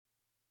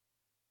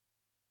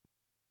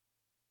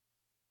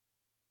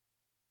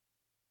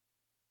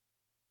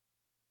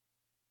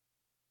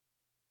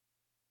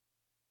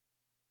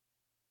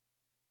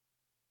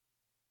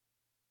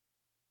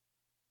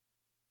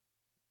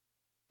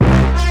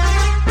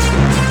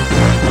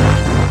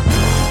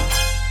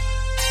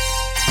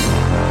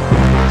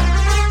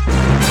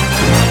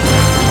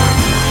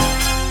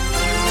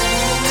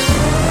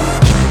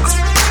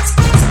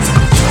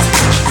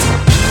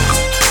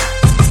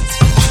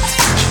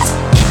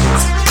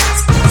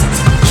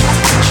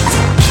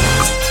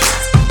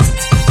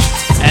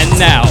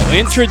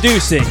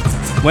Introducing.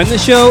 When the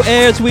show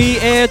airs, we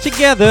air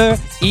together,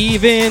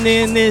 even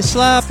in this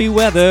sloppy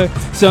weather.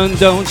 Sun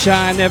don't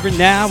shine every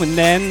now and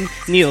then.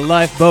 Need a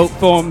lifeboat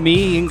for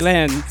me and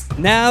Glenn.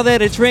 Now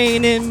that it's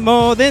raining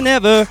more than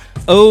ever,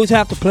 O's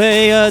have to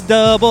play a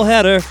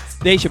doubleheader.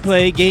 They should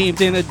play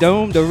games in a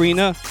domed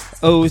arena.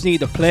 O's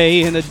need to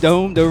play in a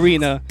domed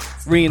arena.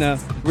 Arena,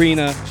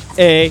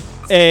 A.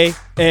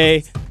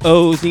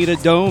 O's need a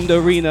domed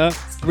arena.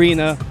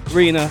 Arena,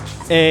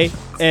 A.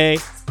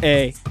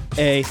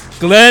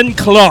 Glenn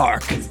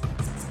Clark.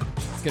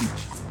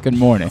 Good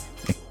morning.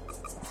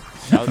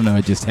 I don't know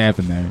what just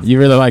happened there. You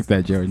really like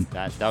that, Jordan.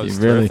 That was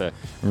terrific.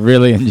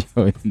 Really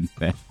enjoyed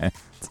that.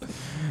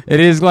 It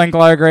is Glenn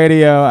Clark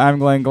Radio. I'm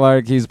Glenn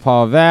Clark. He's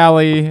Paul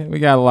Valley. We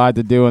got a lot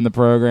to do in the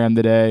program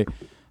today.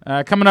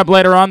 Coming up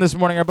later on this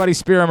morning, our buddy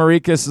Spiro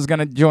Marikas is going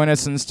to join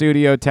us in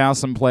studio.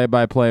 Towson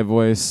play-by-play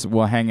voice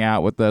will hang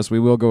out with us. We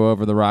will go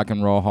over the Rock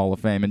and Roll Hall of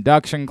Fame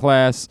induction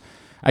class.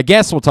 I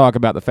guess we'll talk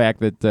about the fact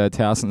that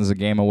Towson is a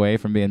game away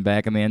from being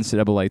back in the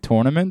NCAA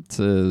tournament,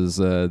 as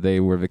they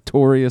were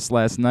victorious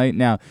last night.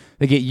 Now,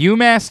 they get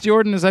UMass,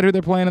 Jordan. Is that who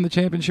they're playing in the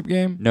championship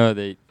game? No,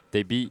 they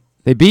beat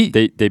They beat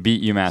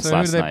UMass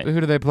last night. Who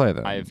do they play,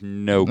 though? I have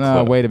no clue.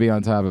 No, way to be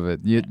on top of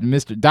it.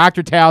 Mr.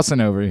 Dr. Towson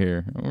over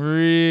here.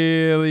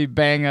 Really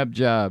bang-up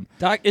job.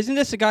 Doc, isn't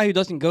this a guy who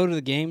doesn't go to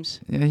the games?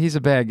 Yeah, he's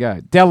a bad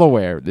guy.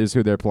 Delaware is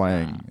who they're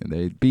playing.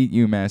 They beat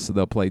UMass, so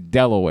they'll play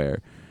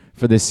Delaware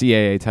for the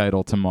CAA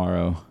title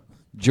tomorrow.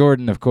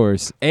 Jordan, of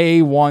course,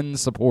 A1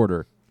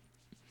 supporter.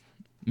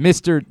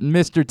 Mr.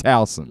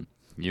 Towson.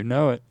 You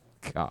know it.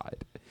 God.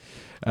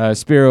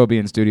 Spiro will be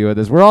in studio with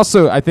us. We're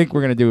also, I think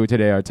we're going to do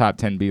today our top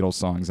 10 Beatles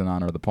songs in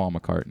honor of the Paul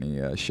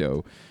McCartney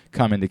show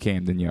coming to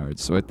Camden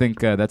Yards. So I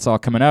think that's all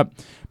coming up.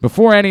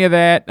 Before any of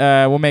that,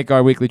 we'll make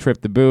our weekly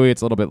trip to Bowie.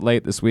 It's a little bit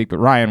late this week, but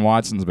Ryan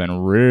Watson's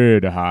been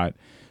red hot.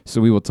 So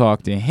we will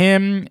talk to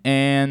him,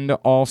 and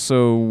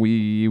also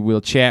we will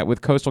chat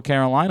with Coastal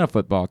Carolina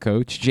football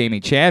coach Jamie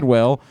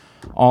Chadwell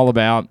all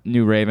about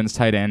new Ravens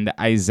tight end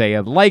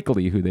Isaiah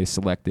Likely, who they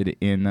selected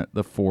in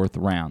the 4th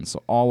round.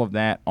 So all of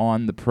that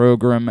on the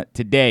program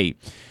today.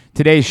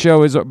 Today's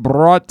show is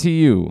brought to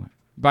you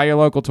by your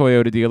local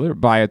Toyota dealer,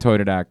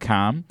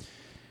 buyatoyota.com.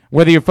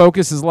 Whether your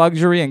focus is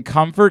luxury and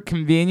comfort,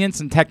 convenience,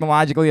 and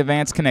technologically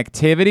advanced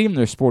connectivity,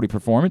 their sporty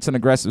performance and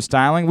aggressive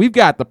styling, we've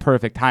got the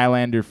perfect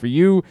Highlander for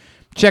you.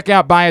 Check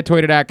out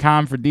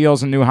buyatoyota.com for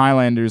deals on new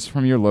Highlanders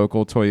from your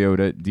local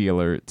Toyota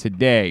dealer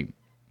today.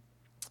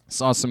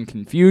 Saw some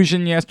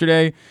confusion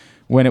yesterday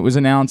when it was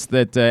announced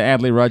that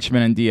Adley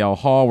Rutschman and D.L.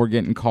 Hall were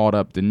getting called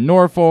up to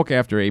Norfolk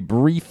after a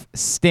brief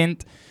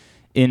stint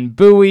in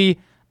Bowie.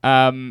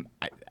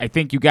 I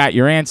think you got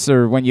your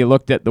answer when you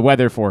looked at the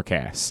weather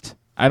forecast.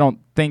 I don't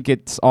think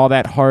it's all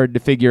that hard to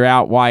figure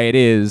out why it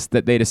is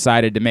that they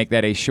decided to make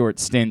that a short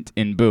stint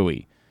in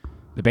Bowie.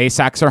 The Bay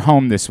Sox are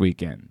home this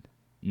weekend.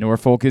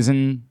 Norfolk is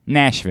in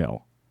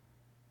Nashville.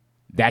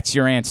 That's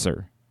your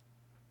answer.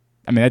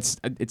 I mean, it's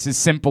as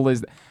simple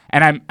as...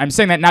 And I'm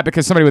saying that not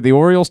because somebody with the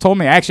Orioles told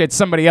me. I actually had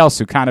somebody else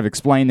who kind of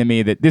explained to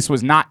me that this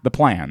was not the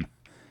plan.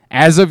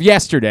 As of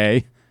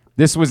yesterday,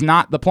 this was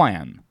not the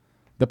plan.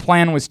 The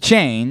plan was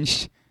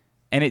changed,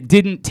 and it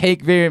didn't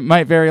take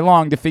very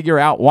long to figure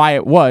out why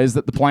it was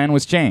that the plan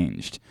was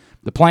changed.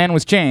 The plan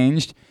was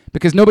changed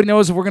because nobody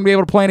knows if we're going to be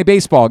able to play any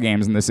baseball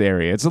games in this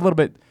area. It's a little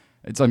bit...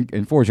 It's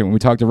unfortunate. When we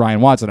talk to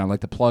Ryan Watson, I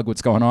like to plug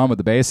what's going on with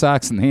the Bay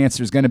Sox, and the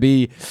answer is going to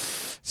be,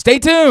 stay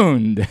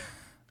tuned.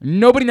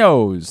 Nobody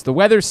knows. The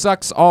weather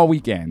sucks all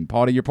weekend.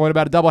 Paul, to your point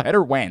about a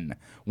doubleheader, when?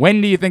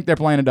 When do you think they're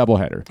playing a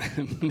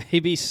doubleheader?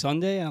 Maybe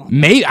Sunday?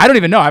 I don't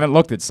even know. I haven't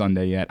looked at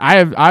Sunday yet.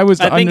 I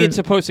think it's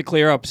supposed to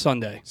clear up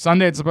Sunday.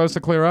 Sunday it's supposed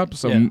to clear up?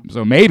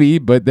 So maybe,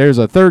 but there's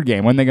a third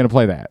game. When are they going to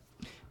play that?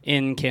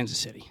 In Kansas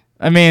City.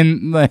 I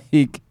mean,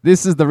 like,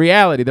 this is the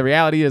reality. The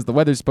reality is the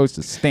weather's supposed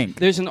to stink.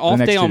 There's an off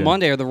day on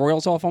Monday. Are the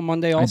Royals off on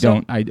Monday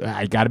also?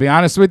 I got to be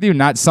honest with you,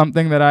 not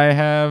something that I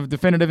have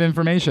definitive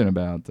information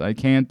about. I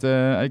can't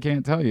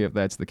tell you if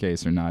that's the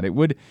case or not. It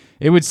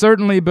would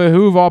certainly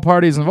behoove all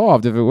parties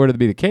involved if it were to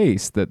be the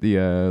case that the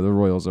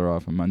Royals are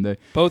off on Monday.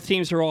 Both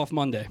teams are off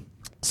Monday.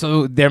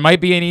 So there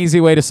might be an easy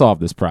way to solve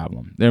this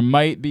problem. There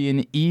might be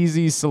an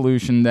easy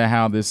solution to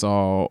how this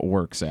all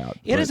works out.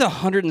 It is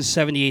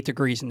 178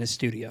 degrees in this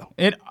studio.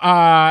 And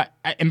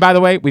by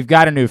the way, we've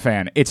got a new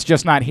fan. It's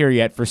just not here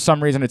yet. For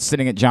some reason, it's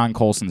sitting at John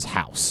Colson's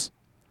house.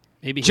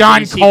 Maybe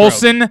John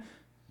Colson,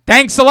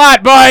 thanks a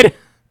lot, bud.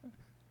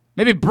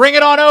 Maybe bring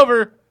it on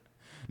over.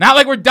 Not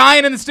like we're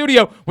dying in the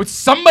studio with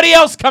somebody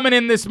else coming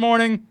in this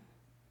morning.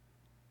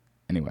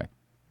 Anyway,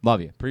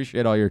 love you.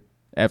 Appreciate all your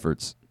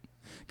efforts.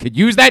 Could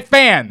use that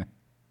fan.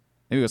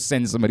 Maybe we'll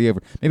send somebody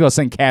over. Maybe I'll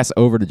send Cass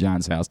over to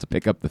John's house to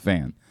pick up the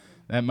fan.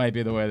 That might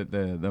be the way that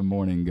the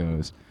morning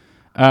goes.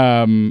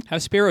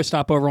 Have Spiro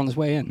stop over on his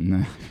way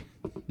in.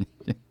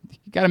 You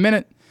got a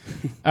minute?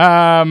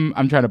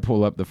 I'm trying to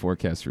pull up the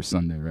forecast for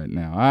Sunday right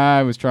now.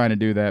 I was trying to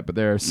do that, but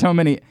there are so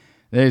many.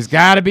 There's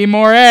got to be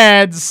more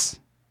ads.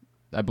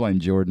 I blame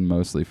Jordan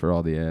mostly for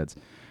all the ads.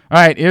 All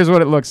right, here's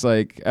what it looks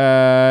like.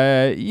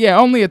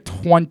 Only a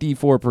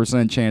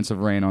 24% chance of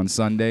rain on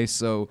Sunday.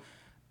 So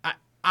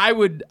I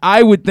would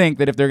think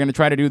that if they're going to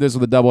try to do this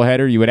with a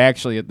doubleheader, you would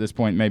actually at this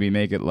point maybe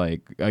make it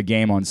like a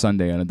game on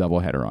Sunday and a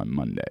doubleheader on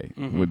Monday.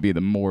 Would be the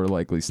more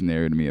likely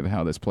scenario to me of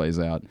how this plays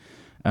out.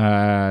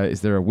 Is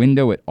there a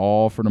window at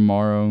all for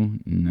tomorrow?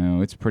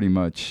 No, it's pretty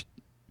much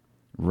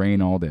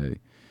rain all day.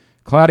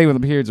 Cloudy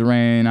with periods of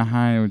rain, a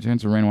high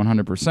chance of rain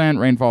 100%.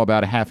 Rainfall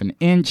about a half an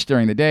inch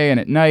during the day and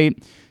at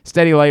night.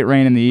 Steady light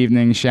rain in the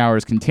evening.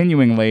 Showers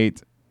continuing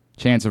late.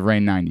 Chance of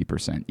rain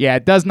 90%. Yeah,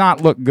 it does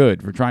not look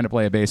good for trying to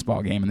play a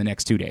baseball game in the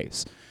next 2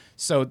 days.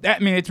 So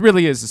it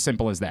really is as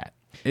simple as that.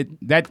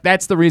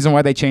 That's the reason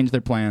why they changed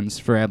their plans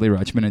for Adley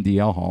Rutschman and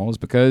DL Hall is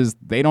because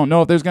they don't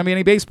know if there's going to be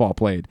any baseball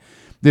played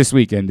this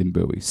weekend in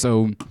Bowie.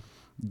 So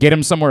get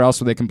them somewhere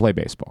else where they can play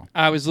baseball.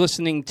 I was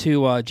listening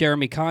to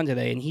Jeremy Kahn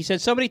today, and he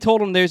said somebody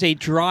told him there's a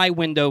dry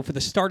window for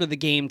the start of the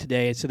game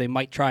today, so they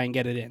might try and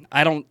get it in.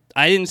 I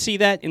didn't see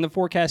that in the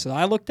forecast that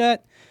I looked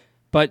at,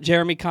 but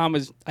Jeremy Kahn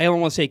was, I don't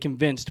want to say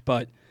convinced,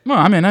 but... Well,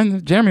 I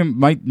mean, Jeremy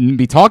might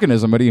be talking to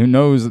somebody who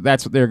knows that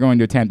that's what they're going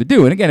to attempt to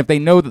do. And again, if they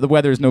know that the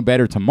weather is no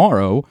better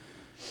tomorrow,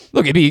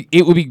 look,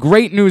 it would be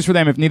great news for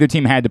them if neither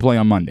team had to play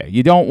on Monday.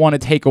 You don't want to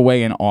take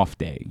away an off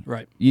day.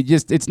 Right.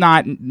 It's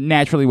not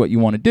naturally what you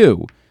want to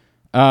do.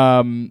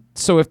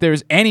 So if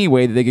there's any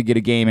way that they could get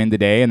a game in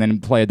today and then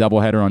play a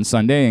doubleheader on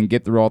Sunday and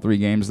get through all 3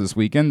 games this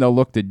weekend, they'll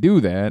look to do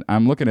that.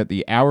 I'm looking at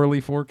the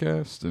hourly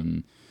forecast,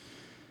 and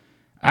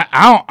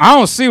I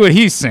don't see what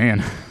he's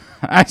saying.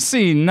 I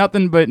see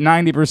nothing but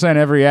 90%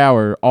 every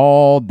hour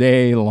all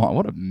day long.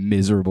 What a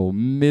miserable,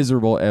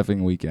 miserable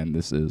effing weekend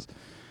this is.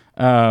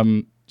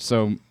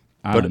 So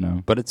I don't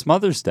know. But it's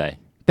Mother's Day.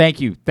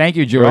 Thank you,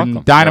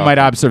 Jordan. Dynamite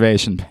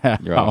observation, pal.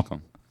 You're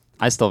welcome.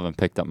 I still haven't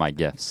picked up my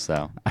gifts,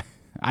 so...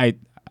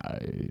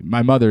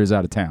 My mother is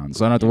out of town,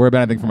 so I don't have to worry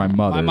about anything for my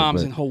mother. My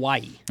mom's in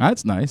Hawaii.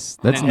 That's nice.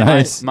 That's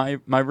nice. My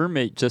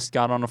roommate just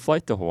got on a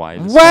flight to Hawaii.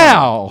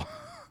 Wow.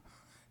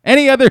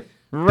 Any other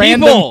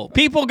random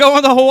people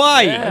going to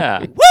Hawaii?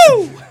 Yeah.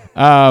 Woo!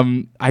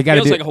 I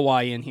gotta feels like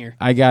Hawaii in here.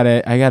 I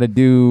gotta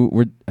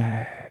do.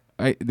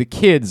 The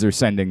kids are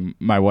sending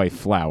my wife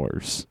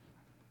flowers.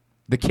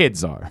 The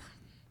kids are,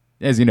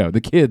 as you know,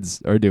 the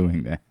kids are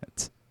doing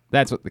that.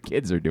 That's what the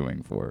kids are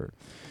doing for her.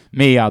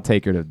 Me, I'll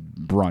take her to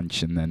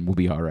brunch, and then we'll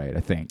be all right, I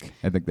think.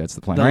 I think that's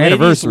the plan. Our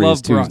anniversary is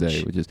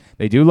Tuesday, which is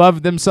they do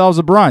love themselves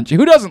a brunch.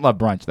 Who doesn't love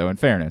brunch, though, in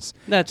fairness?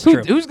 That's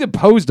true. Who's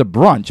opposed to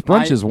brunch?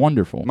 Brunch is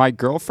wonderful. My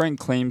girlfriend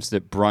claims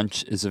that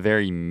brunch is a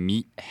very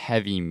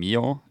meat-heavy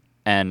meal,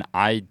 and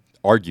I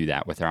argue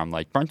that with her. I'm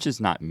like, brunch is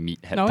not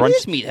meat-heavy. No, it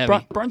is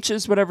meat-heavy. Brunch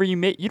is whatever you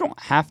make. You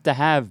don't have to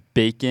have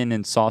bacon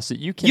and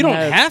sausage. You don't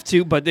have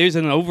to, but there's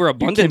an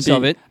overabundance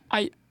of it.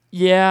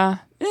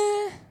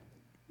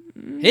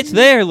 It's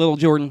there, little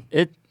Jordan.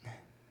 If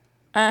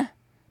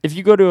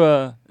you go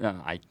to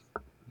I'm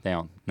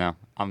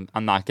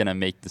not gonna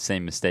make the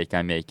same mistake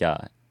I make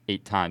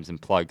 8 times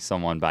and plug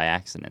someone by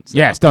accident. So.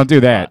 Yes, don't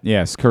do that.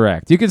 Yes,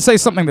 correct. You can say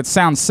something that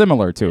sounds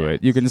similar to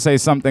it. You can say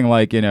something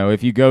like,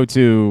 if you go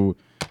to,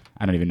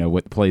 I don't even know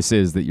what the place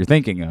is that you're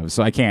thinking of,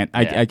 so I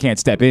can't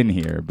step in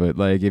here. But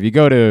like, if you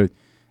go to,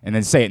 and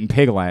then say it in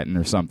Pig Latin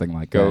or something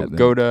like that.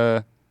 Go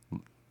to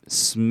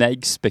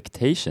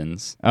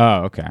Smegspectations.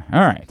 Oh, okay.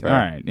 All right.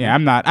 Yeah,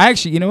 I'm not. I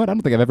actually, you know what? I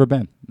don't think I've ever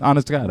been.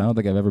 Honest to God, I don't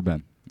think I've ever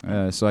been.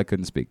 So I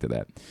couldn't speak to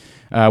that.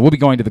 We'll be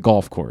going to the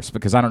golf course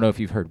because I don't know if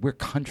you've heard, we're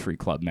country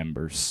club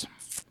members.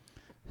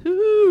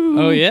 Ooh.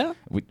 Oh, yeah?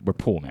 We're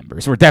pool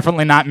members. We're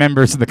definitely not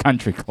members of the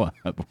country club.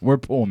 We're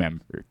pool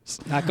members.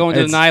 Not going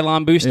to the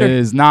nylon booster? It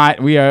is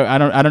not. We are. I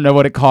don't know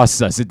what it costs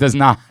us. It does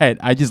not.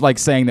 I just like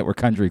saying that we're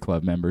country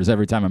club members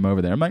every time I'm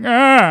over there. I'm like,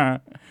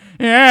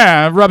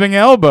 yeah, rubbing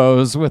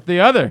elbows with the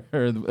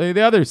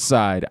other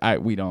side.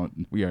 We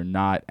are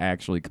not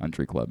actually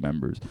country club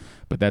members,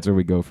 but that's where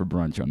we go for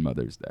brunch on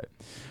Mother's Day.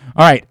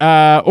 All right,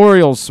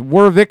 Orioles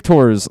were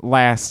victors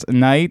last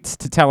night.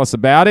 To tell us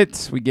about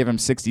it, we give him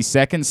 60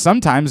 seconds.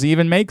 Sometimes he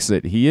even makes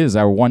it. He is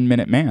our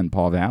 1-minute man,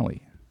 Paul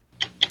Valley.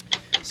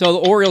 So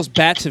the Orioles'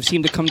 bats have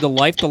seemed to come to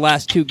life the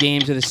last 2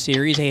 games of the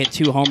series. They hit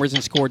 2 homers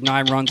and scored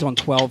 9 runs on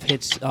 12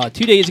 hits 2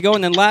 days ago.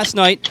 And then last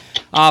night,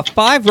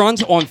 5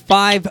 runs on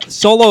 5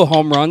 solo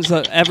home runs.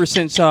 Ever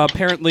since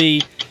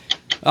apparently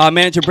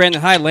manager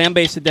Brandon Hyde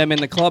lambasted them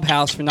in the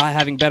clubhouse for not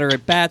having better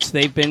at-bats,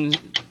 they've been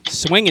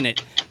swinging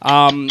it.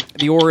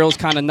 The Orioles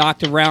kind of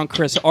knocked around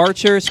Chris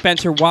Archer.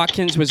 Spencer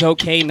Watkins was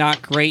okay,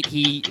 not great.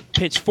 He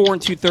pitched 4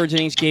 2/3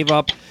 innings, gave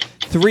up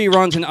 3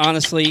 runs, and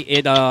honestly,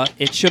 it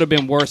should have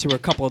been worse. There were a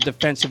couple of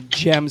defensive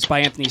gems by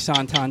Anthony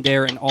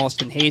Santander and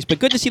Austin Hayes. But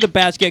good to see the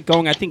bats get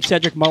going. I think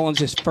Cedric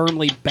Mullins is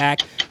firmly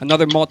back.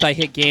 Another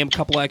multi-hit game, a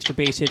couple of extra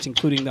base hits,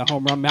 including the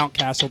home run.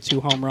 Mountcastle,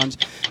 2 home runs.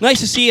 Nice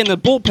to see in the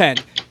bullpen,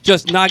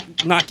 just not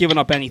giving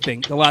up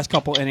anything the last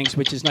couple innings,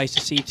 which is nice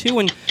to see, too.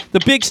 And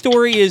the big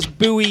story is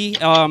Bowie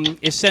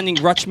is sending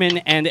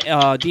Rutschman and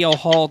DL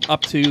Hall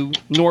up to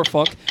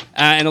Norfolk.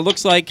 And it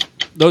looks like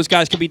those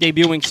guys could be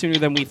debuting sooner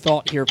than we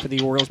thought here for the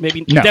Orioles.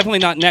 Maybe definitely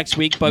not next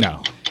week, but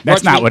no,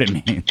 that's not what it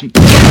means.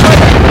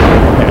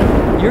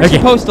 You're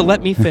supposed to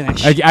let me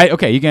finish.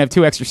 Okay, you can have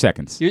 2 extra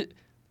seconds.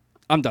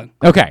 I'm done.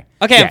 Okay.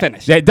 Okay, Yeah, I'm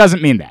finished. That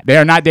doesn't mean that. They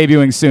are not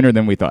debuting sooner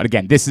than we thought.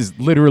 Again, this is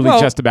literally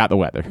just about the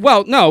weather.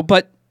 Well, no,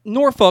 but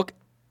Norfolk,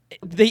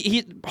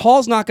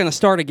 Hall's not going to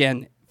start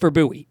again for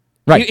Bowie.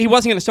 Right. He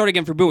wasn't going to start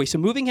again for Bowie. So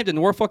moving him to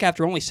Norfolk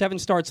after only 7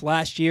 starts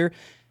last year,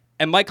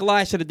 and Mike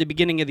Elias said at the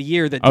beginning of the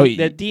year that,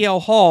 that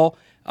DL Hall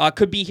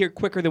could be here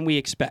quicker than we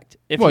expect.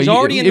 If he's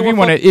already in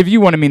Norfolk... If you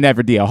want to mean that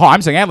for DL Hall,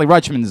 I'm saying Adley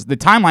Rutschman's... The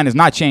timeline has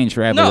not changed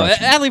for Adley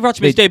Rutschman. No, Adley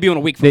Rutschman's debuting a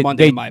week from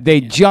Monday, in my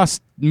opinion. They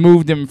just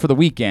moved him for the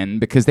weekend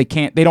because they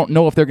don't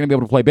know if they're going to be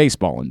able to play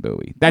baseball in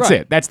Bowie. That's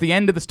it. That's the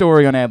end of the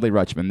story on Adley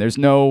Rutschman. There's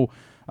no...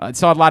 I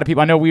saw a lot of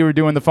people... I know we were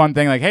doing the fun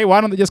thing like, hey,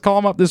 why don't they just call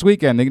him up this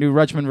weekend? They can do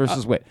Rutschman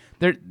versus Witt.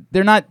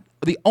 They're not...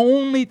 The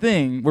only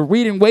thing... We're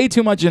reading way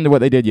too much into what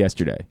they did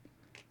yesterday.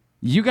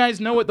 You guys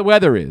know what the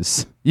weather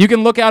is. You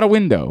can look out a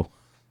window.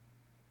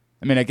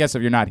 I mean, I guess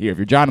if you're not here, if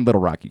you're John in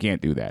Little Rock, you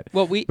can't do that.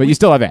 Well, but you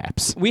still have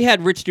apps. We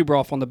had Rich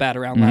Dubroff on the bat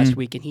around last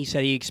week, and he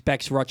said he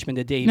expects Rutschman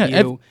to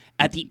debut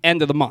at the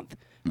end of the month,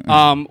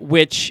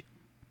 which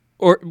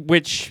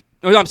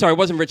Oh, I'm sorry, it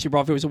wasn't Rich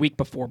Dubroff. It was a week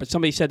before. But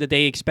somebody said that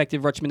they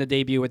expected Rutschman to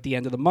debut at the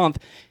end of the month.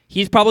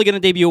 He's probably going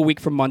to debut a week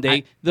from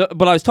Monday.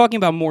 But I was talking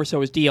about more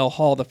so is DL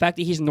Hall. The fact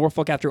that he's in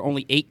Norfolk after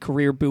only 8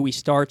 career Bowie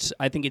starts,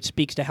 I think it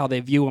speaks to how they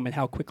view him and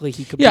how quickly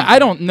he could be. Yeah, I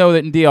don't know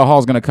that DL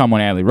Hall's going to come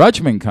when Adley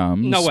Rutschman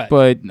comes. No way.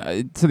 But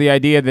to the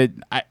idea that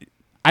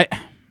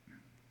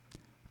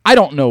I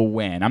don't know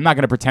when. I'm not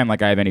going to pretend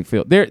like I have any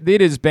feel.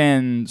 It has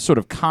been sort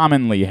of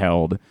commonly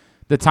held,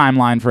 the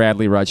timeline for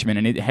Adley Rutschman,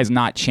 and it has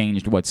not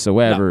changed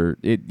whatsoever.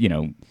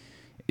 No.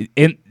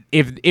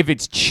 If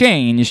it's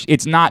changed,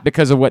 it's not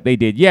because of what they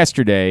did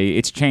yesterday.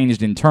 It's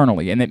changed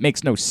internally, and it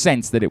makes no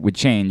sense that it would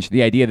change.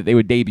 The idea that they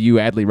would debut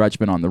Adley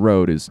Rutschman on the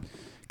road is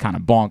kind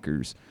of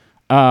bonkers.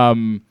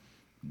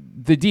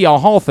 The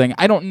DL Hall thing,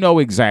 I don't know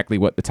exactly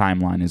what the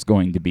timeline is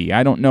going to be.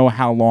 I don't know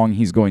how long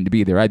he's going to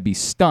be there. I'd be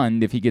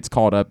stunned if he gets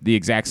called up the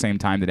exact same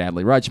time that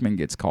Adley Rutschman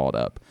gets called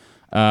up.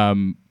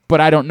 But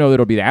I don't know that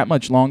it'll be that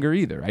much longer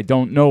either. I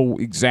don't know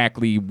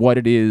exactly what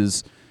it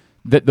is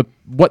that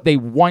what they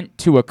want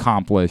to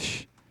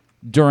accomplish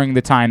during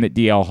the time that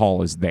DL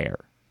Hall is there.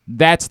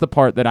 That's the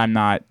part that I'm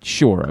not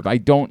sure of. I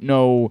don't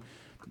know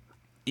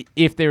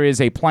if there is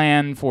a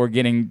plan for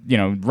getting,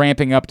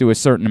 ramping up to a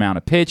certain amount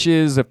of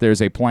pitches, if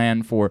there's a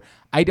plan for...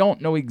 I don't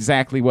know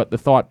exactly what the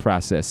thought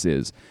process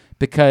is,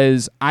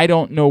 because I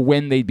don't know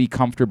when they'd be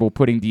comfortable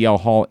putting DL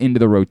Hall into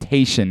the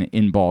rotation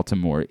in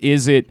Baltimore.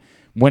 Is it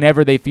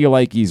whenever they feel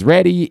like he's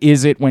ready?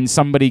 Is it when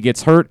somebody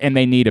gets hurt and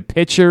they need a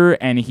pitcher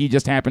and he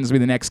just happens to be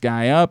the next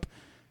guy up?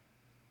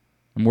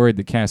 I'm worried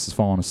the cast has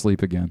fallen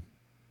asleep again.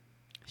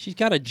 She's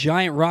got a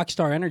giant rock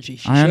star energy.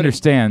 I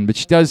understand, but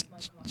she does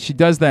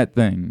that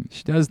thing.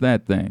 She does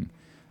that thing.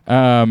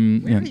 Her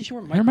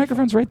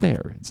microphone's right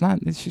there.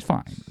 She's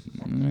fine.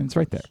 It's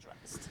right there.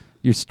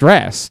 You're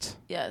stressed?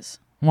 Yes.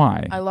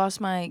 Why? I lost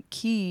my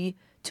key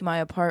to my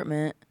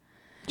apartment.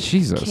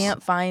 Jesus.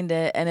 Can't find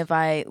it, and if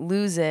I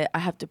lose it, I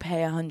have to pay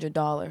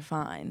 $100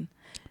 fine.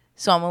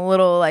 So I'm a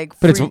little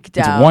freaked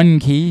out. It's one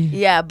key?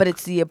 Yeah, but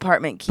it's the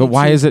apartment key. But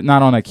why is it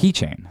not on a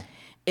keychain?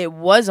 It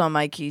was on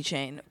my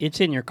keychain. It's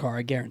in your car,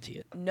 I guarantee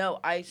it. No,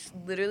 I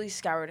literally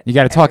scoured. You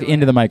got to talk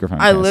into the microphone.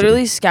 I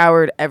literally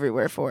scoured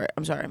everywhere for it.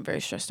 I'm sorry, I'm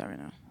very stressed out right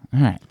now.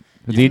 All right.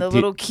 The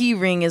little key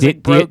ring is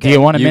broken. Do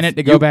you want a minute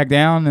to go back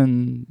down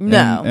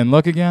and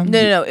look again?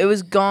 No. It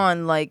was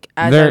gone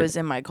as I was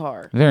in my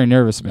car. Very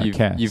nervous about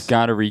Cass. You've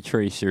got to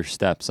retrace your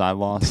steps. I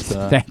lost.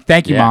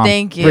 Thank you, Mom.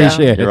 Thank you.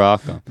 Appreciate it. You're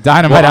welcome.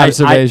 Dynamite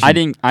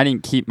observation. I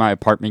didn't keep my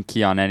apartment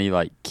key on any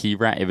key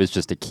rack. It was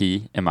just a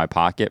key in my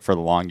pocket for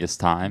the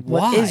longest time.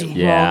 What is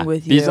wrong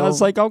with you? Because I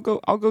was like, I'll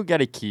go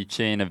get a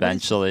keychain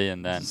eventually,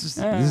 and then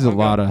there's a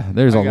lot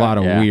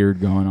of weird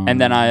going on. And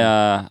then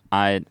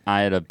I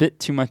had a bit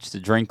too much to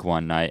drink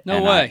one night.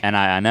 No way.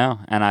 I know.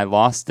 And I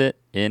lost it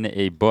in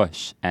a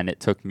bush, and it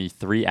took me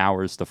 3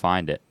 hours to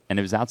find it. And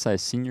it was outside a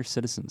senior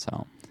citizen's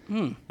home.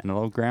 And a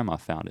little grandma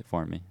found it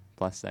for me.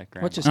 Bless that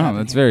grandma.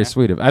 That's very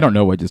sweet of. I don't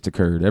know what just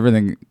occurred.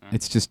 Everything.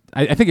 It's just.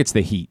 I think it's the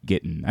heat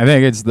getting. I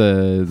think it's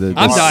the.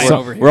 I'm dying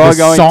over here. We're all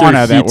going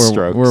sauna through heat that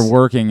strokes. we're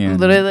working in.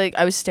 Literally,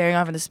 I was staring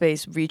off into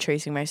space,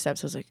 retracing my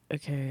steps. I was like,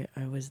 okay,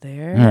 I was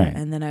there, right.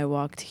 And then I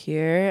walked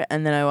here,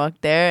 and then I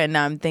walked there, and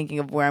now I'm thinking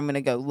of where I'm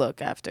gonna go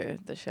look after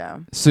the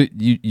show. So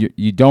you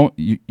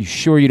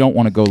sure you don't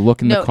want to go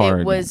look in the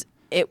car? No,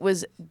 it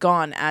was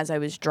gone as I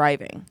was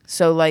driving.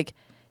 So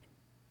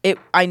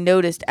I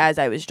noticed as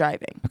I was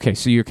driving. Okay,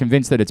 so you're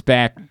convinced that it's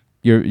back.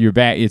 You're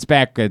back. It's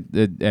back at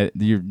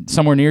you're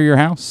somewhere near your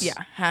house. Yeah,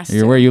 has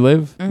to. Where you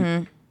live.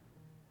 Mm-hmm.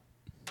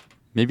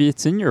 Maybe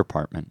it's in your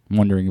apartment. I'm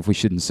wondering if we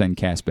shouldn't send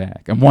Cass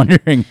back. I'm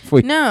wondering if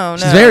we. No.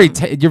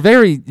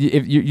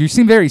 You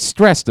seem very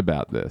stressed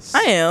about this.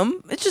 I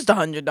am. It's just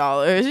 $100.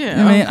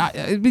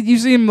 I mean, you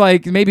seem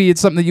like maybe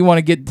it's something that you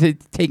want to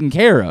get taken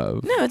care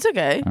of. No, it's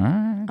okay. All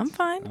right. I'm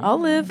fine. I'll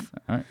live.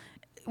 All right.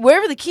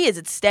 Wherever the key is,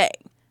 it's staying.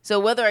 So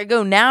whether I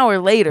go now or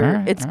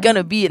later, it's going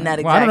to be in that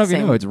exact same... I don't know if you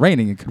know. It's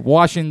raining. It could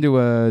wash into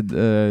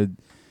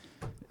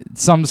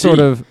some sort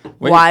of.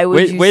 Why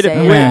would you way say to,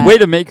 that? Way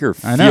to make her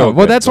feel I know.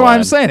 Well, good, that's why I'm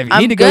Glenn. saying. If you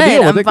I'm need to good. go deal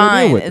with I'm it, go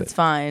fine. deal with It's it.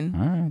 fine.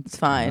 All right. It's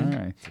fine. All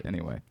right.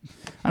 Anyway,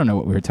 I don't know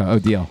what we were talking. Oh,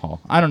 DL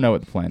Hall. I don't know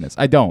what the plan is.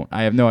 I don't.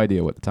 I have no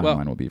idea what the timeline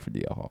Well, will be for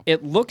DL Hall.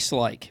 It looks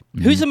like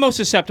who's the most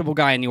susceptible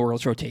guy in the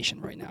Orioles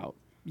rotation right now?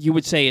 You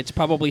would say it's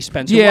probably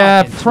Spencer. Yeah,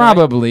 Watkins, right?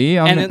 probably.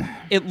 And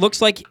it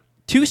looks like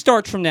 2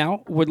 starts from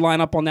now would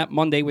line up on that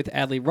Monday with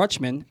Adley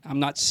Rutschman. I'm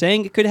not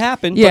saying it could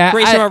happen, Yeah, but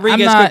Grayson I'm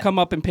Rodriguez not- could come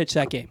up and pitch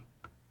that game.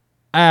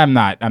 I'm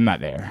not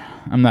there.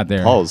 I'm not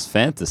there. Paul's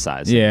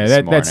fantasizing. Yeah, this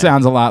that morning.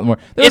 sounds a lot more.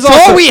 There It's was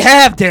also- all we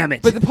have, damn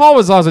it. But Paul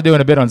was also doing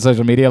a bit on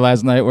social media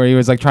last night where he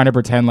was like trying to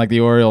pretend like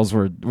the Orioles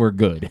were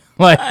good.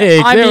 Like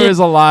there was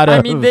a lot of.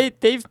 I mean,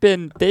 they've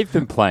been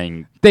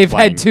playing. they've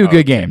playing had 2 good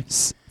okay.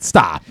 games.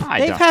 Stop.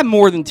 They've had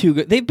more than 2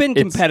 good. They've been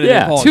It's- competitive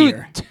yeah, all 2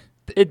 year.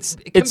 It's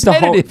the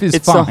competitive is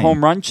it's the fine.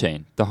 home run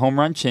chain. The home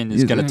run chain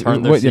is going to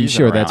turn their I'm season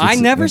sure around. that's I what's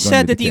never going to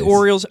said be that the the case.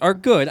 Orioles are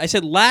good. I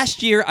said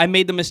last year I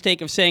made the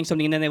mistake of saying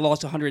something and then they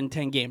lost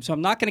 110 games. So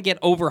I'm not going to get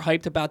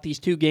overhyped about these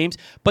 2 games,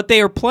 but they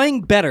are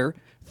playing better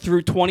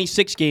through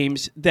 26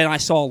 games than I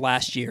saw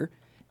last year.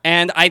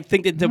 And I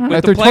think that with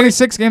After the players,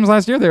 26 games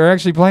last year, they were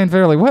actually playing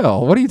fairly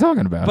well. What are you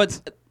talking about?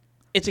 but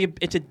it's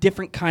a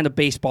different kind of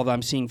baseball that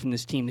I'm seeing from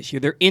this team this year.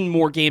 They're in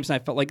more games than I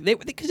felt like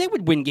because they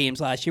would win games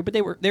last year, but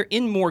they're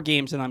in more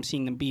games than I'm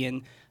seeing them be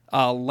in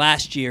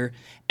last year.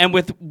 And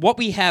with what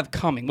they have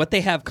coming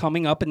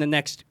up in the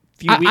next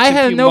few weeks, I and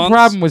had few no months,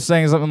 problem with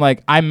saying something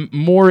like, I'm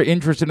more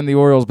interested in the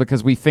Orioles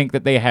because we think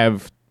that they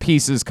have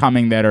pieces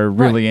coming that are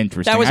really Right.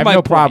 interesting. That was I have my no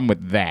point. problem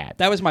with that.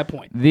 That was my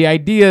point. The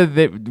idea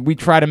that we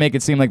try to make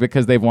it seem like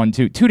because they've won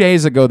 2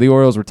 days ago, the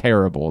Orioles were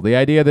terrible. The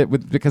idea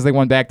that because they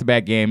won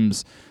back-to-back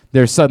games,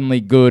 they're suddenly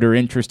good or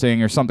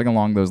interesting or something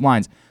along those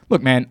lines.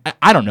 Look, man,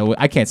 I don't know.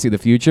 I can't see the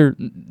future.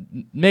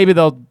 Maybe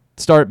they'll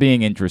start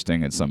being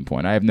interesting at some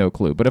point. I have no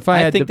clue. But if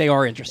I think they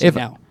are interesting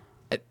now.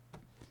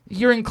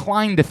 You're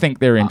inclined to think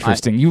they're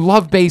interesting. You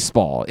love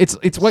baseball.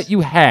 It's what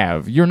you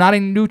have. You're not a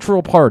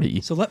neutral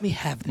party. So let me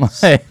have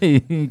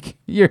this.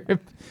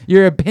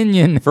 Your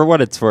opinion. For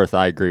what it's worth,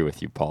 I agree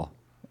with you, Paul.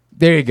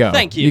 There you go.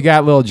 Thank you. You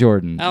got Lil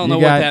Jordan. I don't You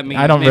know got- what that means.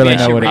 I don't Maybe really I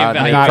know should what it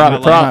reevaluate means. my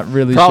life. Not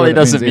really probably sure what it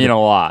doesn't means mean either. a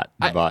lot,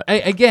 but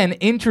Again,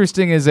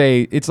 interesting is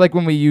it's like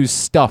when we use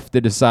stuff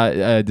to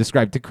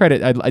describe. To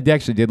credit, I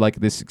actually did like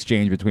this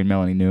exchange between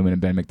Melanie Newman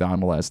and Ben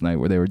McDonald last night,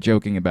 where they were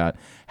joking about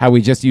how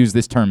we just use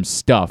this term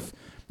stuff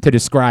to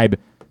describe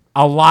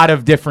a lot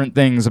of different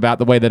things about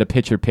the way that a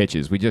pitcher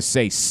pitches. We just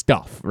say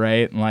stuff,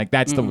 right? And like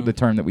that's the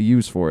term that we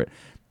use for it.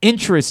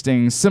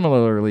 Interesting,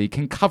 similarly,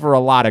 can cover a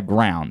lot of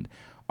ground.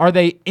 Are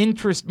they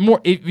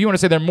more? If you want to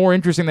say they're more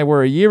interesting than they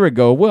were a year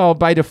ago, well,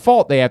 by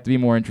default they have to be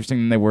more interesting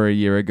than they were a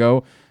year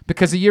ago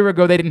because a year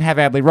ago they didn't have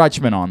Adley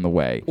Rutschman on the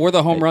way. Or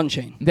the home run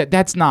chain.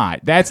 That's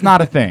not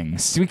a thing.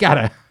 So we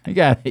gotta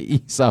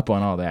ease up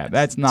on all that.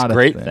 That's not a a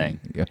great thing.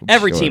 thing.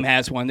 Every team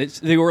has one.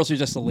 The Orioles are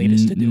just the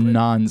latest to do it.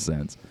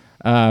 Nonsense.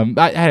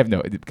 I have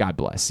no. God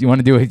bless. You want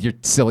to do it? Your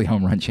silly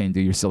home run chain.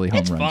 Do your silly home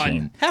It's run fun.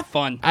 chain. Have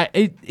fun. I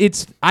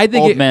think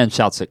old man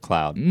shouts at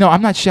cloud. No,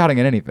 I'm not shouting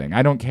at anything.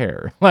 I don't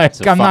care. Like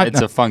It's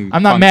a fun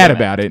I'm not fun mad gimmick.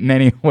 about it in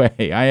any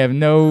way. I am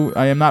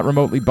not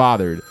remotely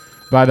bothered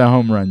by the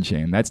home run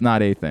chain. That's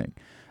not a thing.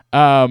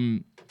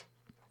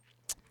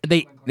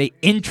 They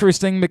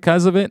interesting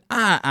because of it.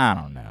 I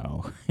don't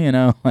know. You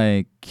know,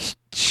 like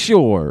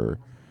sure,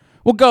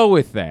 we'll go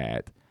with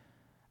that.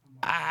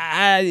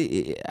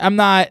 I'm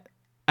not.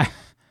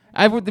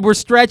 We're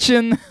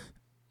stretching,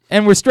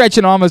 and we're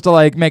stretching almost to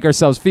like make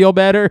ourselves feel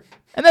better,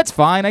 and that's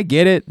fine. I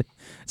get it.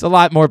 It's a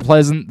lot more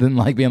pleasant than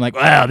like being like,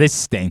 "Wow, this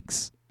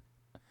stinks."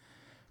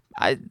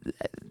 I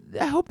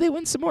hope they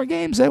win some more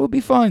games. That would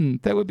be fun.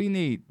 That would be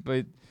neat.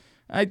 But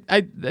I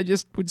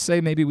just would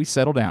say maybe we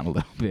settle down a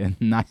little bit and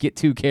not get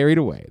too carried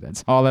away.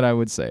 That's all that I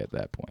would say at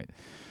that point.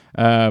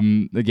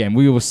 Again,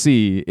 we will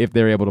see if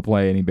they're able to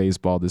play any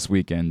baseball this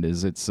weekend.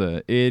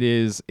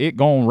 It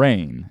gonna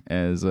rain,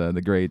 as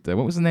the great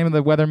what was the name of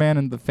the weatherman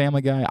and the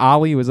Family Guy?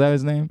 Ollie, was that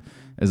his name?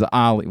 As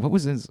Ollie, what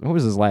was his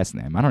last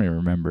name? I don't even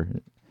remember.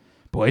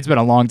 Boy, it's been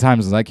a long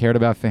time since I cared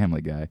about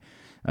Family Guy.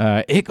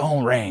 It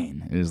gonna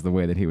rain is the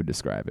way that he would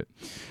describe it.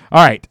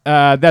 All right,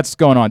 that's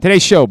going on.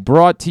 Today's show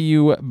brought to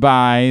you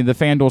by the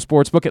FanDuel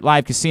Sportsbook at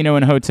Live Casino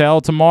and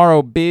Hotel.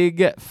 Tomorrow,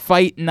 big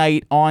fight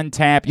night on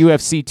tap,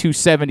 UFC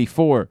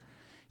 274.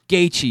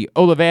 Gaethje,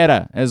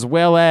 Oliveira, as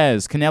well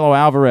as Canelo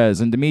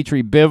Alvarez and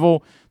Dimitri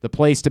Bivol. The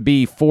place to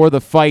be for the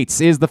fights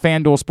is the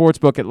FanDuel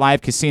Sportsbook at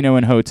Live Casino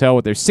and Hotel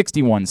with their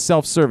 61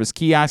 self-service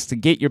kiosks to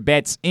get your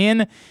bets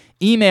in.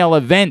 Email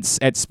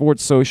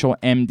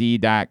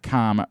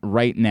events@sportssocialmd.com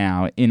right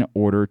now in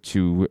order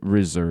to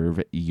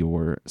reserve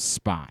your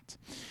spot.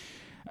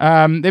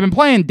 They've been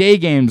playing day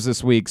games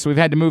this week, so we've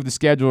had to move the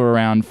schedule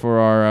around for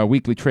our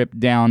weekly trip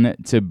down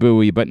to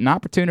Bowie, but an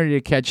opportunity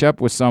to catch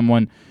up with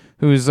someone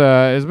who's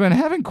has been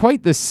having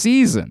quite the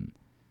season.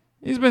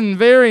 He's been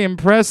very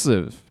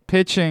impressive,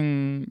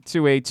 pitching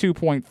to a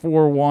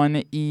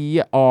 2.41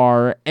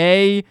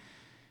 ERA.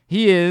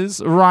 He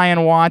is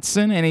Ryan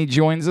Watson, and he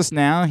joins us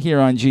now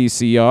here on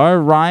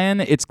GCR. Ryan,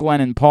 it's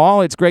Glenn and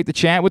Paul. It's great to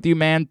chat with you,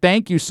 man.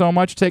 Thank you so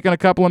much for taking a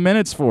couple of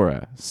minutes for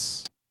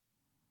us.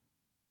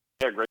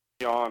 Yeah, great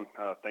to be on.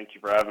 Thank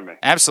you for having me.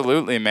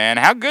 Absolutely, man.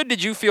 How good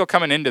did you feel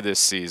coming into this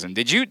season?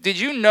 Did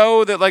you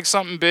know that like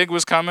something big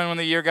was coming when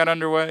the year got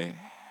underway?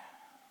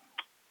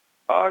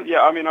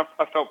 Yeah, I mean,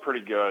 I felt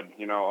pretty good.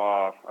 You know,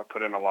 I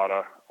put in a lot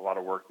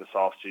of work this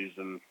off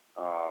season.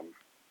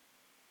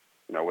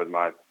 You know, with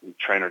my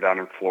trainer down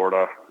in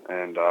Florida,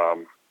 and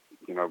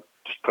you know,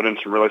 just put in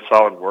some really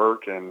solid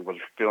work, and was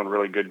feeling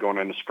really good going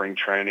into spring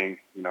training.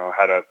 You know,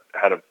 had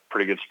a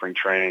pretty good spring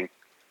training,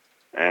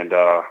 and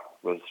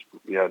was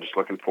just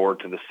looking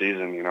forward to the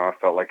season. You know, I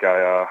felt like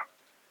I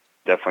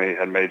definitely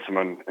had made some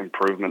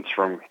improvements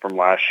from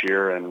last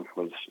year, and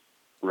was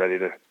ready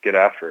to get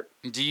after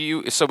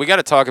it. So we got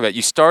to talk about,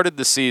 you started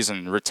the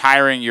season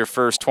retiring your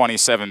first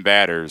 27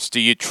 batters.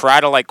 Do you try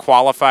to like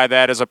qualify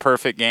that as a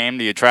perfect game?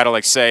 Do you try to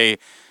like say,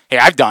 hey,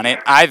 I've done it.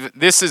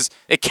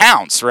 It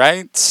counts,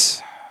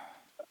 right?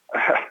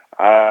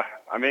 I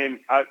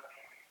mean, I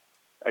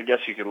guess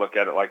you could look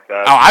at it like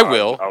that. Oh, I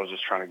will. I was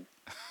just trying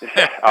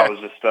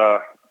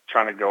to,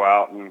 trying to go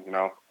out and, you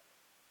know,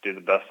 do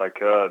the best I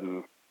could,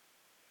 and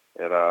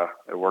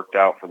it worked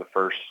out for the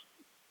first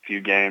few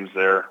games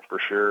there for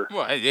sure.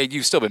 Well,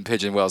 you've still been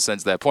pitching well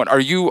since that point. Are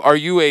you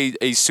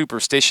a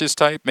superstitious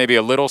type? Maybe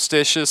a little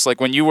stitious?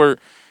 Like when you were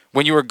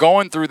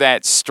going through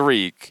that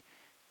streak,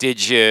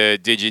 did you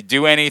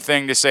do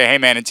anything to say, hey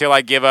man, until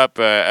I give up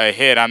a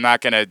hit, I'm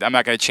not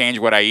gonna change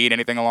what I eat?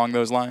 Anything along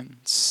those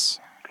lines?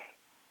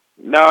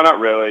 No, not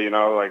really. You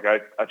know, like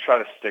I try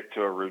to stick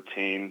to a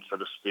routine, so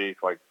to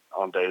speak, like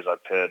on days I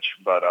pitch,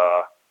 but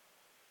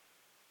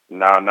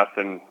no,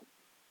 nothing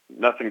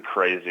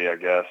crazy, I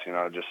guess. You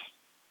know, just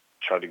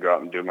tried to go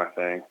out and do my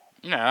thing.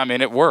 Yeah, I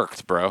mean, it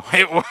worked, bro.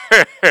 It worked.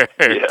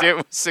 Yeah. It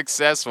was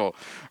successful.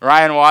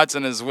 Ryan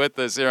Watson is with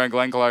us here on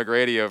Glenn Clark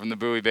Radio from the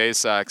Bowie Bay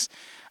Sox.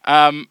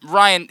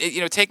 Ryan,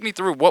 you know, take me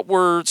through what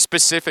were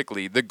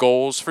specifically the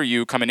goals for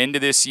you coming into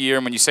this year.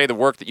 And when you say the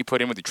work that you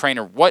put in with the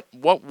trainer, what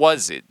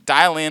was it?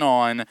 Dial in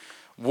on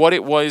what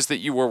it was that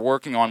you were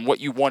working on, what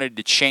you wanted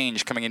to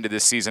change coming into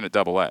this season at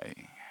Double-A.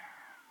 It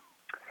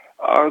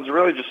was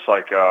really just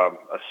like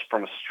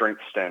from a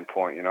strength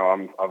standpoint. You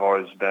know, I've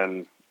always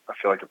been, I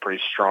feel like, a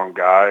pretty strong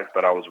guy,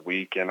 but I was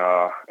weak in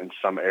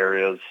some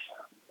areas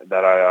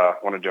that I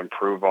wanted to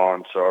improve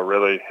on. So I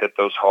really hit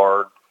those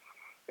hard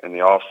in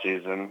the off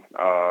season.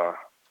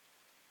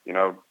 You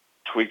know,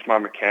 tweaked my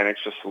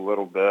mechanics just a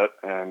little bit,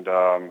 and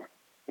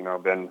you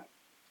know,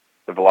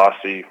 the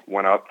velocity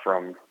went up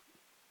from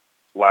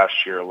last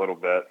year a little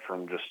bit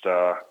from just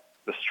the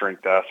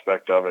strength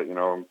aspect of it. You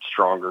know, I'm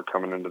stronger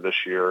coming into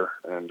this year,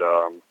 and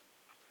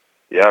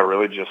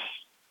really just,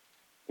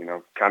 you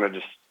know, kind of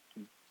just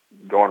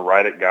going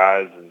right at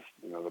guys is,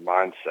 you know, the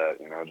mindset.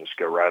 You know, just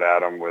go right at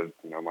them with,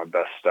 you know, my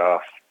best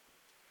stuff,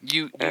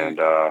 and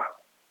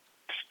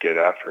just get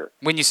after it.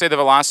 When you say the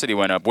velocity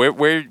went up,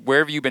 where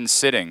have you been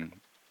sitting?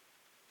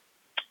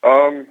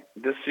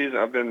 This season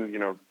I've been, you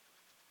know,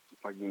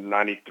 like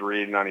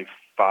 93,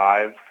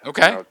 95.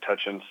 Okay. You know,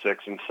 touching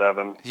 6 and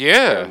 7.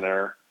 Yeah. In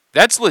there.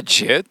 That's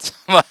legit.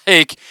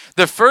 Like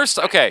the first.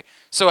 Okay.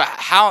 So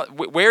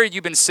where had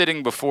you been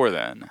sitting before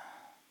then?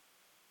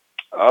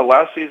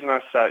 Last season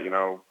I sat, you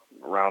know,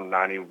 around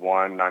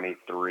 91,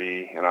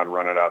 93, and I'd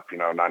run it up, you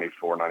know,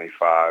 94,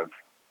 95.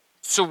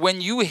 So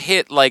when you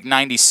hit like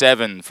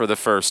 97 for the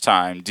first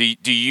time, do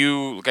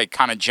you like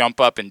kind of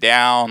jump up and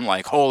down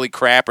like holy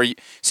crap? Or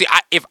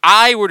if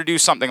I were to do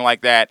something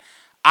like that,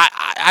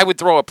 I would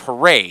throw a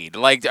parade.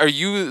 Like, are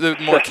you the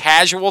more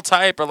casual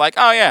type, or like,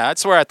 oh yeah,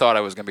 that's where I thought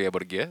I was gonna be able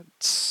to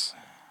get?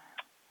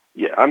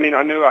 Yeah, I mean,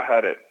 I knew I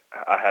had it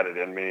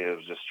in me. It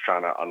was just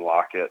trying to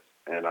unlock it,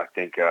 and I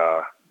think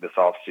this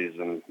off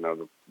season, you know,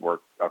 the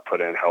work I put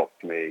in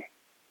helped me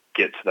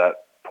get to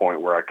that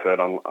point where I could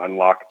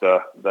unlock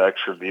the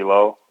extra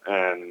velo,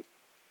 and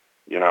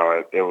you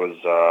know, it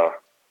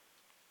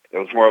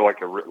was more like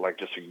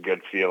just a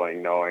good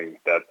feeling knowing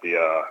that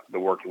the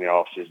work in the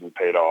off season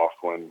paid off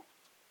when,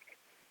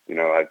 you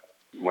know, I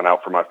went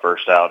out for my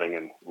first outing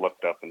and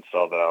looked up and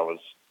saw that I was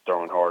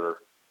throwing harder.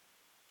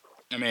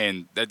 I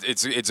mean,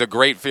 it's a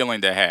great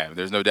feeling to have.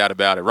 There's no doubt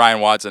about it.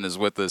 Ryan Watson is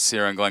with us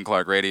here on Glenn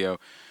Clark Radio.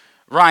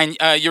 Ryan,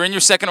 you're in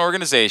your second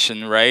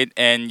organization, right?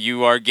 And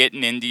you are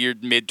getting into your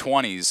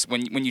mid-20s.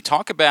 When you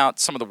talk about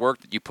some of the work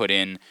that you put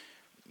in,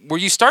 were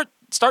you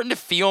starting to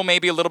feel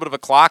maybe a little bit of a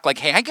clock? Like,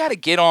 hey, I got to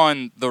get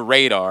on the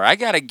radar. I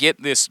got to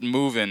get this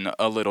moving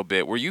a little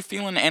bit. Were you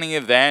feeling any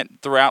of that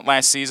throughout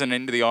last season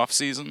into the off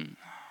season?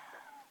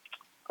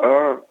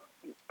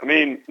 I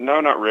mean, no,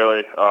 not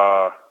really.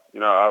 You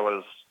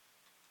know,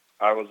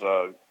 I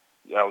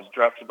was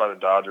drafted by the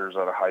Dodgers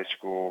out of high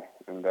school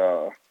and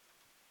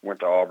went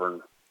to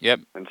Auburn.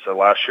 Yep. And so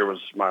last year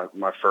was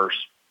my first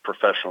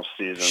professional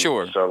season.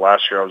 Sure. So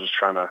last year I was just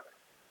trying to,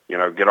 you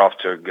know, get off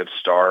to a good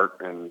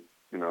start and,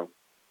 you know,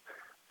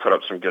 put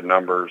up some good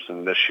numbers.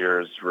 And this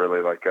year is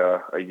really like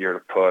a year to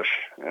push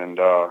and,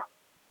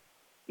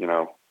 you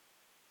know,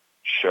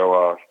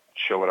 show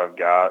show what I've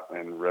got,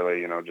 and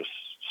really, just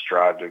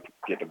strive to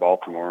get to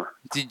Baltimore.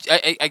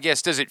 I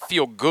guess, does it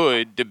feel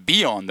good to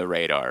be on the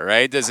radar,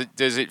 right? Does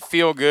it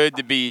feel good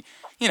to be,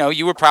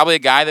 you were probably a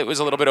guy that was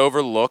a little bit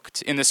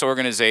overlooked in this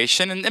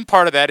organization, and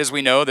part of that is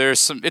we know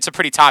it's a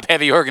pretty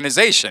top-heavy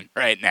organization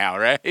right now,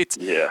 right?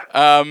 Yeah.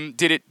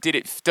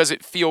 Does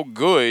it feel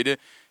good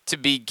to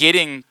be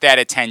getting that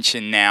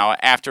attention now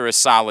after a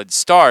solid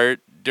start?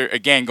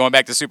 Again, going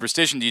back to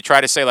superstition, do you try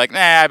to say like,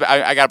 nah,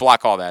 I got to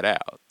block all that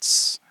out?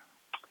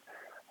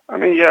 I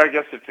mean, yeah, I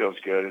guess it feels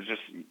good. It's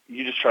just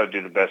you just try to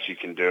do the best you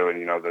can do,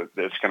 and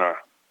it's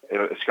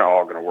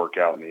all gonna work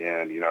out in the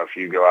end. If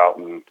you go out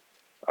and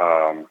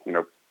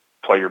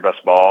play your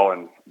best ball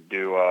and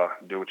do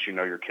what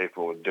you're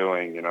capable of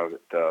doing,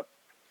 it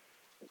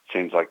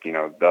seems like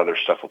the other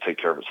stuff will take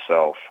care of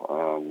itself.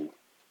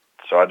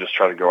 So I just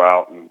try to go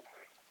out and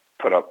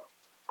put up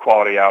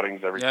quality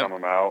outings every time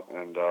I'm out,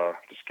 and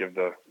just give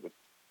the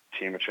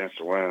team a chance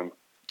to win.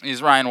 He's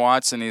Ryan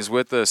Watson. He's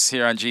with us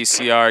here on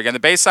GCR. Again,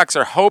 the Bay Sox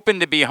are hoping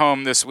to be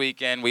home this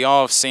weekend. We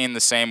all have seen the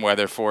same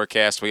weather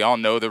forecast. We all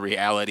know the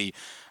reality.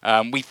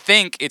 We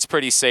think it's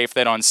pretty safe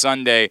that on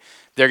Sunday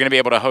they're going to be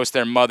able to host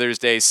their Mother's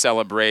Day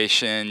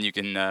celebration. You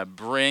can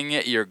bring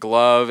your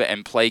glove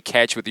and play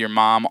catch with your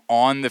mom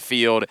on the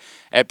field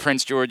at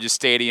Prince George's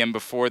Stadium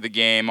before the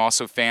game.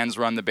 Also, fans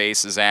run the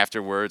bases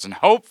afterwards, and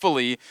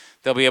hopefully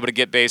they'll be able to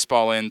get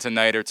baseball in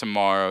tonight or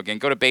tomorrow. Again,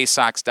 go to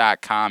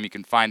baysox.com. You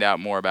can find out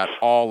more about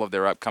all of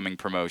their upcoming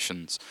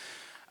promotions.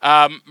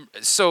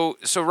 So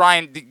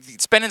Ryan,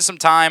 spending some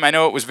time, I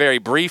know it was very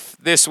brief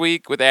this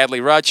week with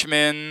Adley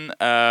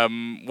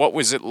Rutschman. What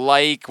was it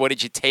like? What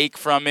did you take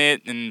from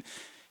it? And,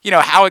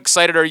 how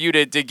excited are you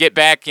to get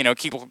back,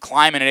 keep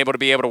climbing and able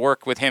to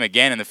work with him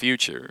again in the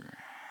future?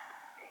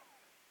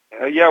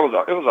 Yeah,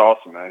 it was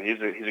awesome, man.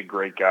 He's a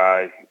great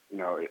guy,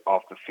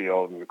 off the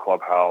field in the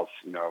clubhouse,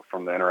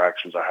 from the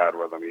interactions I had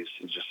with him. He's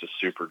just a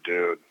super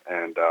dude.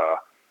 And,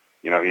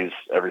 he's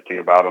everything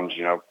about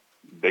him's,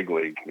 big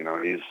league.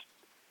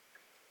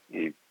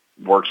 He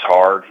works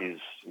hard. He's,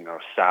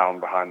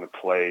 sound behind the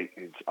plate.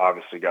 He's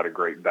obviously got a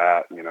great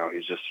bat.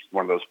 He's just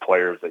one of those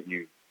players that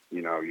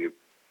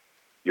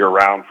you're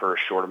around for a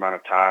short amount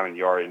of time and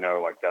you already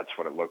know, like, that's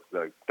what it looks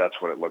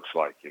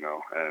like,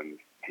 and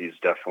he's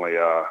definitely,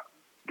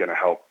 going to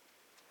help,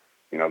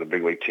 the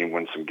big league team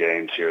win some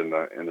games here in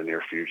the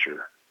near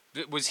future.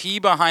 Was he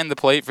behind the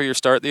plate for your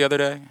start the other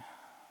day?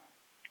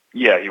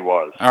 Yeah, he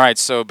was. All right,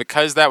 so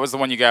because that was the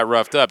one you got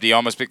roughed up, do you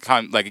almost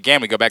become, like,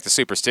 again, we go back to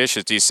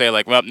superstitious. Do you say,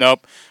 like, well,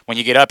 nope, when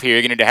you get up here,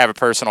 you're going to have a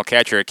personal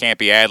catcher. It can't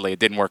be Adley. It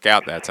didn't work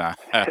out that time.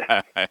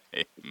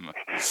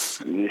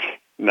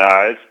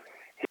 No,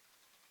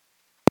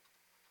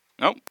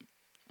 Nope.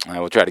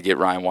 We'll try to get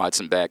Ryan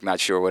Watson back. Not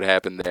sure what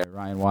happened there.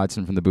 Ryan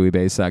Watson from the Bowie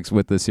Bay Sox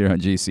with us here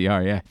on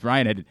GCR. Yeah,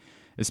 Ryan had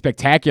a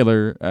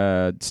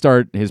spectacular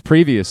start, his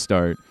previous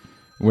start,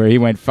 where he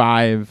went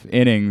 5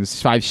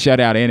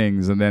 shutout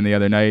innings, and then the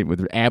other night with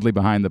Adley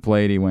behind the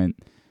plate, he went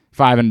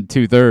 5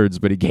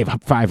 2/3, but he gave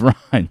up 5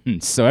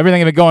 runs. So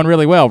everything had been going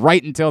really well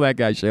right until that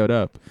guy showed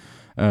up.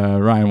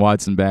 Ryan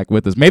Watson back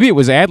with us. Maybe it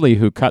was Adley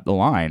who cut the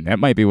line. That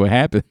might be what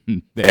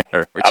happened there.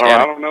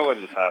 I don't know what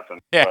just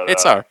happened. Yeah, but,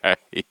 it's all right.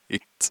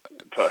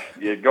 But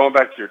yeah, going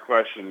back to your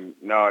question,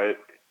 no,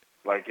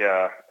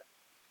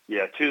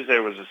 Tuesday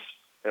was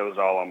it was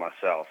all on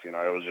myself. It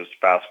was just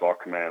fastball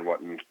command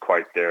wasn't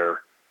quite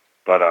there,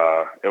 but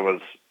it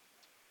was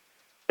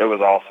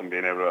awesome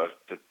being able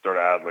to throw to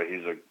Adley.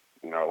 He's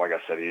like I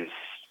said, he's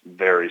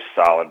very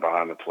solid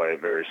behind the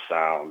plate, very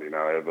sound. It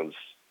was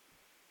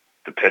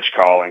the pitch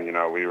calling.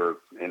 We were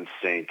in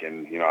sync,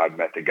 and I'd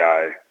met the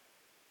guy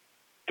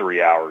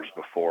 3 hours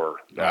before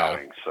the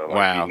outing, so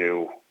he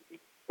knew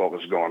what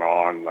was going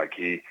on. Like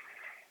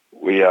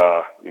we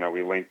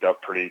linked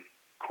up pretty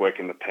quick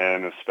in the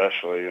pen,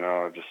 especially,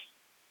 just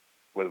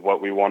with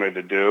what we wanted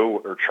to do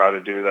or try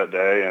to do that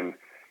day. And,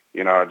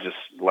 I just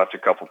left a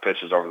couple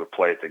pitches over the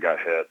plate that got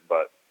hit.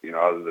 But,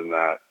 other than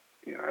that,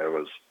 it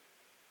was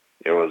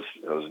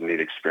a neat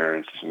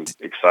experience, and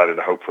excited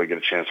to hopefully get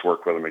a chance to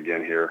work with him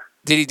again here.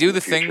 Did he do the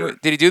thing?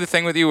 Did he do the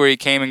thing with you where he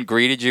came and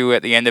greeted you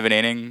at the end of an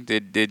inning?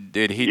 Did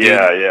he?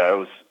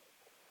 Yeah,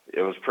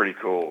 it was pretty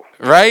cool.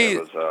 Right?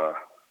 It was,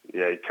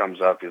 he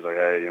comes up. He's like,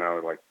 hey,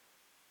 like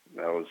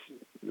that was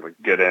like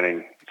good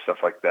inning,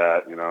 stuff like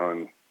that,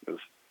 and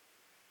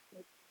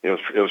it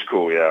was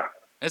cool. Yeah.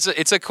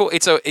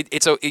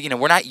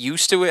 We're not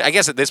used to it. I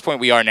guess at this point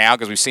we are now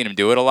because we've seen him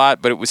do it a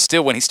lot. But it was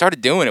still, when he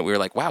started doing it, we were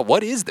like, wow,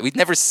 what is that? We've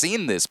never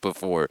seen this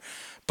before.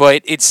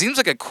 But it seems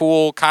like a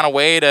cool kind of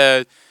way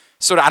to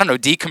sort of,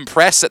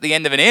 decompress at the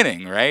end of an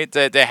inning, right?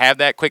 To have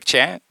that quick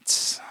chat.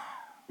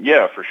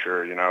 Yeah, for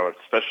sure.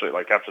 Especially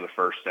like after the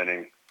first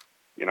inning,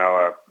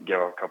 I gave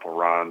up a couple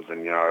runs,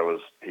 and it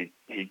was he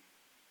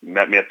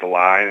met me at the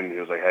line, and he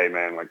was like, hey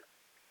man, like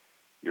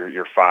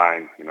you're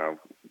fine.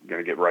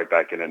 Gonna get right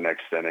back in it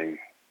next inning.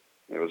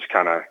 It was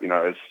kind of,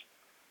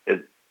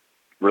 it's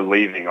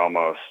relieving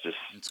almost. Just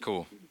it's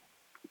cool.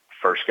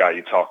 First guy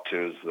you talk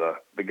to is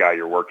the guy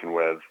you're working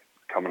with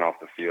coming off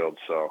the field.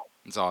 So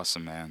It's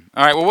awesome, man.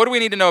 All right, well, what do we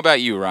need to know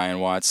about you, Ryan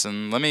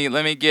Watson? Let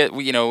me get,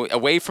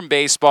 away from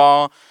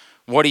baseball.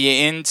 What are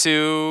you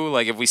into?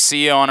 Like, if we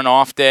see you on an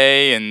off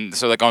day, and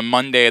so like on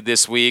Monday of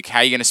this week, how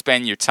are you going to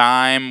spend your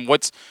time?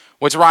 What's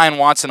Ryan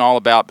Watson all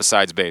about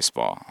besides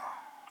baseball?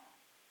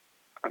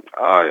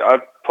 I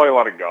play a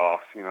lot of golf.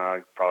 You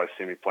probably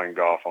see me playing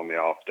golf on the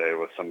off day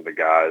with some of the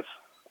guys.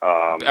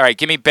 All right,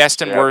 give me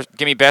best and worst.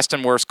 Give me best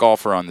and worst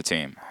golfer on the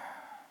team.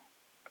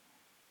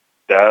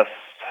 Best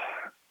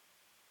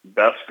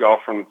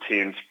golfer on the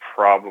team's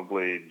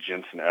probably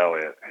Jensen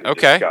Elliott.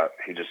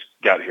 He just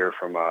got here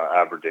from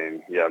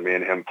Aberdeen. Yeah, me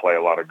and him play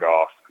a lot of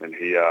golf, and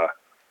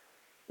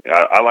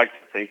I like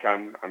to think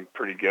I'm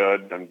pretty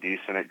good. I'm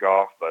decent at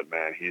golf, but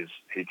man, he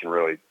can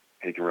really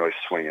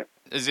swing it.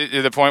 Is it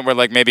to the point where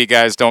like maybe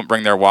guys don't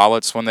bring their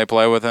wallets when they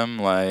play with him?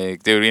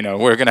 Like, dude,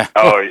 we're gonna.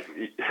 Oh,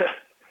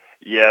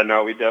 yeah,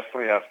 no, we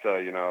definitely have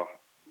to,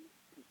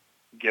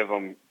 give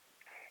him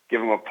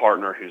a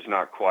partner who's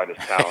not quite as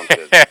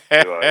talented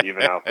to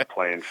even out the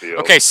playing field.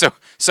 Okay, so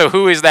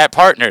who is that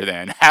partner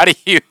then? How do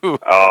you?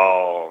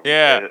 Oh,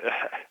 yeah.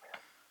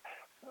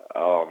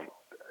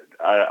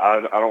 I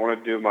don't want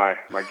to do my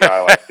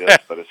guy like this,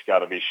 but it's got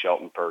to be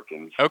Shelton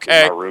Perkins.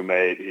 Okay. He's my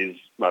roommate. He's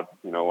my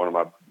one of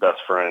my best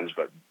friends,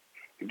 but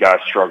the guy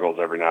struggles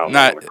every now and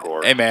then on the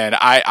court. Hey man,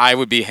 I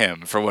would be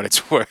him for what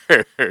it's worth.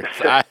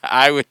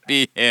 I would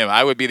be him.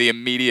 I would be the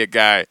immediate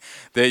guy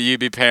that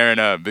you'd be pairing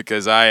up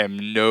because I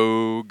am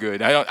no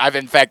good. I've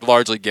in fact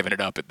largely given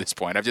it up at this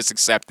point. I've just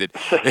accepted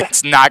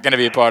it's not going to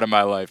be a part of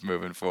my life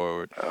moving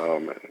forward. Oh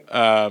man.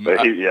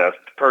 But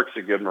Perk's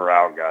a good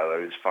morale guy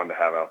though. He's fun to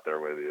have out there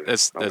with you.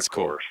 That's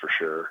cool course, for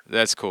sure.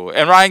 That's cool.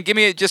 And Ryan, give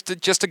me just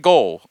a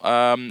goal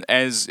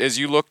as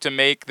you look to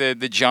make the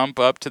jump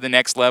up to the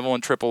next level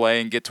in AAA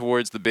and get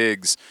towards the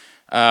bigs.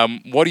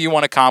 What do you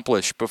want to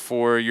accomplish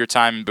before your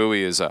time in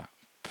Bowie is up?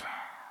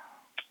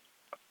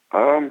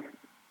 I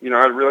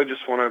really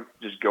just want to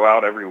just go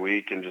out every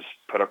week and just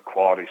put up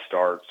quality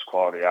starts,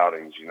 quality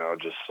outings.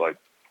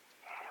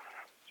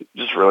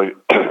 Just really,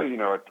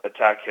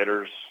 attack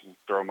hitters, and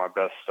throw my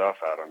best stuff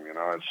at them.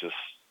 It's just,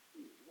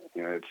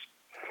 it's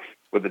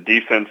with the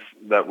defense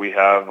that we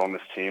have on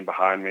this team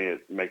behind me,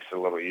 it makes it a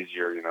little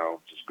easier.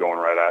 Just going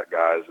right at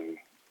guys and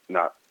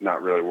not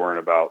really worrying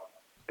about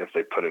if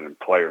they put it in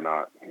play or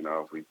not.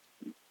 We've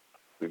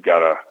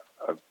got a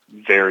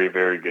very,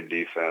 very good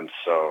defense.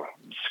 So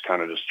just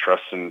kind of just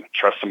trusting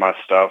my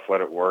stuff, let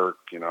it work,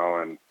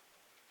 and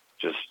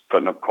just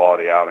putting up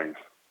quality outings.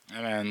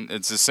 Man,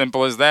 it's as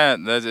simple as that.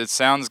 It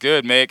sounds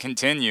good. May it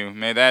continue.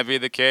 May that be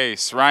the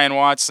case. Ryan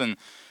Watson,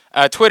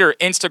 Twitter,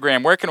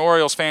 Instagram. Where can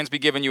Orioles fans be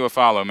giving you a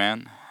follow,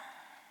 man?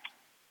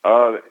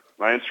 My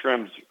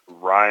Instagram's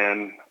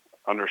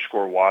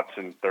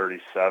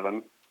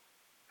Ryan_Watson37,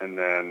 and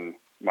then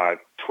my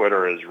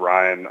Twitter is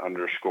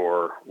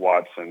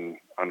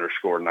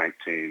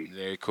Ryan_Watson_19.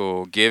 Very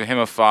cool. Give him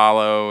a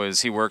follow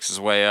as he works his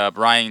way up.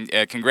 Ryan,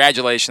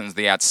 congratulations,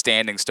 the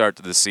outstanding start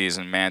to the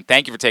season, man.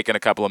 Thank you for taking a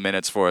couple of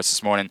minutes for us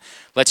this morning.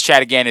 Let's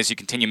chat again as you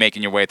continue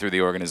making your way through the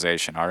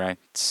organization, all right?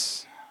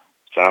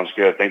 Sounds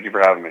good. Thank you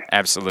for having me.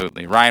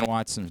 Absolutely. Ryan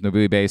Watson from the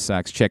Bowie Bay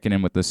Sox checking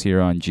in with us here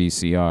on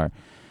GCR.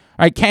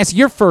 All right, Cassie,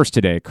 you're first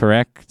today,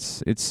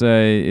 correct? It's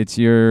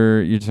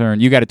your turn.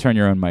 You got to turn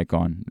your own mic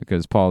on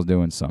because Paul's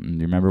doing something. Do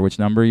you remember which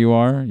number you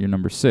are? You're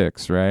number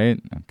 6, right?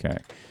 Okay.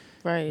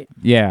 Right.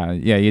 Yeah,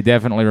 you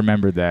definitely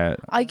remembered that.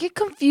 I get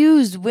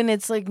confused when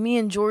it's like me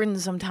and Jordan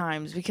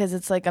sometimes because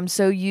it's like I'm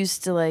so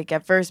used to like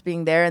at first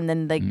being there and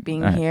then like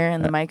being here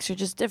and the mics are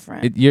just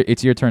different.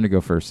 It's your turn to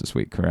go first this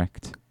week,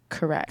 correct?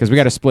 Correct. Because we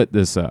got to split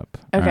this up.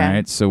 Okay. All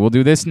right, so we'll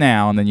do this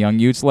now and then Young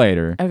Utes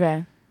later.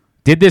 Okay.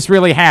 Did this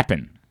really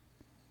happen?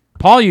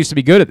 Paul used to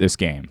be good at this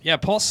game. Yeah,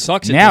 Paul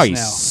sucks at now this he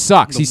now.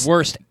 Sucks. He's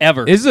worst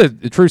ever. This is a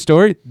true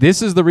story.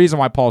 This is the reason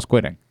why Paul's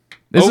quitting.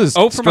 This is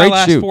for straight my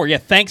last shoot. 4. Yeah,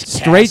 thanks,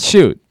 Straight Cass.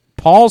 shoot.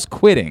 Paul's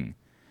quitting.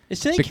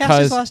 Is today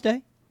Cass's last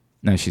day?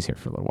 No, she's here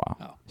for a little while.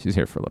 Oh. She's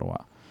here for a little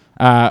while.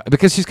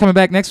 Because she's coming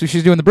back next week.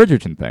 She's doing the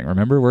Bridgerton thing.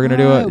 Remember, we're gonna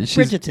do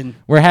Bridgerton.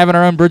 We're having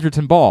our own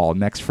Bridgerton ball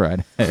next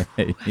Friday.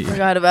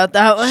 Forgot about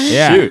that one.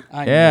 Yeah, Shoot.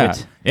 I knew yeah,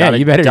 it. yeah.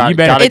 You better.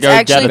 It's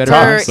actually get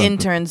for it.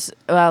 interns.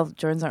 Well,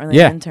 Jordan's not really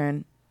Yeah. an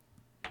intern.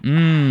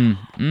 We're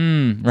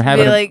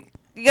having. Be like,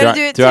 you gotta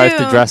do it too. Do I have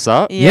to dress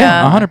up?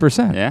 Yeah,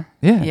 100%. Yeah.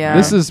 Yeah.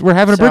 We're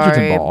having a Bridgerton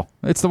Sorry. ball.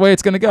 It's the way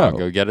it's gonna go. I'll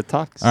go get a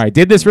tux. All right.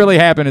 Did This Really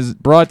Happen is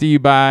brought to you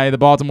by the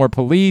Baltimore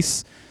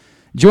Police.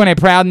 Join a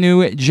proud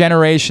new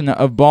generation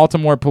of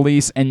Baltimore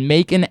police and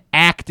make an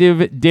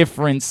active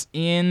difference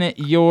in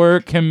your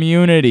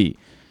community.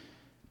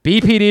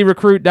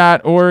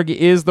 BPDrecruit.org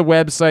is the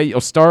website. You'll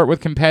start with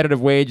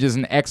competitive wages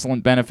and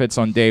excellent benefits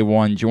on day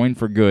one. Join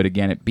for good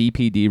again at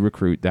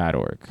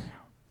BPDrecruit.org.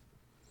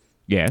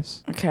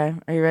 Yes? Okay,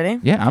 are you ready?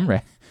 Yeah, I'm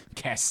ready.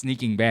 Cass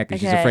sneaking back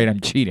because she's Okay. afraid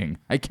I'm cheating.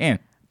 I can't.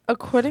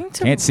 According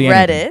to Can't see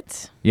Reddit,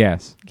 anything.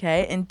 Yes.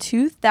 okay, in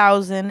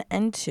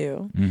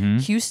 2002, Mm-hmm.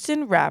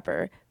 Houston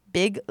rapper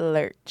Big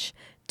Lurch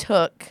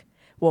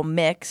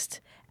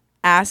mixed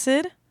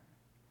acid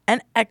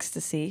and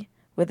ecstasy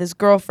with his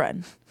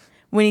girlfriend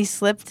when he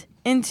slipped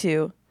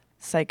into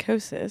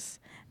psychosis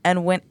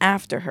and went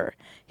after her.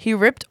 He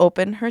ripped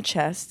open her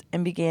chest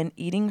and began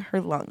eating her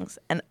lungs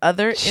and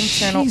other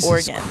internal Jesus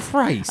organs.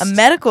 Christ. A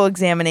medical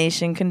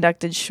examination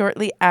conducted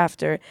shortly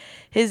after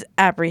his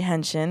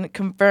apprehension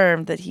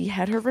confirmed that he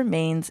had her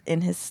remains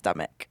in his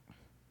stomach.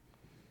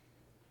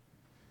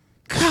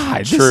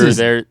 God, True, this is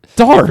there.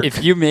 dark.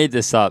 If you made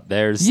this up,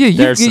 there's Yeah,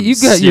 there's some you're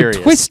serious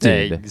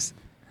twisted. things.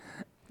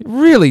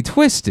 Really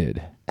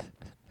twisted.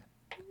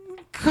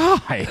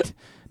 God.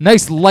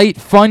 Nice, light,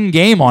 fun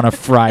game on a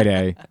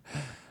Friday.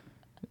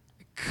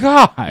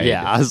 God.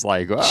 Yeah, I was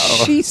like,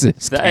 whoa.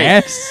 Jesus,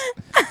 Thanks.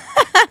 Cass.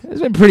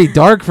 It's been pretty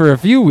dark for a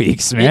few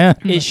weeks, man.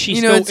 Is she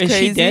You know still? what's Is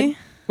crazy? she dead?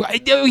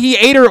 I know he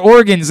ate her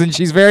organs, and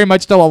she's very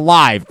much still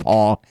alive,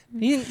 Paul.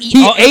 He didn't eat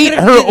He all- ate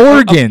could've her eaten a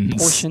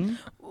organs. portion.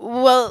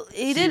 Well,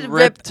 he did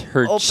ripped rip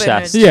her open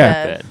chest. her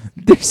Yeah. chest.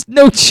 There's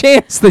no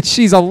chance that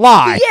she's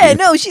alive. Yeah,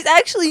 no, she's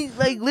actually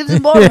like lives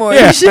in Baltimore.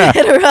 Yeah. You should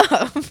hit her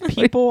up.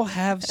 People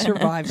have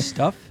survived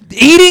stuff.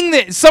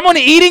 Someone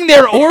eating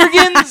their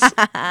organs?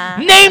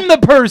 Name the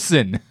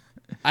person.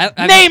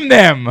 Name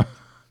them.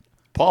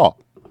 Paul.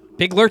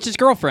 Big Lurch's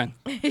girlfriend.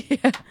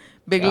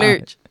 Big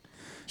Lurch.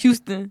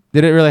 Houston.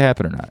 Did it really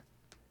happen or not?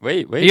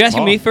 Wait. Are you asking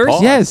Paul. me first?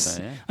 Paul Yes. has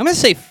to say, yeah. I'm gonna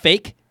say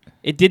fake.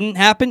 It didn't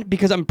happen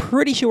because I'm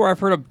pretty sure I've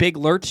heard of Big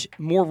Lurch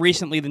more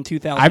recently than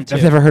 2002.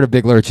 I've never heard of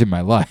Big Lurch in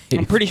my life.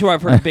 I'm pretty sure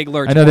I've heard of Big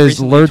Lurch. I know more there's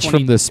recently Lurch than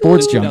from the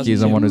Sports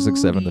Junkies on 2002.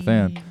 106.7 The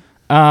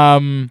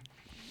Fan.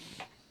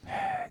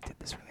 Did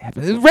this really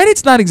happen?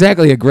 Reddit's not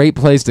exactly a great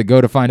place to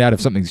go to find out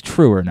if something's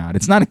true or not.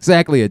 It's not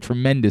exactly a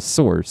tremendous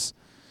source.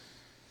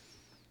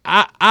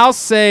 I'll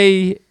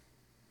say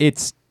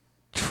it's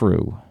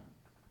true.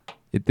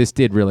 This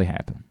did really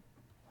happen.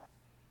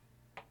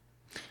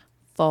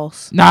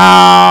 False. No,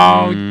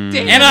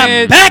 damn And I'm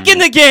it. back in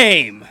the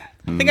game.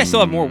 I think I still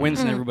have more wins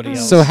than everybody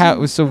else.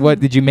 So what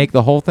did you make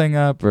the whole thing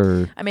up,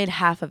 or I made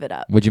half of it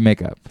up. what'd you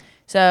make up?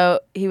 So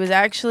he was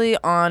actually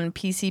on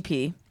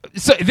PCP.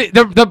 So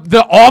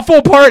the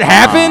awful part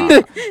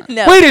happened.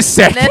 No. Wait a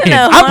second.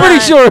 No, I'm hold pretty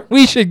on. sure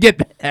we should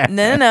get that.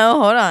 No,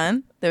 hold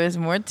on. There was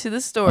more to the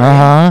story. Uh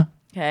huh.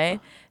 Okay.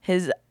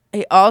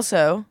 He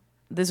also,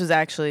 this was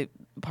actually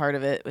part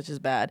of it, which is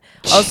bad.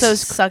 Also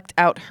sucked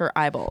out her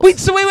eyeballs. Wait.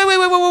 So wait.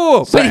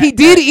 But he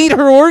did eat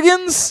her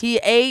organs. He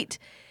ate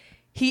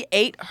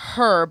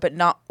her, but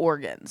not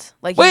organs.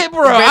 Like he Wait,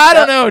 bro. ripped I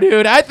don't up- know,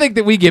 dude. I think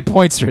that we get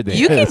points for this.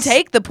 You can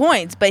take the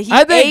points, but he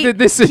I think ate, that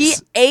this he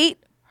is- ate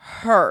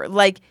her.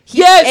 Like he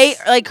Yes! ate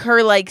like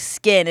her like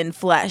skin and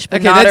flesh,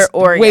 but Okay, not that's her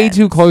organs. way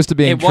too close to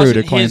being it true wasn't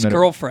to claim his that.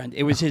 girlfriend.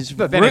 It was his.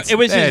 But then It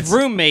was it's- his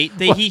roommate.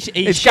 That he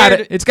It's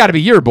shared. got to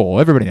be your bowl.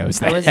 Everybody knows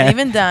that. I wasn't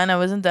even done. I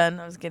wasn't done.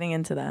 I was getting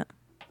into that.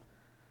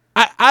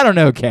 I don't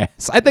know,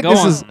 Cass. I think Go this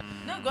on. is.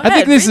 No, go I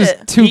think this is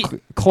too He-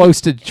 close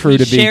to true He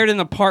to be. shared an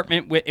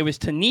apartment with. It was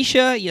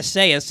Tanisha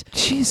Yesayas.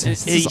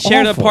 Jesus, He this is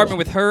shared an awful. apartment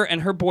with her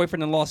and her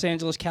boyfriend in Los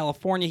Angeles,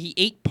 California. He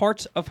ate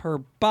parts of her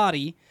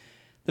body.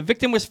 The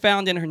victim was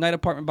found in her night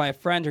apartment by a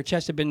friend. Her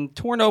chest had been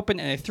torn open,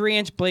 and a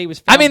 3-inch blade was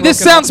found. I mean, this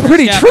broken off sounds her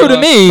pretty true to scapula.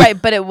 me. Right,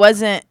 but it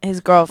wasn't his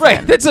girlfriend.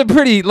 Right, that's a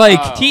pretty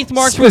Teeth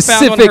marks were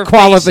found on specific her face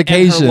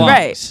qualification. and her lungs.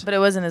 Right, but it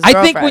wasn't his I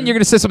girlfriend. think when you're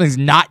going to say something's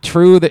not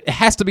true, that it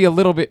has to be a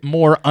little bit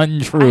more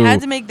untrue. I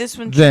had to make this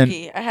one then-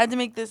 tricky. I had to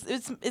make this.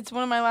 It's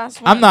one of my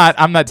last ones.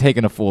 I'm not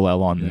taking a full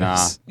L on this.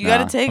 Nah. You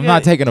got to take. I'm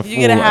not taking a you full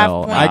get a half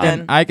L. point I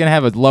then. can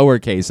have a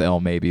lowercase L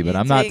maybe, but You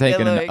I'm not take a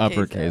taking an lowercase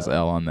uppercase L.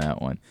 L on that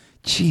one.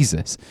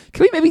 Jesus,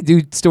 can we maybe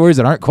do stories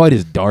that aren't quite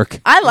as dark?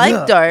 I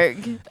like dark.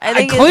 I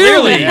think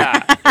clearly.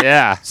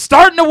 Yeah.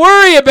 Starting to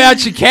worry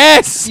about you,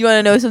 Cass. You want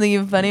to know something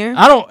even funnier?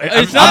 I don't.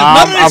 It's I'm,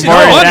 not- I'm, none of this I'm is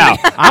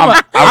worried funny.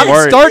 now. I'm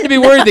worried. starting to be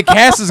worried that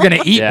Cass is going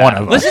to eat Yeah. one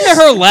of us. Listen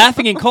to her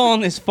laughing and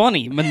calling this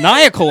funny,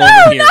 maniacal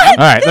over here. All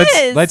right,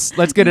 this.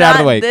 let's get it out of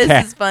the Not way. this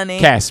Cass, is funny.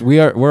 Cass, we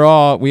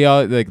all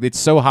like it's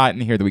so hot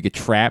in here that we get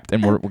trapped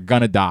and we're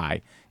gonna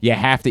die. You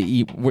have to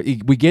eat.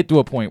 We get to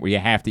a point where you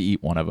have to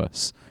eat one of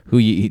us. Who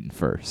you eating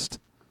first?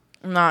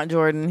 Not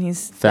Jordan.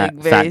 He's Fat-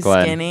 like very Fat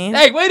Glenn. skinny.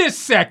 Hey, wait a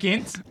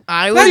second.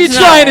 I What are you was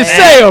trying to not.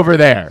 say over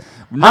there?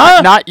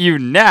 Huh? Not you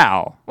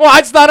now. Well,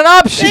 it's not an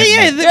option.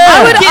 I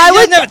I would-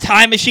 doesn't have a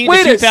time machine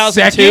Wait in a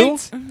 2002.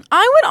 second.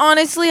 I would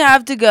honestly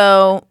have to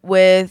go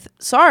with.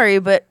 Sorry,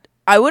 but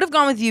I would have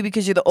gone with you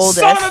because you're the oldest.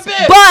 Son of a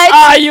bitch.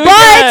 But You but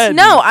again.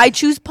 no, I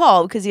choose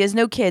Paul because he has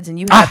no kids and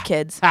you have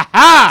kids. Ha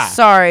ha.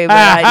 Sorry, but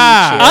Ha I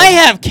ha. need you. I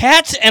have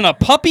cats and a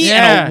puppy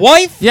and a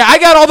wife. Yeah, I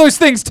got all those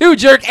things too,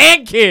 jerk,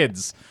 and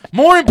kids.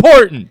 More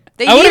important.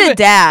 They I need would've- a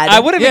dad. I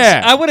would have.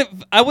 Yeah.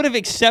 I would have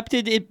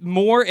accepted it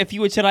more if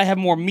you had said I have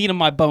more meat on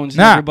my bones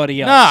than Nah,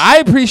 everybody else. Nah, I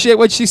appreciate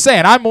what she's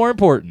saying. I'm more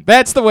important.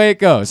 That's the way it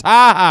goes.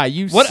 Ha ha.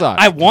 You What? suck.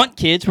 I want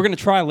kids. We're gonna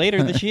try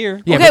later this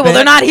year. Yeah, Okay, but well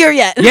they're that- not here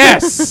yet.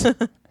 Yes.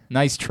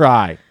 Nice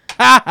try.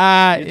 Ha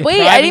ha. Wait, I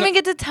Depriving didn't even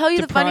get to tell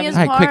you the depriving- funniest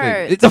All right, part.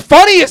 quickly. It's the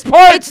funniest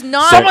part. It's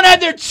not- Someone had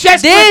their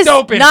chest This, ripped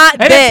open. not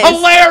and this. it's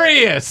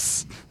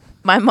hilarious.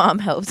 My mom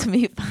helped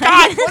me find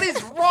God, what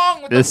is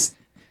wrong with This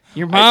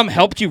Your mom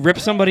helped you rip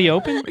somebody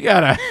open? We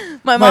gotta.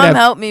 My mom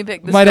helped me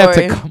pick the Might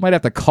story.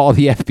 have to call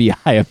the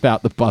FBI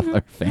about the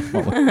Butler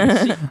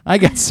family. I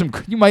got some.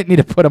 You might need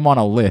to put them on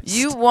a list.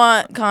 You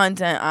want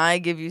content? I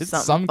give you It's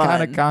something some fun.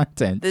 kind of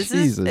content.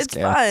 It's Cass.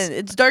 fun.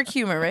 It's dark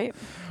humor, right?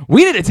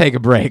 We need to take a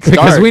break because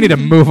dark. we need to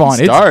move on.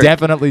 It's It's dark.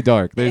 definitely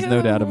dark. There's no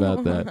Ew. doubt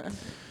about that.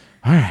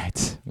 All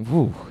right.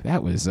 Ooh,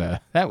 that was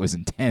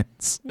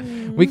intense.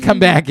 We come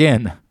back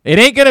in. It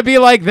ain't gonna be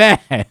like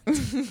that.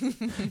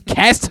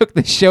 Cass took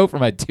the show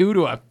from a 2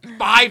 to a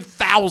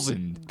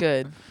 5,000.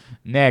 Good.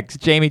 Next,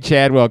 Jamie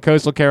Chadwell,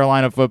 Coastal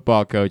Carolina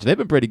football coach. They've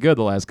been pretty good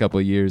the last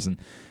couple of years, and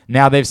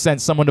now they've sent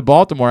someone to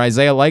Baltimore,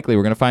 Isaiah Likely.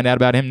 We're gonna find out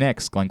about him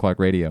next. Glenn Clark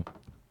Radio.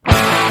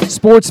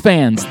 Sports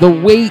fans, the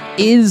wait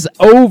is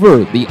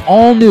over. The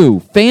all-new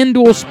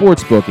FanDuel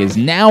Sportsbook is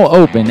now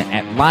open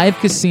at Live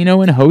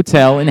Casino and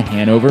Hotel in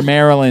Hanover,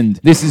 Maryland.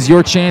 This is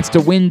your chance to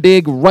win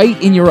big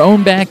right in your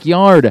own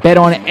backyard. Bet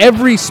on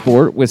every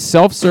sport with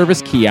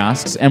self-service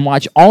kiosks and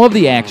watch all of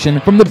the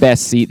action from the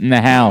best seat in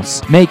the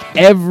house. Make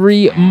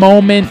every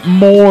moment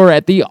more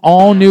at the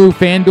all-new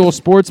FanDuel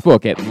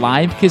Sportsbook at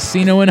Live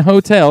Casino and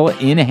Hotel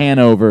in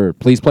Hanover.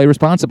 Please play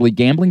responsibly.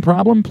 Gambling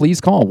problem? Please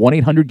call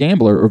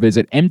 1-800-GAMBLER or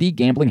visit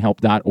mdgamblinghelp.org.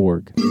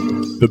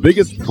 The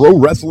biggest pro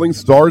wrestling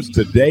stars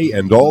today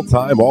and all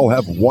time all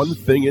have one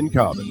thing in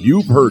common.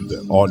 You've heard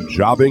them on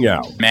Jobbing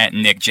Out. Matt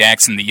and Nick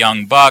Jackson, the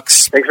Young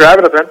Bucks. Thanks for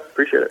having us, man.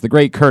 Appreciate it. The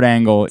great Kurt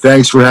Angle.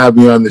 Thanks for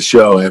having me on the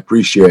show. I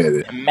appreciate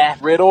it.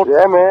 Matt Riddle.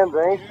 Yeah, man.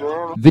 Thanks,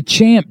 man. The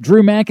champ,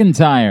 Drew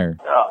McIntyre.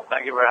 Oh,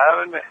 thank you for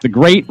having me. The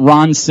great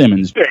Ron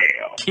Simmons.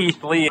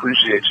 Keith Lee.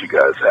 Appreciate you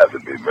guys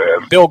having me,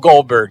 man. Bill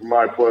Goldberg.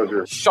 My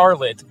pleasure.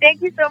 Charlotte.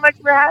 Thank you so much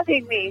for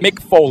having me.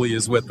 Mick Foley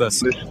is with us.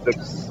 This is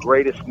the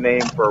greatest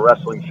name for a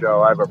wrestling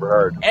show I've ever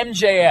heard.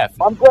 MJF.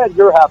 I'm glad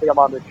you're happy I'm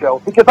on this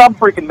show because I'm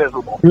freaking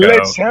miserable. Le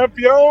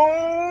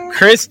champion.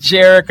 Chris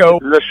Jericho.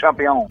 Le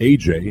champion.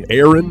 AJ,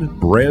 Aaron,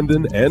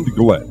 Brandon, and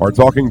Glenn are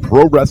talking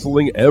pro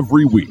wrestling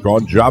every week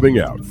on Jobbing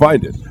Out.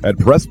 Find it at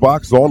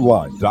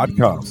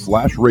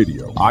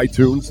PressBoxOnline.com/radio,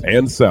 iTunes,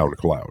 and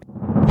SoundCloud.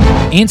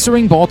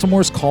 Answering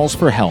Baltimore's calls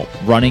for help,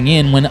 running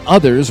in when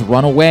others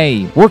run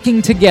away,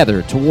 working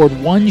together toward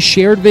one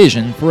shared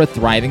vision for a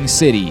thriving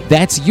city.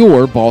 That's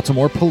your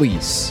Baltimore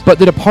Police. But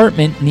the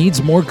department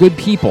needs more good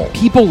people.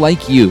 People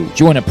like you.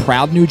 Join a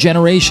proud new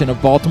generation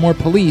of Baltimore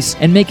Police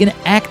and make an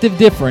active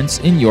difference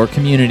in your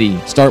community.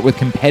 Start with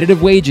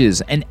competitive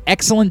wages and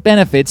excellent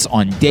benefits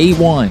on day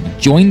one.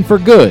 Join for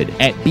good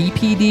at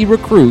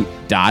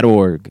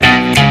bpdrecruit.org.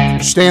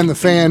 Stan the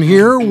Fan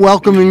here,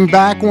 welcoming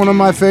back one of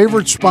my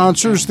favorite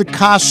sponsors, the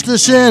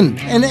Costas Inn.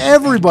 And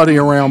everybody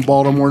around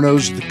Baltimore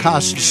knows the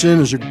Costas Inn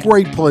is a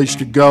great place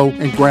to go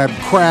and grab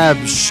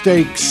crabs,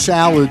 steaks,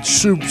 salads,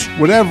 soups,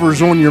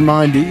 whatever's on your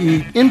mind to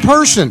eat in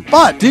person.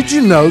 But did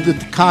you know that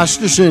the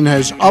Costas Inn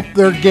has upped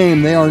their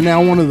game? They are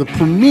now one of the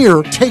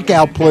premier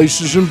takeout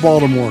places in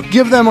Baltimore.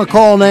 Give them a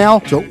call now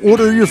to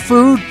order your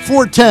food,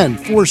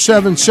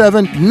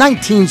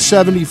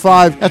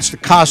 410-477-1975. That's the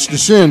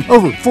Costas Inn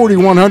over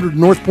 4100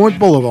 North Point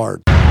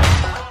Boulevard.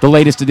 The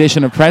latest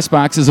edition of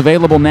PressBox is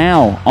available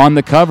now. On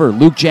the cover,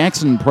 Luke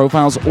Jackson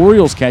profiles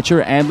Orioles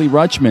catcher Adley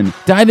Rutschman,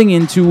 diving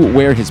into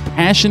where his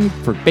passion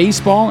for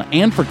baseball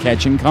and for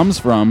catching comes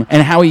from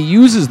and how he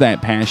uses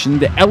that passion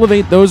to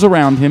elevate those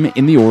around him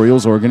in the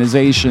Orioles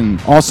organization.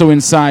 Also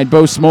inside,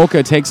 Bo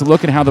Smolka takes a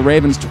look at how the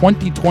Ravens'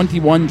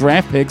 2021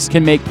 draft picks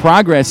can make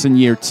progress in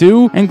year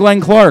two, and Glenn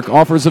Clark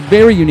offers a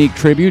very unique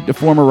tribute to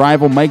former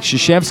rival Mike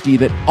Krzyzewski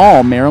that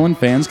all Maryland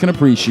fans can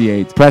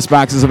appreciate.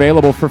 PressBox is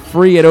available for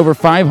free at over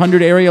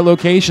 500 area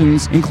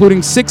locations,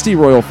 including 60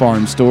 Royal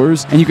Farm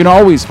stores, and you can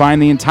always find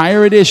the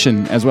entire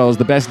edition, as well as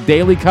the best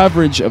daily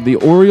coverage of the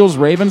Orioles,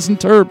 Ravens, and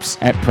Terps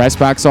at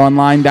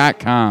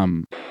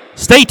PressBoxOnline.com.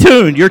 Stay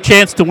tuned. Your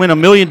chance to win $1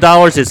 million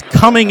is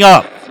coming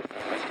up.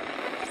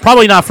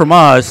 Probably not from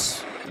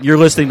us. You're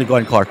listening to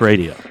Glenn Clark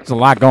Radio. There's a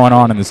lot going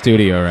on in the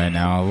studio right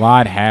now. A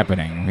lot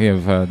happening. We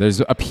have there's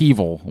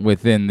upheaval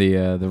within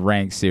the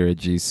ranks here at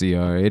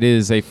GCR. It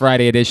is a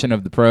Friday edition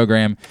of the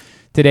program.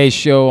 Today's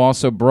show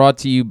also brought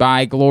to you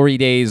by Glory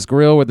Days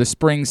Grill, where the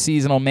spring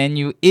seasonal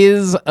menu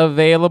is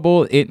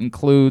available. It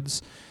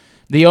includes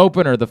the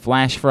opener, the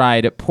flash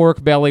fried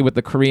pork belly with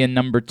the Korean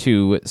No.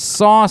 2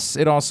 sauce.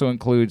 It also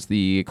includes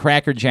the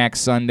Cracker Jack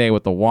sundae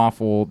with the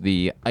waffle,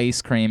 the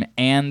ice cream,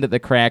 and the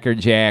Cracker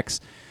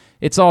Jacks.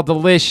 It's all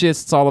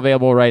delicious. It's all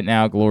available right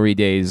now,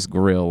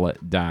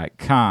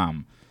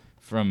 glorydaysgrill.com.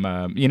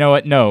 From you know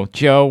what? No,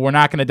 Joe, we're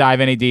not going to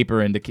dive any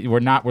deeper into. We're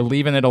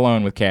leaving it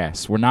alone with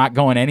Cass. We're not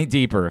going any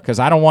deeper because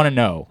I don't want to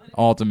know.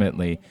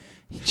 Ultimately,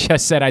 he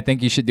just said I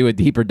think you should do a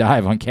deeper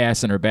dive on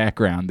Cass and her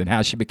background and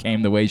how she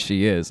became the way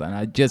she is, and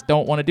I just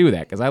don't want to do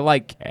that because I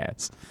like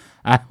Cass.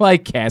 I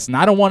like Cass, and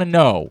I don't want to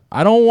know.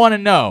 I don't want to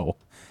know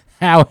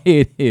how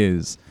it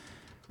is.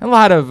 A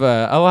lot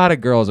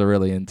of girls are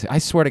really into. I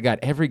swear to God,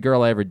 every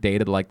girl I ever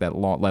dated like that.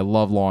 Like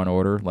love Law and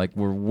Order. Like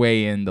we're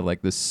way into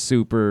like the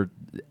super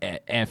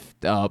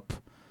effed up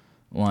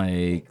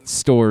like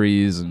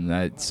stories,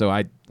 and so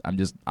I'm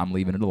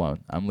leaving it alone.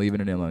 I'm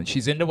leaving it alone.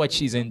 She's into what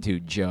she's into,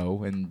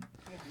 Joe, and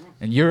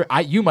And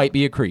you might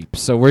be a creep,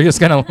 so we're just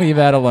going to leave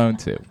that alone,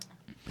 too.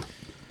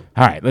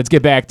 All right, let's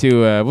get back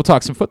to, we'll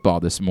talk some football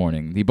this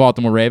morning. The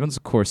Baltimore Ravens,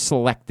 of course,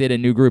 selected a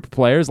new group of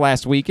players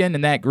last weekend,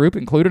 and that group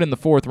included in the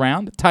 4th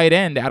round a tight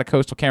end out of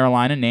Coastal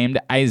Carolina named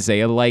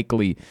Isaiah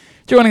Likely.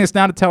 Joining us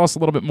now to tell us a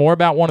little bit more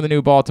about one of the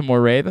new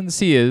Baltimore Ravens,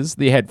 he is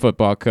the head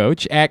football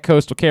coach at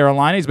Coastal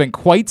Carolina. He's been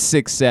quite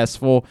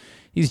successful.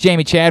 He's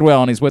Jamie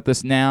Chadwell, and he's with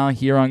us now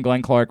here on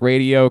Glenn Clark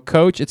Radio.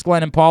 Coach, it's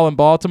Glenn and Paul in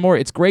Baltimore.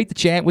 It's great to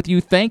chat with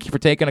you. Thank you for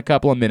taking a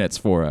couple of minutes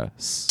for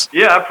us.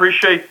 Yeah, I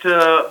appreciate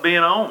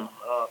being on.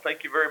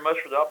 Thank you very much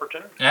for the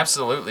opportunity.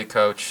 Absolutely,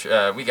 Coach.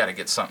 We got to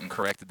get something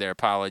corrected there.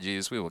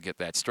 Apologies. We will get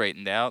that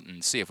straightened out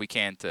and see if we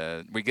can't.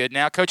 We good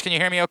now? Coach, can you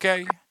hear me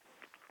okay?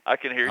 I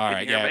can hear you.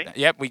 Can you hear me?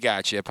 Yep, we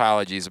got you.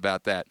 Apologies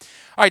about that.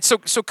 All right, so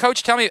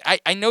Coach, tell me,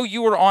 I know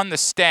you were on the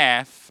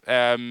staff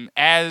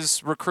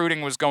as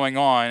recruiting was going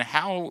on.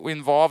 How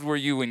involved were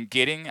you in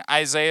getting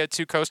Isaiah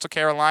to Coastal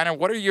Carolina?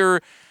 What are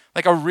your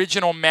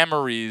original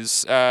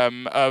memories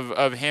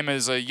of him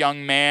as a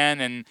young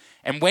man,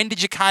 and when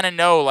did you kind of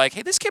know,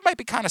 hey, this kid might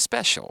be kind of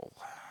special?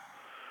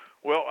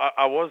 Well,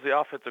 I was the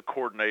offensive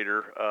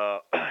coordinator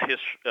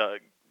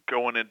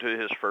going into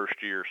his first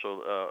year,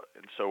 so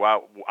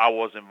I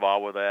was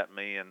involved with that.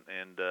 Me and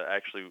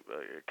actually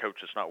a coach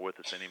that's not with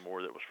us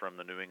anymore that was from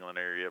the New England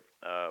area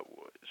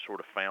sort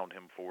of found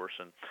him for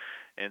us,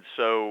 and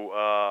so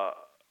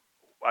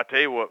I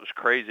tell you what was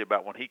crazy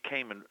about when he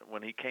came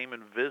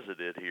and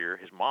visited here.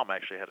 His mom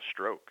actually had a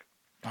stroke.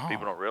 Oh.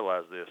 People don't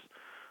realize this.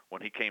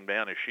 When he came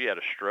down here, she had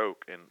a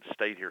stroke and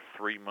stayed here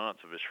 3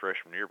 months of his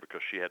freshman year because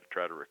she had to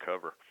try to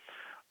recover.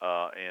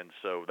 And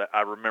so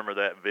I remember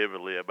that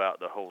vividly about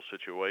the whole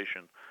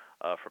situation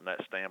from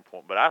that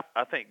standpoint. But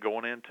I think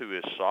going into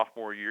his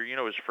sophomore year,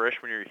 his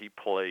freshman year he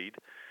played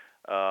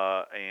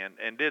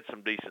and did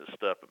some decent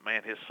stuff. But,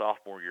 man, his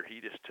sophomore year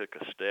he just took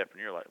a step, and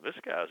you're like, this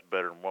guy's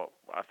better than what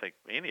I think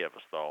any of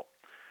us thought.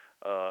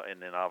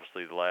 And then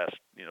obviously the last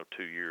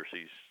 2 years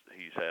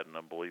he's had an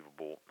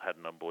unbelievable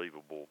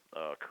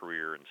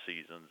career and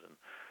seasons. And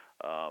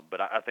but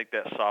I think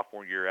that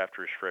sophomore year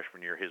after his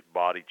freshman year, his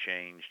body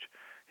changed.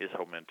 His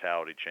whole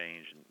mentality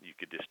changed, and you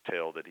could just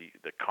tell that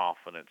the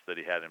confidence that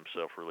he had in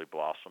himself really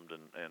blossomed,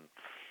 and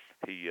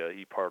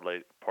he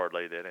parlayed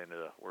that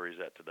into where he's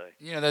at today.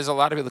 There's a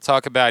lot of people that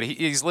talk about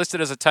he's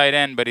listed as a tight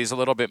end, but he's a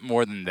little bit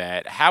more than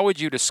that. How would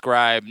you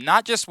describe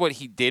not just what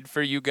he did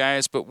for you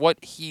guys, but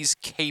what he's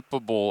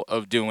capable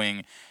of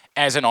doing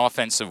as an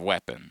offensive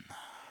weapon?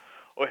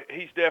 Well,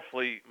 he's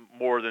definitely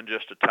more than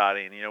just a tight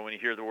end. When you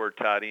hear the word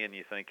tight end,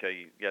 you think, hey,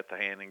 you got the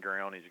hand in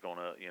ground, he's going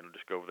to,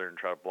 just go over there and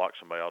try to block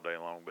somebody all day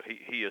long. But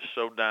he is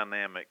so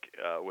dynamic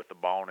with the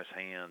ball in his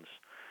hands,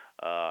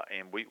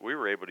 and we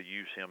were able to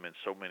use him in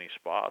so many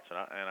spots.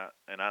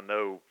 And I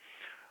know,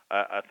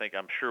 I think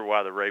I'm sure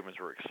why the Ravens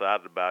were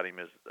excited about him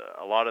is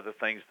a lot of the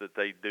things that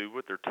they do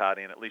with their tight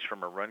end, at least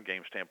from a run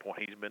game standpoint,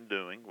 he's been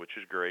doing, which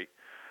is great.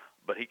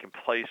 But he can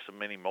play so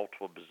many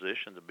multiple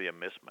positions and be a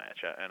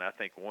mismatch. And I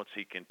think once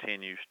he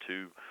continues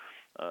to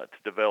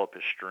develop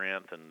his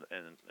strength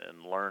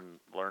and learn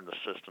the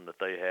system that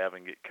they have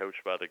and get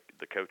coached by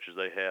the coaches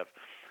they have,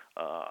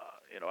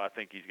 I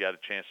think he's got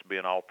a chance to be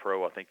an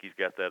All-Pro. I think he's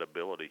got that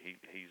ability.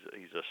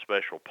 He's a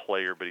special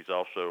player, but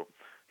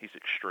he's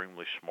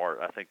extremely smart.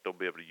 I think they'll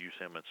be able to use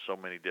him in so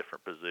many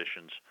different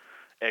positions: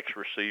 X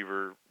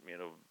receiver,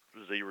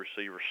 Z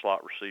receiver, slot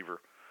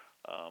receiver.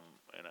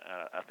 And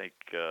I think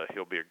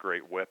he'll be a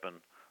great weapon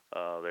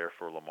there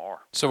for Lamar.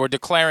 So we're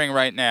declaring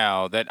right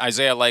now that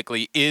Isaiah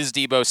Likely is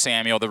Deebo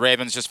Samuel. The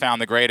Ravens just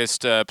found the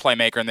greatest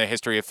playmaker in the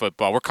history of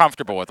football. We're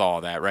comfortable with all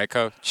of that, right,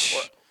 Coach?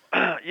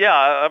 Well,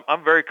 yeah,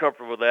 I'm very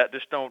comfortable with that.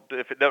 Just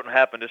if it doesn't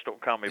happen, just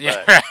don't call me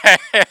back.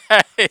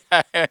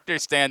 I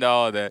understand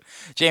all of that.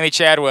 Jamie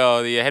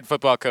Chadwell, the head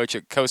football coach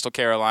at Coastal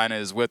Carolina,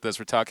 is with us.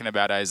 We're talking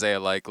about Isaiah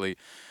Likely.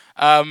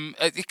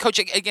 Coach,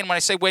 again, when I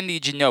say when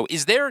did you know,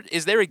 is there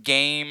a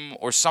game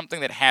or something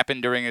that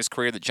happened during his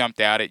career that jumped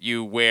out at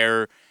you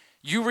where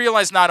you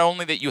realized not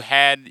only that you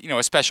had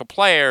a special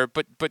player,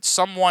 but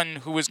someone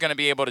who was going to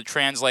be able to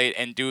translate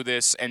and do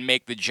this and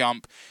make the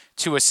jump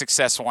to a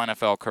successful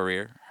NFL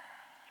career?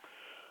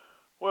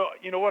 Well,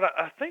 you know what?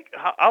 I think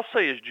I'll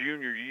say his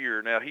junior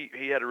year. Now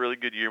he had a really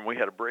good year, and we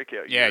had a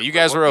breakout year. Yeah, you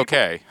guys were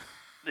okay.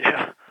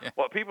 Yeah.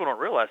 What people don't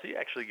realize, he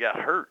actually got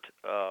hurt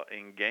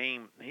in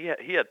game. He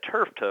had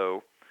turf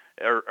toe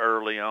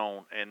early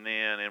on, and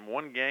then in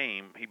one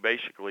game he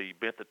basically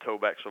bent the toe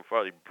back so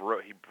far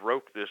he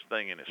broke this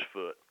thing in his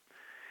foot,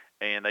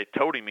 and they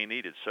told him he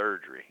needed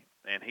surgery,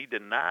 and he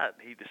denied.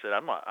 He just said,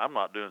 "I'm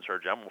not doing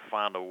surgery. I'm going to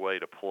find a way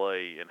to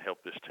play and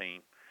help this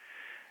team."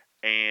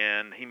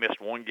 And he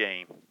missed one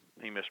game.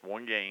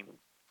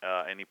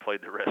 And he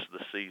played the rest of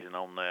the season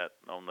on that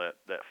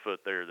foot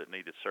there that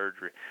needed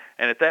surgery.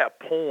 And at that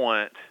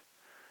point,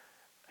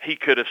 he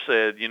could have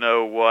said, "You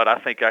know what? I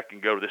think I can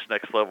go to this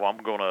next level. I'm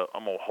gonna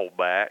hold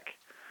back.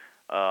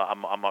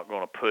 I'm not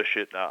gonna push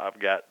it. I've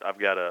got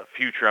a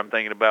future I'm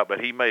thinking about."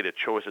 But he made a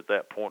choice at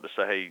that point to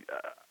say, "Hey,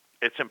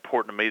 it's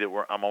important to me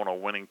that I'm on a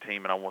winning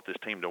team, and I want this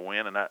team to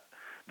win." And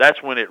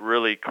that's when it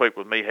really clicked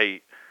with me.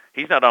 Hey,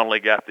 he's not only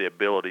got the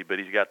ability, but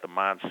he's got the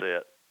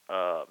mindset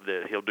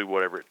that he'll do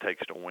whatever it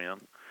takes to win.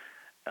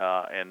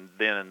 And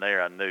then and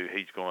there, I knew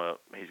he's going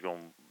to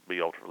be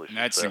ultimately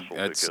successful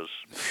because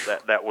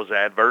that was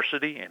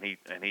adversity, and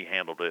he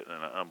handled it in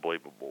an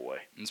unbelievable way.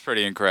 It's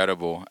pretty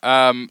incredible.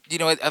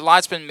 A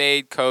lot's been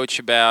made, Coach,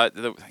 about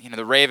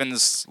the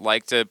Ravens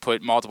like to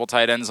put multiple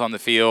tight ends on the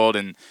field,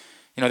 and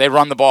they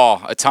run the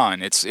ball a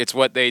ton. It's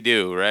what they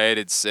do, right?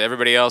 It's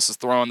everybody else is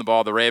throwing the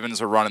ball. The Ravens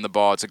are running the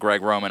ball. It's a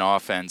Greg Roman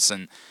offense,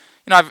 and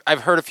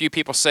I've heard a few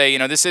people say,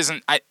 this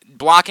isn't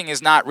blocking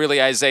is not really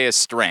Isaiah's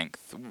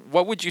strength.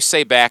 What would you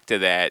say back to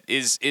that?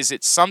 Is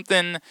it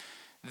something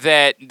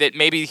that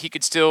maybe he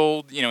could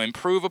still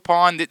improve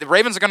upon? The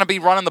Ravens are going to be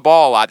running the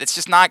ball a lot. It's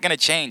just not going to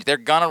change. They're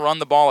going to run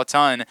the ball a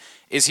ton.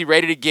 Is he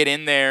ready to get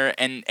in there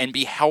and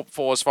be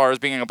helpful as far as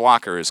being a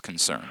blocker is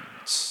concerned?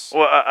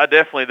 Well, I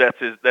definitely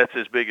that's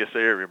his biggest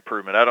area of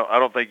improvement. I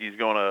don't think he's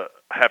going to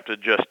have to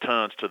adjust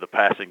tons to the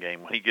passing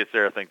game. When he gets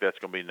there, I think that's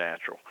going to be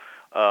natural.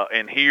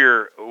 And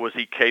here, was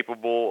he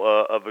capable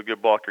of a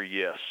good blocker?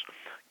 Yes.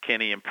 Can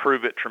he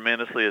improve it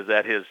tremendously? Is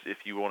that his, if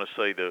you want to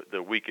say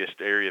the weakest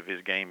area of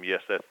his game?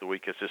 Yes, that's the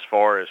weakest. As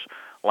far as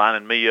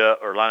lining me up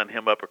or lining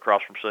him up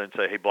across from somebody and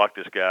say, hey, block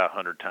this guy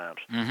 100 times.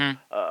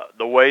 Mm-hmm.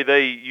 The way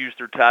they use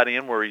their tight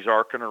end where he's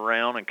arcing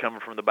around and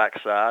coming from the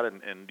backside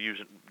and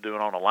doing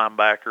on a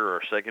linebacker or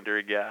a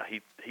secondary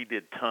guy, he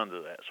did tons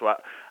of that. So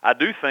I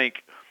do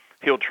think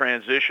he'll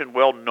transition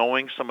well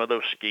knowing some of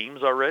those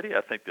schemes already.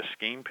 I think the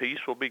scheme piece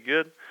will be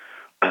good.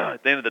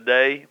 At the end of the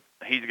day,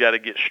 he's got to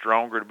get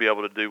stronger to be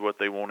able to do what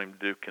they want him to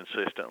do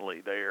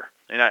consistently there.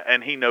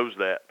 And he knows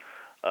that.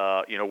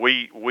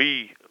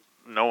 We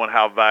knowing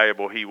how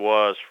valuable he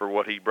was for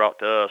what he brought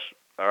to us,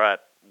 all right,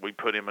 we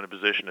put him in a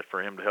position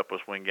for him to help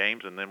us win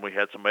games, and then we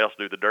had somebody else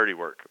do the dirty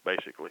work,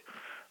 basically.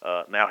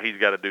 Now he's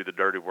got to do the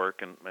dirty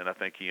work, and I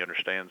think he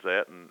understands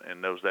that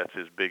and knows that's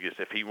his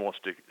biggest. If he wants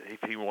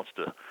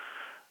to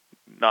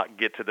not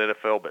get to the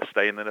NFL but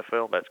stay in the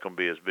NFL, that's going to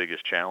be his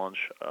biggest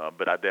challenge.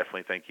 But I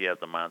definitely think he has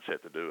the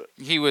mindset to do it.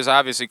 He was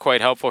obviously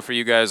quite helpful for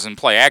you guys in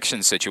play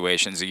action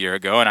situations a year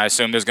ago, and I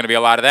assume there's going to be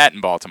a lot of that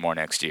in Baltimore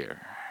next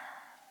year.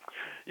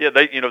 Yeah,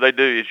 they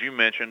do, as you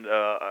mentioned.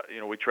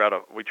 We try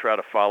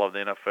to follow the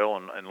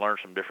NFL and learn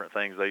some different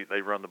things.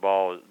 They run the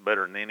ball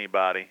better than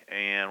anybody,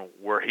 and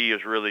where he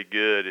is really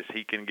good is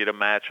he can get a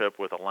matchup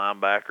with a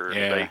linebacker or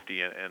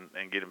safety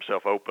and get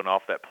himself open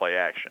off that play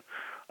action.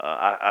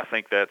 I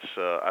think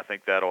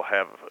that'll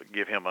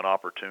give him an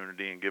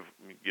opportunity and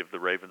give the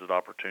Ravens an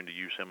opportunity to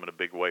use him in a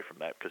big way from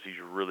that, because he's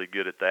really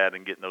good at that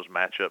and getting those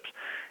matchups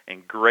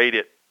and great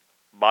at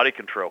body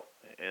control.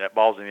 And that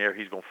ball's in the air,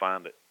 he's going to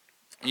find it.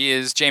 He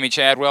is Jamie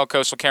Chadwell,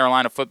 Coastal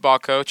Carolina football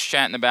coach,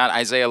 chatting about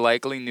Isaiah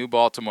Likely, new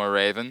Baltimore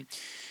Raven.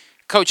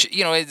 Coach,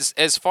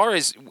 as far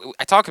as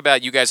I talk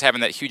about you guys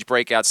having that huge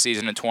breakout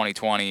season in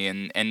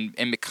 2020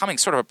 and becoming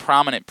sort of a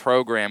prominent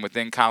program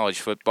within college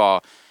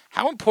football,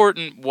 how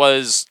important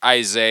was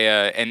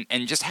Isaiah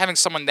and just having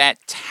someone that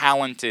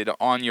talented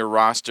on your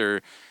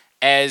roster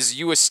as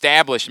you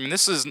established? I mean,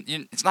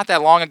 it's not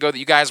that long ago that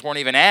you guys weren't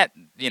even at,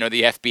 the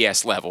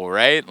FBS level,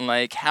 right?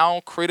 Like,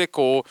 how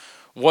critical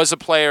was a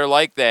player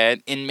like that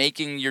in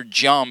making your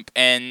jump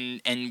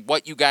and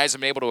what you guys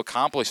have been able to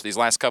accomplish these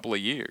last couple of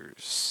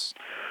years?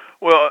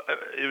 Well,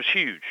 it was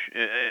huge,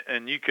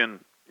 and you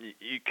can't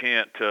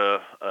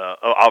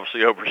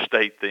obviously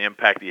overstate the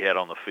impact he had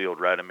on the field,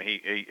 right? I mean,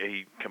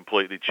 he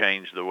completely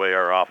changed the way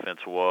our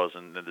offense was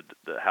and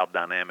how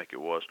dynamic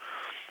it was.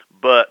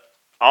 But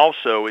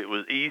also, it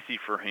was easy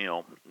for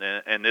him,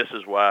 and this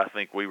is why I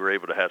think we were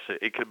able to have –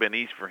 it could have been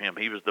easy for him.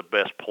 He was the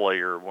best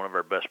player, one of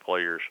our best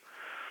players,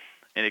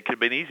 and it could have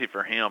been easy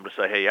for him to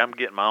say, hey, I'm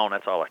getting my own,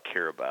 that's all I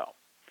care about.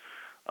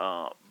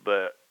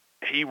 But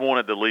he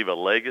wanted to leave a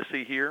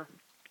legacy here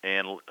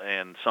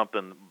and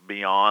something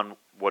beyond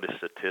what his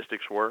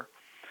statistics were.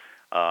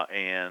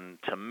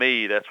 And to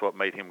me, that's what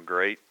made him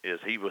great, is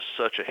he was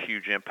such a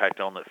huge impact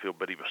on that field,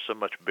 but he was so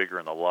much bigger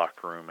in the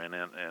locker room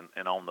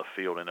and on the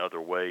field in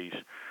other ways,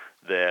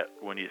 that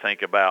when you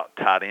think about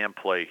tight end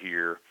play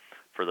here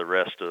for the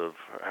rest of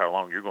how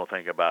long, you're going to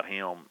think about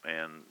him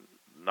and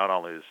not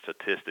only his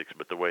statistics,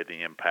 but the way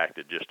they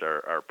impacted just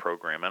our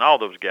program. And all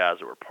those guys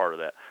that were part of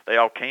that, they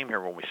all came here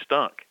when we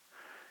stunk,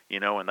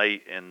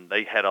 and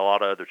they had a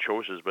lot of other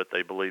choices, but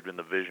they believed in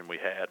the vision we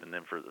had. And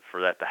then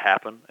for that to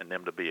happen and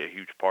them to be a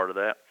huge part of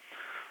that,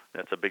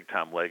 that's a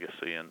big-time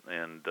legacy. And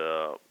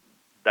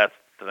that's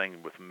the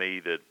thing with me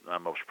that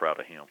I'm most proud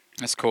of him.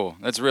 That's cool.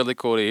 That's really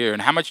cool to hear.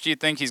 And how much do you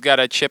think he's got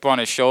a chip on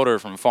his shoulder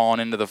from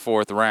falling into the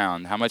fourth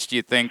round? How much do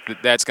you think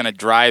that's going to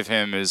drive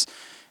him as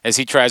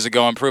he tries to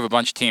go and prove a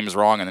bunch of teams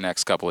wrong in the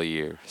next couple of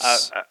years?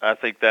 I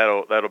think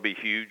that'll be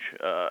huge.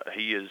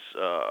 He is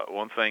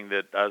one thing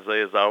that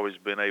Isaiah's always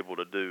been able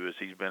to do is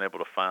he's been able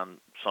to find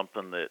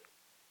something that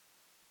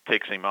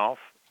ticks him off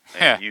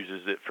and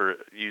uses it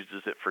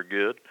for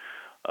good.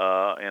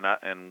 And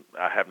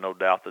I have no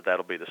doubt that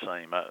that'll be the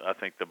same. I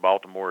think that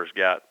Baltimore has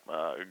got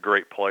a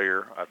great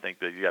player. I think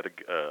that you got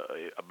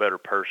a better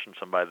person,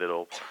 somebody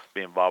that'll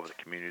be involved with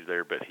the community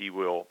there. But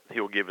he'll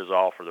give his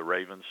all for the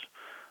Ravens.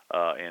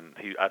 and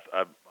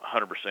I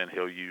 100%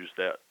 he'll use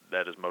that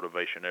as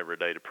motivation every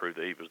day to prove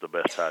that he was the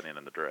best tight end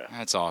in the draft.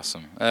 That's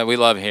awesome. We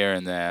love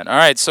hearing that. All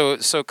right, so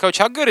Coach,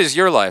 how good is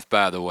your life,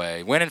 by the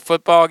way? Winning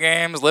football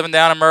games, living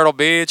down in Myrtle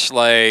Beach,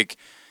 like,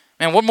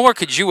 man, what more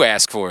could you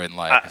ask for in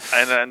life?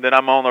 And then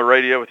I'm on the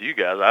radio with you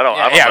guys. I don't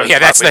know.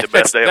 That's the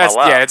best day of my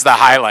life. Yeah, it's the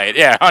highlight.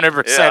 Yeah,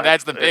 100%. Yeah,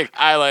 that's the big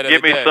highlight of the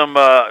day. Give me some.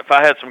 If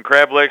I had some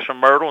crab legs from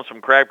Myrtle and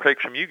some crab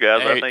cakes from you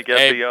guys, I think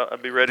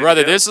I'd be ready.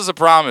 Brother, to this is a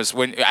promise.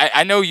 When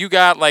I know you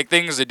got like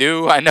things to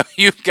do. I know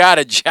you've got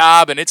a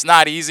job, and it's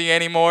not easy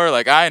anymore.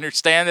 Like, I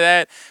understand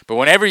that. But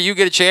whenever you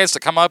get a chance to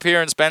come up here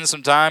and spend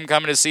some time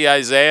coming to see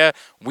Isaiah,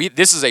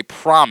 this is a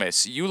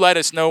promise. You let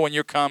us know when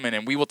you're coming,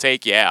 and we will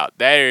take you out.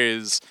 That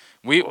is.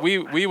 We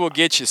will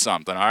get you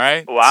something, all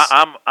right? Well,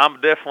 I'm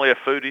definitely a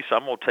foodie, so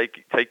I'm gonna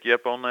take you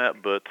up on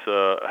that. But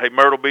hey,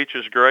 Myrtle Beach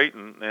is great,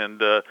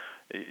 and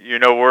you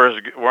know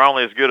we're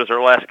only as good as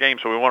our last game,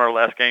 so we won our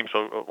last game.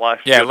 So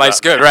life's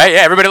good, right? Yeah,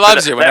 everybody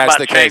loves you when that's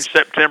the case. That might change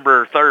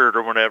September 3rd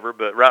or whenever,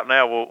 but right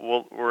now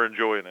we're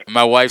enjoying it.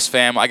 My wife's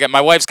family.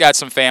 My wife's got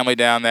some family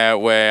down that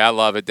way. I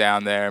love it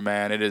down there,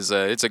 man. It's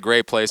a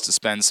great place to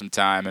spend some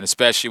time, and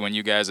especially when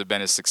you guys have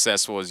been as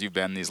successful as you've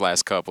been these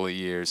last couple of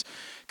years.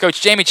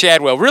 Coach Jamie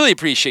Chadwell, really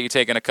appreciate you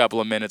taking a couple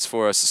of minutes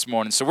for us this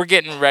morning. So we're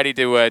getting ready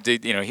to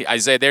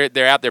Isaiah,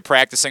 they're out there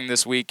practicing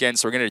this weekend,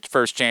 so we're going to get the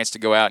first chance to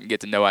go out and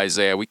get to know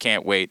Isaiah. We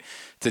can't wait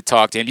to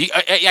talk to him.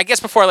 I guess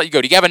before I let you go,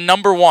 do you have a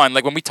number one?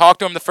 Like when we talked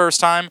to him the first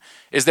time,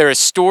 is there a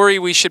story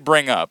we should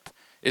bring up?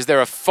 Is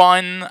there a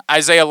fun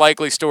Isaiah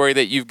Likely story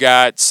that you've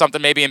got, something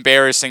maybe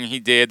embarrassing he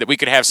did that we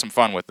could have some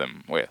fun with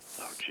him with?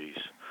 Oh, jeez.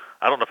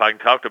 I don't know if I can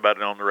talk about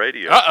it on the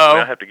radio.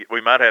 Uh-oh.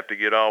 We might have to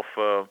get off...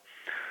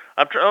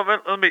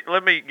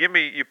 Let me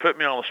you put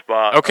me on the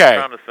spot. Okay.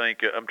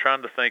 I'm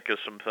trying to think of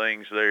some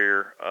things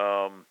there.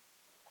 Oh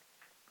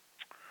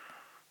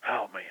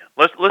man.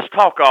 Let's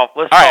talk off.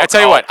 All right, I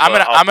tell you what.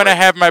 I'm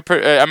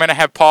gonna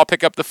have Paul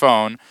pick up the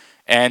phone,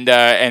 and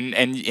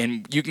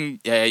you can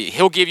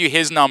he'll give you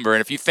his number,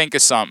 and if you think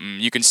of something,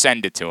 you can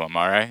send it to him.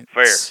 All right.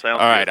 Fair. Sounds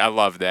all right. good. I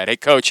love that. Hey,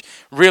 Coach,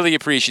 really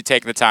appreciate you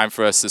taking the time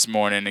for us this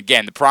morning.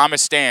 Again, the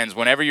promise stands.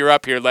 Whenever you're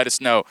up here, let us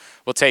know.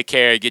 We'll take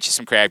care. Get you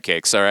some crab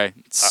cakes. All right.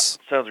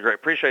 Sounds great.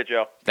 Appreciate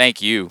y'all.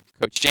 Thank you,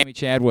 Coach Jamie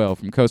Chadwell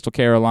from Coastal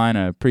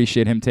Carolina.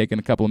 Appreciate him taking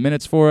a couple of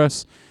minutes for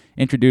us,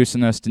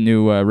 introducing us to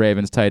new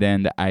Ravens tight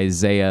end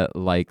Isaiah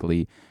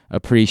Likely.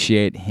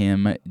 Appreciate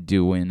him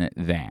doing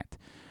that.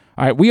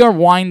 All right, we are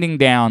winding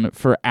down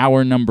for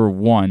hour number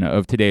 1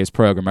 of today's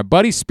program. My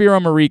buddy Spiro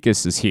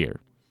Marikas is here,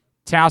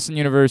 Towson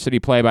University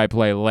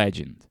play-by-play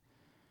legend.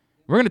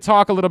 We're going to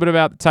talk a little bit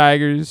about the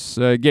Tigers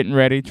getting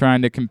ready,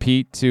 trying to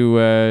compete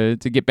to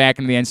get back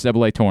into the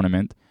NCAA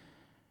tournament.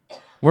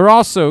 We're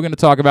also going to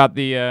talk about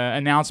the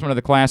announcement of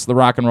the class of the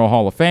Rock and Roll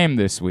Hall of Fame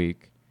this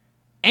week.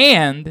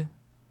 And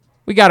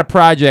we got a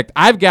project.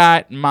 I've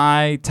got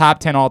my top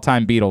 10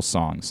 all-time Beatles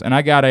songs, and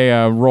I got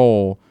a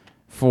role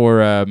for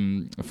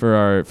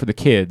the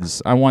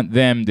kids. I want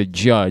them to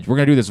judge. We're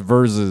going to do this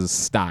versus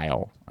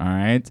style, all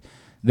right?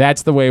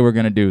 That's the way we're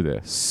going to do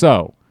this.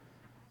 So,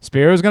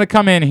 Spiro's going to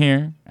come in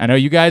here. I know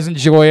you guys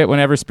enjoy it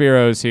whenever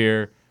Spiro's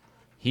here.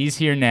 He's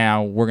here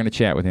now. We're going to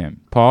chat with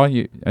him. Paul,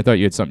 I thought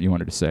you had something you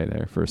wanted to say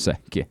there for a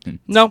second.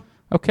 No.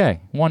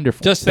 Okay,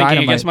 wonderful. Just thinking,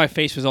 I guess my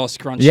face was all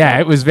scrunched Yeah, up.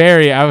 it was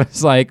very, I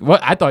was like,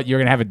 what? I thought you were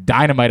going to have a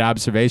dynamite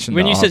observation.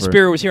 When you said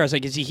Spiro was here, I was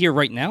like, is he here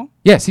right now?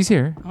 Yes, he's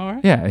here. All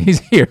right. Yeah, he's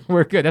here.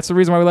 We're good. That's the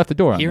reason why we left the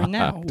door Here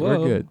unlocked. now. Whoa.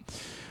 We're good.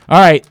 All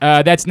right,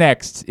 that's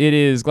next. It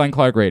is Glenn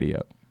Clark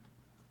Radio.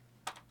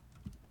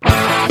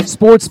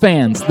 Sports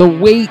fans, the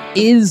wait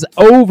is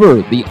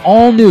over. The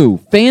all-new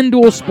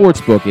FanDuel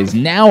Sportsbook is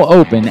now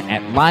open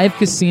at Live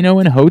Casino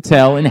and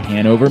Hotel in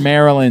Hanover,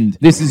 Maryland.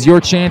 This is your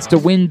chance to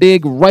win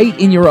big right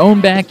in your own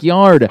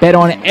backyard. Bet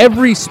on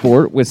every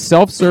sport with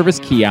self-service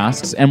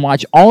kiosks and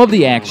watch all of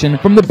the action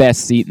from the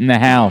best seat in the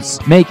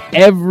house. Make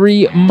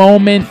every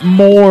moment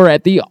more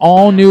at the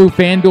all-new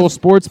FanDuel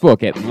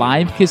Sportsbook at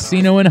Live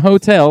Casino and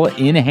Hotel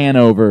in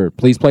Hanover.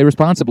 Please play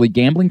responsibly.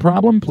 Gambling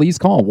problem? Please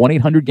call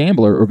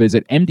 1-800-GAMBLER or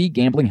visit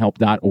mdgamblinghelp.org.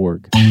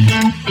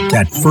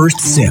 That first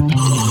sip.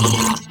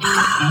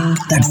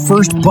 That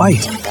first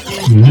bite.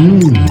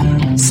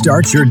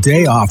 Start your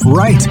day off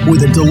right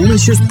with a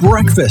delicious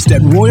breakfast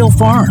at Royal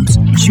Farms.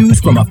 Choose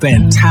from a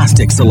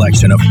fantastic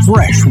selection of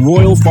fresh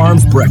Royal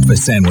Farms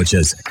breakfast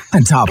sandwiches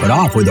and top it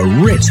off with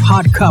a rich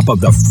hot cup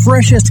of the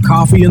freshest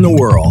coffee in the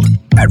world.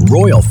 At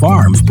Royal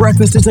Farms,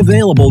 breakfast is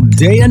available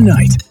day and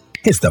night.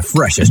 It's the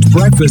freshest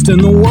breakfast in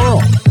the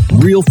world.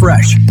 Real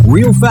fresh,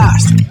 real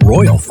fast.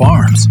 Royal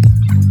Farms.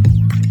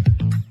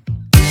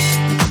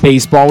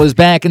 Baseball is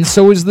back, and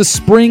so is the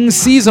spring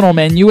seasonal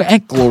menu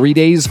at Glory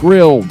Days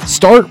Grill.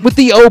 Start with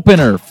the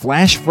opener,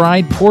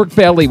 flash-fried pork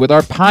belly with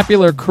our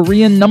popular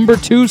Korean No.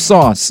 2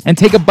 sauce, and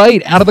take a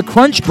bite out of the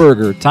Crunch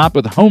Burger, topped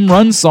with home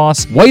run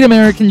sauce, white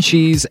American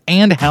cheese,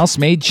 and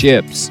house-made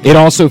chips. It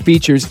also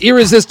features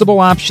irresistible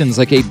options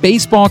like a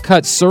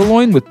baseball-cut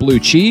sirloin with blue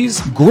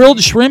cheese,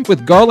 grilled shrimp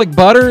with garlic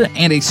butter,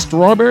 and a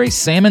strawberry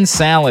salmon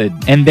salad.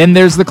 And then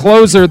there's the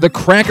closer, the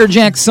Cracker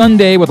Jack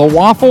Sundae with a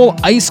waffle,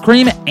 ice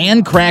cream,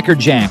 and Cracker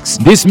Jacks.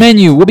 This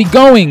menu will be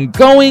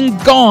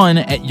gone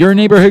at your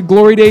neighborhood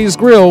Glory Days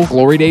Grill.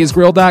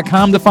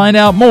 GloryDaysGrill.com to find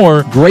out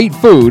more. Great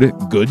food,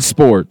 good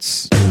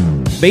sports.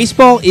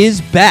 Baseball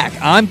is back.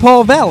 I'm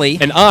Paul Valley.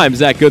 And I'm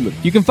Zach Goodman.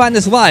 You can find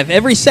us live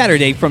every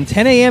Saturday from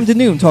 10 a.m. to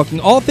noon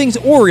talking all things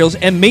Orioles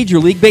and Major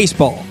League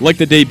Baseball. Like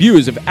the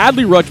debuts of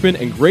Adley Rutschman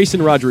and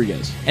Grayson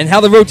Rodriguez. And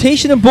how the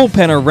rotation and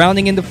bullpen are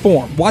rounding into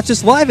form. Watch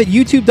us live at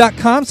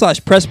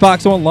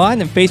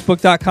youtube.com/PressBoxOnline and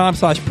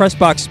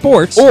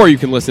Facebook.com/PressBoxSports. Or you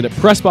can listen at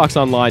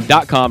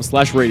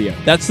PressBoxOnline.com/radio.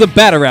 That's the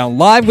Bat Around,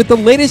 live with the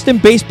latest in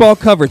baseball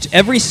coverage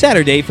every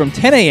Saturday from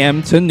 10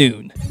 a.m. to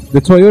noon. The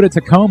Toyota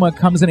Tacoma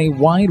comes in a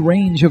wide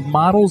range of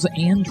models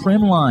and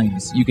trim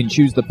lines. You can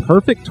choose the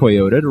perfect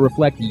Toyota to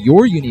reflect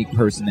your unique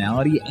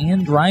personality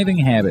and driving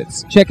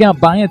habits. Check out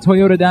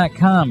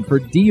buyatoyota.com for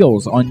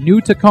deals on new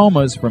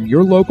Tacomas from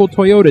your local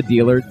Toyota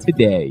dealer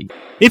today.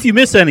 If you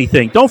miss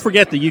anything, don't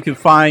forget that you can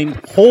find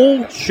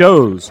whole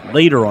shows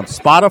later on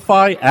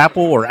Spotify,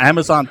 Apple, or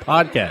Amazon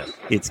Podcasts.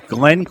 It's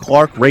Glenn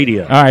Clark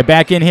Radio. All right,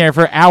 back in here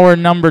for hour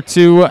number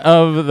 2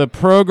 of the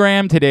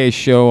program. Today's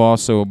show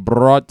also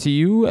brought to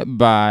you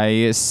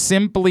by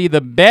Simply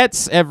the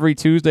Bets every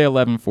Tuesday,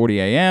 11:40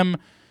 a.m.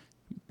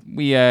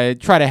 We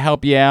try to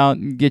help you out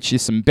and get you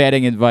some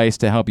betting advice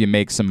to help you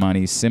make some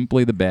money.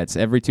 Simply the Bets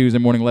every Tuesday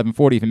morning,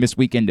 11:40. If you missed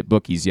Weekend at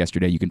Bookies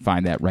yesterday, you can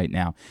find that right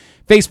now.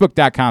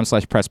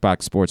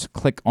 Facebook.com/PressBoxSports.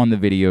 Click on the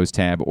videos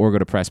tab or go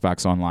to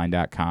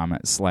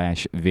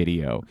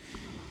PressBoxOnline.com/video.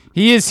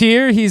 He is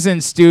here. He's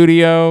in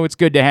studio. It's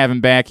good to have him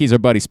back. He's our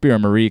buddy Spiro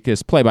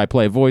Marikas,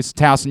 play-by-play voice,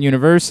 Towson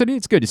University.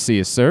 It's good to see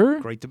you,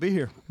 sir. Great to be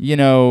here. You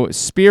know,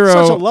 Spiro.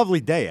 Such a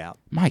lovely day out.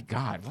 My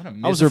God, what a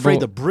miserable. I was afraid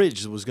the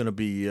bridge was going to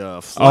be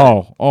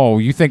flooded. Oh,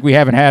 you think we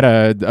haven't had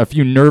a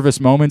few nervous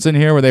moments in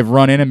here where they've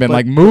run in and been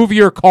like, move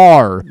your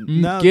car.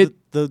 No,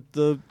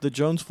 the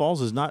Jones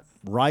Falls is not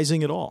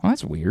rising at all. Well,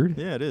 that's weird.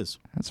 Yeah, it is.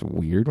 That's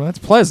weird. Well, that's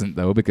pleasant,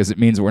 though, because it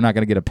means we're not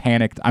going to get a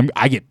panicked.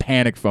 I get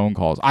panicked phone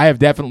calls. I have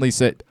definitely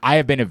said I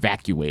have been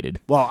evacuated.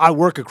 Well, I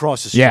work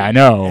across the street. Yeah, I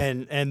know.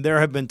 And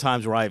there have been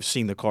times where I have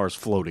seen the cars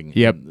floating.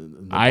 Yep.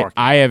 In the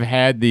I have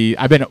had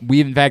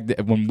in fact,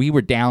 when we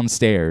were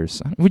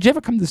downstairs, would you ever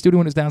come to the studio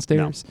when it was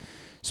downstairs? No.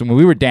 So when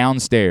we were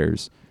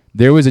downstairs,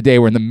 there was a day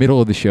where in the middle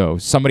of the show,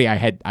 somebody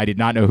I did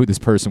not know who this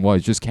person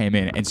was, just came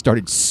in and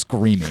started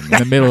screaming in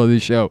the middle of the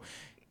show,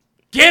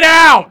 "Get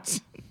out!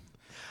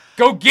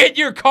 Go get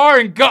your car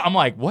and go." I'm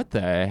like, what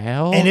the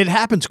hell? And it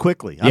happens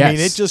quickly. Yes. I mean,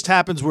 it just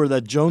happens where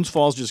that Jones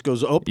Falls just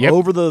goes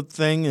over the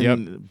thing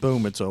and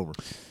boom, it's over.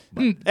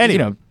 But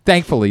anyway.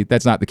 Thankfully,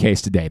 that's not the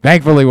case today.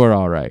 Thankfully, we're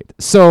all right.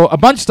 So a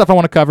bunch of stuff I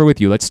want to cover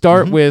with you. Let's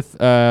start with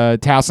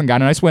Towson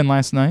got a nice win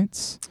last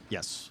night.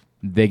 Yes.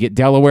 They get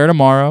Delaware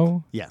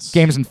tomorrow. Yes.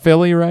 Game's in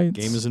Philly, right?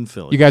 Game is in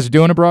Philly. You guys are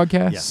doing a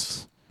broadcast?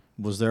 Yes.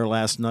 Was there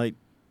last night.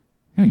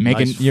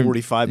 Making nice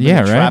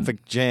 45-minute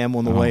traffic jam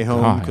on the way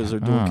home because they're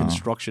doing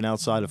construction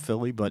outside of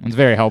Philly. But it's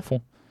very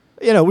helpful.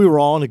 You know, we were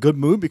all in a good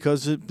mood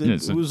because it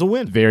was a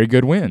win. Very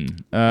good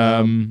win.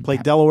 Play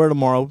Delaware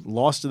tomorrow.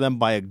 Lost to them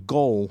by a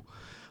goal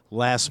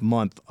last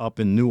month up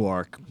in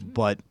Newark,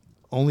 but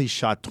only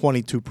shot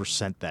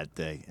 22% that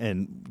day.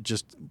 And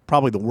just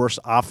probably the worst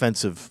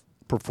offensive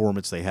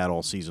performance they had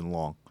all season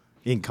long.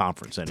 In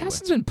conference, anyway.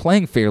 Towson's been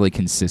playing fairly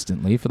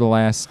consistently for the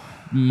last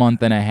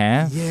month and a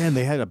half. Yeah, and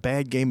they had a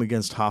bad game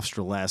against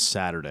Hofstra last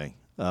Saturday.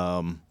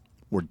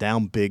 Were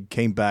down big,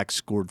 came back,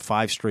 scored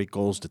 5 straight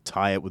goals to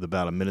tie it with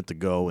about a minute to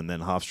go, and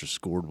then Hofstra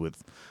scored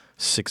with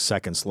 6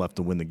 seconds left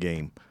to win the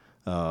game.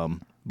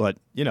 But,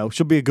 you know,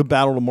 should be a good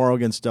battle tomorrow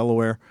against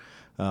Delaware.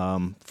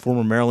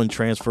 Former Maryland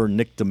transfer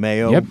Nick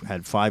DeMayo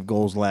had 5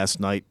 goals last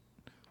night.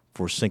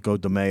 For Cinco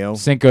de Mayo.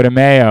 Cinco de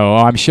Mayo. Oh,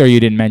 I'm sure you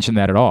didn't mention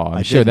that at all.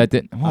 I'm sure that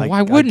didn't. Well,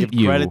 why wouldn't I give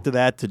you? Credit to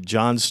that to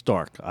John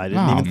Stark. I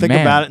didn't even think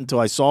about it until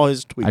I saw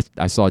his tweet.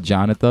 I saw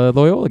John at the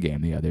Loyola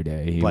game the other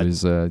day. He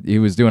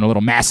was doing a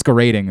little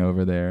masquerading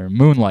over there,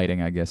 moonlighting,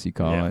 I guess you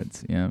call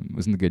it. Yeah, it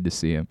wasn't good to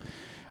see him.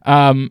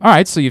 All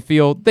right, so you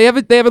feel they have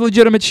a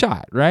legitimate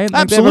shot, right?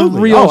 Like Absolutely, they have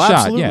a real shot.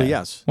 Absolutely, yeah.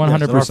 yes.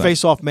 100%. Our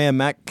face-off man,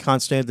 Matt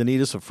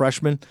Constantinidis, a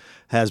freshman,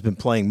 has been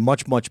playing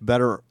much, much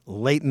better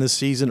late in the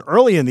season.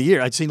 Early in the year,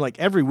 I'd seen like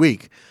every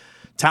week,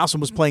 Towson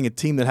was playing a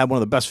team that had one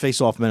of the best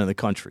face-off men in the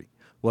country,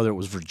 whether it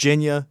was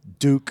Virginia,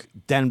 Duke,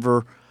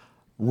 Denver,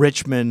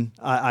 Richmond.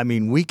 I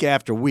mean, week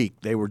after week,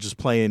 they were just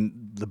playing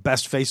the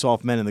best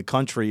face-off men in the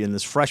country, and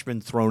this freshman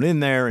thrown in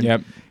there,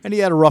 and he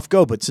had a rough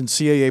go. But since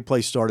CAA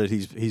play started,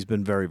 he's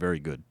been very, very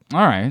good.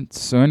 All right.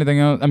 So anything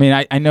else? I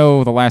mean, I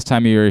know the last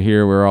time you were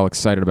here, we were all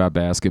excited about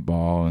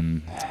basketball,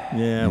 and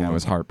that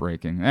was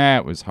heartbreaking.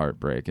 That was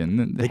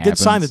heartbreaking. They did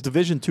sign the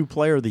Division II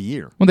Player of the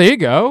Year. Well, there you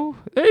go.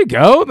 There you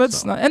go.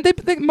 That's not, and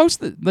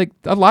they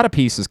a lot of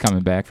pieces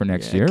coming back for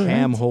next year.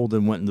 Cam right?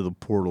 Holden went into the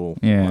portal.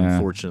 Yeah.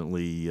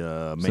 Unfortunately,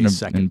 May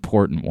It's 2nd. an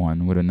important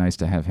one. Would have nice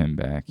to have him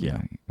back.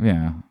 Yeah.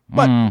 Yeah.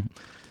 But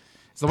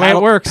it's the way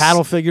it works. Pat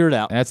will figure it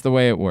out. That's the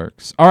way it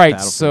works. All right.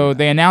 Pat will So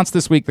they announced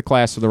this week the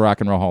class of the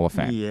Rock and Roll Hall of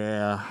Fame.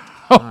 Yeah.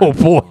 Oh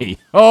boy.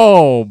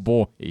 Oh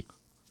boy.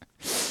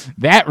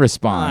 That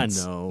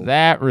response. I know.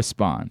 That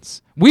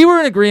response. We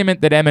were in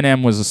agreement that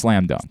Eminem was a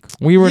slam dunk.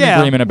 We were in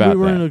agreement about that.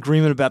 We were in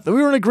agreement about that.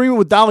 We were in agreement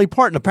with Dolly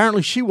Parton.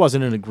 Apparently, she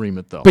wasn't in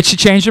agreement though. But she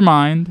changed her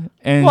mind.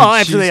 And well,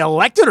 after she's- they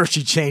elected her,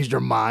 she changed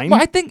her mind.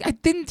 Well, I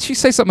didn't she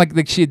say something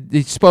like she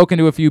had spoken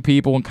to a few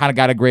people and kind of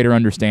got a greater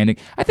understanding.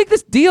 I think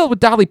this deal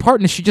with Dolly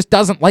Parton is she just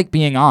doesn't like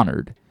being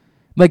honored.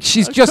 Like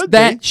she's just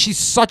that. She's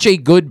such a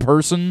good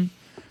person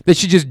that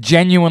she just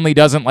genuinely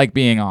doesn't like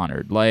being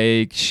honored.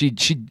 Like she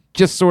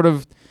just sort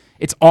of,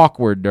 it's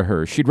awkward to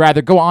her. She'd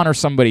rather go honor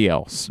somebody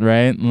else,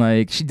 right?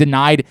 Like she didn't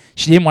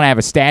want to have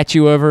a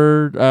statue of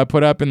her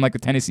put up in like the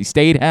Tennessee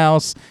State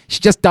House. She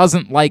just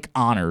doesn't like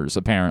honors,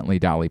 apparently,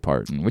 Dolly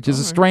Parton, which is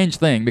a strange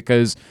thing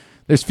because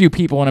there's few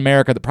people in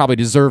America that probably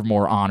deserve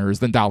more honors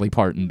than Dolly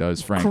Parton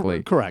does,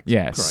 frankly. Correct.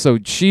 Yes. Correct. So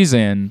she's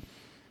in.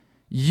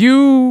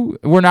 You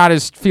were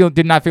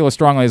did not feel as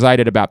strongly as I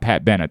did about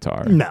Pat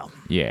Benatar. No.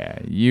 Yeah,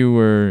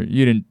 you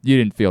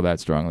didn't feel that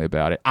strongly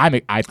about it. I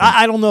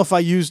don't know if I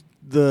used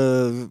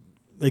the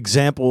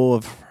example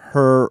of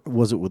her.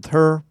 Was it with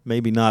her?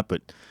 Maybe not.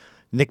 But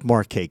Nick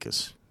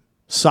Markakis,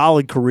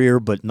 solid career,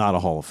 but not a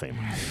Hall of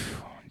Famer.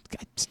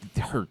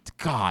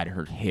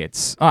 her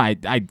hits.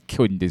 I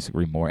couldn't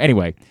disagree more.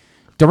 Anyway,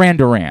 Duran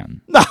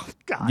Duran. No,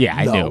 God, yeah,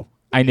 I no.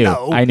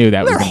 knew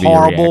that was They're going to be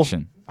horrible. your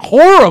reaction.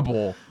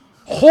 Horrible.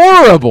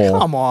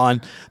 Come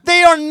on.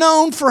 They are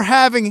known for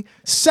having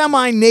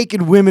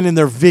semi-naked women in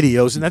their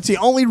videos, and that's the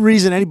only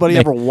reason anybody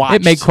ever watched.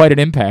 It made quite an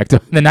impact on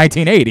the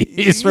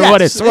 1980s, for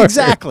what it's worth.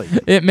 Exactly.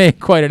 It made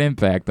quite an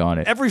impact on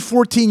it. Every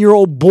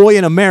 14-year-old boy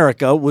in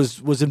America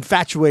was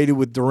infatuated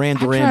with Duran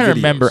Duran I videos.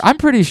 remember. I'm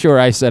pretty sure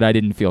I said I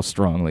didn't feel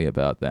strongly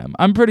about them.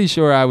 I'm pretty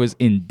sure I was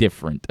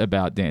indifferent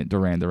about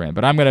Duran Duran,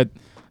 but I'm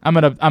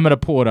gonna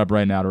pull it up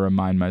right now to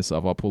remind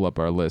myself. I'll pull up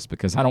our list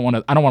because I don't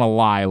want to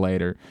lie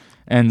later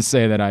and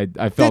say that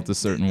I felt a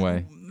certain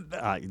way.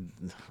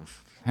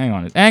 Hang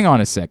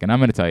on a second. I'm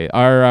going to tell you.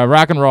 Our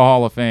Rock and Roll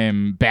Hall of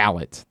Fame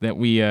ballot that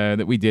we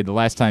did the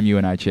last time you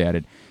and I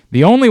chatted.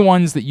 The only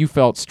ones that you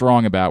felt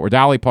strong about were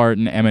Dolly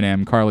Parton,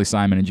 Eminem, Carly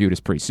Simon, and Judas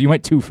Priest. So you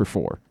went 2 for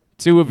 4.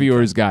 2 of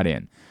yours got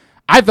in.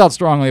 I felt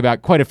strongly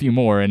about quite a few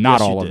more, and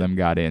not all of them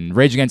got in.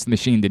 Rage Against the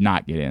Machine did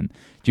not get in.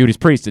 Judas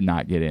Priest did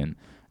not get in.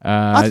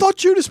 I thought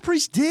Judas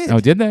Priest did.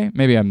 Oh, did they?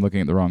 Maybe I'm looking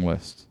at the wrong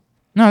list.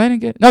 No, they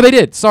didn't get. No, they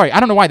did. Sorry, I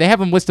don't know why they have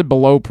them listed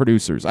below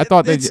producers. I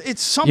thought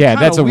it's some yeah,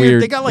 kind that's of a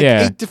weird. They got like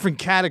 8 different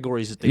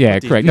categories that they yeah,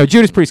 put these correct. No, people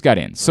Judas in. Priest got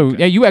in. So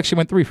yeah, you actually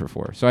went 3 for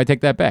 4. So I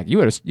take that back. You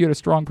had a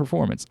strong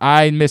performance.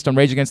 I missed on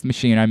Rage Against the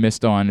Machine. I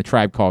missed on A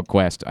Tribe Called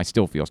Quest. I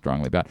still feel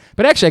strongly about.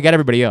 But actually, I got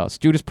everybody else: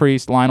 Judas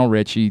Priest, Lionel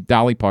Richie,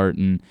 Dolly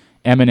Parton,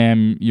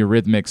 Eminem,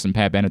 Eurythmics, and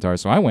Pat Benatar.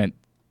 So I went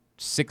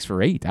 6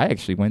 for 8. I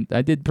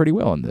did pretty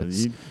well in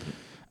this.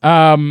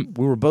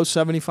 We were both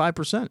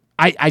 75%.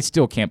 I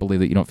still can't believe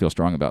that you don't feel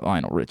strong about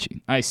Lionel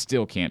Richie. I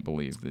still can't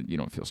believe that you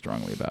don't feel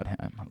strongly about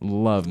him.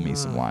 Love me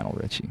some Lionel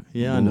Richie.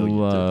 Yeah, I know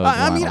you do.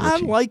 I mean, I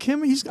like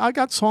him. I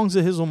got songs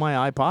of his on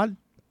my iPod.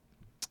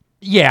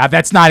 Yeah,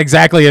 that's not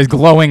exactly as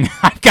glowing.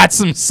 I've got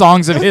some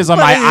songs of his on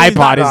my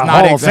iPod. Is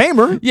not Hall of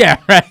Famer.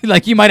 Yeah, right.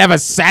 Like you might have a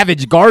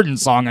Savage Garden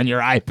song on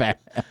your iPad.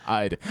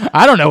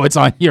 I don't know what's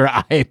on your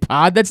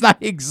iPod. That's not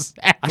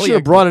exactly. I should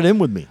have brought it in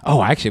with me.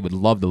 Oh, I actually would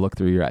love to look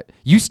through your iPod.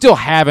 You still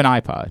have an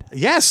iPod?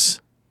 Yes.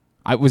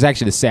 It was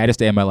actually the saddest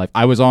day of my life.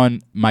 I was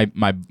on my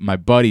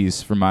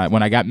buddies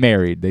when I got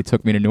married. They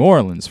took me to New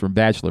Orleans for a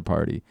bachelor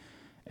party,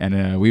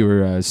 and we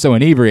were so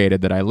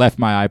inebriated that I left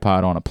my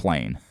iPod on a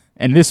plane.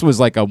 And this was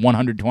like a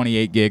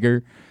 128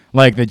 gigger,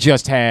 like that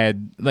just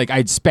had like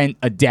I'd spent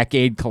a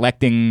decade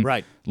collecting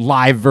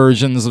live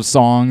versions of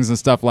songs and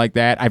stuff like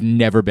that. I've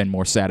never been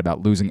more sad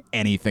about losing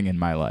anything in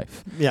my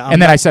life. Yeah, and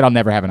then I said I'll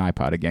never have an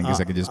iPod again because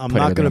I could just put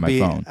everything on my phone. I'm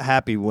not going to be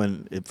happy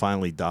when it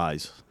finally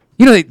dies.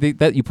 You know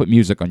that you put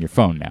music on your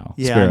phone now.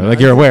 Yeah, Spiro, like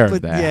you're aware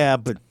of that. Yeah,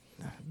 but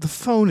the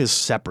phone is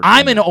separate.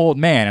 I'm an old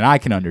man, and I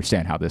can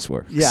understand how this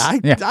works. Yeah,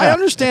 I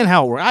understand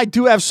how it works. I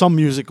do have some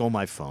music on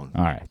my phone.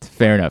 All right,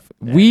 fair enough.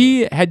 Yeah.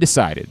 We had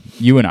decided,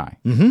 you and I,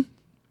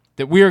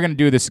 that we were going to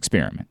do this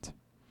experiment.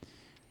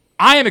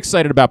 I am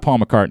excited about Paul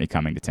McCartney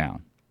coming to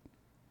town.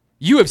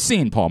 You have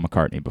seen Paul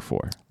McCartney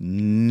before.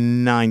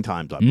 9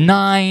 times.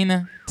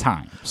 9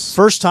 times.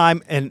 First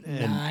time, and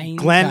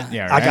Glenn,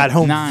 yeah, right? I got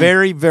home 9.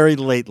 very, very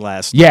late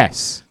last night.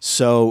 Yes.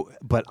 So,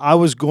 but I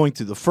was going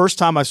to, the first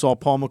time I saw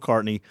Paul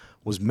McCartney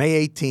was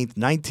May 18th,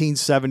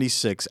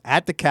 1976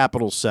 at the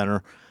Capitol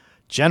Center.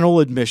 General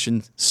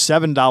admission,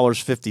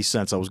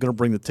 $7.50. I was going to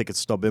bring the ticket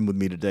stub in with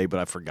me today, but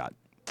I forgot.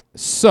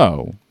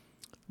 So,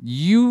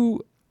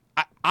 you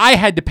I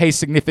had to pay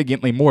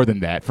significantly more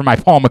than that for my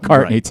Paul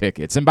McCartney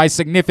tickets, and by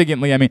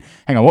significantly, I mean,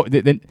 hang on,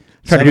 $7.50.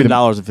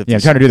 Yeah,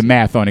 I'm trying to do the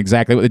math on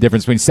exactly what the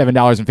difference between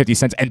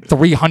 $7.50 and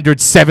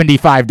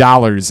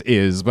 $375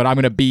 is, but I'm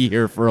going to be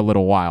here for a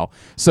little while,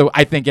 so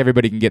I think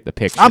everybody can get the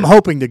picture. I'm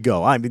hoping to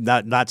go. I mean,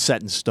 not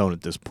set in stone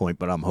at this point,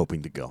 but I'm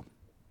hoping to go.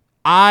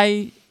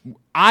 I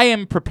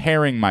am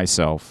preparing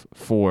myself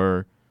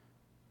for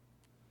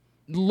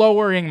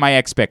lowering my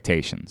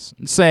expectations,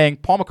 saying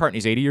Paul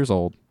McCartney's 80 years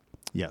old.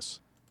 Yes.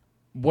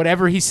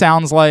 Whatever he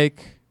sounds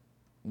like,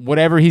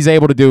 whatever he's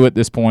able to do at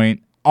this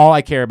point, all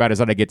I care about is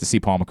that I get to see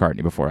Paul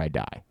McCartney before I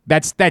die.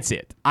 That's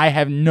it. I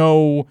have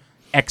no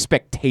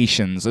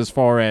expectations as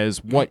far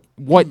as what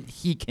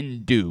he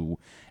can do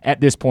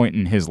at this point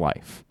in his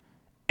life.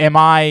 Am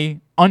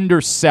I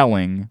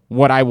underselling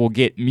what I will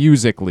get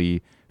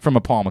musically from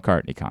a Paul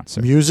McCartney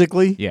concert?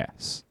 Musically?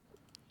 Yes.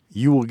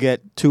 You will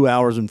get 2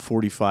 hours and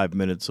 45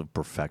 minutes of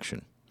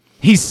perfection.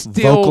 He's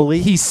still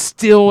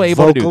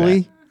able to do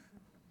that.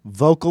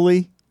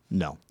 Vocally,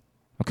 no.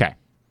 Okay.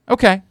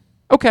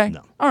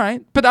 No. All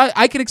right. But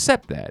I can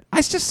accept that.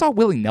 I just saw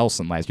Willie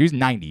Nelson last year. He's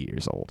 90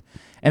 years old.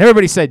 And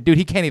everybody said, dude,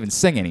 he can't even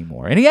sing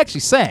anymore. And he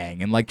actually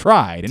sang and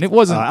tried. And it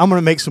wasn't. I'm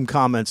going to make some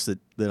comments that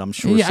I'm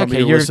sure some of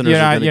your listeners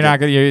are going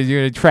to You're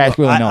going to trash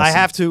Willie Nelson.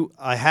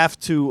 I have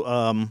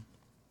to.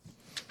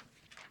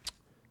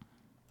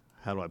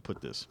 How do I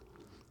put this?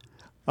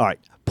 All right.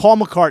 Paul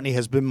McCartney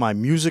has been my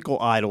musical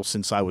idol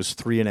since I was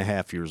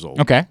 3.5 years old.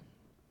 Okay.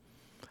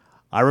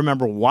 I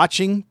remember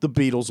watching the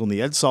Beatles on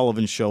the Ed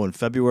Sullivan Show in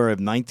February of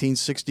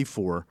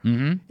 1964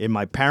 in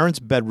my parents'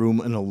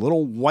 bedroom in a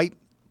little white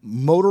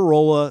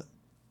Motorola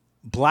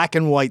black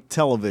and white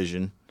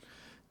television.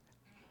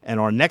 And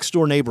our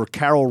next-door neighbor,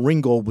 Carol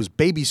Ringgold, was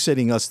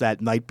babysitting us that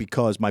night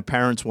because my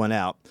parents went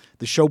out.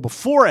 The show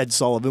before Ed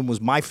Sullivan was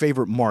My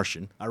Favorite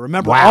Martian. I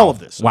remember all of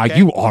this. Wow, okay?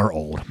 you are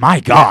old. My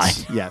God.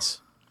 Yes.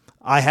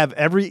 I have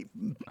every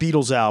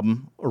Beatles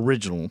album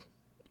original.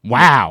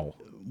 Wow.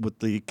 With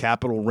the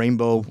capital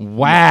rainbow.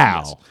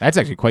 Wow. Yes. That's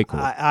actually quite cool.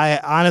 I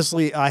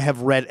honestly, I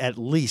have read at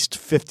least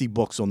 50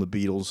 books on the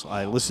Beatles.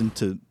 I listened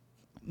to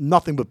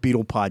nothing but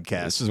Beatle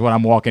podcasts. This is what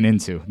I'm walking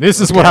into.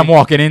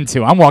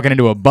 I'm walking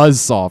into a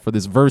buzzsaw for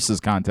this Versus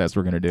contest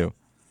we're going to do.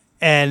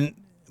 And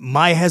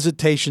my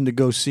hesitation to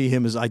go see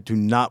him is I do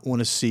not want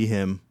to see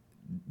him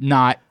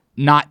not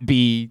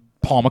be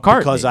Paul McCartney.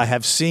 Because I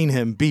have seen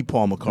him be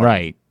Paul McCartney.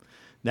 Right.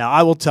 Now,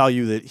 I will tell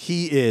you that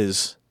he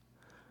is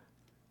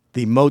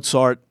the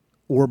Mozart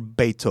or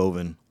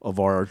Beethoven of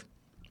our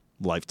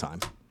lifetime.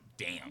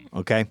 Damn.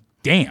 Okay?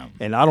 Damn.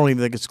 And I don't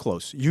even think it's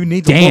close. You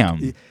need to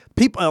look.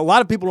 A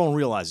lot of people don't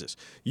realize this.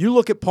 You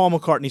look at Paul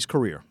McCartney's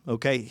career,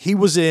 okay? He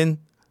was in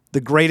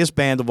the greatest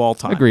band of all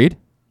time. Agreed.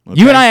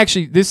 Okay? You and I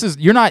actually,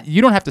 you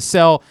don't have to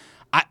sell.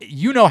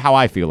 You know how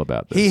I feel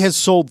about this. He has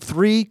sold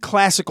 3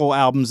 classical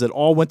albums that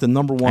all went to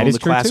number 1 on the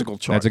classical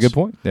charts. That's a good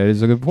point. That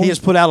is a good point. He has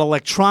put out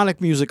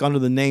electronic music under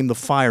the name The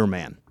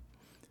Fireman.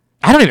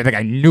 I don't even think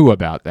I knew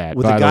about that.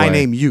 With a guy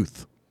named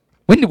Youth.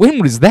 When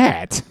was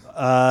that?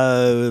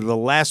 The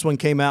last one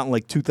came out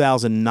in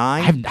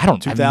 2009.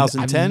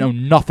 2010. I know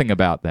nothing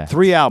about that.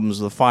 3 albums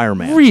of The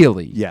Fireman.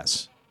 Really?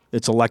 Yes.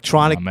 It's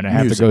electronic. I'm gonna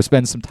have to go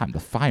spend some time. The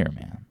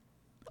Fireman.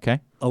 Okay.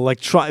 What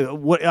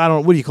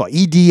do you call it?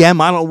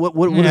 EDM? I don't.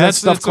 What is that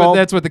stuff called?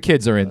 That's what the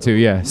kids are into.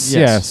 Yes.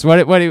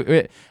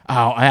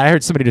 I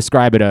heard somebody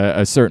describe it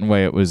a certain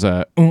way. It was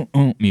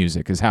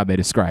music is how they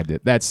described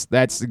it.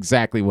 That's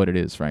exactly what it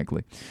is,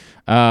 frankly.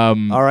 All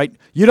right.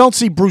 You don't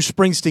see Bruce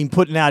Springsteen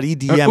putting out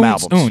EDM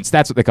albums.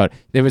 That's what they call it.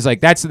 It was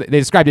like they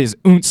described it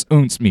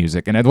as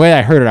music, and the way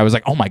I heard it, I was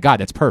like, oh my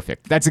God, that's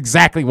perfect. That's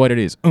exactly what it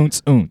is.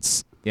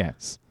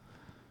 Yes.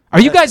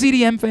 Are you guys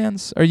EDM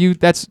fans?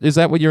 Is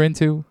that what you're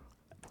into?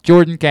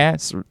 Jordan,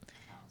 Cass?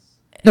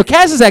 No,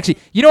 Cass is actually.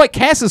 You know what?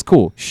 Cass is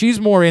cool. She's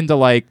more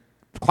into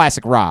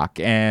classic rock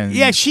and.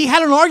 Yeah, she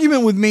had an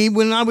argument with me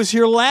when I was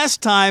here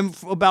last time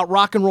about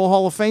Rock and Roll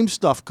Hall of Fame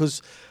stuff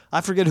because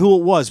I forget who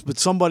it was, but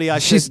somebody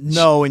said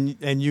no,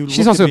 and you.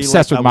 She's also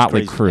obsessed with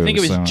Motley Crue. I think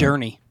it was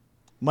Journey.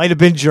 Might have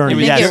been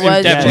Journey. Yes. It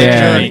was definitely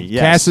Journey.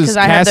 Yes.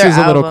 Cass is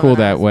a little cool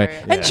that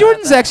way, and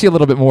Jordan's actually a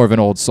little bit more of an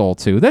old soul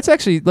too. That's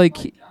actually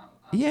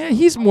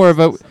he's more of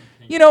a.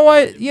 You know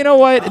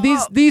what?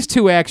 These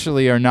two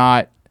actually are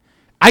not.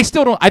 I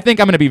still don't. I think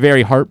I'm going to be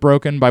very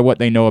heartbroken by what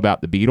they know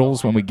about the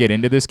Beatles when we get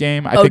into this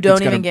game.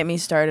 Don't even get me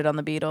started on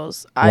the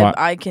Beatles.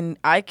 I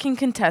can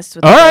contest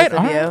with all both right,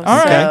 of you. all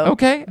right,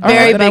 okay.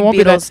 Very big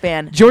Beatles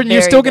fan. Jordan,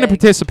 you're still going to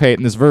participate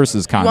in this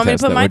Versus contest. You want me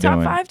to put my top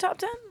doing. 5, top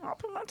 10? I'll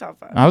put my top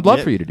 5. I would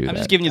love for you to do that. I'm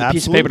just giving you the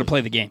piece of paper to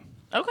play the game.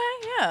 Okay,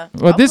 yeah.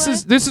 Well, this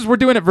is we're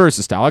doing it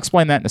Versus style. I'll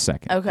explain that in a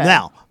second. Okay.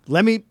 Now,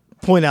 let me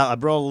point out. I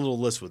brought a little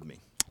list with me.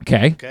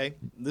 Okay. Okay.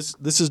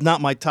 This is not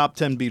my top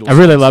 10 Beatles. I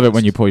really love it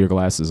when you pull your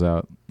glasses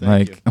out.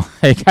 Thank you.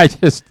 I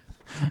just.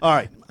 All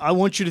right. I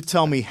want you to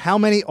tell me how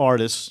many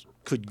artists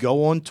could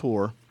go on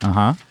tour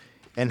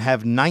and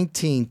have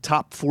 19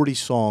 top 40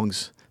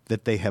 songs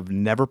that they have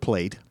never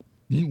played.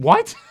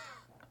 What?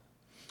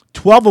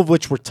 12 of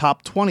which were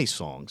top 20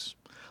 songs.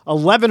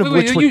 11 of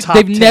which were top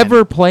They've 10.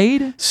 never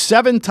played?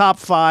 7 top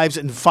 5s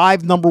and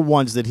 5 number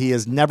 1s that he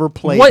has never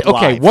played What? live.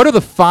 Okay, what are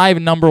the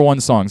 5 number 1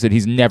 songs that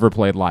he's never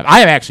played live? I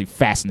am actually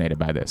fascinated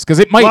by this because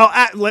it might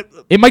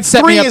it might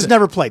set 3 me up. has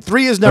never played.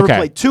 3 has never Okay.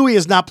 played. 2 he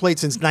has not played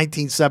since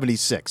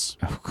 1976.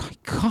 Oh my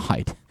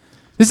God.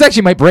 This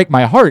actually might break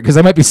my heart because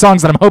there might be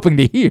songs that I'm hoping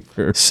to hear.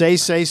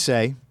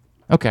 Say.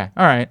 Okay.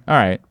 All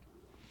right.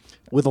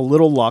 With a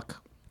little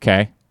luck.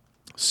 Okay.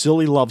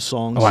 Silly love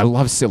songs. Oh, I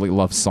love silly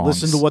love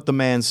songs. Listen to What the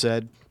Man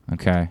Said.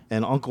 Okay.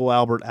 And Uncle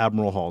Albert,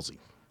 Admiral Halsey.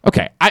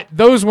 Okay.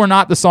 Those were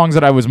not the songs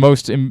that I was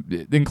most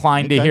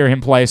inclined to hear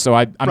him play. So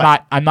I'm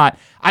not.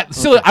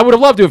 Silly. I would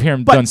have loved to have heard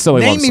him done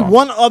silly love songs. Name me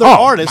one other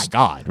artist. My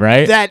God,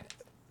 right? That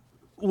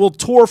will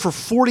tour for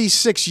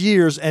 46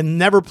 years and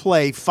never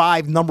play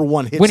 5 number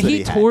 1 hits. When that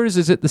he had. tours,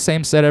 is it the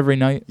same set every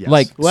night?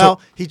 Yes.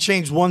 He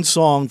changed one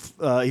song.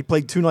 He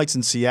played 2 nights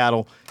in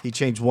Seattle. He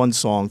changed one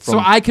song from so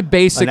I could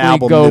basically an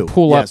album go new.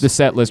 pull up Yes. the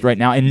set list right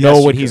now and Yes, know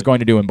you what he's could. going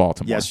to do in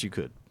Baltimore. Yes, you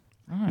could.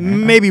 Right.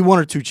 Maybe 1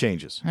 or 2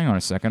 changes. Hang on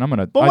a second. I'm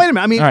gonna. But wait a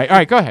minute. I mean, all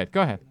right. Go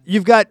ahead.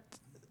 You've got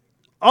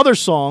other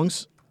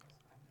songs.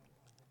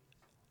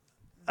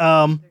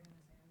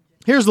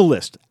 Here's the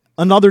list.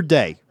 Another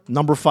Day,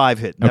 number 5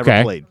 hit,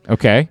 never played.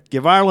 Okay.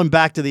 Give Ireland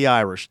Back to the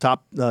Irish,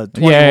 top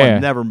 21, Yeah.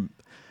 never.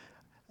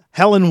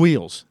 Hell in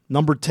Wheels,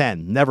 number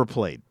 10, never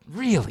played.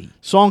 Really?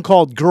 Song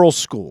called Girls'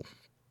 School,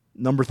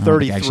 number I don't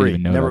think I 33. actually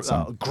even know Never, that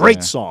song. great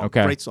Yeah. song.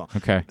 Okay. Great song.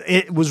 Okay.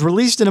 It was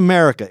released in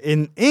America.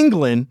 In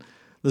England,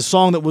 the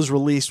song that was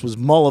released was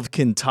Mull of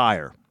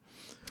Kintyre.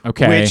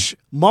 Okay. Which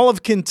Mull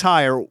of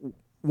Kintyre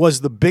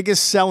was the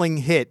biggest selling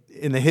hit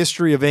in the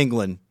history of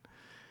England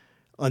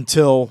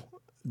until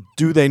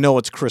Do They Know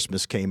It's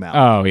Christmas came out.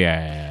 Oh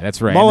yeah,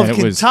 that's right. Mull And of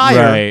then it was-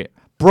 Kintyre right.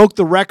 broke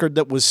the record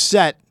that was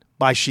set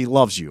by She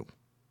Loves You.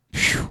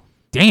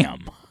 Damn.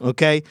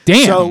 Okay?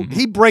 Damn. So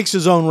he breaks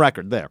his own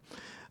record there.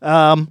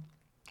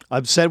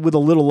 I've said With a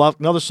Little Love,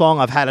 another song,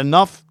 I've Had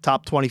Enough,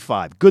 top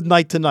 25. Good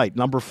Night Tonight,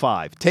 number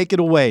 5. Take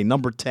It Away,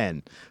 number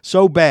 10.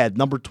 So Bad,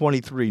 number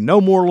 23. No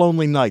More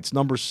Lonely Nights,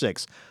 number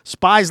 6.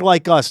 Spies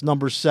Like Us,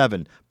 number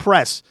 7.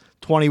 Press,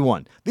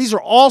 21. These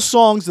are all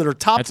songs that are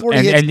top 40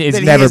 hits it's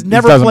that he has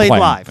never doesn't played play them.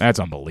 live. That's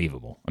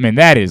unbelievable. I mean,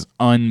 that is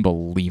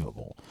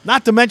unbelievable.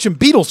 Not to mention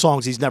Beatles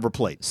songs he's never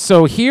played.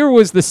 So here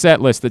was the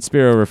set list that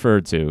Spiro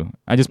referred to.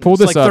 I just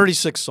pulled It's this like up.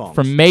 36 songs.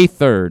 From May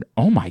 3rd.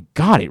 Oh my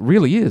God, it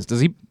really is.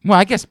 Does he? Well,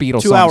 I guess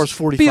Beatles 2 songs. hours,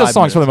 45 Beatles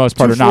songs for the minutes. most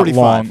part are not 2:45.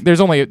 long. There's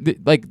only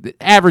the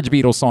average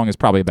Beatles song is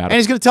probably about. And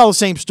he's going to tell the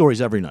same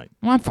stories every night.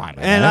 Well, I'm fine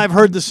with And that. I've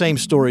heard the same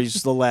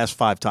stories the last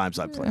 5 times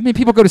I've played. I mean,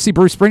 people go to see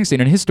Bruce Springsteen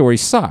and his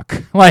stories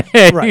suck. Like,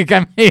 Right.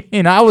 I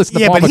mean, I listen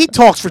to Yeah, Paul but he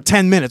talks for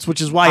 10 minutes, which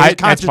is why his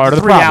that's concerts part are of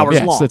the 3 problem. hours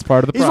Yes, long. that's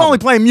part of the He's problem. only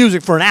playing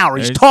music for an hour.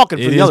 He's It's- talking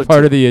for it the is other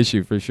part two. of the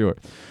issue for sure.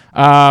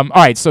 All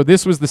right, so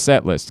this was the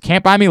set list: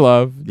 Can't Buy Me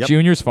Love, Yep.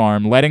 Junior's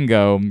Farm, Letting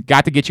Go,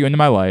 Got to Get You Into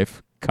My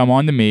Life, Come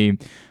On to Me,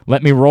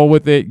 Let Me Roll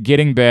With It,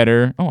 Getting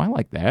Better. Oh, I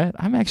like that.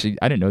 I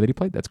didn't know that he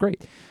played. That's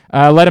great.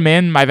 Let Him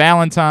In, My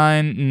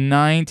Valentine,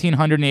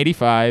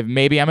 1985,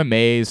 Maybe I'm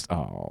Amazed.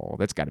 Oh,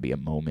 that's got to be a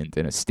moment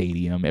in a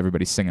stadium.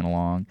 Everybody's singing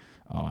along.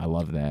 Oh, I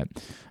love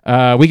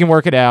that. We Can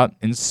Work It Out,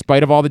 In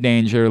Spite of All the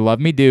Danger, Love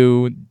Me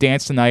Do,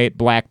 Dance Tonight,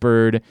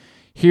 Blackbird,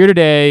 Here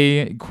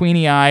Today,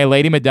 Queenie Eye,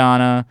 Lady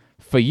Madonna,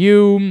 For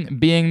You,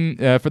 Being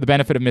for the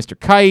Benefit of Mr.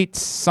 Kite,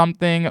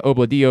 Something,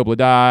 Obla Di Obla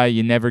Da,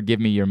 You Never Give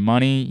Me Your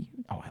Money.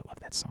 Oh, I love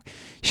that song.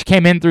 She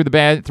Came In Through the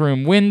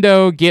Bathroom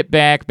Window, Get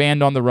Back,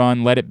 Band on the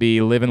Run, Let It Be,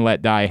 Live and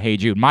Let Die, Hey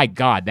Jude. My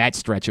God, that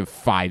stretch of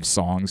 5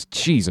 songs.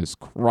 Jesus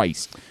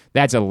Christ.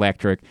 That's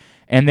electric.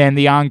 And then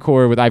the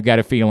encore with I've Got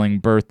a Feeling,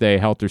 Birthday,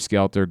 Helter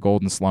Skelter,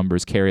 Golden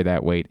Slumbers, Carry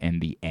That Weight,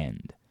 and The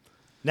End.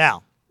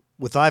 Now,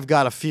 with I've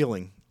Got a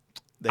Feeling,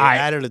 they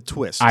added a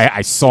twist.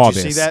 I saw Did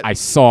you this. see that? I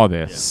saw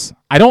this.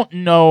 I don't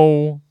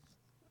know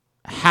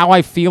how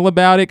I feel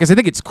about it because I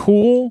think it's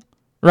cool,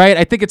 right?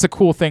 I think it's a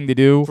cool thing to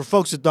do. For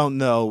folks that don't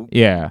know,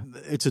 Yeah.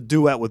 it's a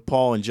duet with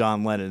Paul and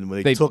John Lennon.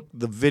 Where they took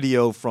the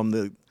video from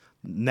the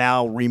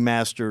now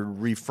remastered,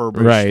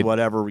 refurbished, Right.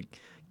 whatever,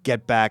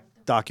 Get Back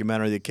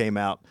documentary that came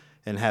out,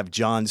 and have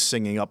John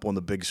singing up on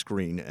the big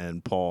screen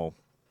and Paul.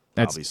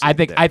 Obviously I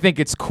think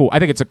it's cool. I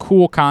think it's a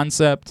cool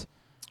concept.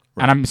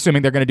 Right. And I'm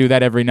assuming they're going to do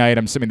that every night.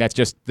 I'm assuming that's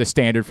just the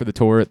standard for the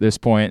tour at this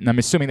point. And I'm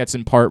assuming that's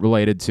in part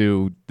related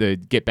to the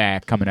Get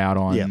Back coming out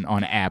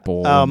on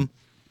Apple.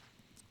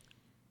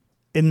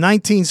 In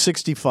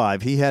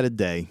 1965, he had a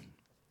day.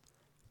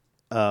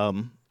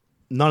 None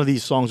of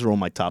these songs are on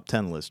my top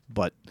 10 list,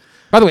 but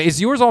by the way,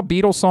 is yours all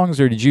Beatles songs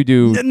or did you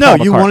do no?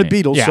 Paul You wanted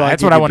McCartney? Beatles. Yeah, so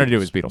that's what I wanted to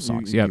do is Beatles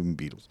songs. Yeah,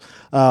 Beatles.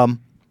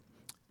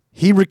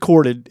 He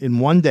recorded in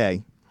one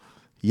day,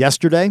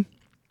 yesterday,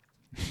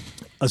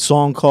 a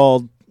song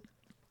called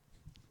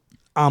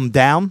 "I'm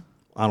Down."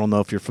 I don't know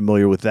if you're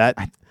familiar with that.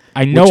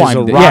 I know which is I'm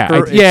a da- rocker.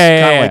 yeah, It's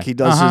yeah, kind of yeah. like he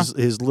does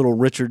Uh-huh. his little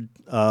Richard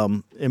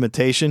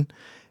imitation,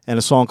 and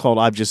a song called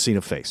 "I've Just Seen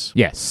a Face."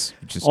 Yes,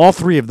 which is all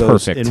 3 of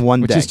those perfect, in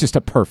one which day. is just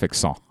a perfect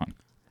song.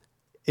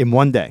 In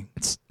one day.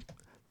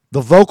 The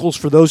vocals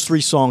for those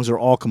 3 songs are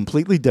all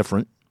completely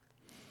different.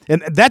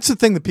 And that's the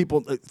thing that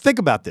people think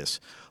about this.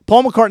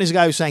 Paul McCartney's the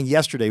guy who sang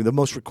Yesterday, the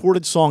most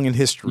recorded song in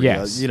history.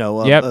 Yes.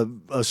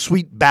 A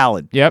sweet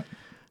ballad. Yep.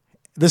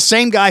 The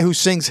same guy who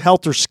sings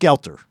Helter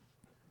Skelter,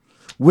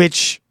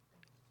 which,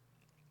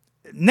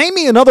 name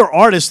me another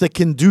artist that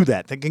can do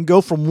that can go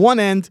from one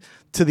end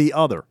to the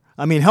other.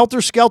 I mean,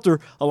 Helter Skelter,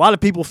 a lot of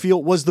people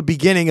feel was the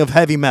beginning of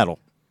heavy metal.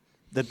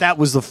 That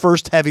was the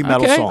first heavy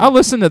metal Okay, song. I'll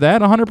listen to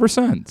that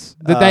 100%.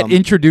 That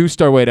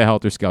introduced our way to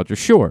Helter Skelter.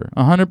 Sure,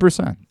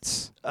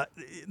 100%.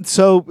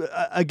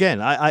 Again,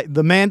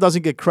 the man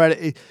doesn't get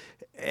credit,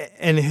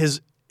 and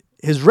his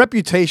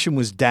reputation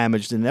was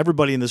damaged, and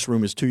everybody in this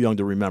room is too young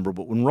to remember,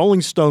 but when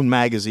Rolling Stone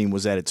magazine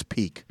was at its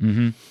peak,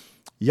 Jan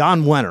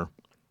Wenner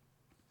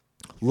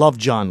loved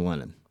John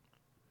Lennon.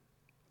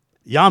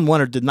 Jan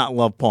Wenner did not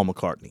love Paul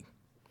McCartney.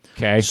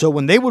 Okay. So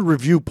when they would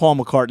review Paul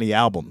McCartney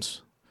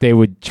albums, they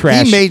would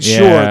trash. He made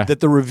sure that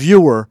the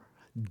reviewer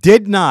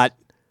did not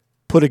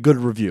put a good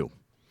review.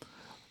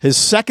 His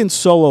second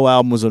solo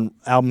album was an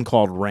album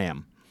called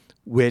Ram,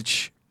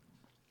 which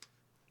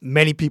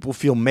many people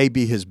feel may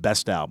be his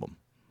best album.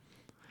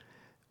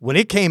 When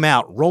it came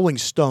out, Rolling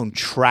Stone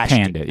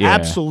trashed it.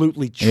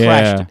 Absolutely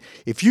trashed it.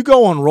 If you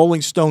go on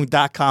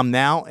rollingstone.com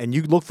now and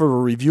you look for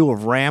a review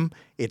of Ram,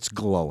 it's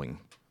glowing.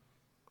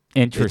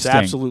 Interesting. It's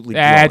absolutely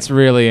glowing. That's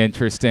really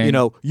interesting. You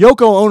know,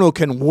 Yoko Ono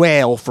can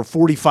wail for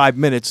 45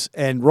 minutes,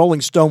 and Rolling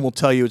Stone will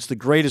tell you it's the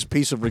greatest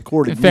piece of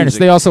recorded In fairness,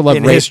 music they also love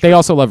in history. they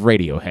also love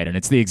Radiohead, and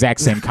it's the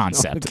exact same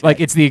concept. Okay. Like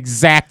it's the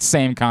exact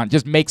same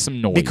Just make some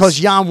noise. Because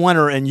Jan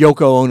Wenner and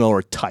Yoko Ono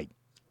are tight.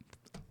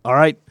 All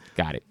right?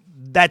 Got it.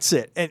 That's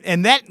it.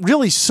 And that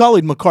really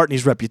sullied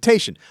McCartney's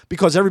reputation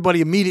because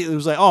everybody immediately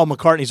was like, oh,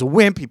 McCartney's a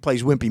wimp. He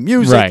plays wimpy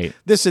music. Right.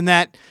 This and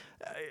that.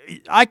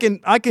 I can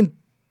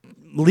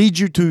lead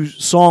you to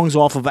songs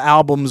off of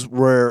albums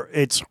where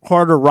it's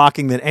harder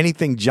rocking than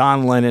anything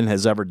John Lennon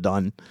has ever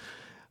done.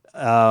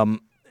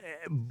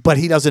 But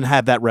he doesn't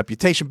have that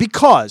reputation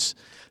because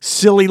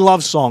Silly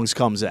Love Songs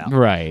comes out.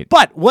 Right.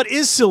 But what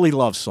is Silly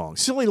Love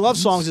Songs? Silly Love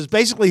Songs is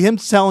basically him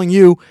telling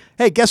you,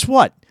 hey, guess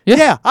what?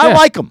 Yeah, I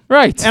like them.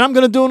 Right. And I'm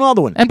going to do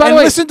another one. And by the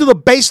way, listen to the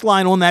bass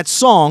line on that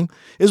song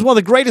is one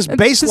of the greatest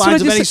bass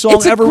lines of any song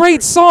it's ever. It's a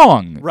great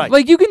song. Right.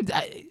 Like you can...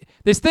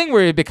 this thing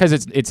where because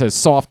it's a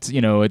soft,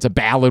 it's a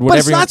ballad, whatever. But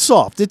it's not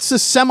soft. It's a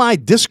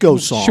semi-disco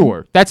song.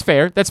 Sure. That's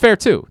fair. That's fair,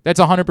 too. That's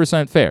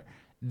 100% fair.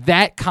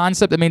 That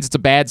concept that means it's a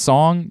bad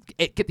song,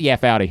 get the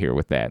F out of here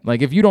with that.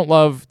 Like, if you're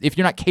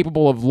not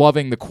capable of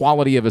loving the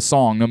quality of a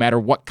song, no matter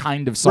what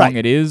kind of song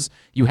it is,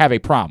 you have a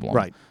problem.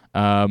 Right.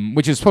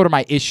 Which is sort of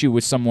my issue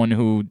with someone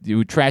who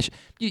trash.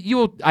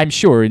 You'll, I'm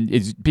sure,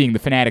 is being the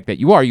fanatic that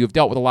you are, you've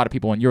dealt with a lot of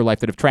people in your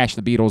life that have trashed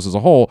the Beatles as a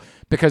whole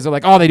because they're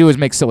like, all they do is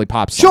make silly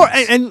pop songs.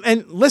 Sure,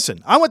 and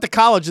listen, I went to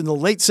college in the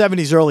late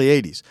 70s, early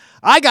 80s.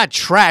 I got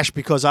trashed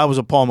because I was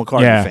a Paul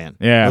McCartney fan.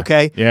 Yeah.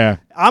 Okay? Yeah.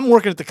 I'm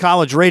working at the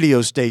college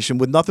radio station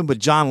with nothing but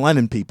John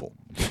Lennon people.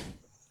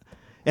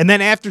 And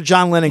then after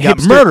John Lennon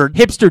got murdered...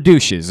 Hipster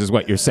douches is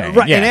what you're saying.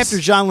 Right, yes. and after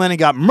John Lennon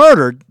got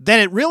murdered, then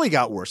it really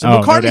got worse. And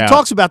Oh, no McCartney doubt.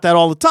 talks about that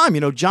all the time.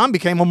 John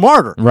became a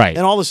martyr. Right.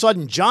 And all of a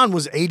sudden, John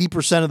was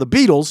 80% of the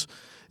Beatles,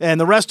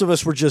 and the rest of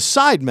us were just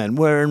sidemen,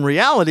 where in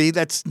reality,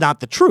 that's not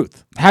the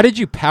truth. How did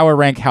you power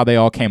rank how they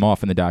all came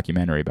off in the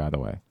documentary, by the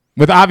way?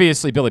 With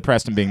obviously Billy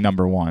Preston being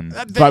number one,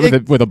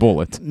 but with a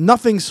bullet.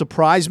 Nothing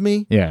surprised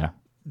me. Yeah.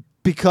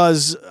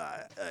 Because...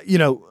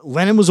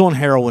 Lennon was on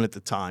heroin at the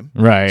time.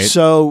 Right.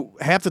 So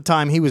half the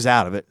time he was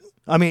out of it.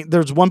 I mean,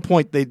 there's one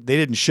point they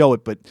didn't show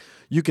it, but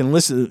you can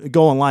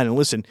go online and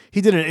listen.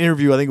 He did an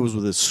interview, I think it was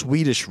with a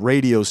Swedish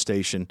radio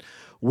station,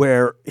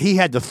 where he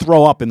had to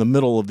throw up in the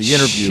middle of the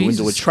interview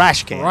into a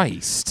trash can.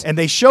 Christ. And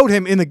they showed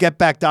him in the Get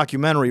Back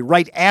documentary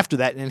right after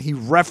that, and he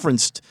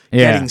referenced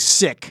getting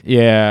sick.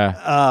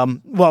 Yeah.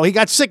 Well, he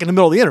got sick in the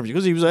middle of the interview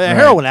because he was a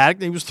heroin addict,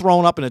 and he was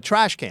throwing up in a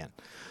trash can.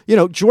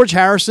 George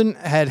Harrison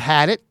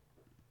had it.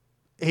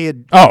 He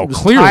was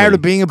clearly tired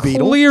of being a Beatle.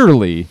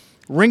 Clearly.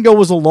 Ringo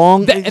was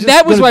along.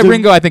 That was why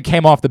Ringo, I think,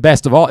 came off the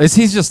best of all. Is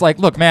he's just like,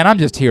 look, man, I'm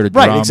just here to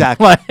drum. Right,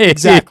 exactly.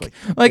 Exactly.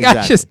 Exactly.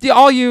 I just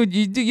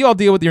you all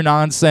deal with your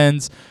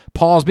nonsense.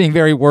 Paul's being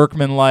very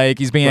workmanlike.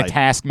 He's being a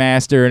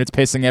taskmaster, and it's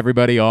pissing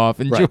everybody off.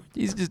 And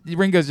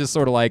Ringo's just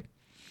sort of like,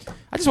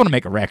 I just want to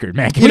make a record,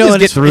 man. Can we just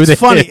get through this?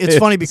 Funny. It's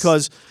funny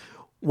because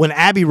when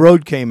Abbey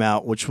Road came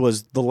out, which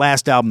was the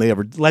last album they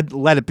ever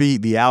Let It Be,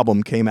 the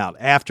album came out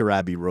after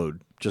Abbey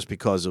Road, just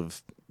because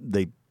of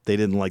they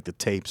didn't like the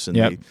tapes,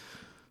 and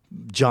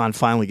John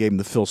finally gave him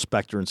to Phil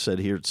Spector and said,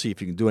 here, see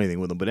if you can do anything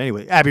with them. But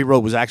anyway, Abbey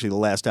Road was actually the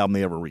last album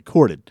they ever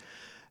recorded.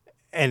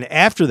 And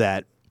after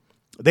that,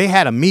 they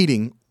had a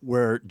meeting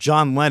where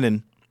John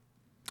Lennon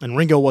and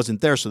Ringo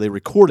wasn't there, so they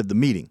recorded the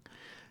meeting.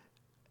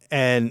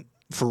 And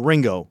for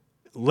Ringo,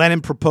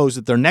 Lennon proposed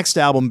that their next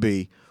album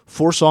be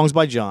 4 songs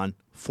by John,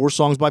 4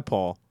 songs by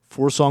Paul,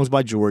 4 songs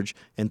by George,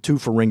 and 2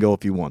 for Ringo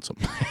if he wants them.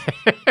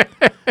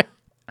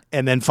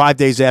 And then 5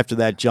 days after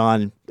that,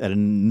 John, at a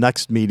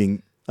next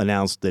meeting,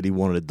 announced that he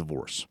wanted a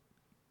divorce.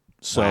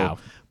 So, wow.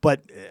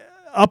 But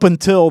up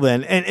until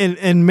then,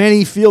 and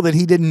many feel that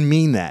he didn't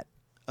mean that.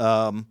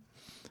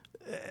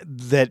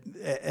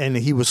 and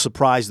he was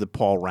surprised that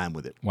Paul ran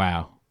with it.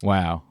 Wow.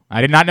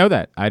 I did not know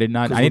that. I did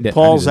not. When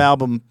Paul's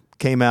album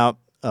came out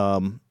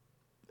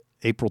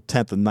April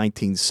 10th of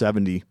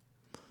 1970.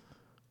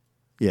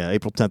 Yeah,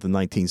 April 10th of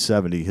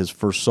 1970, his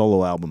first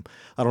solo album.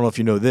 I don't know if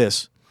you know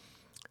this.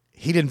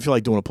 He didn't feel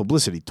like doing a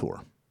publicity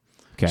tour.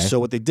 Okay. So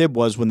what they did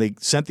was when they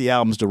sent the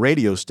albums to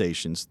radio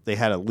stations, they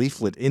had a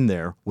leaflet in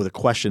there with a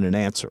question and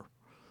answer.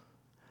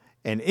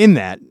 And in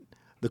that,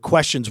 the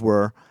questions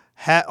were,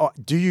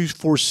 do you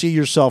foresee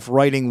yourself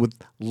writing with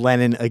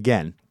Lennon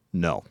again?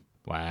 No.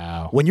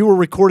 Wow. When you were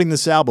recording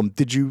this album,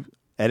 did you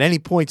at any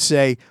point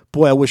say,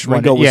 boy, I wish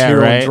Ringo was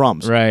here on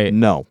drums? Right.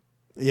 No.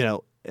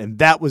 And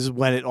that was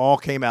when it all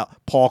came out.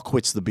 Paul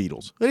quits the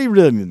Beatles. And he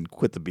really didn't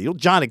quit the Beatles.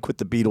 John had quit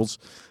the Beatles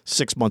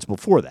 6 months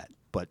before that.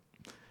 But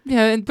so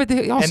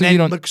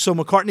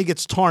McCartney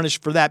gets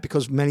tarnished for that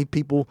because many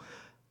people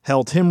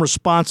held him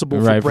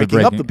responsible for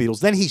breaking up the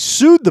Beatles. Then he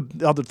sued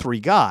the other three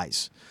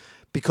guys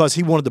because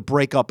he wanted to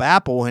break up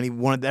Apple and he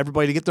wanted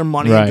everybody to get their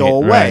money and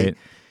go away. Right.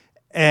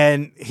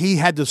 And he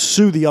had to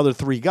sue the other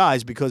three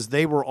guys because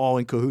they were all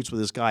in cahoots with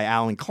this guy,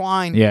 Alan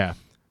Klein. Yeah.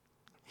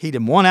 He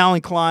didn't want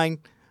Alan Klein.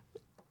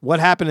 What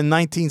happened in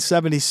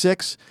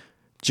 1976?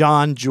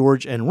 John,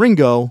 George, and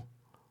Ringo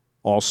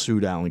all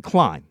sued Alan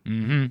Klein.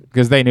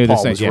 Because they knew the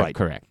Paul same. was Yeah, right.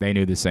 correct. They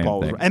knew the same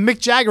thing. And Mick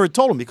Jagger had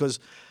told him because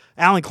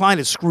Alan Klein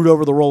had screwed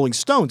over the Rolling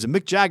Stones. And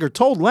Mick Jagger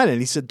told Lennon,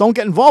 he said, don't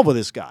get involved with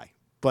this guy.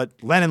 But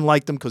Lennon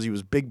liked him because he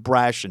was big,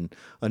 brash, and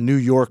a New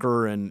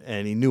Yorker, and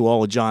he knew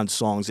all of John's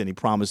songs, and he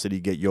promised that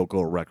he'd get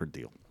Yoko a record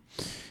deal.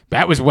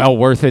 That was well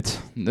worth it.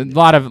 A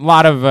lot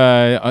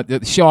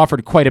of she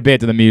offered quite a bit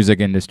to the music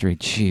industry.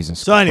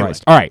 Jesus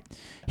Christ. All right.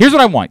 Here's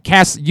what I want.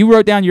 Cass, you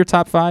wrote down your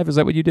top 5. Is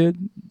that what you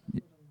did?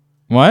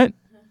 What?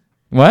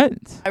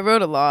 I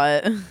wrote a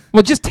lot.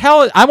 Well, just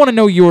tell it. I want to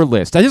know your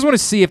list. I just want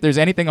to see if there's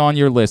anything on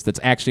your list that's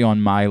actually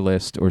on my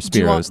list or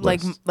Spiro's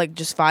list. Like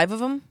just 5 of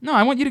them? No,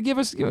 I want you to give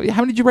us. How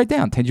many did you write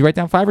down? Did you write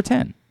down 5 or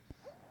 10?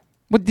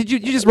 What did you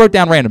just wrote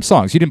down random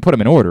songs? You didn't put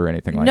them in order or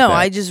anything like that. No,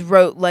 I just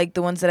wrote like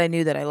the ones that I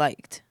knew that I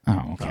liked.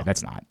 Oh, okay.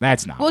 That's not.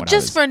 Well,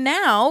 just for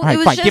now. All right, it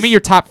was fine. just... Give me your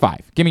top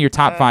 5. Give me your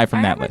top 5 from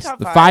I that have my list. top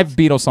The 5. 5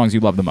 Beatles songs you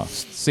love the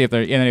most. See if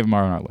any of them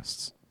are on our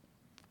lists.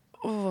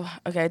 Oh,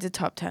 okay, I did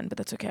top 10, but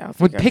that's okay. I'll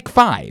Well, figure pick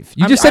 5.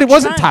 You just said it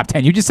wasn't top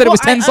 10. You just said it was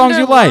 10 songs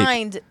you liked. like. I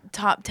underlined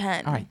top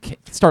 10. All right,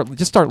 just start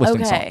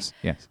listing Okay. songs.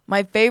 Yes.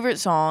 My favorite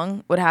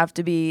song would have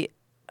to be...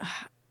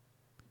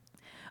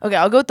 Okay,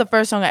 I'll go with the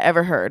first song I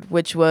ever heard,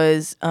 which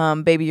was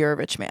Baby You're a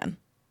Rich Man.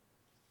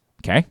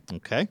 Okay.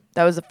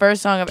 That was the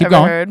first song I've Keep ever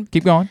going. heard.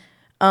 Keep going.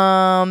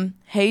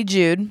 Hey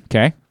Jude.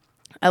 Okay.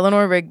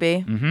 Eleanor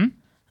Rigby.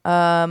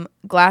 Mm-hmm.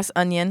 Glass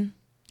Onion.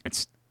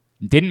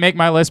 Didn't make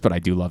my list, but I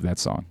do love that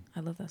song.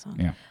 I love that song.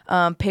 Yeah.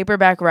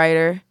 Paperback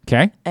Writer.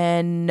 Okay.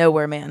 And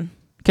Nowhere Man.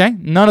 Okay.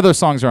 None of those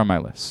songs are on my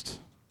list.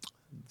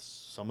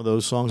 Some of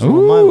those songs are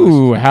on my list.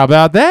 Ooh, how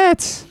about that?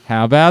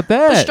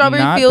 The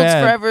Strawberry Not Fields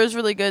bad. Forever is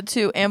really good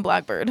too, and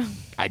Blackbird.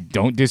 I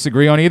don't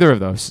disagree on either of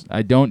those.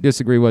 I don't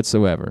disagree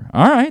whatsoever.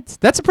 All right.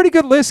 That's a pretty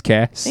good list,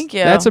 Cass. Thank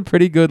you. That's a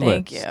pretty good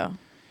list. Thank you.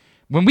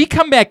 When we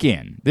come back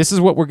in, this is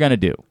what we're going to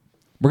do.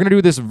 We're going to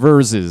do this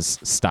Verses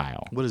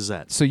style. What is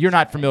that? So you're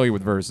not familiar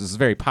with Verses. It's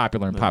very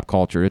popular in pop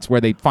culture. It's where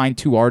they find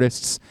 2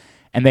 artists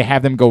and they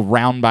have them go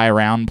round by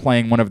round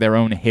playing one of their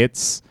own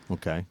hits.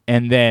 Okay.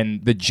 And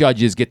then the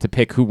judges get to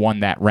pick who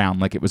won that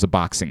round like it was a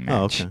boxing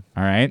match. Oh, okay.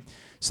 All right?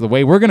 So the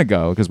way we're going to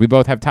go, because we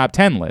both have top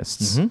 10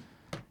 lists,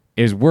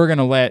 is we're going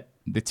to let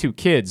the 2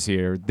 kids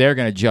here, they're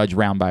going to judge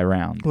round by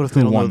round. What if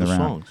they who don't won know the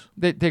round. songs?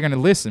 They're going to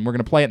listen. We're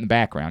going to play it in the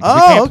background. Oh,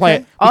 we can't okay. play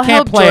it. I'll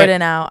help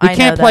Jordan out. We I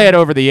can't know play that. it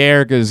over the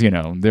air because,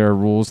 there are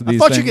rules to these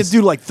I thought things. you could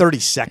do like 30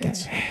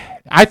 seconds.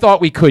 I thought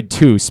we could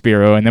too,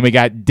 Spiro, and then we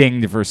got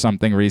dinged for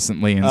something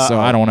recently, and so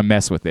I don't want to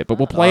mess with it. But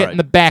we'll play it in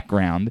the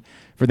background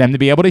for them to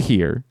be able to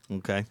hear.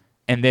 Okay.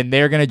 And then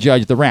they're going to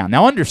judge the round.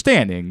 Now,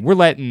 understanding, we're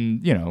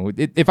letting,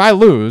 if I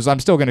lose, I'm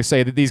still going to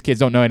say that these kids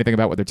don't know anything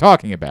about what they're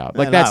talking about.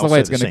 Like, And that's I'll the way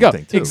say it's the going to same go.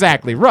 thing, too.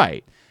 Exactly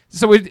right.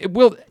 So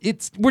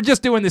we're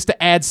just doing this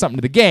to add something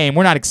to the game.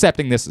 We're not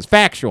accepting this as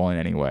factual in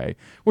any way.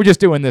 We're just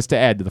doing this to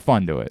add to the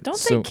fun to it. Don't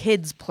say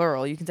kids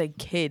plural. You can say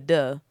kid.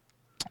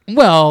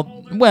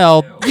 Well,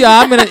 yeah,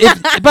 I'm gonna.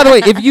 By the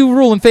way, if you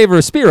rule in favor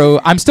of Spiro,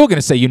 I'm still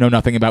gonna say you know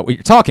nothing about what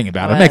you're talking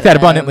about. I'll make that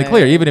abundantly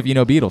clear, even if you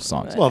know Beatles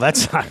songs. Well,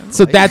 that's not.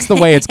 So that's the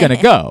way it's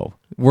gonna go.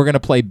 We're gonna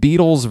play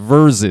Beatles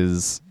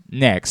Verses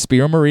next.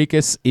 Spiro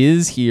Marikas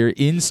is here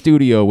in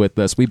studio with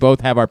us. We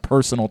both have our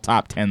personal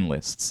top 10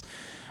 lists.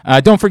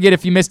 Don't forget,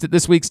 if you missed it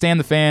this week, Stan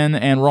the Fan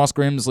and Ross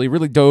Grimsley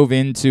really dove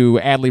into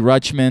Adley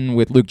Rutschman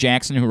with Luke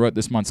Jackson, who wrote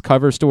this month's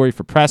cover story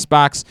for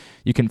PressBox.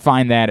 You can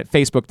find that at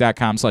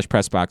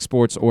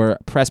facebook.com/PressBoxSports or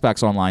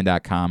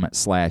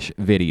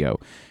PressBoxOnline.com/video.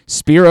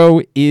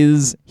 Spiro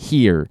is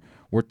here.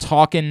 We're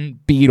talking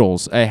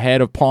Beatles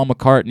ahead of Paul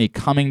McCartney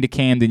coming to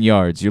Camden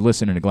Yards. You're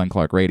listening to Glenn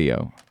Clark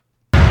Radio.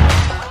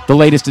 The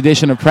latest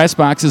edition of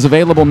PressBox is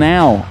available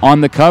now. On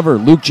the cover,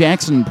 Luke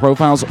Jackson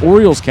profiles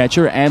Orioles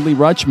catcher Adley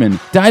Rutschman,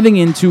 diving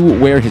into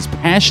where his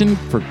passion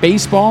for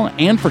baseball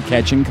and for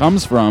catching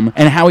comes from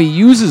and how he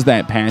uses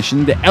that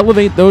passion to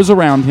elevate those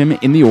around him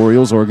in the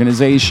Orioles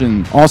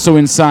organization. Also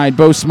inside,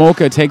 Bo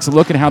Smolka takes a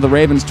look at how the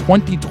Ravens'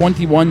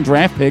 2021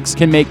 draft picks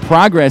can make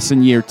progress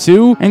in year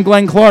 2, and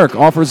Glenn Clark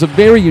offers a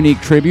very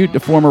unique tribute to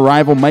former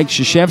rival Mike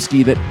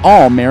Krzyzewski that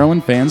all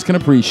Maryland fans can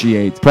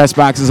appreciate.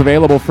 PressBox is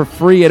available for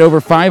free at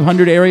over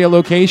 500 area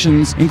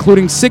locations,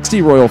 including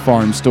 60 Royal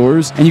Farm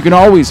stores, and you can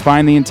always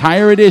find the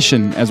entire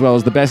edition, as well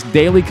as the best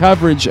daily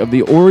coverage of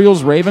the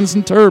Orioles, Ravens,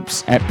 and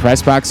Terps at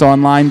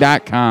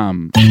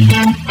PressBoxOnline.com.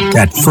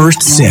 That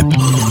first sip.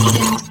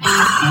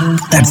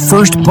 That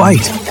first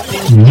bite.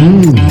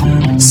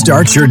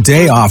 Start your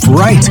day off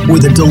right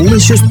with a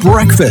delicious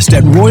breakfast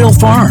at Royal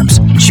Farms.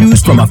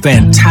 Choose from a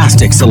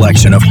fantastic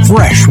selection of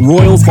fresh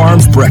Royal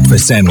Farms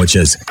breakfast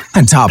sandwiches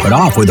and top it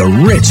off with a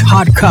rich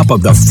hot cup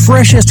of the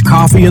freshest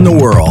coffee in the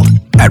world.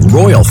 At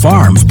Royal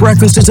Farms,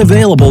 breakfast is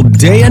available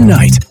day and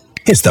night.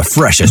 It's the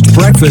freshest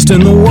breakfast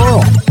in the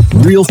world.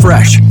 Real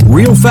fresh,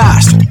 real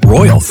fast.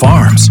 Royal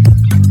Farms.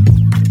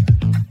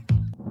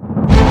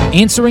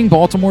 Answering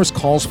Baltimore's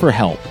calls for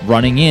help,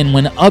 running in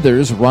when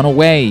others run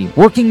away,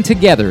 working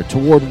together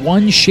toward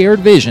one shared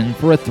vision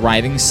for a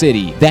thriving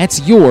city.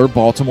 That's your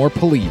Baltimore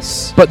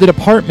Police. But the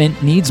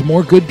department needs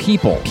more good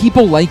people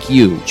like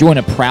you. Join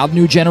a proud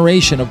new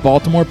generation of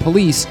Baltimore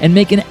Police and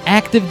make an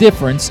active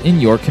difference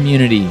in your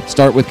community.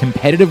 Start with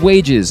competitive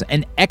wages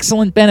and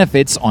excellent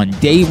benefits on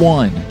day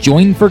one.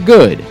 Join for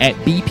good at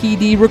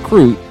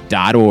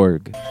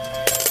bpdrecruit.org.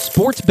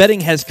 Sports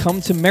betting has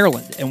come to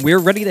Maryland, and we're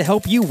ready to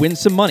help you win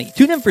some money.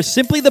 Tune in for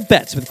Simply the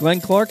Bets with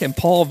Glenn Clark and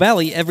Paul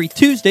Valley every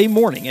Tuesday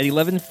morning at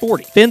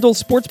 11:40. FanDuel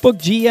Sportsbook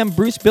GM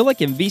Bruce Billick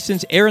and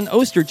VSiN's Aaron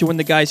Oster join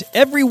the guys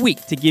every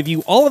week to give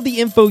you all of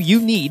the info you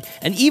need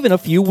and even a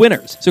few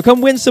winners. So come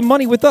win some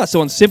money with us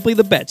on Simply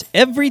the Bets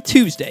every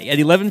Tuesday at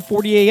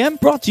 11:40 a.m.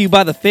 Brought to you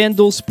by the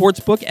FanDuel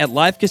Sportsbook at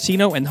Live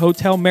Casino and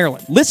Hotel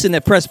Maryland. Listen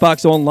at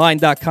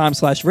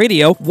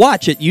PressBoxOnline.com/radio.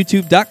 Watch at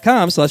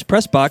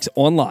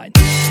YouTube.com/PressBoxOnline.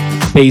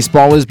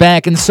 Baseball is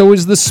back, and so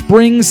is the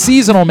spring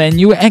seasonal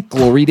menu at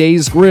Glory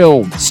Days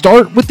Grill.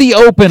 Start with the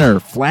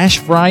opener,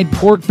 flash-fried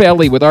pork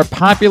belly with our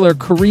popular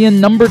Korean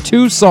No.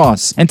 2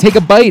 sauce, and take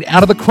a bite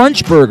out of the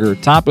Crunch Burger,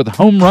 topped with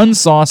home run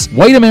sauce,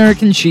 white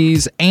American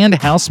cheese, and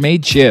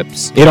house-made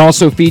chips. It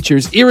also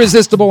features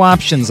irresistible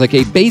options like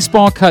a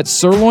baseball-cut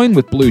sirloin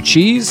with blue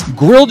cheese,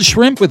 grilled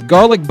shrimp with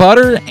garlic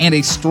butter, and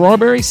a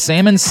strawberry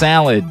salmon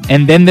salad.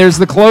 And then there's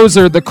the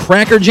closer, the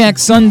Cracker Jack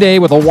Sundae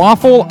with a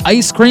waffle,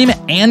 ice cream,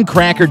 and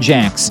Cracker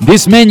Jack.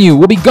 This menu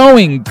will be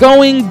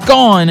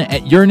gone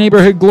at your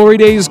neighborhood Glory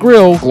Days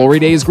Grill.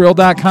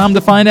 GloryDaysGrill.com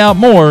to find out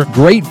more.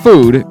 Great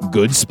food,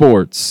 good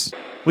sports.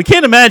 We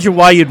can't imagine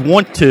why you'd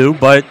want to,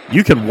 but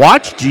you can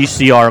watch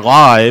GCR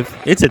live.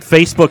 It's at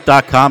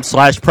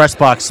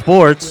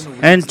Facebook.com/PressBoxSports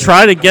and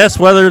try to guess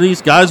whether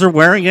these guys are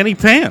wearing any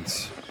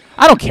pants.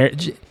 I don't care.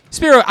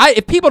 Spiro,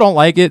 if people don't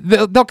like it,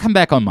 they'll come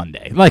back on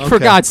Monday. Like, for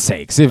God's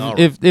sakes,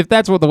 if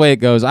that's what the way it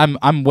goes,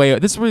 I'm way.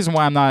 This is the reason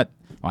why I'm not.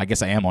 Well, I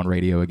guess I am on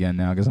radio again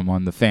now because I'm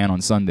on the Fan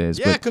on Sundays.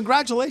 Yeah, but,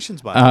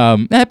 congratulations, buddy.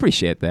 I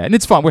appreciate that, and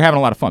it's fun. We're having a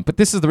lot of fun. But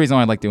this is the reason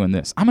why I like doing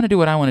this. I'm gonna do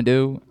what I want to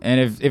do, and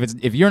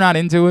if you're not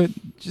into it,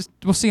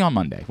 we'll see you on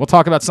Monday. We'll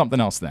talk about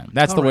something else then.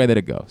 That's the way that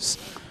it goes.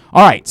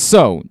 All right,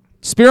 so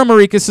Spiro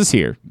Marikas is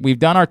here. We've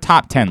done our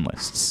top 10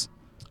 lists.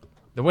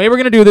 The way we're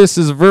gonna do this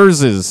is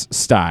versus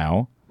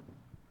style.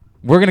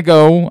 We're gonna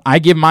go. I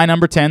give my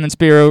number 10, then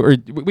Spiro, or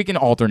we can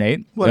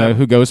alternate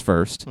who goes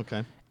first.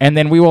 Okay. And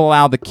then we will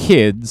allow the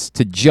kids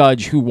to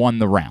judge who won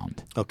the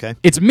round. Okay.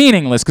 It's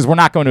meaningless because we're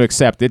not going to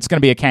accept it. It's going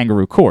to be a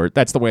kangaroo court.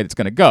 That's the way it's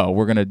going to go.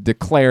 We're going to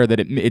declare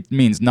that it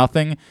means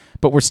nothing,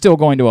 but we're still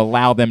going to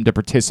allow them to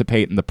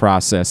participate in the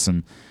process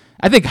and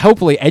I think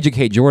hopefully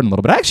educate Jordan a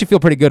little bit. I actually feel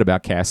pretty good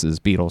about Cass's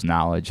Beatles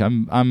knowledge.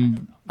 I'm all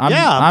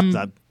right with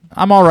that.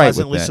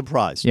 Pleasantly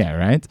surprised. Yeah,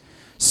 right.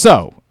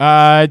 So,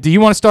 do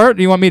you want to start? Or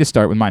do you want me to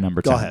start with my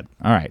number 10? Go ahead.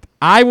 All right.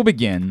 I will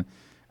begin.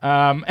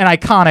 An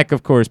iconic,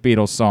 of course,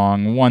 Beatles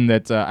song, one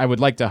that I would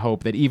like to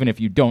hope that even if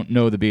you don't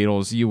know the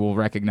Beatles, you will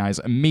recognize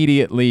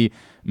immediately.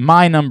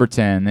 My number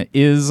 10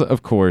 is,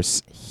 of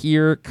course,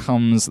 Here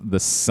Comes the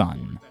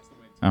Sun.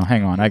 Oh,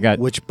 hang on.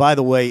 Which, by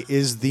the way,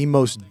 is the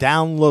most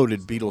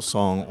downloaded Beatles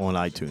song on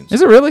iTunes.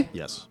 Is it really?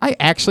 Yes. I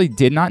actually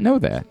did not know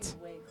that.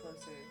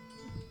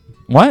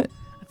 What?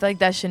 I feel like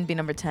that shouldn't be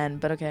number 10,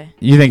 but okay.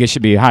 You think it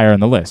should be higher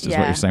on the list, is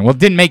what you're saying. Well, it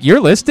didn't make your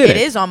list, did it?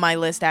 It is on my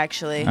list,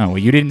 actually. Oh, well,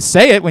 you didn't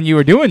say it when you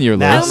were doing your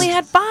list. I only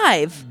had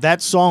 5.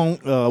 That song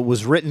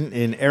was written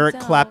in Eric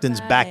Clapton's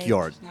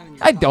backyard.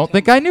 I don't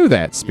think I knew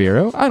that,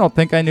 Spiro. I don't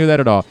think I knew that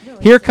at all.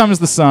 Here Comes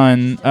the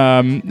Sun.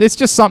 It's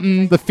just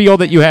something, the feel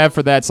that you have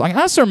for that song.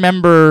 I also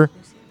remember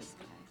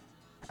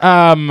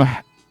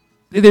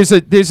there's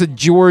a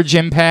George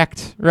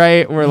impact,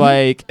 right? Where,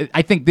 like,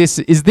 I think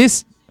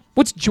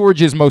what's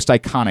George's most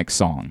iconic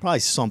song? Probably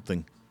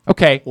Something.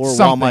 Okay. Or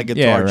While My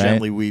Guitar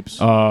Gently Weeps.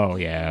 Oh,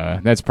 yeah.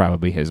 That's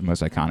probably his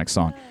most iconic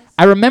song.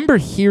 I remember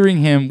hearing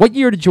him. What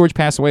year did George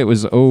pass away? It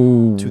was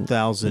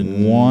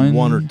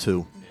 2001 or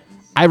 2.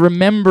 I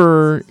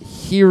remember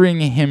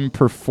hearing him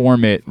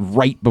perform it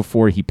right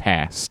before he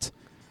passed.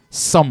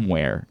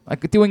 Somewhere.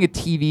 Like doing a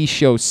TV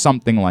show,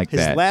 something like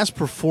that. His last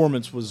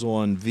performance was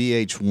on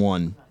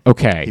VH1.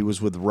 Okay. He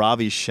was with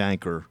Ravi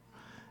Shankar.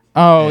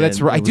 Oh,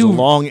 that's right. It was a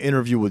long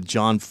interview with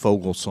John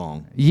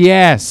Fogelsong.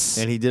 Yes.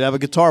 And he did have a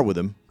guitar with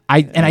him.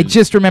 I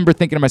just remember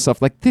thinking to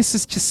myself, like, this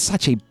is just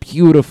such a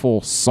beautiful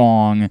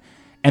song,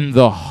 and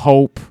the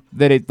hope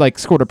that it like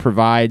sort of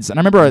provides. And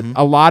I remember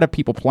a lot of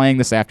people playing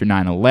this after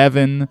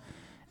 9/11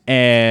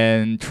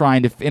 and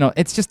trying to,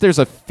 it's just there's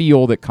a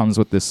feel that comes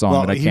with this song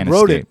that I can't escape. He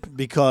wrote it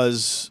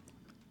because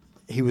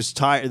he was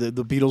tired.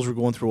 The Beatles were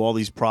going through all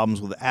these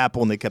problems with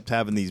Apple, and they kept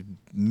having these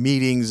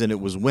meetings, and it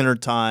was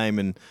wintertime,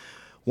 and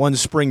one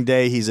spring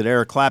day, he's at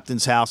Eric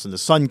Clapton's house, and the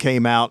sun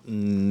came out,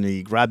 and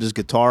he grabbed his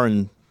guitar,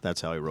 and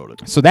that's how he wrote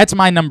it. So that's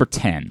my number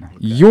 10. Okay.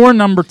 Your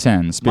number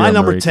 10, Spiro My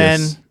number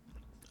Mauritius. 10,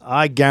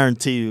 I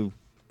guarantee you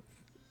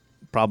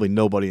probably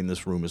nobody in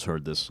this room has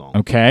heard this song.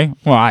 Okay.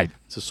 Well,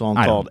 it's a song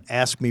called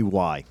Ask Me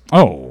Why.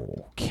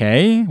 Oh,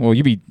 okay. Well,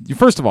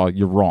 first of all,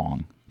 you're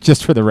wrong,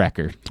 just for the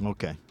record.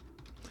 Okay.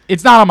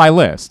 It's not on my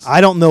list.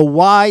 I don't know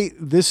why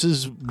this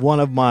is one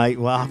of my,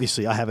 well,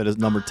 obviously I have it as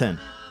number 10.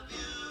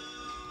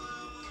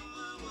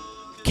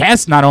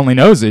 Cass not only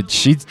knows it,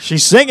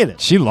 she's singing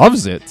it. She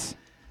loves it.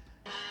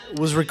 It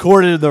was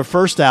recorded in their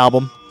first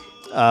album.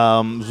 It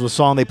was a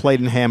song they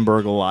played in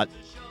Hamburg a lot.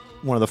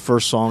 One of the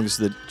first songs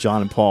that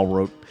John and Paul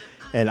wrote.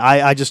 And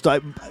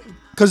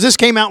because this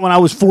came out when I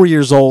was 4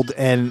 years old,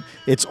 and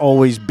it's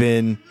always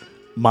been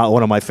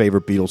one of my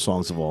favorite Beatles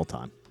songs of all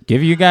time.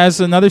 Give you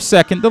guys another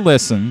second to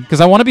listen, because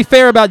I want to be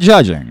fair about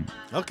judging.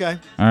 Okay.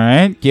 All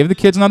right? Give the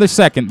kids another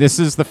second. This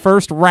is the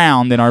first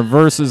round in our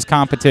versus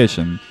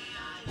competition.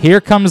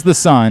 Here Comes the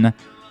Sun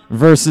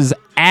versus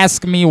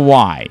Ask Me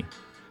Why.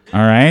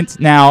 All right?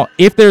 Now,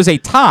 if there's a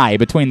tie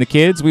between the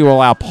kids, we will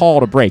allow Paul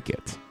to break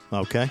it.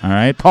 Okay. All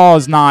right?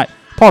 Paul's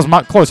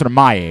closer to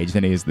my age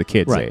than he is the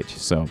kid's age.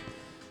 So,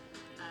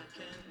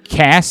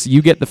 Cass,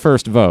 you get the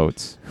first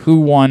vote.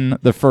 Who won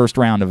the first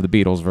round of the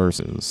Beatles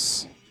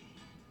versus?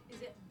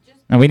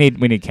 And we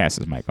need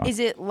Cass's mic on. Is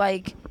it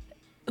like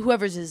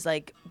whoever's is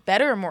like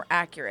better or more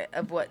accurate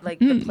of what like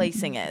the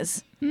placing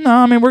is? No,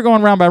 I mean we're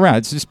going round by round.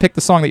 It's just pick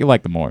the song that you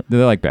like the more. That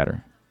they like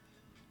better.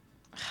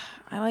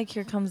 I like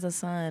Here Comes the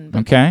Sun.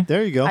 But Okay.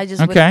 There you go. I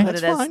just would put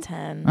it as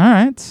 10.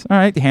 All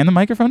right. Hand the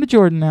microphone to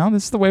Jordan now.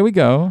 This is the way we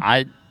go.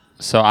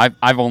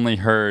 I've only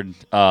heard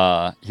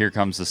Here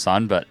Comes the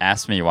Sun, but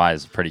Ask Me Why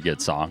is a pretty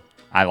good song.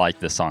 I like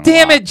this song.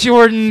 Damn it,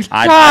 Jordan!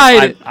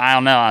 I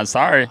don't know. I'm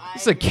sorry.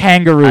 It's a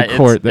kangaroo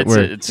court that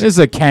we're. This is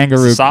a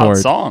kangaroo solid court.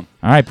 Song.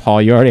 All right,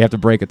 Paul. You already have to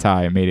break a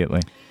tie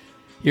immediately.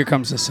 Here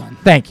Comes the Sun.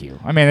 Thank you.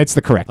 I mean, it's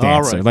the correct All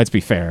answer. right. Let's be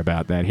fair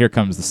about that. Here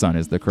Comes the Sun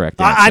is the correct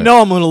answer. I know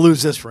I'm going to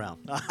lose this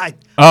round. I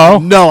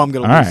know I'm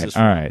going to lose this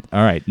round.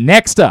 All right.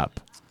 Next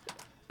up,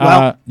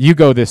 Well- you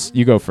go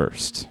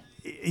first.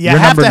 You You're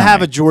have number to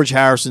have 9. a George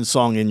Harrison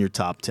song in your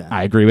top 10.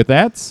 I agree with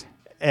that.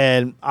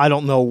 And I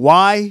don't know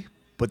why,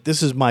 but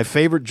this is my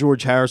favorite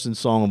George Harrison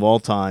song of all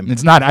time.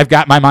 It's not. I've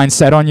got my mind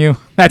set on you.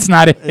 That's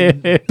not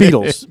it.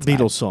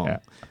 Beatles song. Yeah.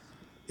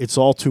 It's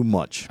All Too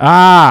Much.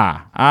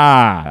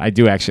 I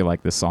do actually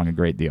like this song a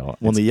great deal.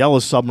 On the Yellow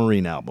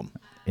Submarine album.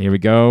 Here we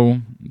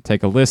go.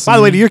 Take a listen. By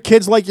the way, do your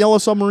kids like Yellow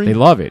Submarine? They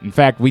love it. In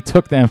fact, we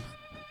took them.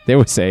 There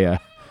was a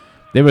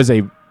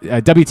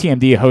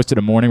WTMD hosted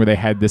a morning where they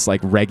had this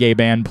like reggae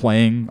band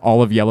playing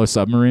all of Yellow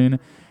Submarine,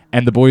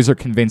 and the boys are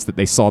convinced that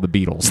they saw the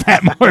Beatles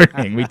that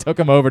morning. We took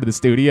them over to the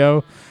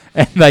studio,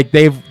 and like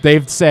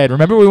they've said,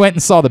 "Remember we went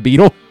and saw the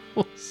Beatles?"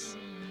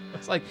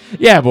 It's like,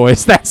 yeah,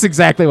 boys, that's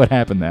exactly what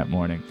happened that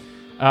morning.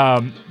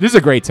 This is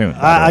a great tune.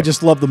 I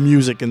just love the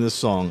music in this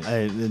song.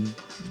 I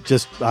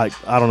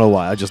don't know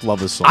why. I just love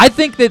this song. I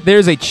think that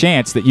there's a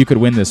chance that you could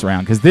win this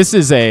round because this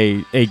is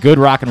a good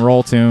rock and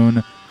roll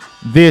tune.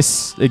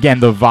 This, again,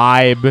 the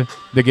vibe,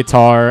 the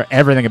guitar,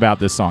 everything about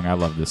this song. I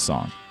love this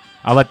song.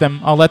 I'll let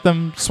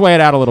them sway it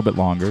out a little bit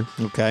longer.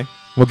 Okay.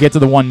 We'll get to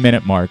the 1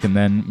 minute mark and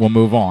then we'll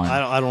move on.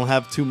 I don't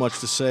have too much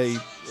to say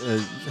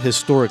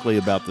historically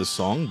about this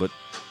song, but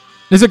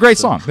it's a great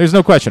song. There's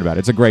no question about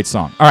it. It's a great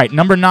song. All right,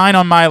 number 9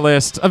 on my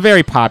list, a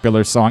very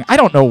popular song. I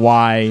don't know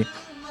why.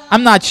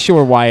 I'm not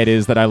sure why it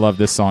is that I love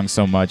this song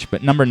so much,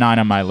 but number 9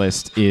 on my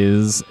list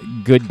is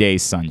Good Day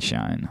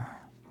Sunshine.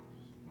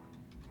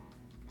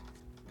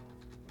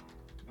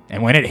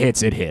 And when it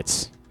hits, it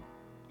hits.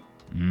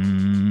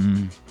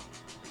 I'm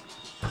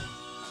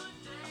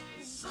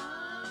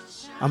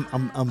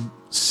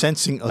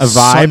sensing a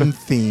vibe, sun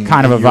theme,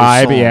 kind of in a your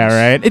vibe. songs.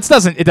 Yeah, right. It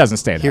doesn't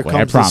stay that Here way.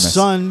 comes I promise. the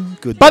sun.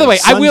 Good By the day, way,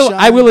 I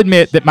sunshine. will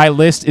admit that my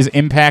list is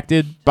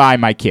impacted by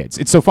my kids.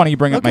 It's so funny you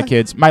bring up my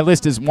kids. My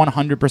list is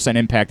 100%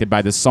 impacted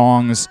by the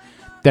songs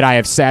that I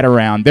have sat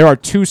around. There are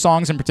 2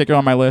 songs in particular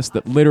on my list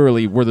that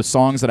literally were the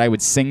songs that I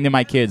would sing to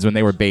my kids when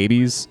they were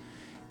babies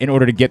in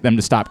order to get them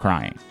to stop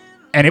crying.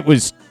 And it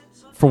was,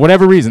 for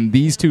whatever reason,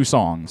 these 2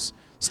 songs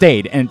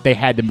stayed, and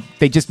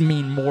they just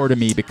mean more to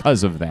me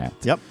because of that.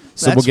 Yep.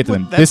 So we'll get to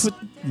them.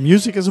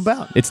 music is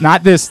about. It's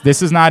not this.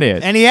 This is not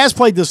it. And he has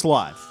played this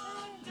live.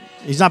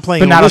 He's not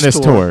playing But not on this this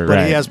tour, but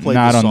right? he has played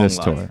not this on song this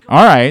live. tour.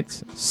 All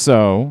right.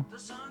 So,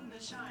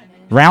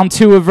 round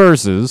 2 of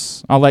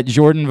verses. I'll let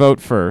Jordan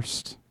vote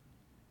first.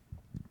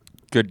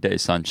 Good Day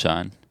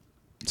Sunshine.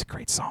 It's a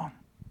great song.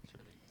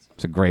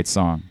 It's a great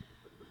song.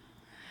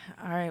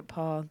 All right,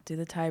 Paul, do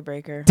the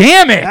tiebreaker.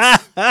 Damn it!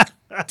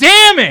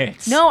 Damn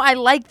it! No, I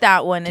like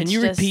that one. Can It's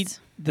you just repeat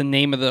the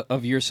name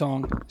of your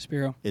song,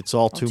 Spiro? It's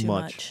all too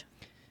much.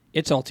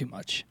 It's all too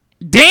much.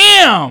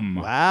 Damn!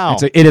 Wow.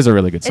 It is a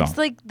really good song. It's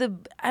like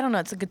I don't know.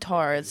 It's a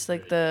guitar. It's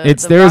like the.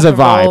 There is a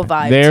rock and roll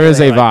vibe. vibe There to is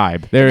a it.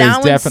 vibe. There is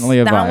definitely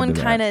a vibe. That one to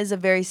that. kind of is a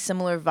very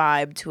similar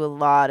vibe to a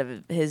lot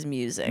of his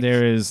music.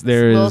 There is It's a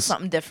little is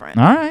something different.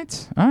 All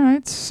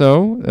right.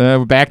 So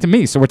we're back to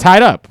me. So we're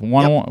tied up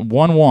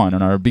 1-1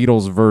 on our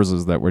Beatles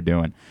verses that we're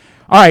doing.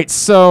 All right.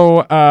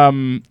 So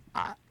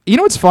you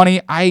know what's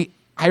funny? I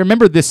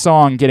remember this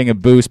song getting a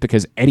boost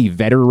because Eddie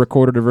Vedder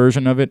recorded a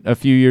version of it a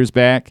few years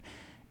back,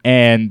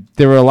 and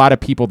there were a lot of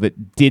people that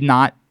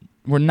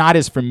were not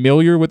as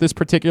familiar with this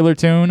particular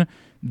tune.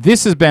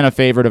 This has been a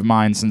favorite of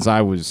mine since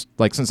I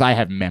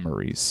have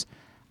memories.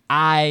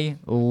 I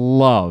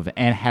love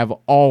and have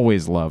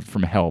always loved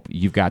from Help,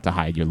 You've Got to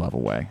Hide Your Love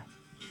Away.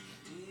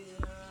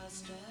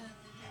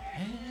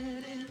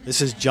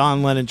 This is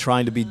John Lennon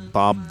trying to be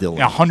Bob Dylan.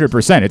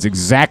 100%. It's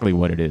exactly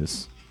what it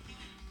is.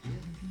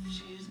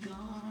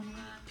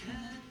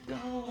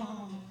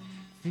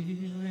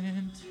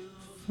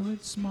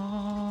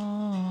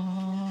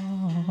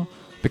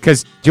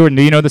 Because, Jordan,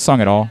 do you know the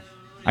song at all?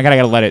 I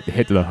gotta let it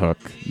hit the hook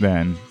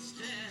then.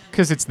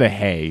 Because it's the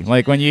hey.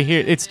 Like, when you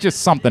hear it's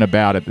just something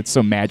about it that's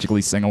so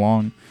magically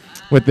sing-along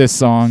with this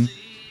song.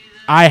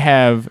 I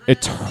have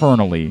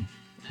eternally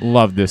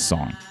loved this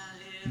song.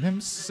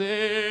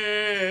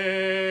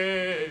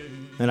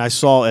 And I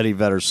saw Eddie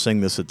Vedder sing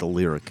this at the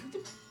Lyric.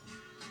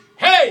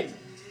 Hey!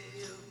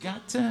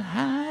 Got to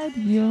hide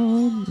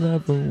your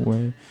love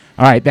away.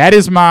 All right, that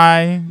is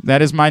my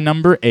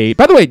number 8.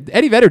 By the way,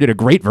 Eddie Vedder did a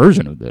great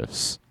version of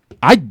this.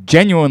 I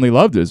genuinely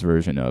loved his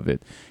version of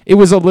it. It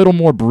was a little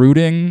more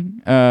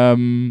brooding,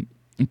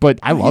 but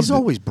I loved it. He's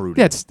always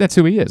brooding. Yeah, that's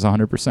who he is,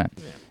 100%.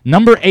 Yeah.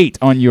 Number 8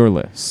 on your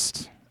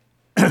list.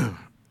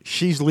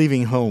 She's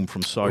Leaving Home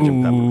from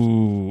Sgt.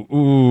 Pepper's.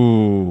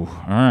 Ooh.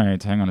 All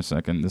right, hang on a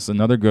second. This is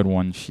another good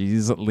one.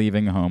 She's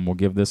Leaving Home. We'll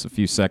give this a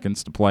few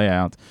seconds to play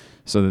out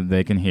so that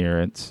they can hear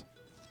it.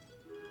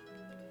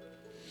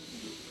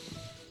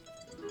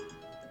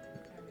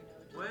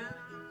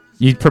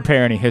 You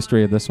prepare any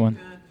history of this one?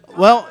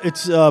 Well,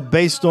 it's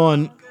based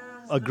on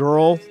a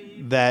girl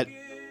that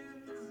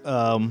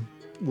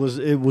was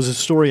a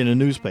story in a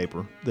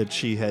newspaper that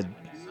she had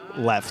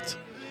left,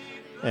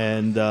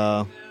 and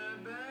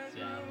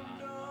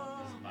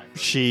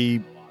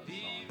she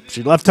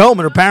left home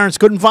and her parents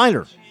couldn't find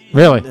her.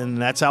 Really? And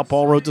that's how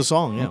Paul wrote the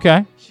song. Yeah.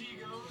 Okay.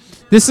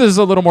 This is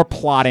a little more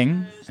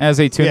plotting as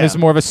a tune. Yeah. This is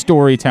more of a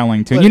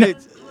storytelling tune. But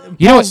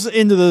Paul's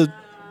into the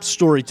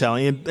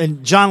storytelling,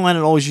 and John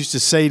Lennon always used to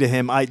say to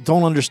him, I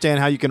don't understand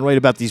how you can write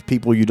about these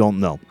people you don't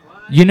know.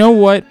 You know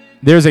what?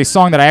 There's a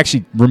song that I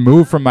actually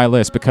removed from my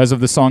list because of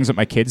the songs that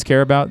my kids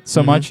care about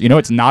so much. You know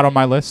it's not on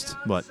my list?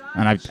 What?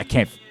 And I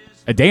can't...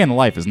 A Day in the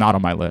Life is not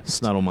on my list.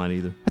 It's not on mine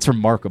either. That's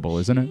remarkable,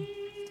 isn't it?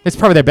 It's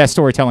probably their best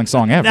storytelling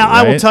song ever. Now,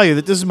 I will right? tell you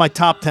that this is my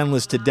top 10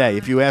 list today.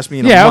 If you ask me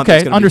in a month,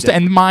 it's gonna be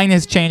understand. And mine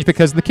has changed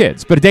because of the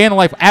kids. But A Day in the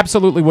Life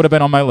absolutely would have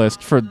been on my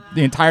list for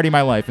the entirety of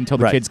my life until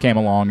the kids came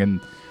along,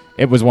 and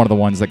it was one of the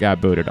ones that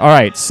got booted. All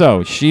right,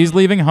 so She's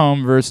Leaving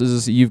Home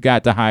versus You've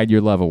Got to Hide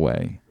Your Love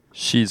Away.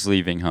 She's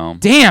Leaving Home.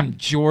 Damn,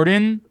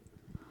 Jordan.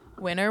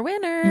 Winner,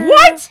 winner.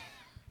 What?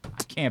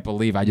 I can't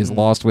believe I just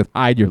lost with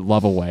Hide Your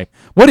Love Away.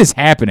 What is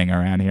happening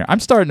around here? I'm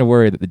starting to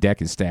worry that the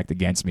deck is stacked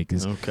against me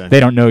because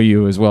they don't know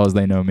you as well as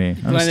they know me.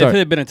 Glenn, if it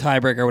had been a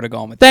tiebreaker, I would have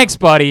gone with Thanks,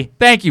 buddy.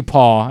 Thank you,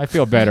 Paul. I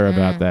feel better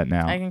about that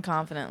now. I can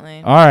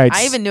confidently. All right.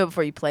 I even knew it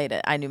before you played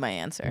it. I knew my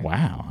answer.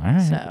 Wow. All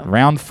right. So.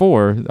 Round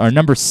 4, our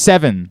number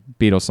 7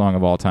 Beatles song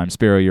of all time.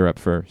 Spiro, you're up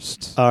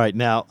first. All right,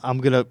 now I'm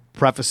going to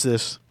preface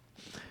this.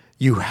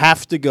 You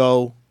have to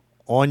go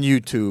on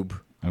YouTube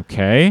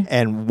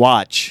and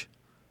watch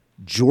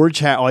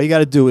George all you got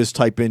to do is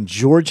type in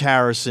George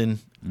Harrison,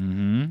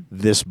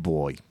 This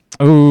Boy.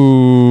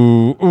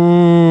 Ooh.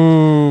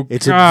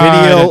 It's God. a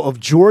video of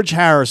George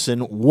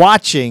Harrison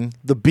watching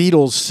the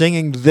Beatles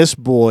singing This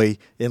Boy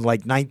in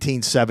like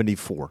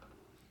 1974.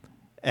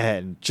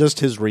 And just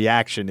his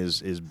reaction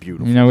is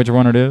beautiful. You know which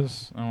one it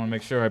is? I want to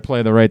make sure I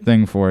play the right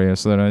thing for you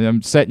so that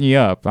I'm setting you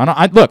up.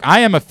 Look, I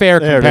am a fair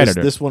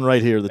competitor. This one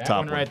right here, the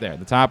top one. Right there,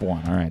 the top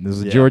one. All right, this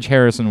is George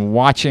Harrison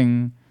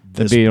watching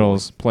the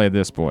Beatles play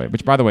This Boy,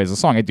 which, by the way, is a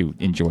song I do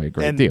enjoy a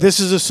great deal. This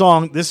is a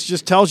song, this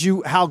just tells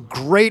you how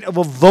great of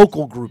a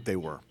vocal group they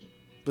were.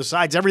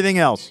 Besides everything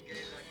else,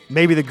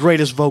 maybe the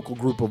greatest vocal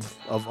group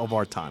of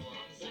our time.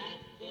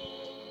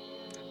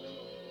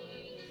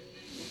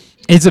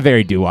 It's a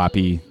very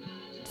doo-wop-y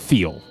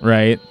feel,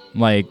 right?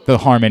 Like, the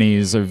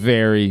harmonies are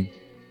very...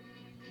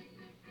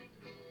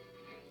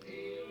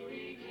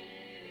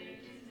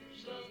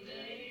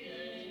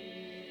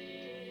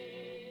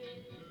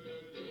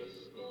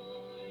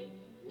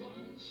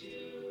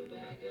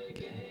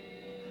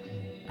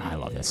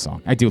 love this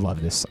song. I do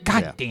love this song.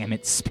 God damn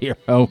it,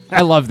 Spiro.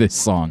 I love this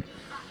song.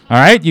 All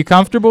right, you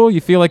comfortable?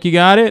 You feel like you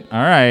got it?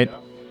 All right.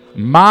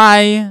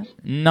 My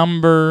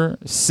number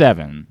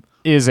 7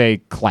 is a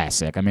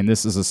classic. I mean,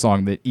 this is a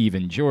song that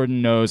even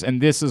Jordan knows,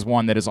 and this is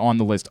one that is on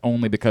the list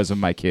only because of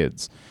my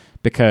kids,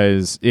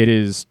 because it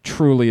is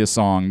truly a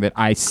song that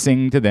I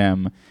sing to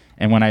them,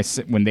 and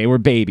when they were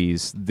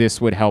babies, this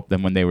would help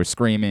them when they were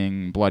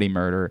screaming bloody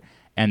murder,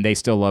 and they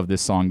still love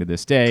this song to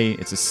this day.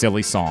 It's a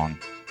silly song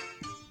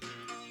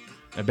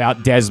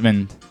about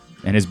Desmond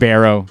and his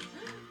barrow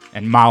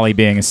and Molly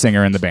being a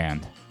singer in the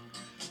band.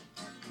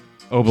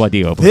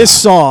 Obla-di obla. This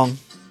song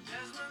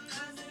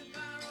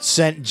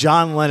sent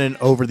John Lennon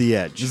over the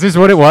edge. Is this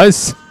what it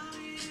was?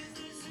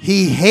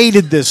 He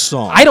hated this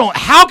song.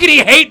 How could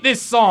he hate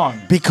this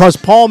song? Because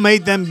Paul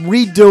made them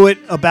redo it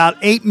about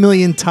 8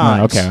 million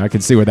times. Oh, okay, I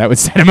can see where that would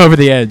set him over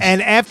the edge.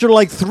 And after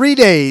like 3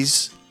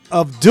 days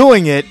of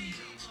doing it,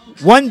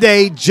 one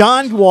day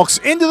John walks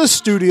into the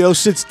studio,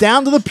 sits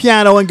down to the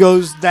piano, and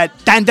goes that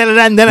dan dan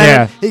dan dan.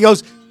 Yeah. He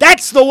goes,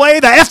 "That's the way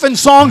the effing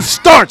song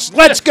starts.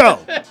 Let's go."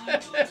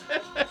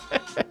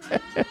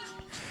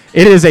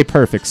 It is a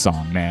perfect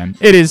song, man.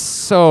 It is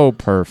so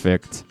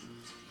perfect.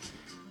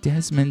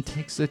 Desmond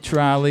takes a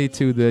trolley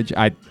to the.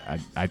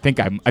 I think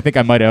I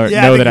might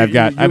know that I've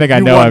got. I think I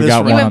know I've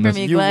got one on this.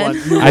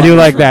 I do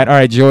like that. All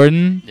right,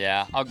 Jordan.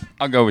 Yeah,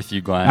 I'll go with you,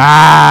 Glenn.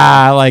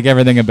 I like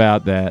everything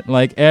about that.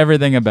 Like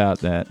everything about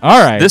that.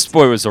 All right. This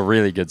boy was a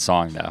really good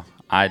song, though.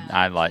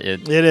 I like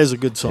it. It is a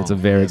good song. It's a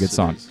very good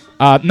song.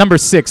 Number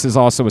 6 is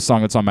also a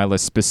song that's on my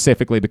list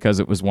specifically because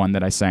it was one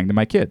that I sang to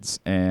my kids,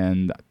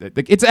 and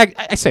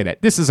I say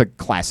that this is a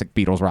classic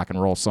Beatles rock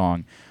and roll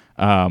song,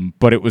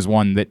 but it was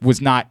one that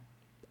was not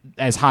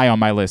as high on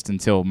my list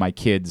until my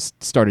kids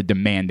started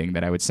demanding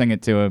that I would sing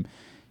it to him.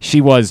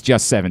 She was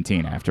just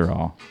 17 after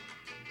all.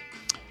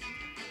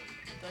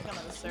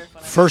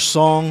 First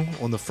song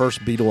on the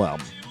first Beatle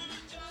album.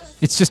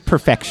 It's just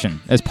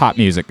perfection as pop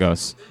music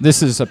goes.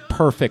 This is a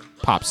perfect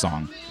pop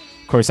song.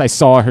 Of course, I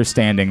saw her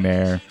standing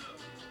there.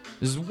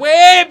 This is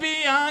way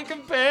beyond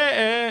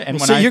compare. And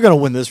Well, you're going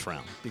to win this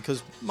round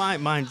because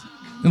mine's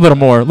a little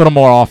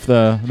more off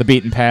the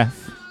beaten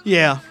path.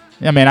 Yeah.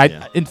 I mean,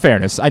 in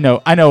fairness, I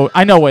know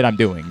what I'm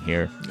doing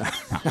here.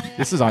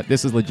 This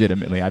is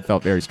legitimately. I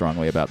felt very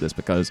strongly about this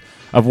because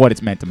of what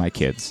it's meant to my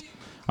kids.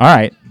 All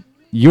right,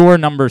 your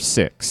number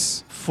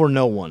 6. For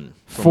No One.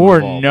 For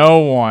No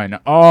One.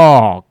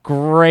 Oh,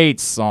 great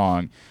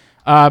song.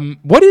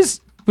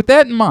 With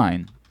that in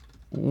mind,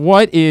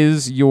 what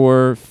is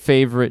your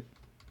favorite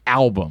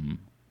album?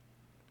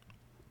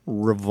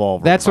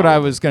 Revolver. That's what I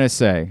was gonna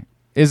say.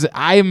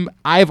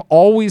 I've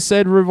always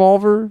said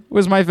Revolver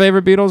was my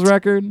favorite Beatles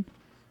record,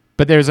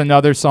 but there's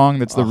another song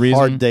that's the reason.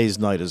 Hard Day's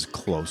Night is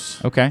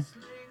close. Okay.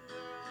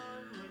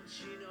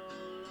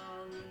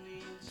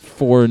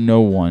 For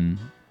No One.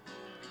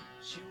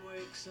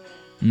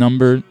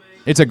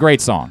 It's a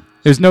great song.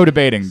 There's no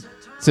debating.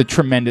 It's a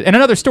tremendous, and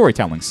another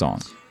storytelling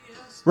song.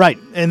 Right,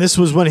 and this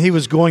was when he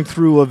was going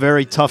through a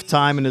very tough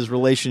time in his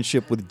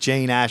relationship with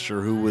Jane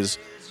Asher, who was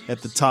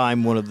at the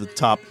time one of the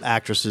top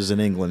actresses in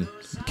England.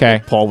 Okay.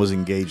 That Paul was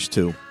engaged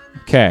to.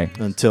 Okay.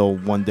 Until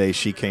one day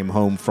she came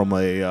home from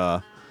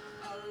a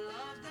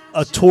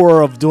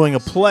tour of doing a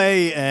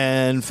play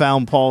and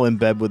found Paul in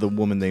bed with a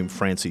woman named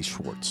Francie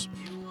Schwartz.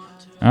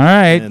 All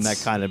right. And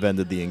that kind of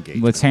ended the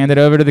engagement. Let's hand it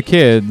over to the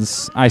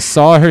kids. I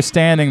saw her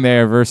standing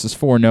there versus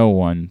For No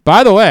One.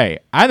 By the way,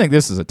 I think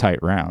this is a tight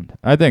round.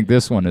 I think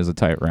this one is a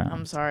tight round.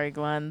 I'm sorry,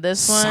 Glenn.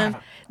 This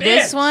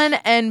one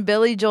and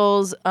Billy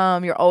Joel's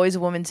You're Always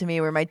a Woman to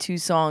Me were my 2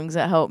 songs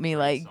that helped me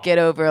like get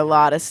over a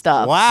lot of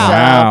stuff.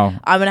 Wow. So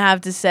I'm going to have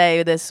to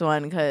say this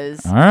one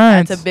because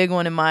right. that's a big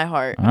one in my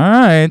heart. All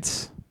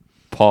right.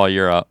 Paul,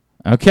 you're up.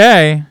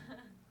 Okay.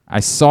 I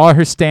saw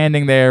her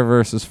standing there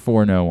versus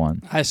For No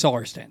One. I saw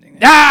her standing there.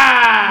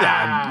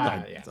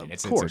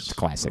 It's a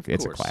classic.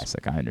 It's a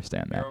classic. I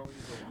understand that. All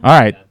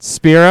right,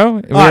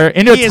 Spiro, we're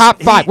into our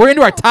top 5. We're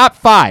into our top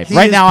 5.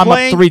 Right now, I'm up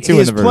 3-2 in the verses. He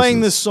is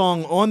playing this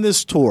song on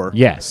this tour.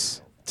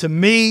 Yes. To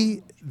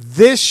me,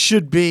 this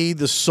should be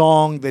the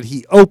song that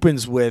he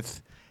opens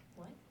with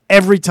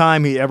every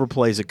time he ever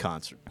plays a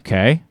concert.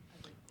 Okay.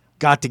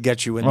 Got to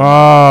Get You in.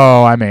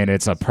 Oh, I mean,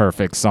 it's a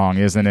perfect song,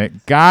 isn't it?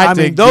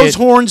 Those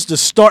horns to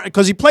start,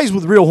 because he plays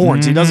with real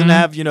horns. He doesn't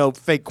have,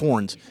 fake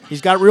horns. He's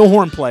got real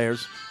horn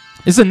players.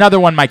 This is another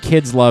one my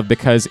kids love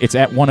because it's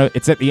at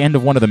the end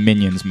of one of the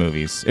Minions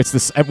movies. It's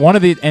this at one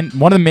of the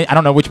I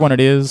don't know which one it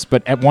is,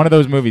 but at one of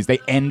those movies they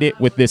end it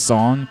with this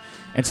song,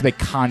 and so they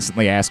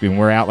constantly ask me when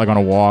we're out like on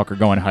a walk or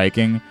going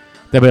hiking,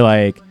 they'll be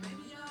like,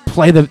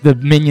 "Play the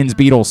Minions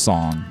Beatles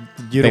song."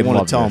 You don't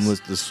want to tell them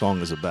what this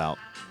song is about.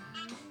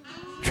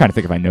 I'm trying to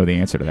think if I know the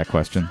answer to that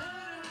question.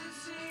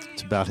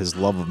 It's about his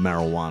love of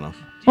marijuana.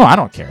 Well, I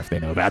don't care if they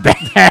know about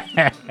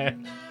that.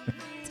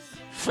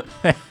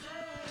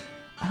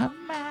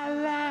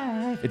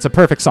 It's a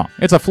perfect song.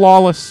 It's a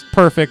flawless,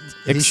 perfect,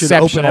 He should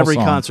exceptional open every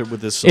song. concert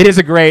with this song. It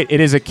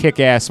is a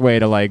kick-ass way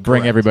to like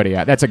bring everybody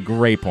out. That's a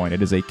great point.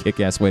 It is a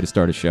kick-ass way to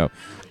start a show.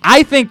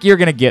 I think you're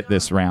gonna get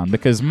this round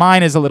because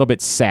mine is a little bit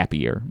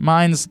sappier.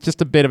 Mine's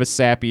just a bit of a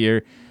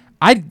sappier.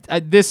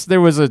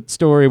 There was a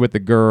story with the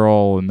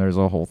girl and there's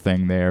a whole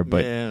thing there,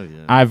 but Yeah.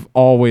 I've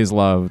always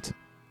loved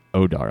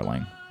 "Oh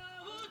Darling."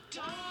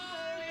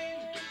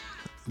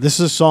 This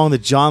is a song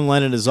that John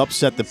Lennon is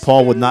upset that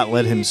Paul would not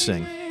let him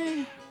sing.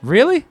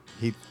 Really?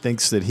 He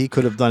thinks that he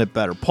could have done it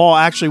better. Paul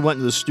actually went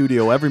to the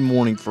studio every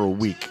morning for a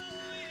week,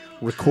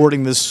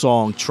 recording this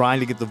song, trying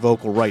to get the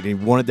vocal right, and he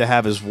wanted to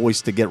have his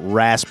voice to get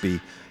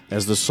raspy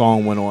as the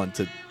song went on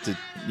to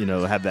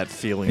have that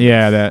feeling.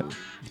 Yeah, of that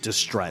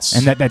distress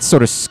and that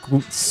sort of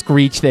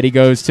screech that he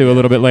goes to a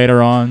little bit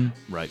later on.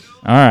 Right.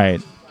 All right.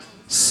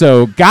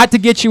 So, Got to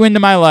Get You Into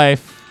My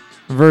Life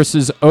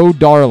versus "Oh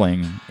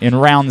Darling" in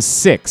round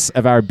 6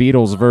 of our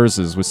Beatles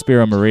verses with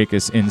Spiro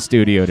Maurikis in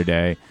studio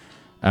today.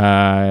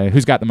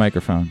 Who's got the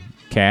microphone?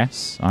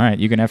 Cass? All right,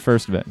 you can have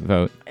first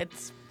vote.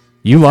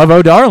 You love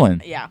 "Oh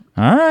Darling"? Yeah.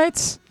 All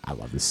right. I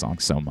love this song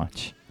so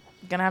much.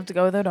 Gonna have to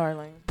go with "Oh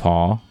Darling."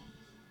 Paul?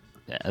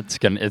 Yeah,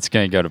 it's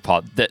gonna go to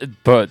Paul.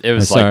 But it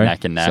was Sorry.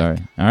 neck and neck. Sorry.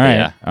 All right.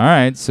 Yeah. All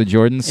right. So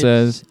Jordan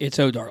says It's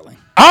 "Oh Darling."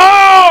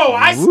 Oh,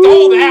 I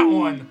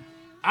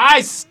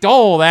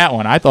stole that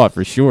one. I thought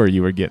for sure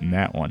you were getting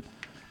that one.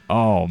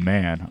 Oh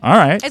man. All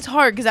right. It's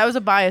hard because that was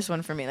a biased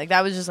one for me. Like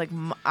that was just like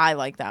I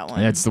like that one.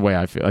 That's the way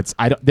I feel.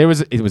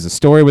 It was a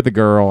story with a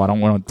girl. I don't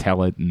want to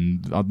tell it,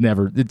 and I'll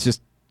never. It's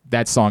just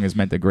that song has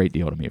meant a great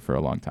deal to me for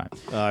a long time.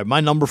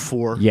 My number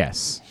 4.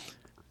 Yes.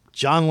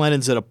 John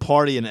Lennon's at a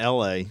party in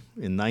L.A.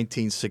 in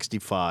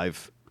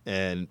 1965,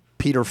 and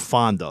Peter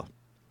Fonda,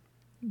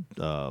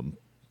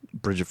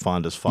 Bridget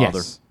Fonda's father,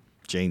 Yes.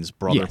 Jane's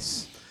brother,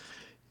 Yes.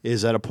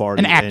 is at a party.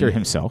 An actor and-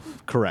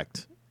 himself.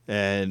 Correct.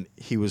 And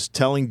he was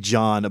telling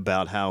John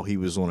about how he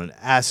was on an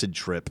acid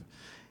trip.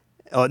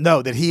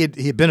 That he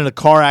had been in a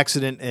car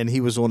accident and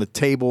he was on a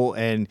table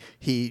and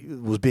he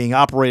was being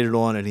operated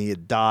on and he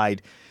had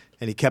died.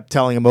 And he kept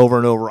telling him over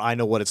and over, "I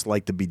know what it's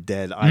like to be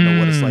dead. I know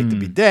what it's like to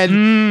be dead."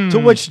 To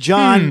which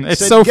John It's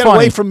said, so "Get funny.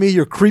 away from me!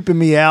 You're creeping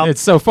me out."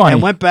 It's so funny.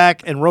 And went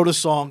back and wrote a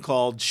song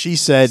called "She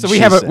Said." So She we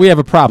have Said.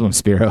 a problem,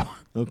 Spiro.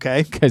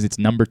 Okay. Because it's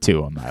number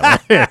 2 on my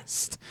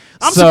list.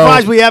 I'm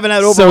surprised we haven't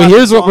had So overlapping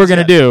here's what we're songs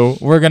gonna yet. do.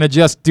 We're gonna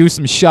just do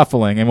some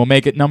shuffling, and we'll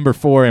make it number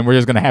 4, and we're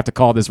just gonna have to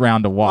call this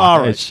round a wash. All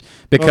right.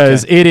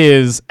 Because Okay. it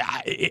is.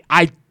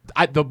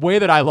 The way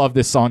that I love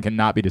this song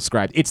cannot be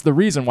described. It's the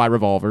reason why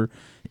Revolver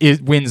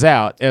wins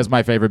out as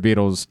my favorite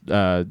Beatles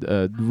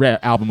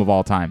album of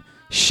all time.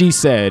 She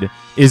Said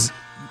is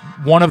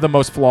one of the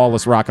most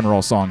flawless rock and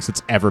roll songs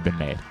that's ever been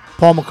made.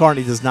 Paul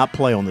McCartney does not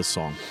play on this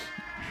song.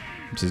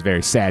 Which is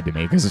very sad to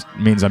me because it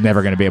means I'm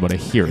never going to be able to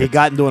hear He it.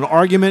 got into an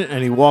argument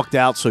and he walked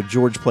out, so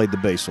George played the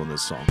bass on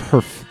this song.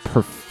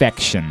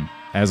 Perfection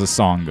as a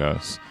song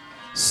goes.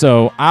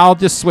 So I'll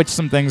just switch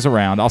some things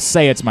around. I'll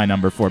say it's my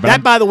number 4. But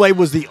That, by the way,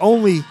 was the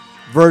only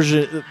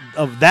version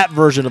of the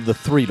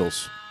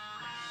Threedles.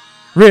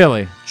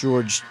 Really?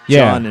 George,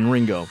 Yeah. John, and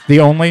Ringo. The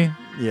only?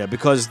 Yeah,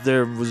 because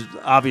there was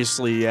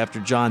obviously after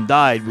John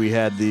died, we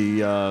had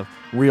the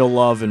Real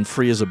Love and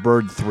Free as a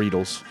Bird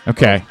Threedles.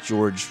 Okay.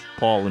 George,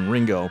 Paul, and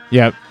Ringo.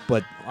 Yep.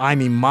 But I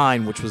Mean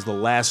Mine, which was the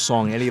last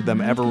song any of them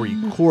ever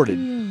recorded,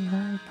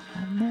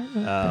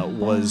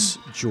 was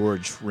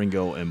George,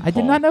 Ringo, and Paul. I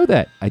did not know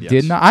that. I Yes.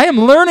 did not. I am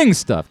learning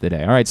stuff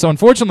today. All right. So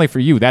unfortunately for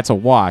you, that's a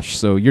wash.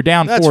 So you're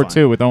down That's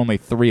 4-2 with only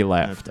 3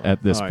 left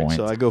at this All right, point.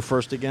 so I go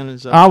first again?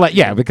 Is that I'll let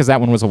because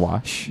that one was a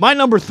wash. My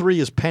number 3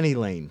 is Penny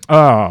Lane.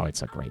 Oh,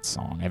 it's a great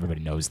song.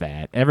 Everybody knows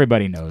that.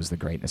 Everybody knows the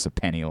greatness of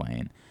Penny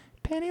Lane.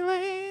 Penny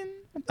Lane.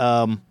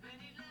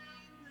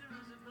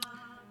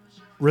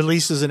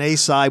 Released as an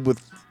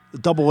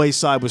double A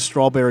side with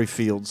Strawberry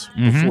Fields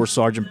before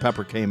Sgt.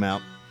 Pepper came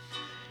out,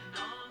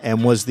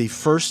 and was the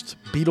first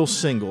Beatles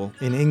single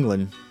in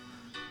England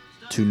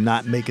to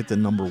not make it to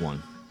number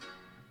 1.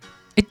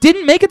 It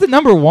didn't make it to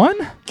number 1?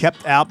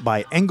 Kept out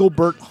by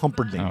Engelbert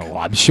Humperdinck. Oh,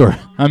 I'm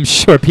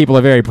sure people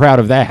are very proud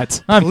of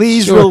that.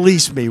 Please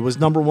Release Me was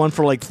number 1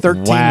 for like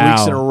 13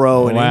 weeks in a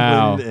row in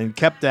Wow. England, and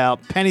kept out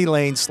Penny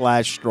Lane /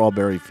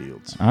 Strawberry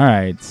Fields. All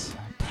right.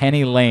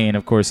 Penny Lane,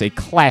 of course, a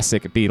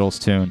classic Beatles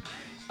tune.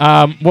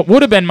 What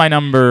would have been my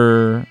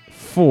number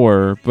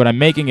 4, but I'm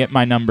making it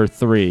my number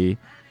 3,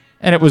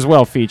 and it was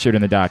well featured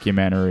in the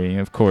documentary,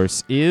 of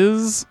course,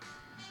 is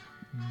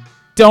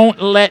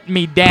Don't Let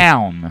Me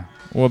Down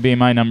will be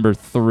my number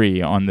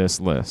 3 on this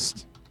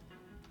list.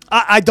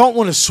 I don't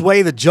want to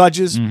sway the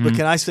judges, but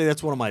can I say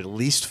that's one of my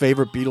least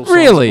favorite Beatles songs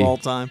Really? of all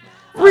time?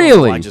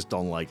 Really? I just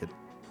don't like it.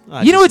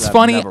 You know what's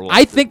funny?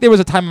 I think there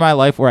was a time in my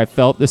life where I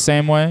felt the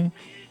same way,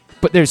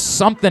 but there's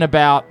something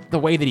about the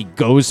way that he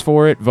goes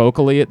for it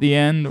vocally at the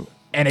end,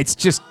 and it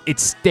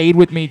stayed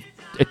with me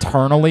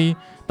eternally.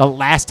 The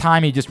last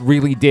time he just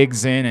really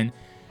digs in and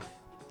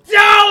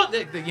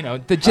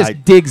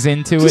digs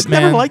into just it,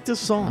 man. never liked this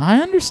song.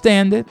 I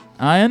understand it.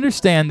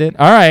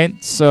 All right,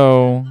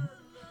 so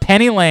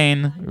Penny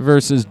Lane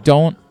versus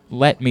Don't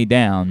Let Me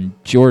Down.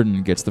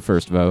 Jordan gets the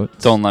first vote.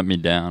 Don't Let Me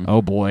Down.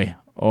 Oh, boy.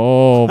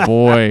 Oh,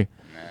 boy.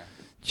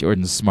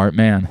 Jordan's a smart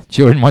man.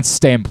 Jordan wants to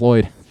stay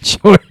employed.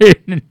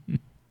 Jordan.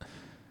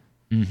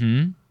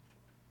 Mm-hmm.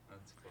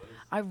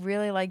 I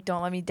really like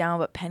Don't Let Me Down,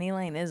 but Penny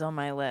Lane is on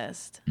my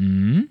list.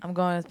 Mm-hmm. I'm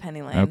going with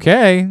Penny Lane.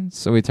 Okay,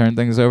 so we turn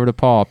things over to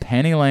Paul.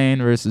 Penny Lane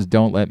versus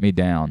Don't Let Me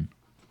Down.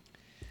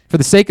 For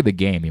the sake of the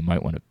game, you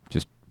might want to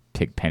just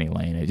pick Penny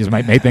Lane. It just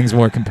might make things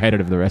more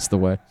competitive the rest of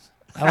the way.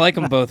 I like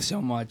them both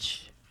so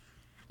much.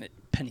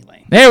 Penny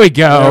Lane. There we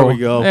go. There we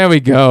go. There we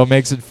go.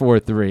 Makes it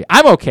 4-3.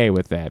 I'm okay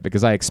with that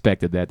because I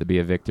expected that to be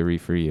a victory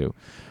for you.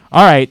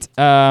 All right,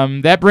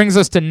 that brings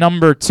us to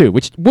number 2,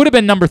 which would have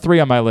been number 3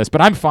 on my list, but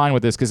I'm fine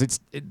with this because it's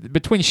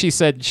between she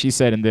said,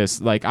 and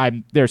this. Like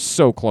they're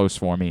so close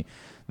for me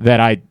that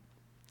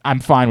I'm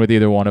fine with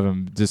either one of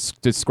them.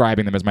 Just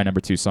describing them as my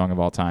number 2 song of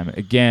all time.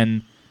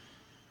 Again,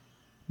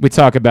 we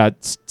talk about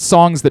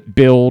songs that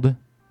build,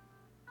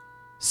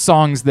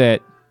 songs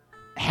that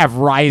have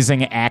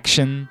rising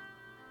action,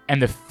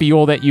 and the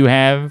feel that you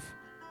have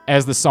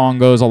as the song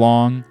goes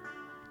along.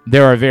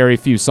 There are very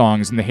few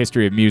songs in the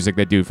history of music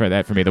that do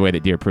that for me the way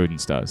that Dear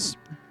Prudence does.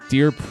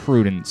 Dear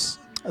Prudence.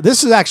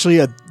 This is actually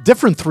a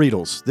different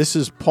Threedles. This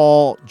is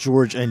Paul,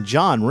 George, and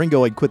John.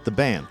 Ringo had quit the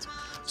band.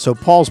 So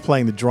Paul's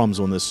playing the drums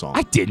on this song.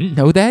 I didn't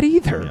know that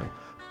either. Yeah.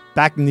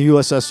 Back in the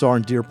USSR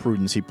in Dear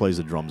Prudence, he plays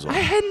the drums on I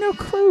it. had no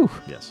clue.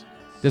 Yes.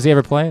 Does he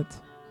ever play it?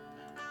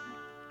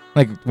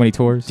 Like when he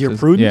tours? Dear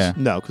Prudence? Yeah.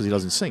 No, because he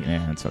doesn't sing it.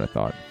 Yeah, that's what I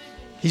thought.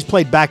 He's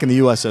played back in the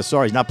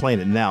USSR. He's not playing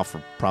it now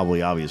for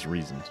probably obvious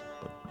reasons.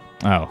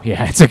 Oh,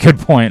 yeah, it's a good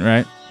point,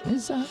 right?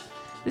 The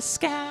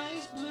sky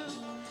is blue,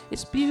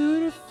 it's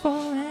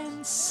beautiful,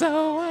 and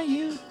so are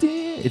you,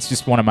 dear. It's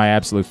just one of my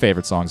absolute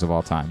favorite songs of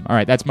all time. All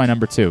right, that's my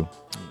number 2.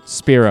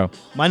 Spiro.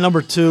 My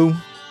number 2,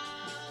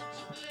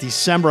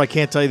 December, I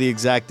can't tell you the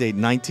exact date,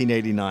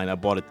 1989. I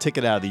bought a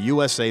ticket out of the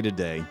USA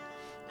Today,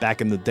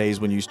 back in the days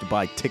when you used to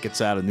buy tickets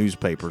out of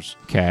newspapers.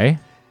 Okay.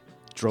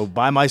 Drove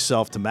by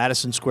myself to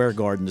Madison Square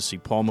Garden to see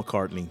Paul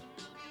McCartney.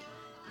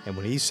 And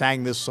when he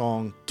sang this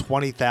song,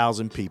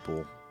 20,000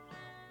 people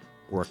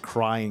were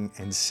crying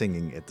and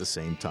singing at the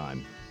same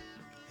time.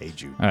 Hey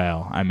Jude.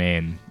 Well, I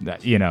mean,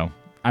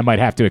 I might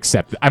have to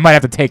accept. I might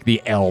have to take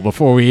the L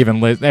before we even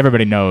list.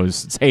 Everybody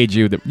knows it's Hey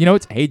Jude.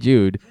 It's Hey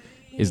Jude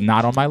is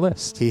not on my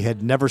list. He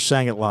had never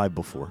sang it live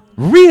before.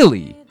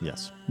 Really?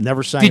 Yes.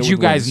 Never sang it Did you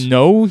with guys Wings.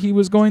 know he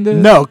was going to?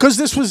 No, because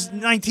this was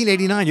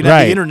 1989. You'd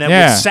have the internet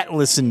with set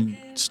lists and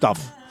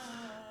stuff.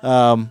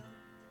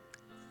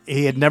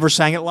 He had never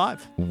sang it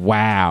live.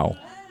 Wow.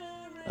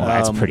 Well,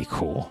 that's pretty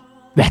cool.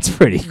 That's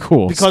pretty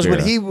cool. Because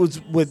Spiro.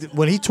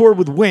 when he toured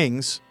with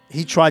Wings,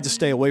 he tried to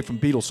stay away from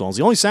Beatles songs.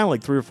 He only sang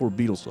like 3 or 4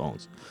 Beatles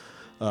songs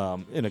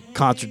in a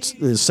concert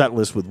set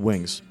list with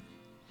Wings.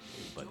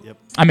 But yep.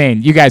 I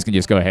mean, you guys can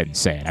just go ahead and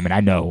say it. I mean, I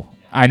know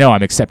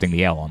I'm accepting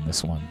the L on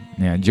this one.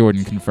 Yeah,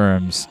 Jordan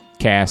confirms.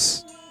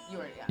 Cass.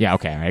 Yeah,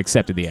 okay, I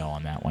accepted the L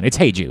on that one. It's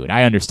Hey Jude.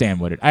 I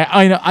understand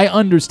I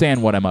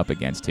understand what I'm up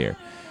against here.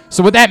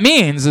 So what that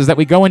means is that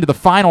we go into the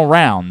final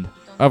round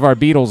of our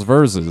Beatles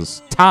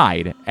verses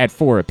tied at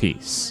 4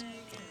 apiece.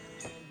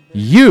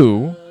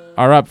 You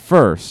are up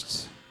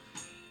first.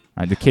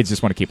 The kids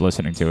just want to keep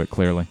listening to it,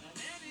 clearly.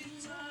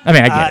 I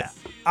mean, I get it.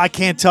 I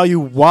can't tell you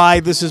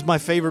why this is my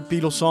favorite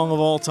Beatles song of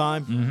all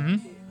time.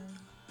 Mm-hmm.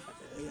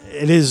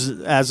 It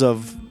is as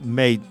of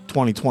May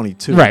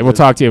 2022. Right, we'll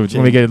talk to you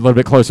when we get a little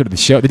bit closer to the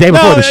show. The day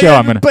before the show,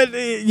 I'm going to... But,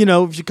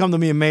 if you come to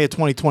me in May of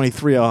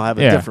 2023, I'll have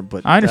it different.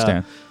 But I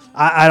understand.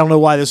 I don't know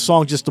why this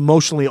song just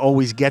emotionally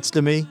always gets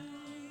to me.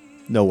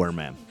 Nowhere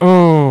Man.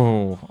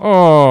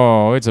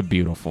 Oh, it's a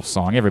beautiful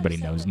song. Everybody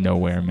knows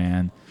Nowhere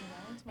Man.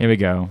 Here we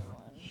go.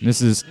 This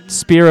is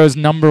Spiro's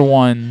number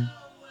 1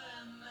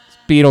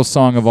 Beatles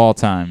song of all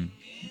time.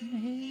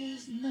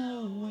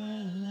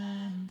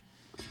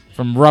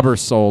 From Rubber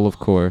Soul, of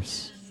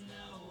course.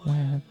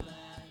 Web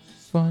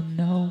for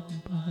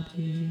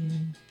nobody.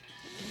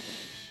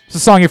 It's a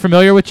song you're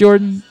familiar with,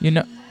 Jordan?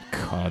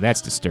 Oh,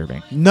 that's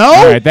disturbing. No?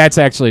 All right, that's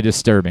actually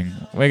disturbing.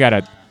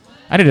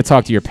 I need to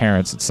talk to your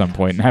parents at some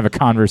point and have a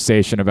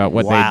conversation about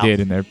what they did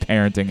in their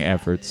parenting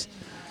efforts.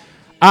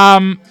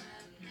 I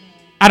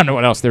don't know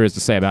what else there is to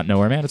say about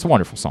Nowhere Man. It's a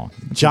wonderful song.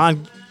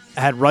 John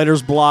had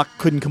writer's block,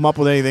 couldn't come up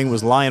with anything,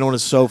 was lying on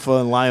his sofa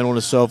and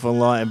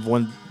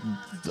when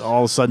all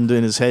of a sudden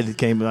in his head it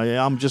came,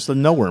 I'm just a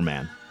Nowhere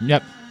Man.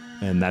 Yep.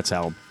 And that's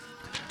how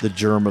the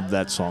germ of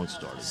that song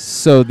started.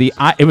 So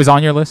it was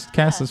on your list,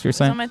 Cass, as you're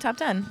saying? It's on my top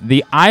 10.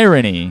 The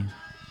irony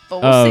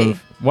But we'll see.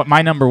 What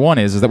my number 1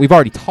 is that we've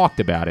already talked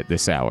about it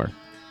this hour.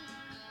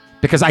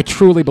 Because I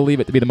truly believe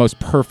it to be the most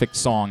perfect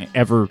song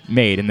ever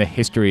made in the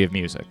history of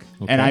music.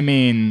 Okay. And I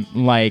mean,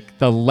 like,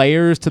 the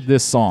layers to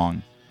this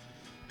song,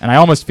 and I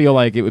almost feel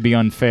like it would be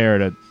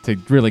unfair to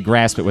really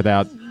grasp it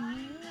without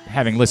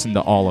having listened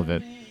to all of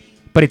it.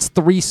 But it's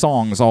 3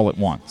 songs all at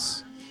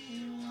once.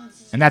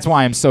 And that's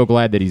why I'm so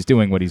glad that he's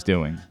doing what he's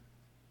doing.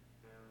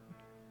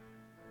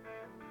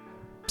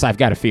 So I've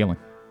got a feeling.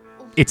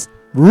 It's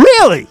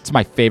really? It's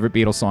my favorite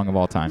Beatles song of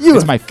all time. You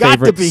it's my have got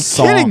favorite to be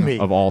song kidding me.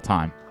 of all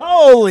time. Oh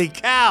Holy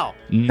cow.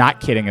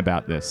 Not kidding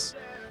about this.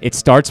 It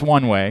starts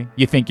one way.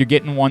 You think you're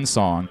getting one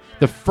song.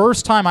 The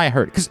first time I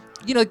heard it,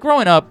 because,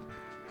 growing up,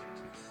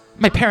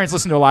 my parents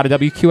listened to a lot of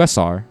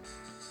WQSR.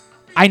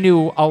 I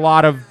knew a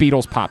lot of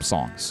Beatles pop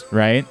songs,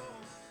 right?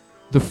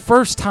 The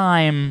first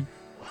time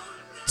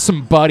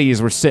some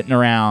buddies were sitting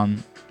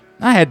around,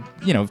 I had,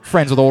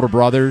 friends with older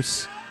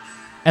brothers,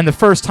 and the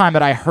first time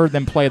that I heard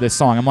them play this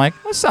song, I'm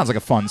like, this sounds like a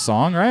fun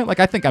song, right? Like,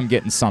 I think I'm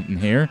getting something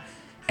here.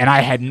 And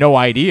I had no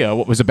idea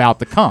what was about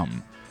to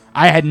come.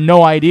 I had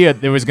no idea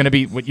there was going to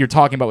be what you're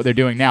talking about, what they're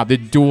doing now, the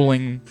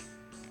dueling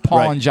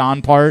Paul and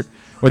John part,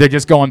 where they're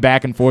just going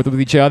back and forth with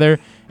each other,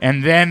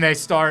 and then they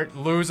start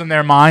losing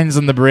their minds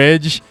on the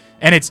bridge,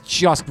 and it's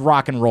just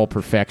rock and roll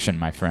perfection,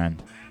 my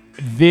friend.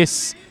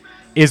 This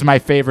is my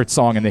favorite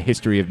song in the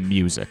history of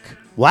music.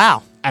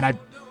 Wow. And I'm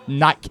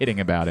not kidding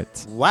about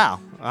it. Wow.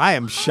 I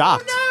am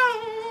shocked.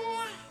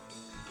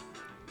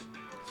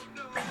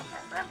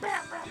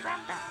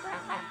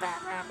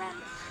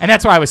 And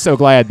that's why I was so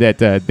glad that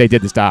they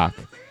did this doc.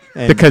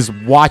 Because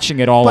watching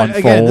it all unfold.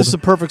 Again, this is a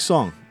perfect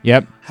song.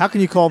 Yep. How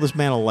can you call this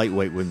man a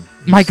lightweight when...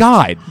 My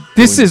God.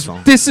 This is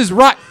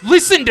right.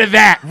 Listen to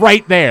that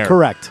right there.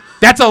 Correct.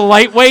 That's a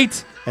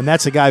lightweight. And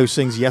that's a guy who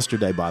sings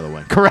Yesterday, by the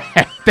way.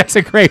 Correct. That's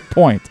a great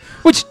point.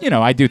 Which,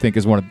 I do think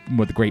is one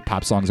of the great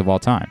pop songs of all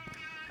time.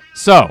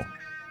 So,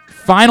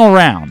 final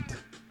round.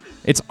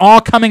 It's all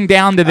coming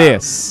down to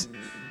this.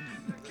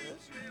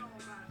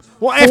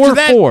 Well,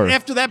 4-4.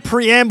 after that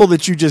preamble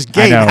that you just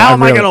gave, how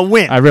am I going to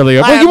win? I really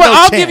am.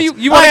 I'll give you.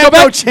 You want to go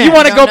back? You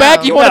want to go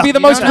back? You want to be the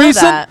most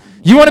recent?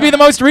 You want to be the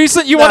most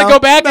recent? You want to go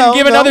back and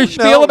give another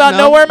spiel about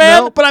Nowhere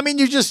Man? No, but I mean,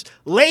 you just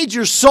laid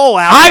your soul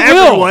out. I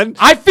will. Everyone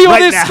I feel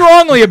right this now.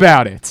 strongly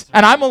about it,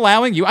 and I'm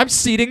allowing you. I'm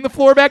ceding the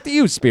floor back to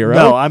you, Spiro.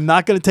 No, I'm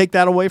not going to take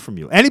that away from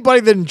you.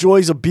 Anybody that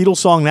enjoys a Beatles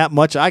song that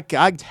much, I'm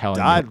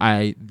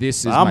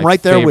my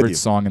right there with favorite you.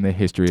 song in the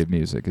history of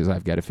music. Is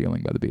I've Got a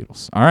Feeling by the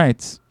Beatles. All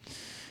right.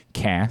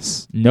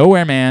 Cass,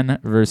 Nowhere Man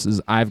versus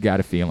I've Got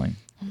a Feeling.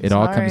 It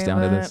all comes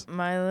down to this.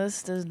 My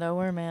list is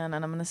Nowhere Man,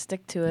 and I'm going to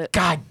stick to it.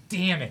 God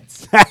damn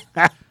it.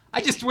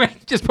 I just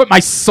put my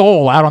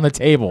soul out on the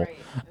table.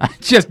 I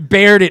just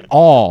bared it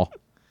all.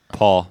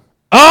 Paul.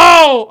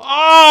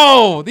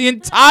 Oh, the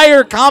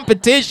entire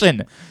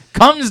competition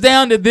comes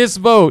down to this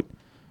vote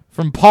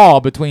from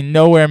Paul between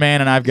Nowhere Man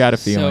and I've Got a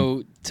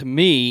Feeling. So, to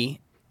me,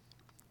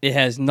 it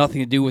has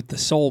nothing to do with the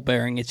soul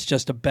bearing. It's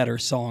just a better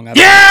song.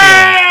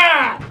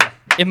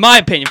 In my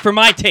opinion, for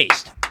my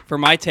taste.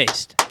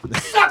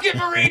 Suck it,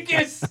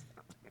 Maricus!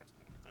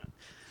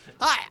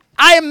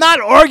 I am not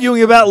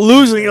arguing about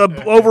losing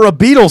over a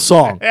Beatles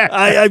song.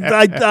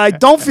 I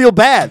don't feel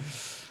bad.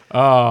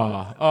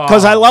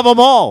 Because I love them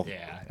all.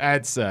 Yeah,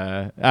 that's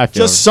I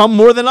feel just some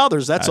more than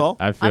others. That's all.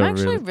 I'm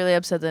actually really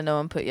upset that no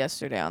one put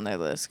Yesterday on their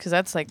list because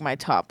that's like my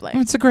top.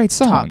 It's a great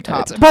song.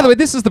 Top. By the way,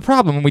 this is the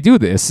problem when we do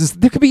this: is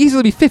there could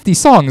easily be 50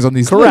 songs on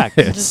these Correct.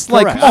 lists.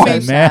 Correct. Come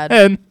on,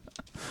 man.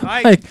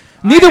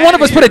 Neither one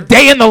of us put a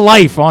day in the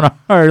life on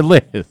our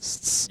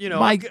lists.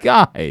 My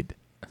God.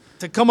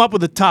 To come up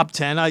with a top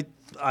 10, I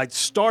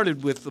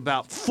started with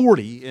about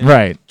 40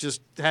 and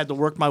just had to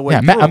work my way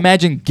through.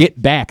 Imagine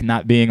Get Back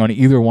not being on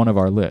either one of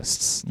our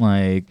lists.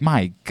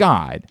 My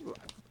God.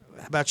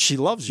 How about She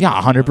Loves You? Yeah,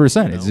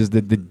 100%. It's just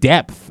the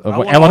depth of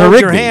what I Eleanor hold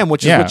Rigby. your hand,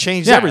 which is what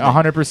changed everything.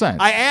 100%.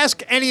 I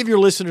ask any of your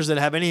listeners that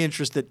have any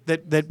interest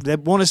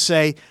that want to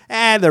say,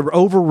 they're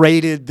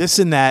overrated, this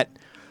and that.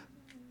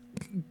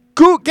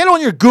 Get on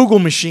your Google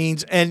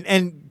machines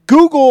and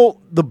Google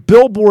the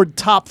Billboard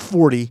Top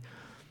 40.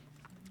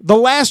 The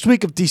last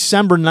week of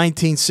December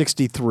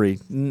 1963,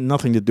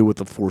 nothing to do with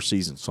the Four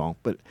Seasons song,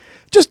 but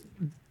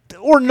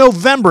or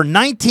November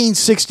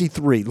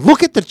 1963.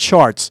 Look at the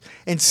charts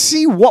and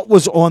see what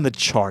was on the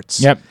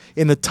charts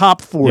in the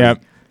top 40.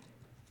 Yep.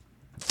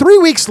 3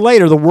 weeks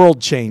later, the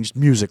world changed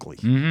musically.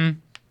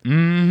 Mm-hmm.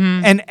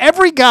 Mm-hmm. And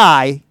every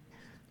guy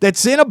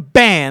that's in a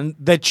band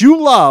that you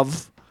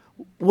love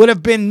would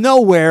have been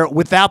nowhere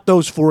without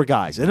those four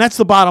guys. And that's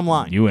the bottom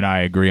line. You and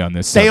I agree on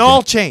this They subject.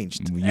 all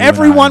changed.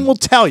 Everyone will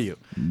tell you.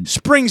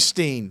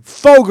 Springsteen,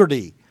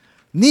 Fogerty,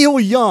 Neil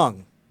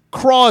Young,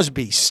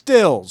 Crosby,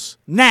 Stills,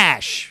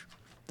 Nash.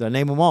 Did I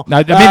name them all? Now,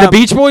 I mean, the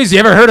Beach Boys, you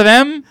ever heard of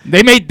them?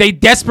 They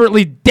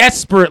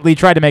desperately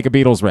tried to make a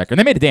Beatles record.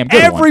 They made a damn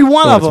good one. Every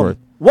one of them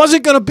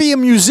wasn't going to be a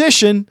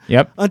musician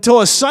Yep. until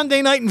a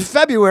Sunday night in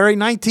February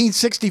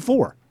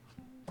 1964.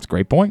 It's a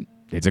great point.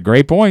 It's a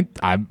great point.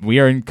 We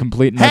are in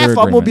complete and utter Half of them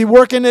agreement. will be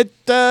working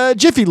at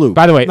Jiffy Lube.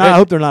 By the way, I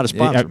hope they're not a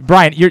sponsor.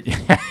 Brian, you're.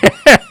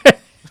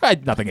 I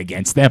had nothing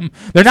against them.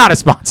 They're not a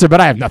sponsor, but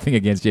I have nothing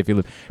against Jiffy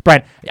Lube.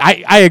 Brian,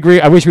 I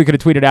agree. I wish we could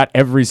have tweeted out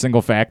every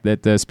single fact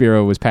that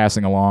Spiro was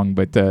passing along,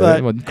 but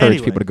I would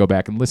encourage people to go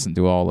back and listen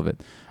to all of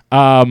it.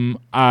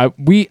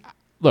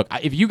 Look,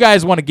 if you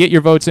guys want to get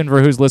your votes in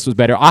for whose list was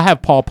better, I'll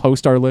have Paul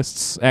post our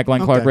lists at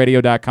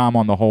glennclarkradio.com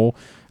on the whole.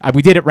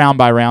 We did it round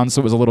by round,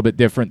 so it was a little bit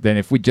different than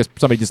if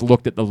somebody just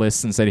looked at the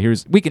lists and said,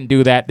 we can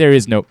do that. There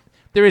is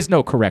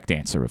no correct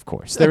answer, of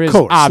course. There is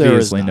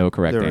obviously no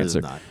correct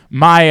answer.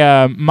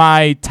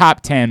 My top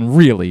 10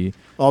 really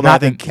Although I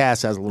Not think that-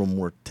 Cass has a little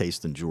more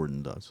taste than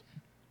Jordan does.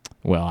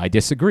 Well, I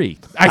disagree.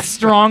 I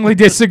strongly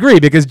disagree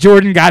because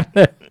Jordan got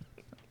the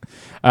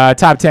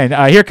top 10.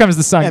 Here comes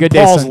the sun. And Good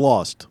Paul's day, sun.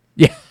 lost.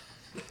 Yeah.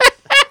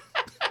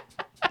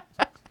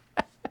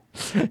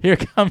 Here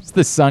comes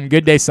the sun.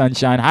 Good day,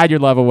 sunshine. Hide your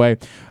love away.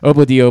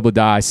 Obla di obla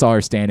da. I saw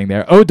her standing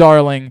there. Oh,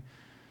 darling.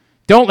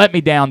 Don't let me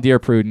down, dear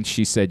Prudence.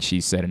 She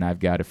said, and I've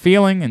got a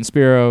feeling. In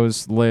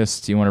Spiro's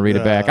list, you want to read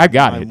it back? I've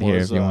got it here.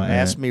 If you want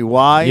Ask me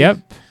why.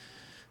 Yep.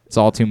 It's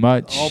all too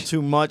much. All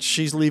too much.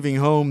 She's leaving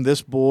home.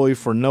 This boy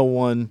for no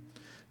one.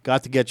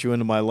 Got to get you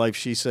into my life.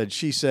 She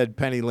said,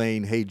 Penny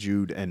Lane, Hey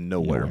Jude, and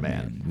Nowhere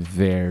Man.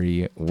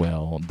 Very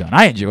well done.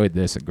 I enjoyed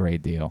this a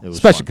great deal, was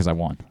especially fun. because I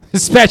won.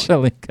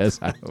 Especially because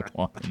I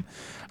won.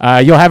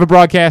 You'll have a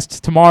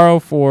broadcast tomorrow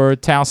for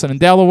Towson and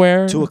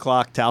Delaware. 2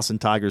 o'clock,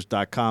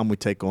 TowsonTigers.com. We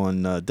take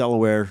on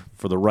Delaware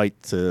for the right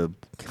to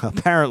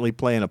apparently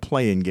play in a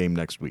play-in game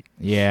next week.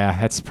 Yeah,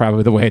 that's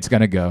probably the way it's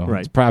going to go. Right.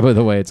 It's probably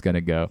the way it's going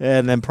to go.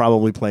 And then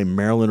probably play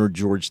Maryland or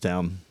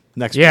Georgetown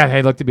next Yeah, week.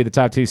 they look to be the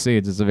top 2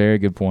 seeds. It's a very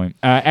good point.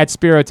 At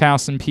Spiro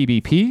Towson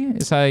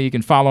PBP is how you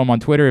can follow him on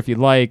Twitter if you'd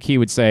like. He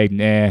would say,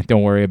 nah,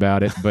 don't worry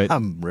about it. But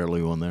I'm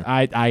rarely on there.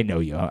 I know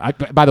you.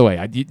 By the way,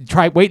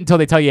 wait until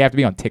they tell you have to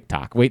be on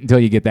TikTok. Wait until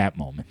you get that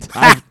moment.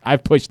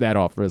 I've pushed that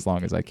off for as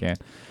long as I can.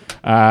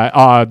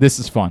 This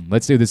is fun.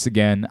 Let's do this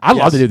again. I'd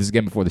love to do this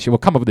again before the show. We'll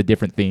come up with a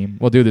different theme.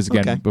 We'll do this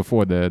again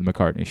before the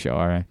McCartney show.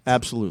 All right.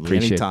 Absolutely.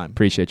 Anytime.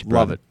 Appreciate you,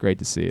 Love brother. it. Great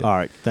to see you. All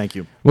right. Thank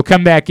you. We'll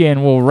come back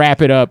in. We'll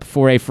wrap it up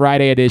for a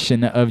Friday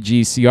edition of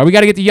GCR. We got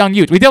to get the young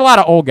Utes. We did a lot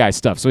of old guy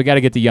stuff, so we got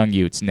to get the young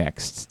Utes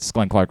next. It's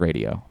Glenn Clark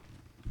Radio.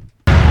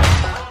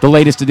 The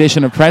latest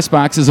edition of Press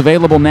Box is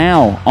available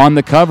now. On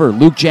the cover,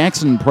 Luke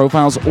Jackson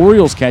profiles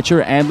Orioles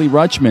catcher Adley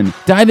Rutschman,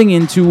 diving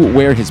into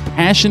where his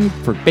passion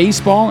for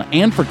baseball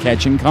and for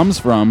catching comes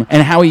from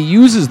and how he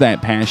uses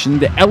that passion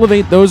to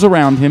elevate those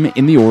around him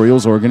in the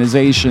Orioles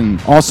organization.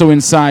 Also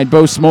inside,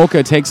 Bo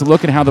Smolka takes a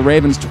look at how the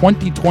Ravens'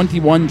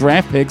 2021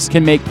 draft picks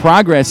can make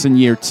progress in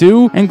year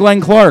 2, and Glenn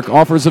Clark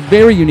offers a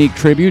very unique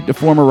tribute to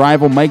former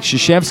rival Mike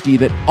Krzyzewski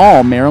that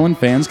all Maryland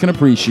fans can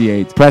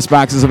appreciate. Press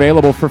Box is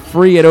available for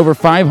free at over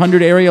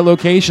 500 area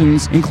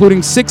locations,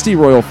 including 60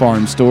 Royal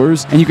Farm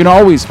stores, and you can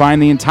always find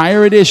the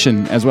entire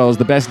edition, as well as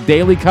the best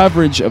daily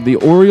coverage of the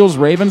Orioles,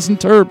 Ravens, and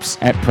Terps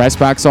at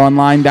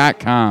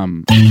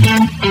PressBoxOnline.com.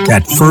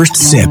 That first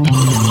sip.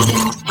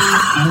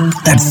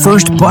 That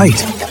first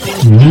bite.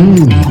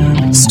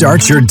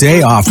 Start your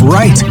day off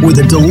right with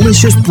a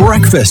delicious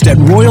breakfast at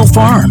Royal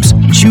Farms.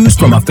 Choose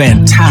from a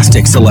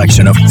fantastic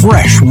selection of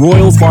fresh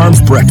Royal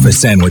Farms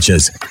breakfast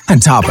sandwiches and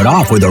top it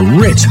off with a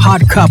rich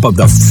hot cup of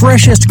the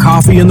freshest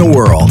coffee in the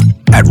world.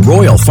 At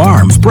Royal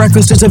Farms,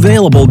 breakfast is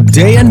available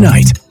day and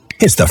night.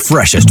 It's the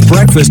freshest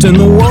breakfast in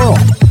the world.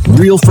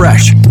 Real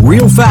fresh,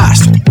 real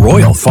fast.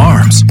 Royal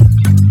Farms.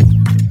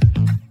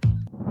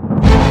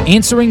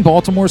 Answering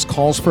Baltimore's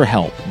calls for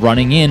help,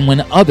 running in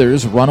when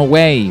others run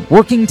away,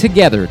 working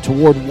together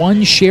toward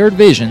one shared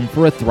vision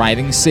for a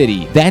thriving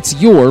city. That's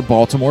your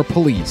Baltimore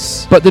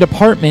Police. But the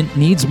department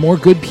needs more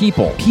good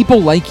people, people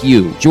like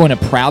you. Join a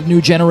proud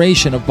new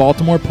generation of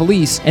Baltimore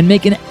Police and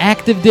make an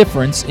active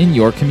difference in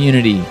your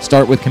community.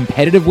 Start with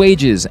competitive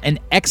wages and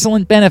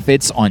excellent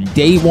benefits on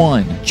day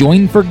one.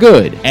 Join for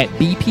good at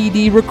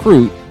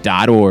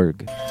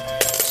bpdrecruit.org.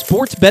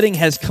 Sports betting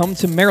has come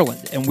to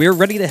Maryland, and we're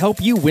ready to help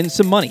you win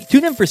some money.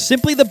 Tune in for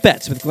Simply the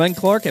Bets with Glenn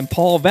Clark and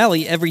Paul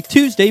Valley every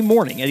Tuesday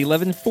morning at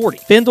 11:40.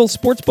 FanDuel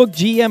Sportsbook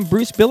GM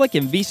Bruce Billick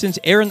and VSiN's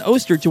Aaron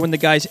Oster join the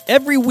guys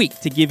every week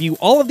to give you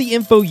all of the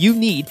info you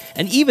need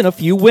and even a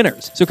few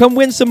winners. So come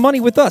win some money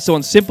with us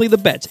on Simply the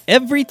Bets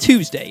every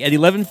Tuesday at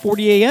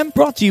 11:40 a.m.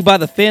 Brought to you by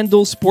the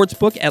FanDuel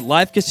Sportsbook at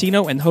Live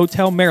Casino and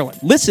Hotel Maryland.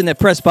 Listen at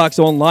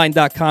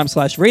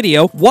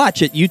PressBoxOnline.com/radio.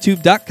 Watch at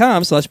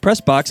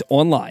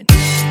YouTube.com/PressBoxOnline.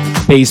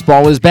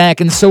 Baseball is back,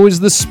 and so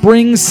is the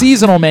spring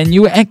seasonal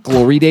menu at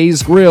Glory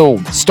Days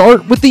Grill.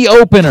 Start with the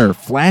opener,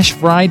 flash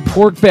fried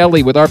pork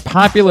belly with our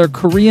popular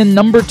Korean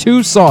No.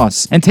 2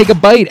 sauce, and take a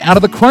bite out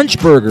of the Crunch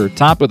Burger,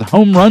 topped with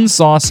home run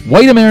sauce,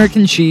 white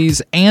American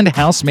cheese, and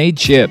house-made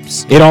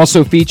chips. It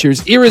also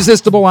features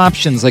irresistible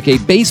options like a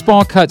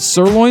baseball cut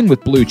sirloin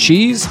with blue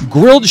cheese,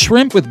 grilled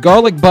shrimp with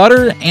garlic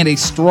butter, and a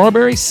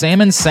strawberry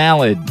salmon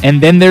salad. And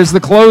then there's the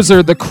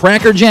closer, the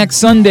Cracker Jack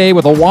Sundae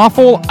with a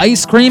waffle,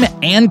 ice cream,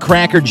 and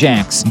Cracker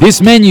Jack.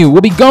 This menu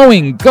will be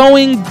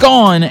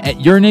gone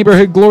at your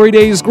neighborhood Glory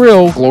Days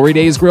Grill.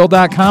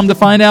 GloryDaysGrill.com to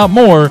find out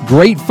more.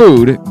 Great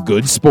food,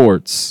 good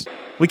sports.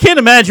 We can't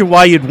imagine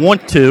why you'd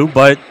want to,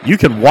 but you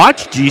can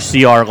watch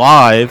GCR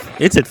live.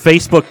 It's at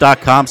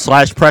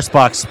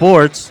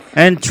Facebook.com/PressBoxSports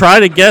and try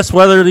to guess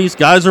whether these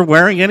guys are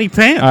wearing any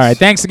pants. All right,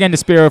 thanks again to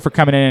Spiro for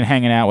coming in and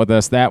hanging out with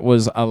us. That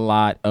was a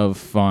lot of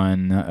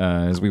fun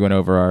as we went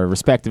over our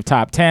respective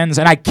top 10s,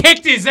 and I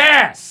kicked his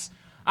ass.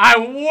 I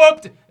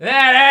whooped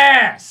that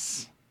ass.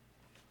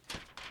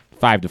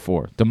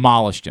 5-4.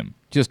 Demolished him.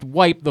 Just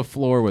wiped the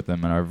floor with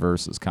him in our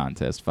versus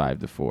contest,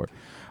 5-4.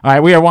 All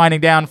right, we are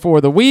winding down for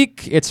the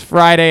week. It's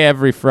Friday.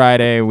 Every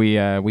Friday we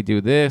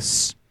do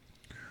this.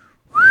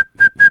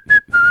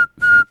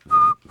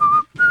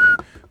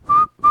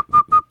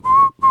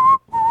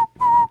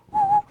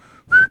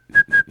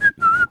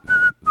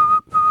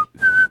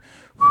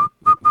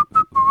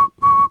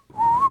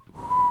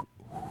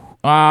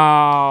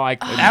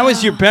 That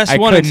was your best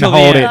one couldn't until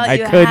hold the it. end. I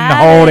couldn't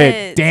hold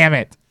it. Damn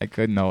it. I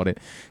couldn't hold it.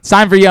 It's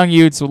time for Young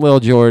Utes with Lil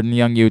Jordan.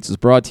 Young Utes is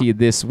brought to you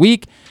this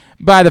week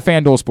by the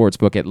FanDuel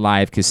Sportsbook at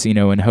Live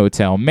Casino and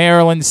Hotel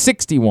Maryland.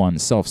 61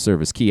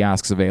 self-service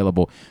kiosks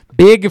available.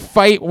 Big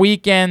fight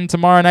weekend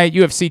tomorrow night,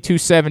 UFC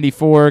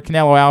 274,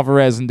 Canelo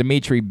Alvarez and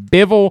Dimitri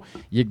Bivol.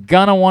 You're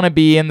going to want to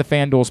be in the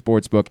FanDuel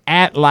Sportsbook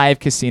at Live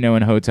Casino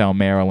and Hotel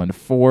Maryland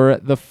for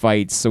the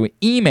fights. So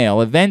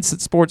email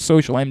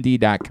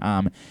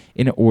events@sportssocialmd.com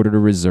in order to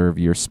reserve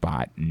your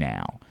spot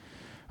now.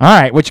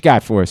 All right, what you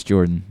got for us,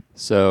 Jordan?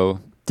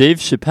 So Dave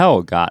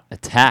Chappelle got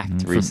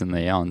attacked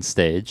recently on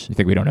stage. You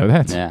think we don't know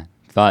that? Yeah,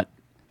 but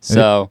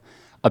so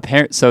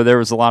there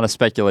was a lot of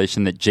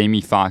speculation that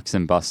Jamie Foxx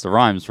and Busta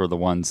Rhymes were the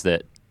ones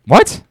that.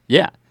 What?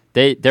 Yeah,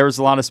 there was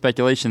a lot of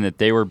speculation that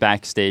they were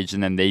backstage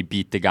and then they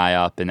beat the guy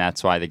up, and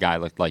that's why the guy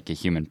looked like a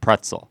human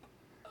pretzel.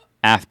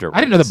 Afterwards,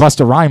 I didn't know that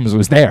Busta Rhymes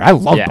was there. I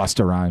love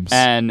Busta Rhymes.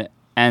 And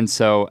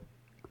so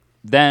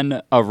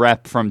then a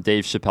rep from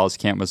Dave Chappelle's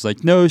camp was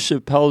like, "No,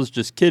 Chappelle's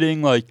just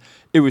kidding. Like,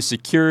 it was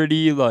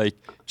security. Like,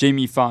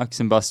 Jamie Foxx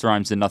and Busta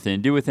Rhymes had nothing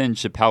to do with it." And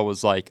Chappelle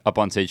was like up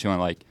on stage going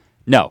like,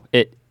 "No,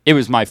 it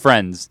was my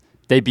friends.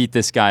 They beat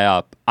this guy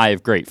up. I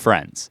have great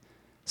friends."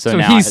 So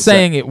now he's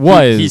saying it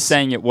was. He's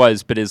saying it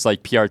was, but his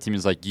like PR team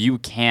is like, "You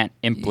can't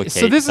implicate."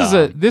 So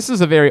this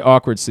is a very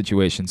awkward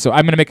situation. So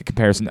I'm going to make a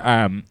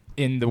comparison.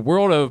 In the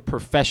world of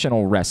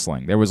professional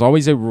wrestling, there was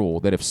always a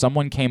rule that if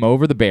someone came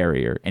over the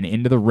barrier and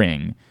into the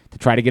ring to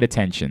try to get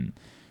attention,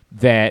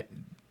 that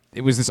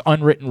it was this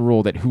unwritten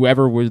rule that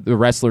whoever was the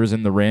wrestlers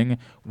in the ring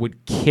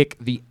would kick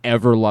the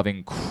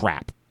ever-loving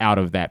crap out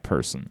of that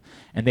person.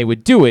 And they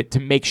would do it to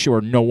make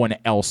sure no one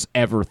else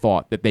ever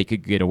thought that they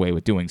could get away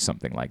with doing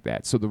something like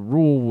that. So the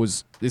rule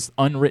was this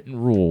unwritten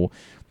rule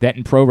that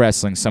in pro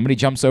wrestling, somebody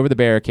jumps over the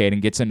barricade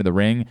and gets into the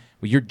ring,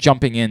 well, you're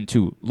jumping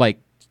into like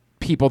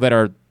people that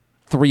are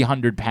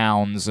 300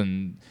 pounds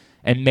and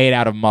made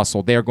out of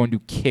muscle. They're going to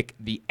kick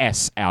the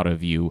S out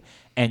of you,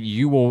 and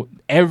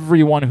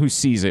everyone who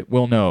sees it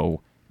will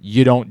know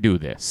you don't do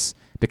this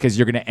because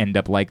you're going to end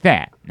up like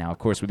that. Now, of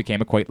course, we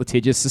became a quite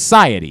litigious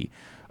society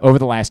over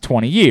the last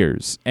 20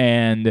 years,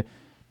 and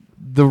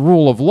the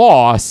rule of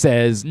law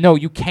says, no,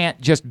 you can't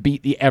just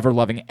beat the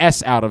ever-loving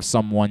S out of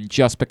someone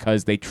just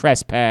because they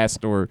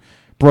trespassed or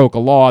broke a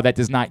law. That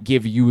does not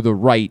give you the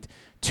right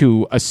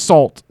to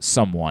assault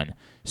someone.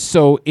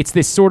 So it's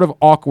this sort of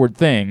awkward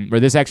thing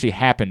where this actually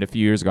happened a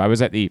few years ago. I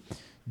was at the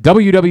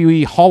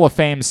WWE Hall of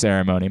Fame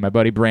ceremony. My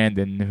buddy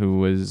Brandon,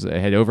 who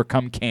had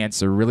overcome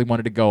cancer, really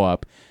wanted to go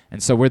up.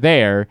 And so we're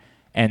there,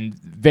 and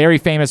very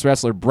famous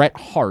wrestler Bret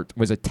Hart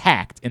was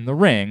attacked in the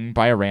ring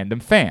by a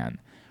random fan.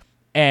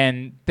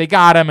 And they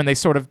got him, and they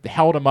sort of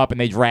held him up, and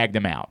they dragged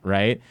him out,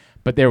 right?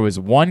 But there was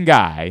one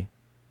guy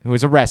who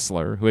was a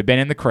wrestler who had been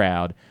in the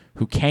crowd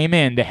who came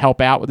in to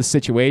help out with the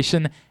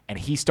situation, and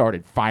he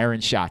started firing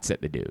shots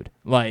at the dude.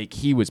 Like,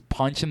 he was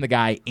punching the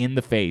guy in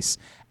the face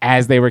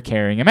as they were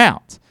carrying him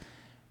out.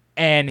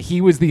 And he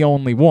was the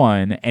only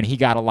one, and he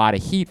got a lot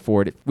of heat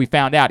for it. We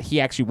found out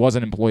he actually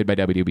wasn't employed by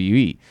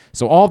WWE.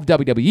 So all the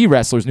WWE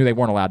wrestlers knew they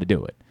weren't allowed to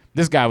do it.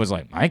 This guy was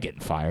like, I ain't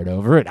getting fired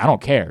over it. I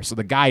don't care. So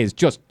the guy is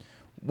just...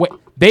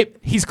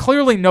 he's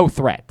clearly no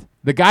threat.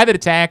 The guy that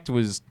attacked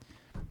was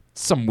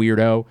some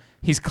weirdo.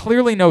 He's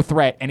clearly no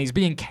threat, and he's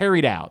being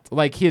carried out.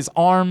 Like, his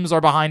arms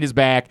are behind his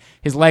back,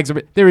 his legs are...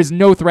 There is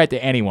no threat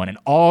to anyone, and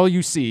all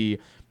you see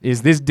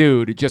is this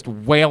dude just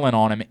wailing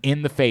on him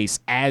in the face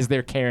as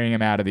they're carrying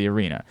him out of the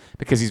arena,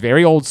 because he's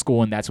very old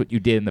school, and that's what you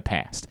did in the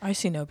past. I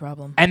see no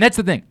problem. And that's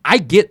the thing. I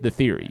get the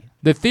theory.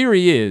 The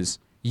theory is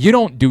you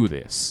don't do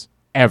this,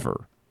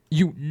 ever.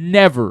 You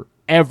never,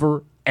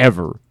 ever,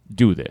 ever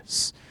do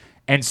this.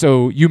 And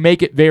so you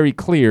make it very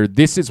clear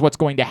this is what's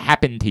going to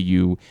happen to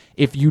you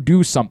if you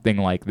do something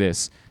like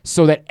this,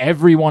 so that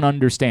everyone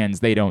understands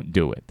they don't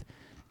do it.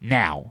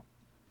 Now,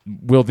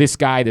 will this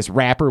guy, this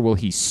rapper, will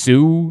he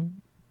sue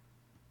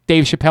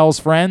Dave Chappelle's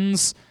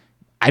friends?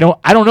 I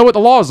don't know what the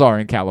laws are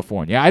in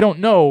California. I don't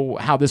know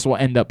how this will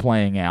end up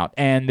playing out.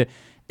 And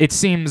it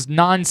seems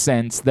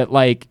nonsense that,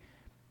 like,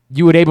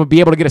 you would be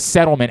able to get a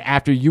settlement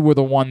after you were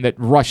the one that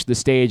rushed the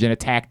stage and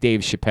attacked Dave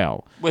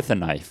Chappelle. With a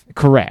knife.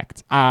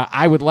 Correct.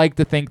 I would like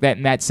to think that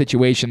in that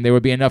situation there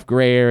would be enough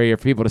gray area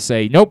for people to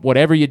say, nope,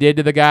 whatever you did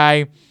to the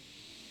guy,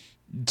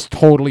 it's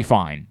totally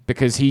fine,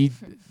 because he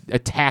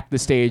attacked the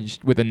stage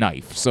with a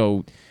knife.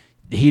 So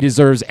he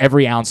deserves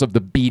every ounce of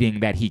the beating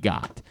that he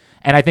got.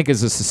 And I think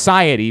as a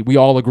society, we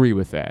all agree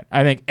with that.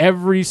 I think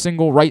every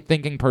single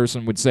right-thinking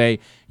person would say,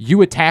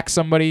 you attack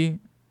somebody,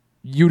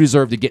 you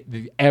deserve to get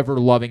the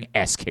ever-loving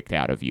S kicked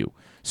out of you.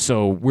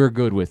 So we're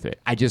good with it.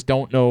 I just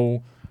don't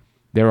know.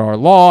 There are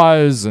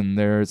laws, and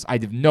I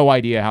have no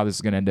idea how this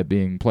is going to end up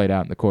being played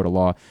out in the court of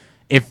law.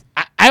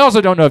 I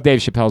also don't know if Dave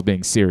Chappelle's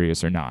being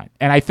serious or not.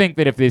 And I think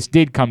that if this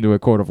did come to a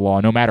court of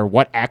law, no matter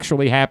what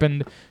actually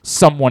happened,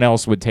 someone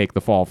else would take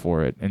the fall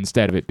for it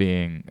instead of it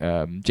being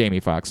Jamie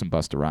Foxx and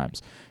Busta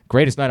Rhymes.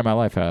 Greatest night of my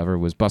life, however,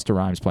 was Busta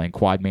Rhymes playing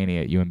Quad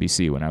Mania at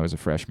UMBC when I was a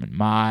freshman.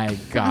 My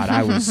God,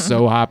 I was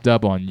so hopped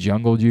up on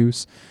Jungle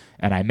Juice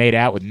and I made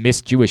out with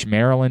Miss Jewish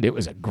Maryland. It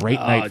was a great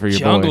night for your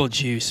Jungle boy.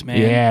 Juice,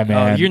 man. Yeah,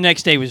 man. Oh, your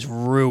next day was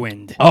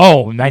ruined.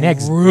 Oh, my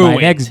next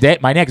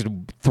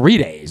 3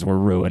 days were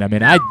ruined. I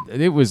mean,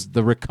 it was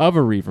the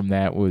recovery from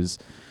that was,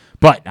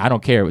 but I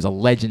don't care. It was a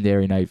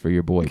legendary night for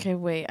your boy. Okay,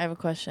 wait. I have a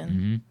question.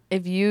 Mm-hmm.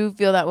 If you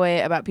feel that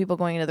way about people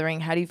going into the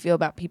ring, how do you feel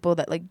about people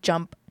that like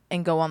jump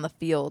and go on the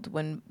field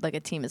when like a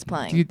team is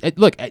playing?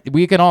 Look,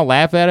 we can all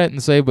laugh at it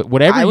and say, but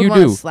whatever I would you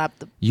wanna do, slap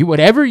the-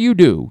 whatever you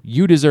do,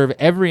 you deserve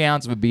every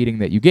ounce of a beating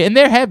that you get. And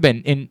there have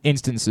been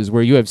instances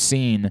where you have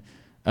seen,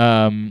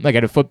 like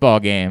at a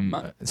football game,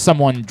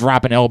 someone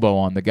drop an elbow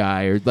on the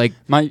guy or like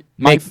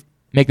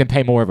make them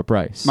pay more of a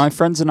price. My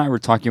friends and I were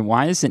talking.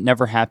 Why has it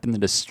never happened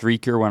that a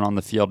streaker went on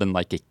the field in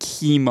like a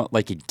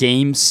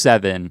game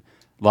 7?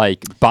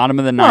 Like bottom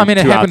of the ninth, I mean,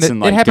 it 2 happened. outs and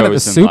like it happened at the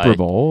goes and, Super like,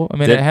 Bowl. I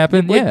mean, it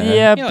happened.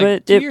 Yeah, like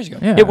but 2 years ago.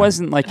 it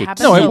wasn't like a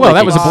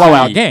that was a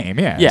blowout game.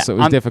 Yeah, so it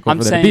was difficult I'm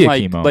for that saying to be a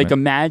like, key moment. Like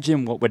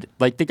imagine what would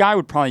like the guy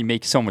would probably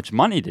make so much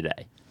money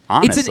today.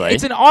 Honestly,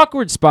 it's an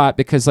awkward spot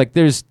because like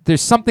there's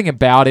something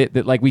about it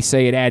that like we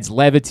say it adds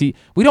levity.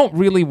 We don't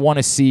really want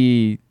to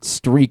see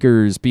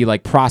streakers be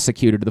like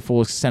prosecuted to the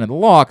full extent of the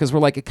law because we're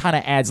like it kind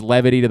of adds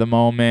levity to the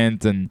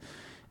moment, and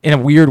in a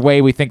weird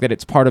way we think that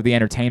it's part of the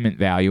entertainment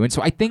value. And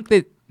so I think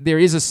that there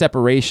is a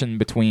separation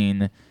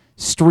between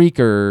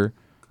streaker,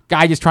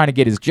 guy just trying to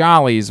get his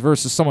jollies,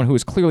 versus someone who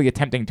is clearly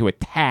attempting to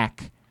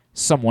attack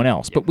someone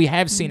else. But we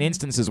have seen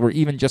instances where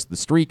even just the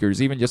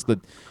streakers, even just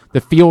the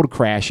field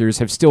crashers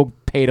have still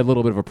paid a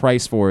little bit of a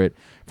price for it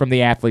from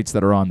the athletes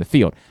that are on the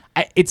field.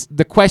 It's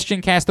the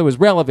question, Casto, is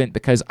relevant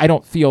because I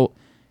don't feel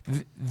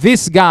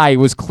this guy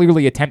was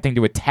clearly attempting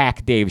to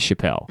attack Dave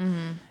Chappelle.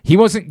 Mm-hmm. He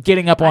wasn't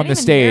getting up on the I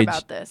didn't even hear stage.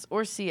 about this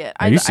or see it.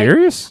 Are you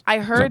serious? I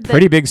It's heard a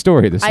pretty big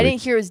story this I week.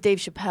 didn't hear it was Dave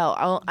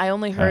Chappelle. I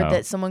only heard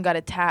that someone got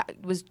attacked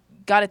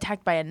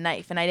by a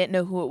knife, and I didn't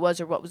know who it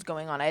was or what was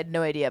going on. I had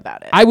no idea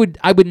about it. I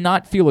would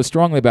not feel as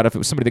strongly about it if it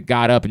was somebody that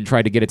got up and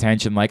tried to get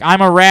attention, like,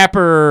 I'm a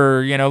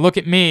rapper, look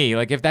at me.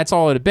 Like, if that's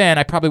all it had been,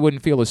 I probably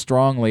wouldn't feel as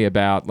strongly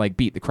about, like,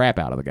 beat the crap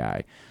out of the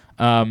guy.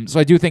 So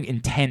I do think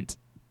intent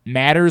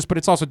matters, but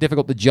it's also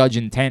difficult to judge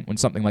intent when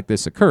something like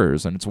this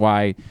occurs, and it's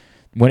why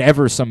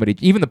whenever somebody,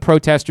 even the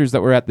protesters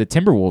that were at the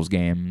Timberwolves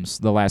games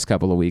the last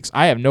couple of weeks,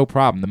 I have no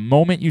problem. The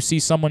moment you see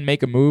someone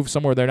make a move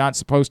somewhere they're not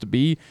supposed to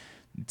be,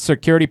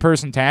 security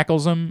person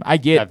tackles them. I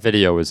get that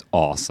video is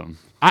awesome.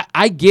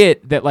 I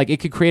get that, like, it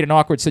could create an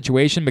awkward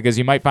situation because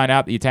you might find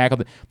out that you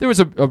tackled. There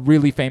was a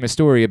really famous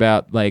story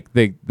about, like,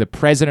 the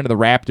president of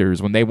the Raptors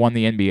when they won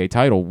the NBA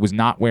title was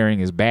not wearing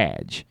his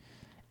badge,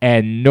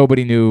 and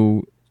nobody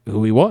knew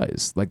who he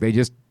was. Like,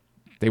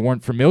 they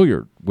weren't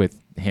familiar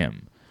with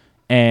him.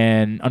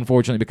 And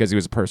unfortunately, because he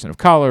was a person of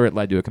color, it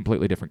led to a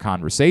completely different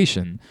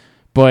conversation.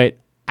 But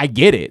I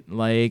get it.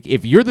 Like,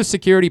 if you're the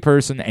security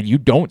person and you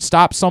don't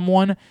stop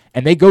someone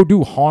and they go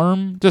do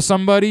harm to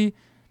somebody,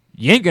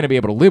 you ain't going to be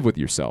able to live with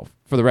yourself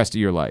for the rest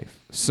of your life.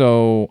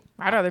 So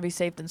I'd rather be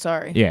safe than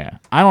sorry. yeah,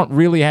 I don't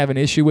really have an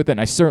issue with it,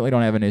 and I certainly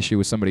don't have an issue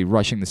with somebody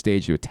rushing the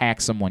stage to attack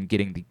someone,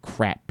 getting the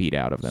crap beat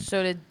out of them.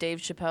 So did Dave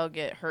Chappelle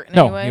get hurt in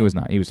No, any way? he was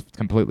not. He was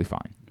completely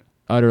fine.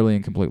 Utterly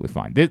and completely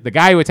fine. The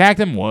guy who attacked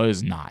him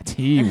was not.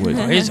 He was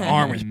His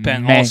arm was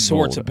bent all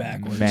sorts of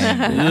backwards.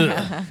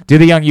 Mangled. Do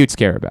the young Utes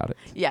care about it?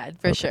 Yeah,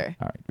 for sure.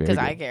 All right, very Because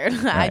good. I cared.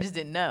 All I right. just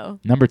didn't know.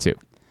 Number 2.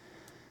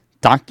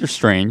 Doctor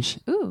Strange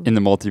Ooh. in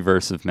the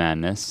Multiverse of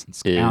Madness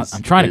is.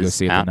 I'm trying to go is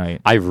see it out. tonight.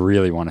 I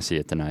really want to see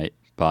it tonight,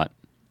 but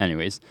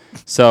anyways,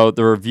 so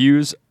the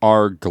reviews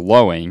are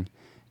glowing,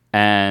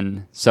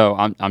 and so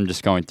I'm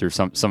just going through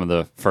some of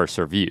the first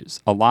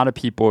reviews. A lot of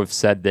people have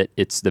said that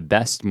it's the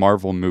best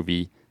Marvel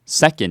movie,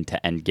 second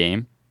to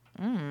Endgame,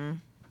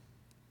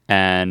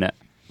 and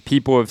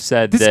people have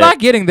said It's that not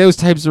getting those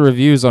types of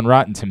reviews on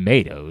Rotten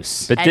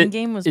Tomatoes. But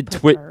Endgame was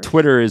put first.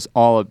 Twitter is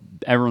all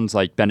everyone's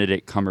like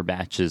Benedict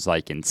Cumberbatch is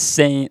like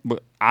insane.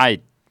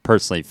 I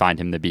personally find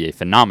him to be a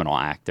phenomenal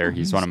actor.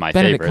 He's one of my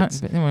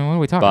favorites. What are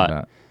we talking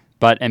about?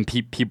 But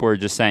people are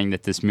just saying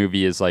that this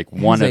movie is like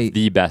one of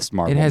the best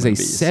Marvel movies. It has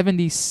a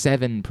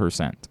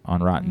 77%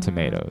 on Rotten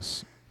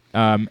Tomatoes.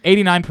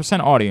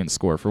 89% audience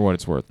score for what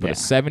it's worth, but a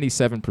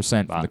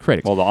 77% from the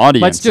critics. Well, the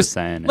audience let's just, is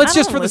saying it. Let's I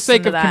just don't for the listen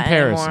sake to of that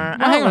comparison. anymore.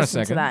 Well, I hang don't on a listen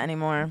to second. that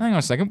anymore. Hang on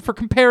a second. For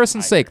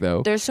comparison's sake,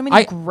 though, There's so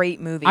many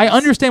great movies. I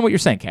understand what you're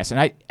saying, Cass, and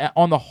I,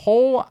 on the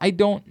whole, I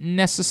don't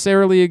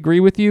necessarily agree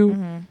with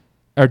you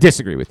or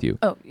disagree with you.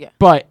 Oh, yeah.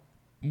 But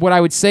what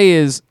I would say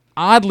is,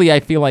 oddly,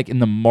 I feel like in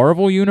the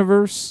Marvel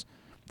universe,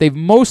 they've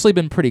mostly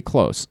been pretty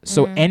close.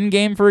 So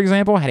Endgame, for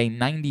example, had a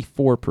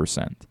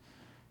 94%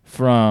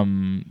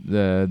 from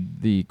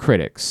the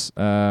critics.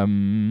 Let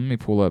me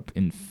pull up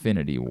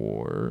Infinity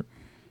War.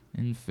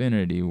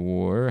 Infinity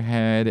War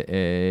had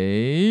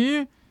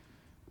a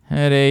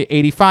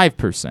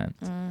 85%.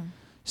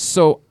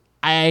 So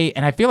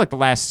I feel like the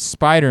last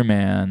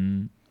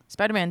Spider-Man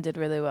did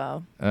really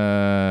well.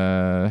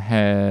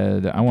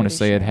 had I want to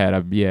say it had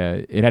a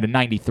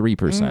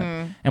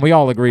 93%, and we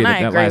all agree And that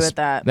I that agree last with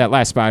that. that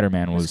last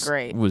Spider-Man It was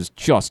great. was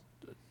just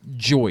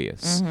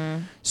joyous.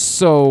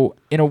 So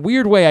in a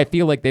weird way, I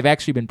feel like they've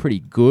actually been pretty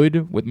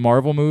good with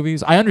Marvel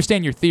movies. I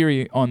understand your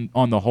theory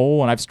on the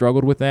whole, and I've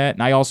struggled with that.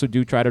 And I also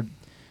do try to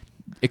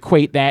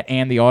equate that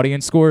and the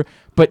audience score.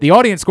 But the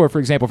audience score, for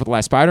example, for the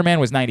last Spider-Man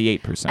was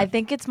 98%. I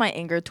think it's my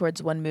anger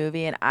towards one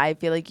movie, and I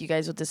feel like you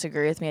guys will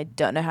disagree with me. I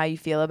don't know how you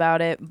feel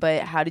about it,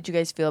 but how did you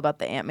guys feel about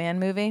the Ant-Man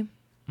movie?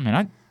 I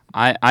mean,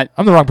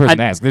 I'm the wrong person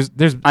to ask.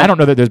 I don't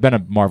know that there's been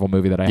a Marvel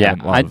movie that I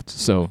haven't loved.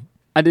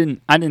 I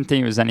didn't think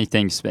it was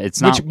anything.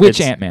 It's not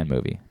which Ant-Man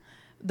movie?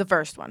 The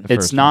first one.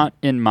 It's not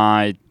in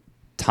my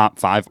top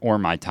 5 or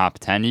my top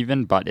 10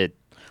 even, but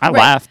I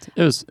laughed.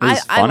 It was funny.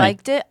 I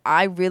liked it.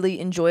 I really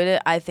enjoyed it.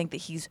 I think that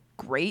he's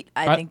great.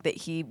 I think that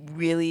he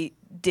really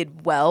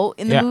did well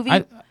in the movie.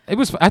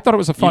 I thought it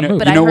was a fun movie.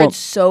 But I heard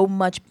so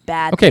much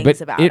bad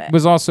things about it. It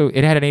was also,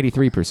 it had an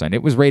 83%.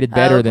 It was rated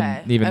better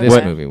than even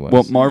this movie was.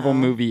 What Marvel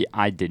movie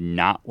I did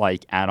not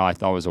like at all, I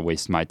thought was a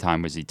waste of my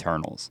time, was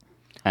Eternals.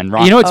 And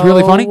you know what's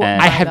really funny?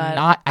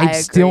 I've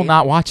still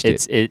not watched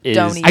it.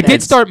 I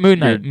did start Moon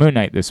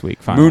Knight this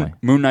week, finally.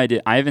 Moon Knight,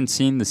 I haven't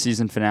seen the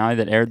season finale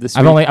that aired this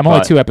week. I'm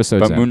only 2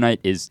 episodes in. But Moon Knight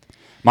is...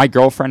 My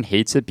girlfriend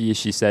hates it because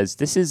she says,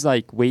 this is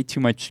like way too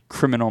much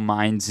Criminal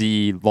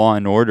Minds-y, Law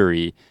and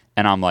Order-y.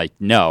 And I'm like,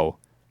 no,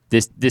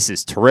 this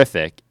is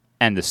terrific.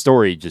 And the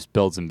story just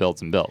builds and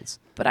builds and builds.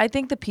 But I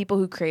think the people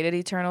who created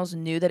Eternals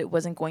knew that it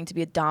wasn't going to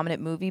be a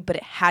dominant movie, but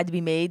it had to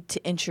be made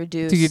to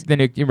introduce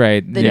you're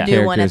right, the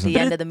new one at the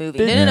end of the movie.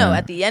 No,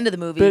 at the end of the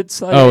movie.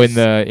 It's like, in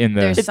the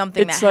there's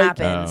something that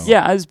happens.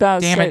 Yeah, I was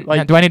about to Damn say, it.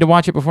 like, Do I need to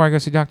watch it before I go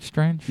see Doctor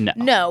Strange?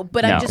 No,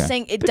 but I'm just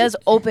saying it does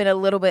open a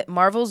little bit.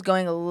 Marvel's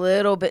going a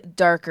little bit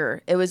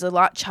darker. It was a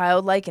lot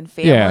childlike and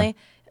family. Yeah.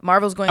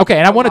 Marvel's going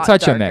and I want to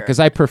touch darker. on that because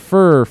I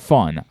prefer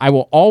fun. I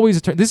will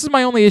always this is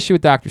my only issue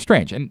with Doctor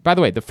Strange. And by the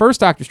way, the first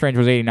Doctor Strange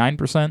was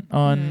 89%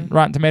 on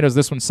Rotten Tomatoes.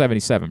 This one's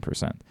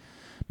 77%.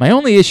 My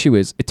only issue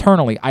is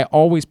eternally I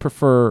always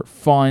prefer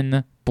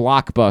fun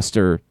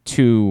blockbuster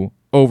to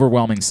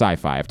overwhelming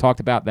sci-fi. I've talked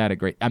about that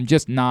I'm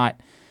just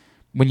not,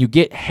 when you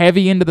get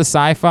heavy into the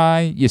sci-fi,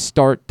 you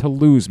start to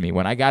lose me.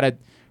 When I got to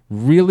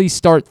really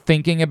start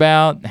thinking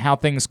about how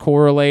things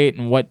correlate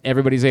and what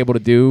everybody's able to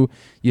do,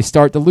 you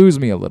start to lose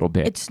me a little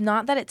bit. It's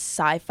not that it's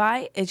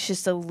sci-fi. It's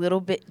just a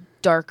little bit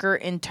darker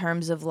in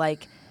terms of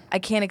like, I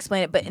can't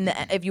explain it, but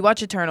if you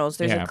watch Eternals,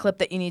 there's a clip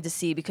that you need to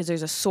see because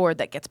there's a sword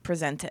that gets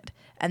presented.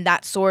 And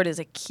that sword is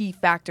a key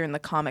factor in the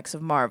comics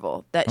of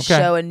Marvel that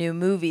show a new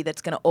movie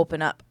that's going to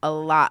open up a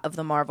lot of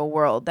the Marvel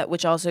world,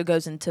 which also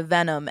goes into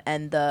Venom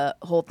and the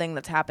whole thing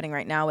that's happening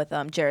right now with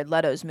Jared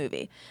Leto's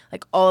movie.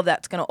 Like all of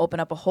that's going to open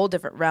up a whole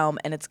different realm,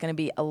 and it's going to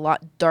be a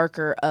lot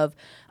darker of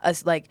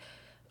us like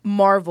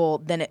Marvel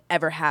than it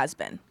ever has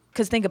been.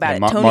 Because think about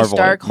it, Tony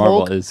Stark,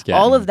 Hulk,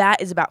 all of that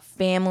is about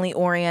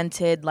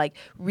family-oriented, like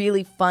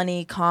really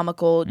funny,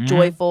 comical,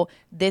 joyful.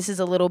 This is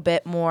a little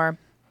bit more...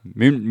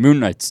 Moon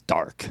Knight's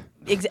dark.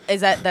 Is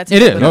that... That's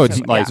it is. No,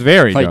 it's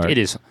very dark. It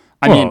is.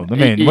 I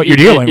mean, what you're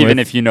dealing with... Even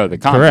if you know the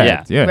comic.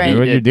 Correct. Yeah. Right.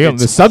 What you're dealing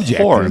with, the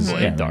subject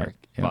horribly is dark.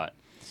 Yeah.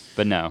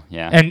 But no,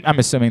 yeah. And I'm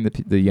assuming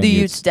the young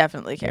youths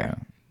definitely care.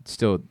 Yeah,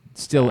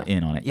 still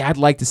in on it. Yeah, I'd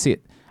like to see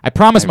it. I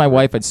promised my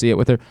wife I'd see it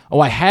with her. Oh,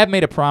 I have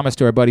made a promise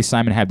to our buddy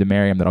Simon Hab to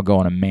marry him that I'll go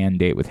on a man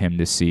date with him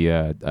to see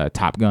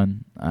Top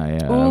Gun.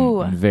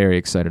 I'm very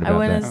excited about that. I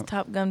went as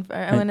Top Gun.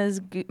 I went as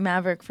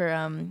Maverick for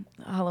Halloween.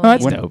 Oh,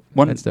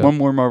 that's dope. One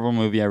more Marvel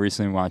movie I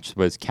recently watched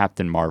was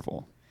Captain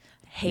Marvel.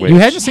 You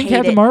hadn't seen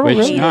Captain Marvel?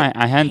 Really? No,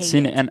 I hadn't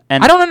seen it. And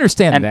I don't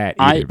understand that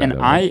either,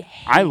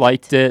 I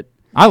liked it.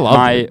 I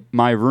loved it.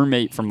 My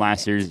roommate from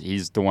last year,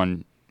 he's the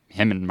one...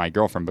 Him and my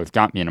girlfriend both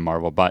got me into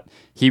Marvel, but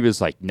he was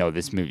like, "No,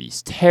 this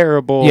movie's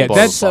terrible." Yeah,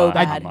 that's so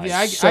bad.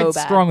 I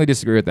strongly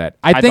disagree with that.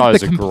 I think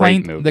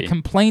the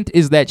complaint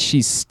is that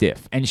she's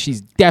stiff, and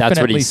she's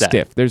definitely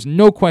stiff. There's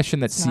no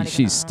question that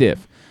she's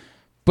stiff.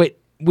 But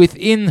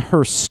within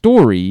her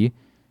story,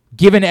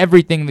 given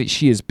everything that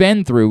she has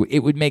been through, it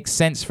would make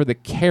sense for the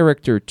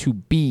character to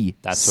be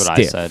That's stiff. what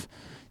I said.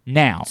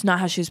 Now, it's not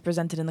how she was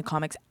presented in the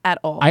comics at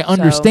all. I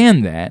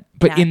understand that,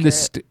 but in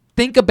the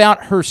think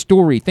about her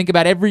story. Think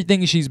about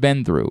everything she's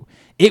been through.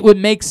 It would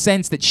make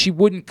sense that she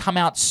wouldn't come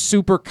out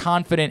super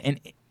confident, and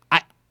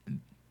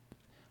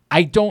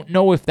I don't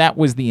know if that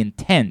was the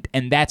intent,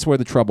 and that's where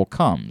the trouble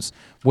comes.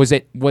 Was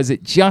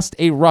it just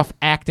a rough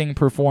acting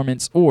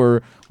performance,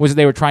 or was it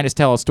they were trying to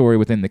tell a story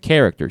within the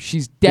character?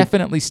 She's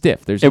definitely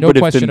stiff. There's no question about it.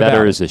 It would have been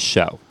better as a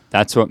show.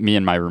 That's what me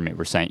and my roommate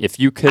were saying. If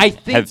you could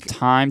have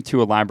time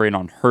to elaborate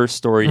on her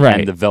story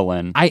and the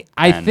villain.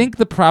 I think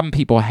the problem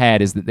people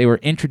had is that they were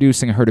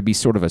introducing her to be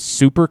sort of a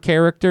super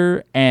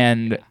character,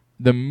 and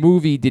the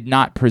movie did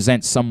not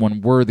present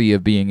someone worthy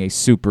of being a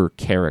super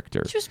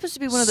character. She was supposed to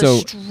be one of the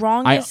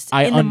strongest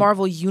in the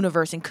Marvel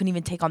universe and couldn't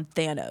even take on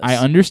Thanos. I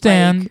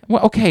understand.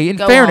 Well, okay, in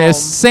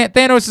fairness,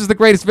 Thanos is the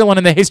greatest villain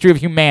in the history of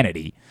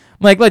humanity.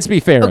 Like, let's be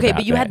fair. Okay,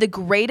 but you had the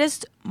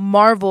greatest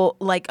Marvel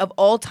of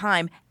all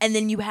time, and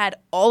then you had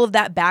all of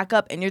that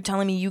backup, and you're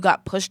telling me you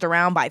got pushed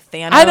around by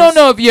Thanos? I don't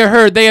know if you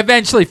heard. They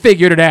eventually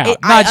figured it out.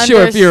 Not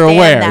sure if you're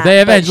aware.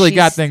 They eventually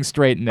got things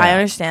straightened out. I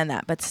understand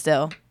that, but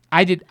still.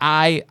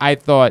 I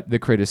thought the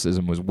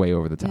criticism was way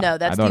over the top. No,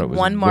 that's the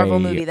one Marvel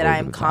movie that I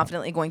am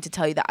confidently going to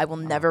tell you that I will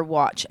never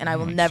watch, and I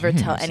will never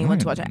tell anyone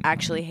to watch. I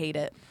actually hate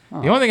it.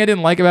 The only thing I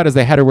didn't like about it is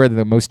they had her wear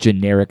the most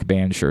generic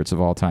band shirts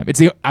of all time.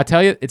 I'll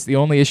tell you, it's the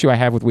only issue I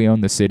have with We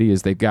Own the City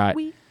is they've got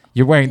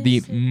you're wearing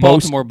the most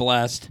Baltimore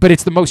Blast, but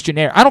it's the most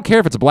generic. I don't care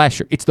if it's a blast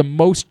shirt. It's the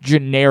most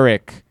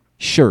generic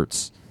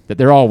shirts that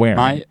they're all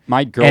wearing.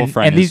 My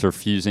girlfriend is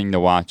refusing to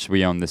watch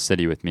We Own the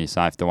City with me,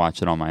 so I have to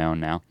watch it on my own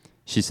now.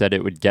 She said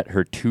it would get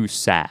her too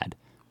sad.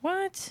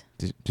 What?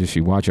 Does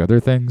she watch other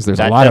things? There's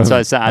a lot of.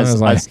 That's what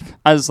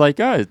I was like,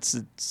 oh,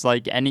 it's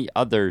like any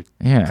other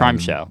crime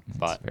show.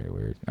 But very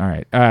weird. All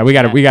right, we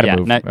got to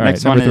move.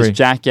 Next one is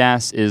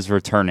Jackass is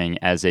returning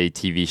as a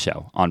TV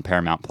show on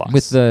Paramount Plus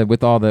with the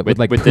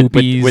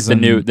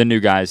new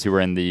guys who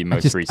were in the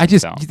most recent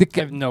film. I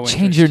have no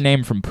change your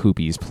name from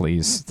Poopies,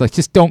 please. It's like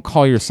just don't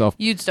call yourself.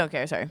 Youths don't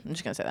care. Sorry, I'm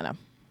just gonna say that now.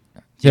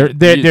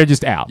 They're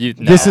just out.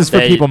 This is for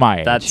people my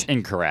age. That's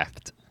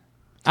incorrect.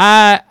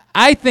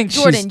 I think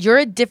Jordan, you're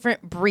a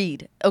different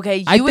breed.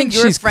 Okay, I think and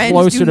your she's friends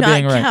closer do to not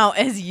being right. count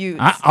as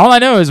youths. All I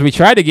know is we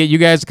tried to get you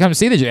guys to come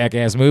see the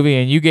Jackass movie,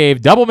 and you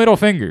gave double middle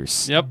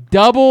fingers. Yep,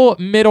 double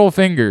middle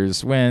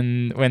fingers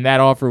when that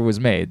offer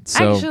was made.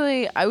 So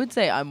actually, I would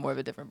say I'm more of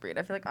a different breed.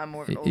 I feel like I'm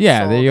more of an old soul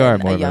you are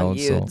than more a of an young old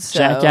youth, soul. so.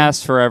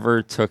 Jackass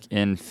Forever took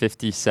in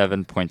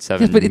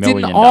 $57.7 but it million.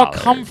 didn't all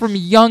come from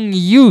young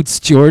youths,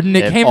 Jordan.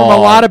 It came from a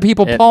all- lot of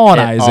people Paul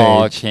and I's It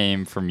all age.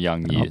 came from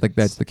young youths. I don't think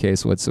that's the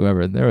case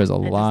whatsoever. There was a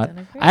lot.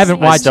 I haven't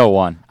watched. I still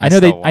won. I know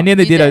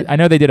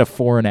they did a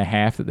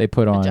 4.5 that they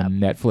put on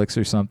Netflix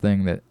or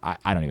something that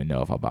I don't even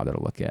know if I'll bother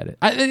to look at it.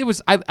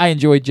 I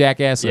enjoyed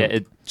Jackass. Yeah,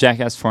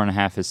 Jackass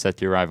 4.5 is set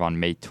to arrive on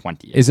May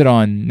 20th. Is it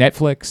on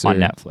Netflix? On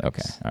Netflix.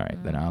 Okay, all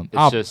right, then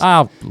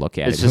I'll look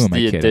at it. It's just Who am I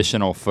the kidding?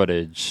 additional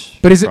footage.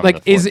 But is it from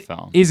like the is fourth it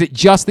film. is it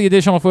just the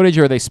additional footage,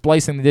 or are they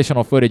splicing the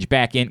additional footage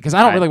back in? Because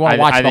I don't really want to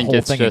watch the think whole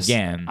it's thing just-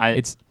 again.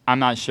 I'm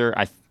not sure.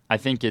 I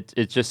think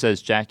it just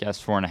says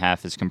Jackass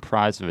 4.5 is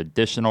comprised of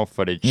additional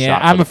footage. Yeah,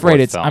 shot I'm for the afraid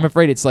fourth it's film. I'm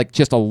afraid it's like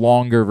just a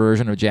longer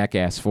version of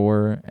Jackass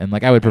 4, and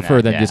like I would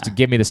prefer them just to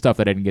give me the stuff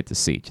that I didn't get to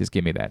see. Just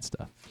give me that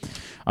stuff.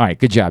 All right,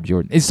 good job,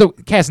 Jordan. So,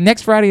 Cass,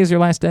 next Friday is your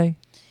last day.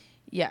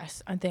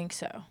 Yes, I think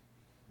so.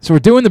 So we're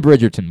doing the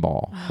Bridgerton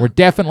ball. We're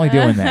definitely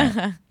doing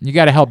that. You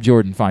got to help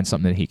Jordan find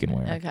something that he can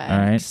wear. Okay. All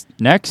right.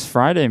 Next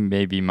Friday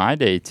may be my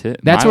day too.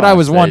 That's my what I last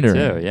was day wondering.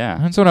 Too, yeah.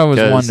 That's what I was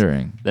 'Cause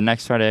wondering. The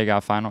next Friday I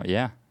got final.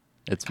 Yeah,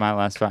 it's my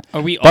last Friday.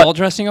 Are we all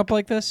dressing up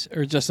like this,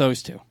 or just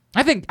those two?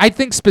 I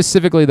think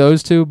specifically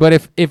those two.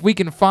 But if we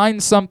can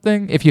find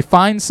something, if you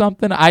find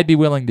something, I'd be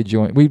willing to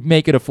join. We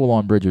make it a full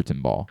on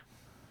Bridgerton ball.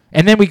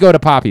 And then we go to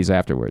Poppy's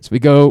afterwards. We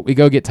go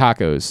get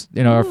tacos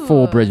in our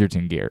full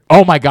Bridgerton gear.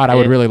 Oh my God, I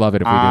would really love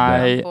it if we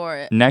did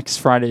that. Next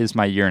Friday is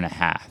my 1.5 years,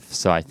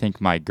 so I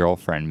think my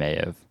girlfriend may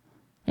have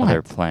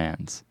other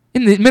plans.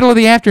 In the middle of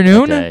the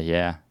afternoon? That day,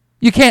 yeah.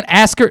 You can't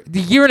ask her.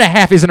 The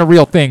 1.5 years isn't a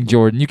real thing,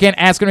 Jordan. You can't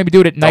ask her to maybe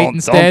do it at night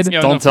instead.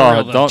 Don't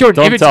tell her.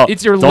 Jordan, if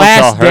it's your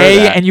last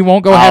day and you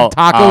won't go have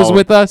tacos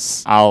with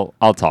us, I'll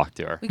talk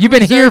to her. You've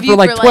been here for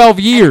like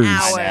 12 years.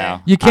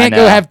 You can't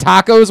go have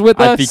tacos with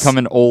us. I've become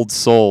an old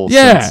soul.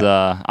 Yeah.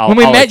 Since, when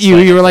we met you,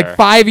 you were like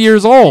 5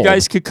 years old. You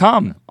guys could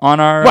come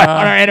on our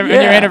on your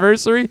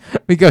anniversary.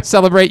 We go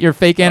celebrate your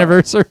fake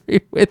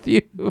anniversary with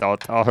you. Don't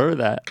tell her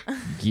that.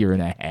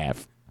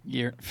 1.5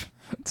 years.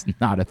 It's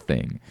not a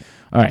thing.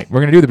 All right, we're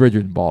gonna do the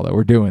Bridgerton ball though.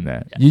 We're doing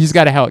that. Yes. You just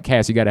gotta help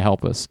Cass. You gotta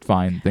help us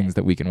find things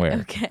that we can wear.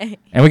 Okay.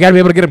 And we gotta be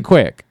able to get them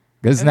quick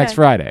because it's next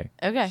Friday.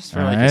 Okay. Just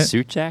for like a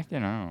suit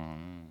jacket.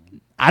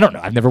 I don't know.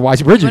 I've never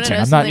watched Bridgerton.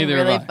 I'm not either.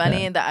 Really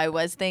funny that I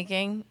was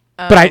thinking.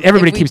 But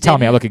everybody keeps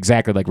telling me I look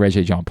exactly like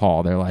Regé Jean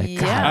Paul. They're like,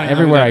 God,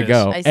 everywhere I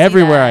go,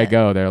 I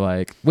go, they're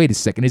like, wait a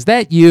second, is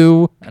that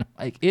you? And I'm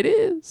like, it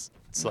is.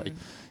 It's like.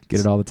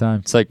 Get it all the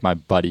time. It's like my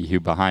buddy who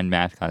behind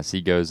math class,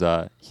 he goes,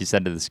 he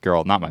said to this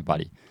girl, not my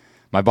buddy.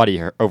 My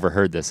buddy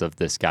overheard this of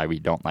this guy we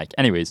don't like.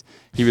 Anyways,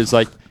 he was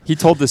like, he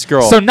told this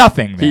girl. So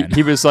nothing, then.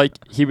 He was like,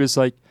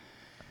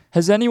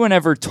 has anyone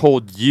ever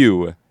told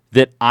you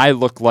that I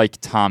look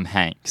like Tom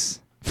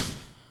Hanks?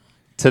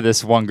 To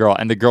this one girl.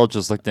 And the girl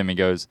just looked at me and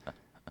goes,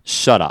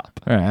 shut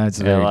up. All right, that's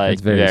very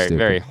stupid.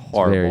 Very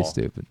horrible. Very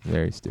stupid.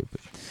 Very stupid.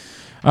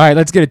 All right,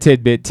 let's get a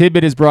tidbit.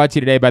 Tidbit is brought to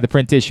you today by the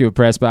print issue of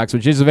Pressbox,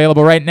 which is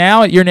available right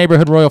now at your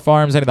neighborhood Royal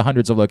Farms, any of the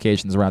hundreds of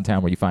locations around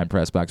town where you find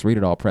Pressbox. Read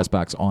it all,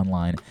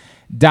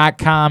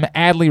 PressboxOnline.com.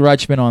 Adley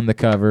Rutschman on the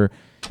cover.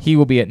 He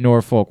will be at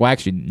Norfolk. Well,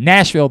 actually,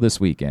 Nashville this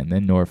weekend,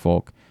 then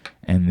Norfolk,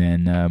 and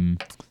then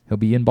he'll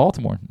be in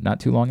Baltimore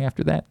not too long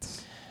after that.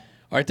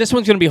 All right, this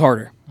one's going to be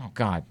harder. Oh,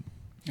 God.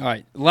 All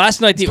right,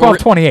 last night it's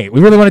 12:28.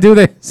 We really want to do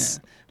this?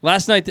 Yeah.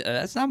 Last night,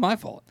 that's not my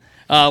fault.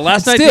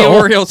 Last night, the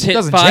Orioles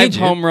hit 5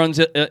 home runs.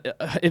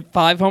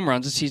 5 home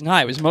runs, a season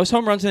high. It was the most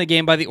home runs in a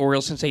game by the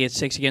Orioles since they hit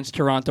 6 against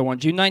Toronto on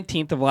June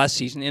 19th of last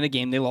season. In a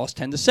game they lost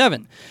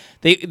 10-7.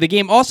 The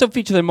game also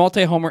featured a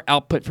multi-homer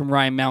output from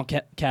Ryan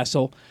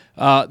Mountcastle,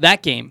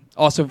 That game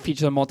also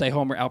featured a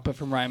multi-homer output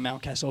from Ryan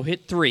Mountcastle, who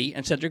hit 3,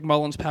 and Cedric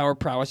Mullins' power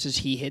prowess as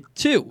he hit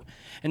 2.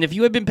 And if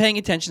you had been paying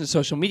attention to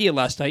social media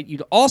last night,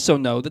 you'd also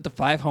know that the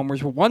 5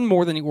 homers were one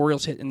more than the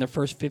Orioles hit in their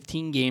first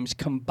 15 games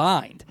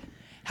combined.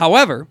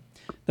 However,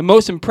 the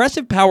most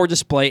impressive power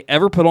display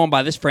ever put on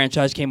by this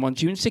franchise came on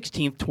June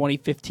 16th,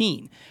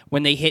 2015,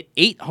 when they hit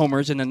 8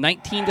 homers in the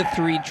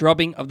 19-3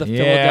 drubbing of the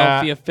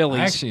Philadelphia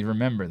Phillies. I actually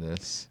remember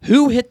this.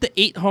 Who hit the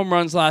 8 home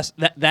runs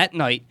that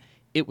night?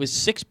 It was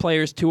 6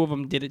 players. 2 of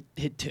them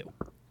hit 2.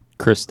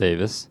 Chris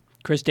Davis.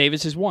 Chris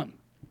Davis is 1.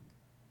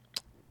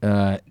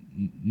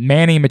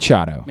 Manny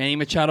Machado. Manny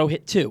Machado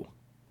hit 2.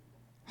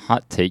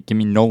 Hot take. Give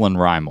me Nolan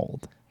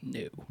Reimold.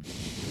 No.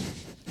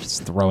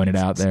 Just throwing it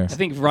out there. I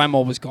think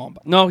Reimold was gone.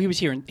 No, he was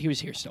here. He was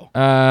here still.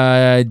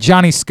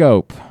 Johnny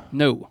Scope.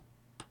 No.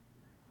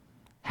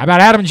 How about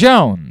Adam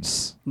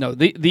Jones? No,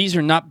 these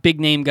are not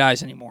big name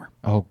guys anymore.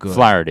 Oh, good.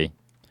 Flaherty.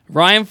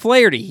 Ryan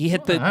Flaherty. He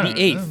hit the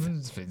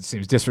 8th. It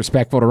seems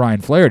disrespectful to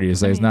Ryan Flaherty to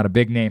say he's not a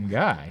big name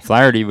guy.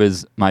 Flaherty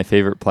was my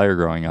favorite player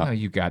growing up. Oh,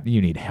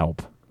 you need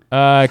help.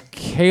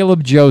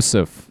 Caleb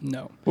Joseph.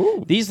 No.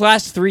 Ooh. These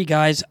last 3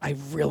 guys, I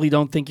really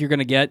don't think you're going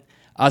to get.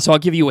 So I'll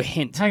give you a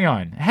hint. Hang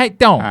on. Hey,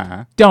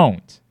 don't.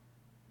 Don't.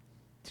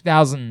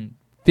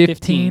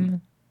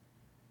 2015.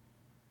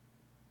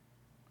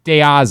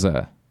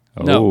 Deaza.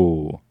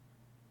 No.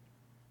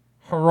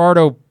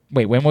 Gerardo.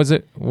 Wait, when was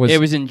it? It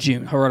was in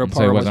June. Gerardo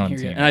Parra wasn't here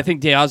yet. And I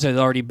think Deaza had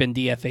already been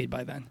DFA'd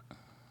by then.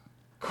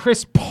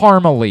 Chris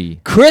Parmalee.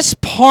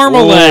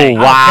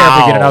 Oh,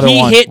 wow. He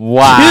hit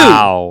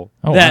 2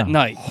 that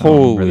night.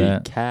 Holy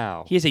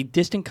cow. He is a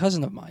distant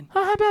cousin of mine.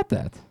 Oh, how about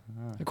that?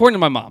 According to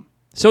my mom.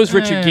 So is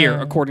Richard Gere,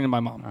 according to my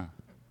mom.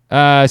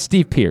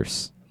 Steve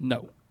Pierce.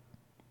 No.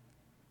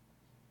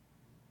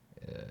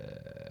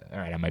 All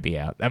right, I might be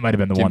out. That might have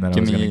been the one that I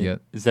was going to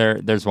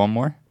get. There's one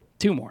more?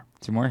 2 more.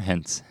 2 more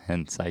hints,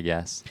 I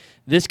guess.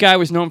 This guy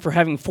was known for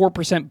having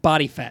 4%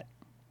 body fat.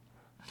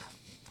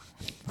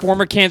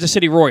 Former Kansas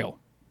City Royal.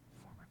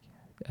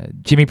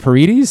 Jimmy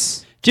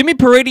Paredes? Jimmy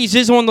Paredes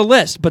is on the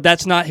list, but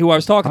that's not who I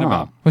was talking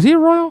about. Was he a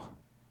Royal?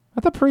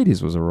 I thought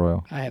Paredes was a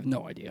Royal. I have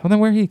no idea. Well, then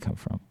where'd he come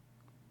from?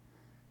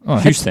 Oh,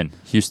 Houston. It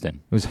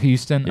was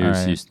Houston? It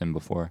was Houston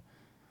before.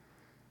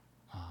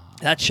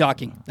 That's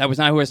shocking. That was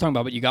not who I was talking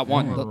about, but you got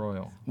one.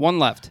 Royal. One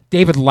left.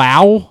 David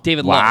Lowe?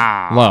 David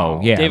Wow.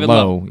 Lowe, yeah. David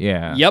Lowe,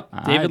 yeah.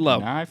 Yep, David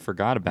Lowe. I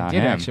forgot about I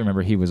did him. actually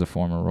remember he was a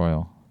former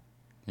Royal.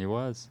 He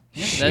was.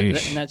 And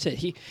that's it.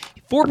 He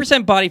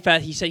 4% body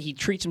fat. He said he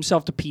treats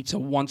himself to pizza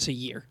once a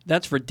year.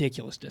 That's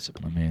ridiculous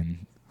discipline. I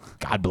mean,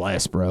 God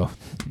bless, bro.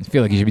 I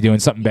feel like you should be doing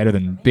something better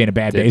than being a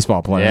bad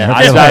baseball player.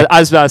 Yeah, I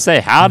was about to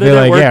say, how did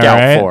it work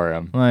out for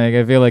him? Like,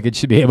 I feel like it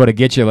should be able to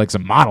get you like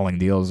some modeling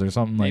deals or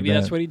something like that. Maybe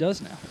that's what he does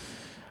now.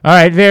 All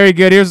right, very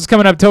good. Here's what's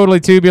coming up Totally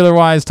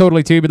Tubular-wise.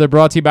 Totally Tubular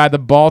brought to you by the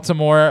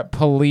Baltimore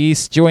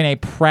Police. Join a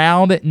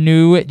proud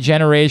new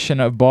generation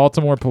of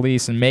Baltimore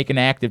police and make an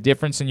active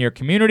difference in your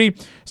community.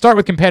 Start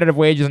with competitive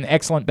wages and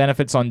excellent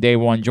benefits on day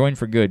one. Join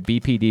for good,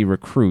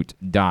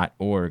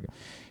 bpdrecruit.org.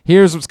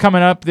 Here's what's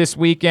coming up this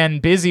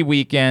weekend. Busy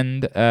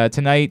weekend.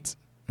 Tonight,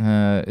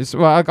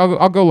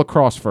 I'll go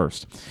lacrosse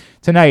first.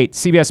 Tonight,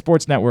 CBS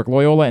Sports Network,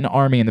 Loyola and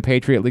Army in the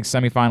Patriot League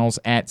semifinals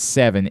at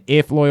 7.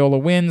 If Loyola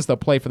wins, they'll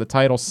play for the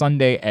title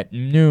Sunday at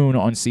noon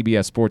on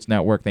CBS Sports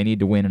Network. They need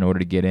to win in order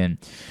to get in.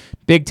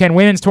 Big Ten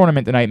Women's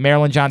Tournament tonight,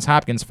 Maryland Johns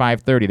Hopkins,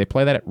 5:30. They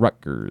play that at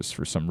Rutgers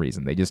for some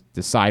reason. They just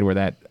decide where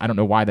that, I don't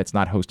know why that's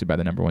not hosted by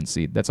the number 1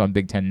 seed. That's on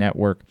Big Ten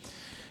Network.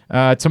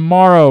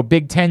 Tomorrow,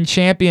 Big Ten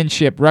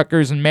Championship,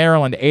 Rutgers and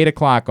Maryland, 8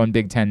 o'clock on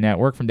Big Ten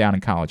Network from down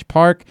in College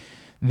Park.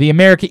 The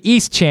America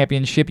East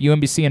Championship,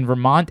 UMBC in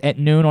Vermont at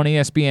noon on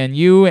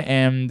ESPNU,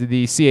 and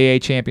the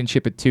CAA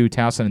Championship at 2,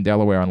 Towson and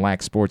Delaware on LAC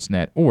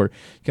Sportsnet. Or you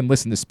can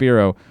listen to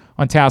Spiro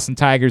on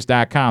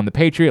TowsonTigers.com. The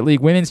Patriot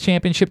League Women's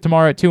Championship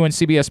tomorrow at 2 on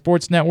CBS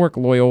Sports Network,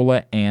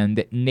 Loyola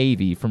and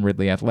Navy from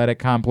Ridley Athletic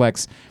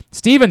Complex.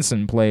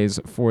 Stevenson plays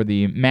for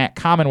the MAC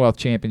Commonwealth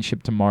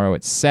Championship tomorrow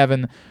at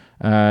 7.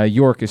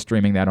 York is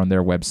streaming that on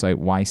their website,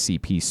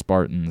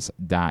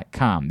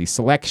 ycpspartans.com. The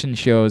selection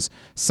shows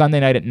Sunday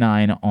night at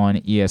 9 on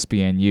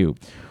ESPNU.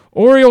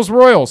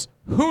 Orioles-Royals,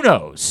 who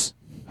knows?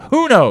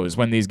 Who knows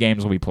when these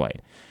games will be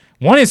played?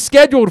 One is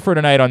scheduled for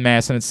tonight on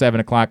MASN at 7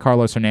 o'clock,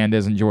 Carlos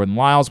Hernandez and Jordan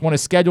Lyles. One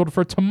is scheduled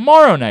for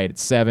tomorrow night at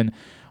 7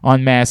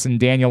 on MASN,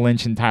 Daniel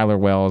Lynch and Tyler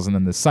Wells. And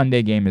then the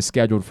Sunday game is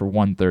scheduled for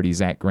 1:30,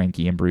 Zach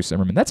Greinke and Bruce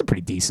Zimmerman. That's a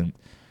pretty decent.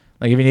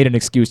 Like, if you need an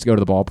excuse to go to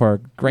the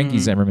ballpark, Greinke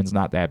Zimmerman's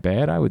not that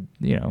bad. I'm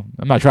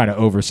not trying to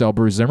oversell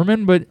Bruce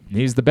Zimmerman, but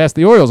he's the best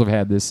the Orioles have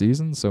had this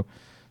season, so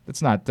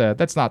that's not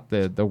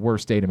the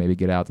worst day to maybe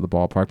get out to the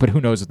ballpark. But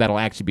who knows if that'll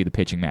actually be the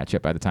pitching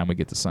matchup by the time we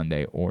get to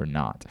Sunday or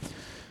not.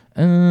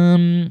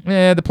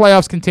 The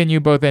playoffs continue,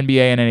 both NBA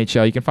and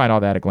NHL. You can find all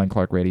that at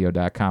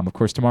glennclarkradio.com. Of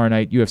course, tomorrow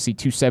night, UFC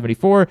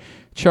 274,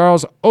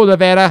 Charles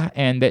Oliveira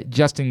and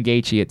Justin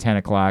Gaethje at 10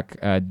 o'clock.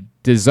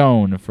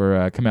 DAZN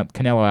for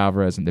Canelo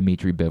Alvarez and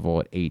Dimitri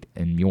Bivol at 8.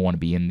 And you'll want to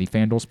be in the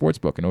FanDuel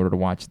Sportsbook in order to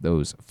watch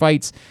those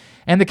fights.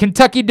 And the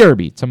Kentucky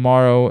Derby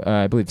tomorrow,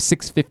 I believe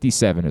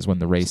 6:57 is when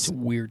the race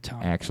weird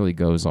time. actually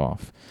goes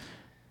off.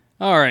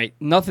 All right.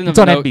 Nothing It's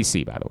of on note.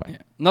 NBC, by the way.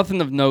 Yeah,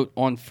 nothing of note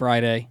on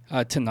Friday,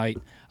 tonight.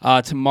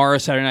 Tomorrow,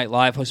 Saturday Night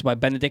Live, hosted by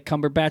Benedict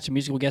Cumberbatch, a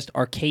musical guest,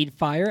 Arcade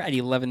Fire at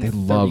 11:35. They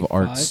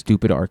love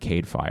stupid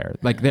Arcade Fire.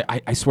 Like,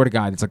 I swear to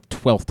God, it's like the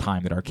 12th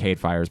time that Arcade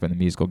Fire has been the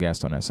musical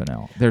guest on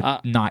SNL. They're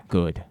not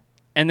good.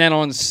 And then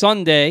on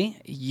Sunday,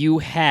 you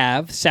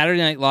have Saturday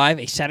Night Live,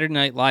 a Saturday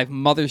Night Live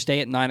Mother's Day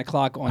at 9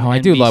 o'clock on NBC. I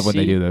do love when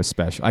they do those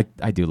special.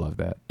 I do love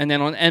that. And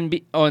then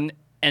on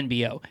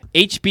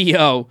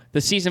HBO, the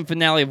season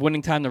finale of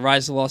Winning Time, The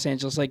Rise of the Los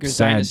Angeles Lakers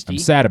Dynasty. I'm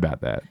sad about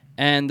that.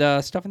 And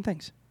Stuff and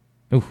Things.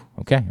 Ooh,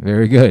 okay.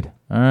 Very good.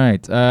 All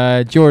right.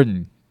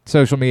 Jordan,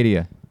 social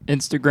media.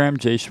 Instagram,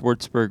 J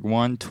Schwartzberg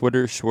 1.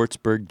 Twitter,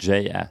 Schwartzberg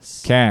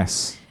JS.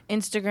 Cass.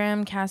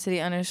 Instagram, Cassidy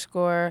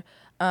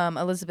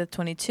 _Elizabeth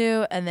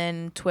 22, and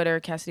then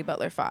Twitter, Cassidy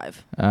Butler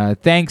 5.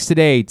 Thanks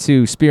today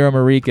to Spiro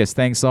Marikas.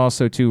 Thanks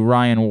also to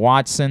Ryan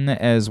Watson,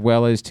 as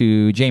well as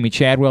to Jamie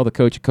Chadwell, the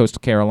coach of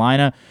Coastal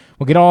Carolina.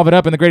 We'll get all of it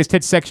up in the greatest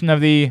hits section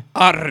of the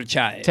Archives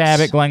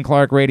tab at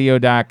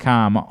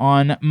glennclarkradio.com.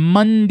 On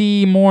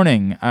Monday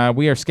morning,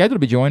 we are scheduled to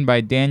be joined by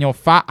Daniel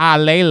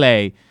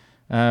Fa'alele,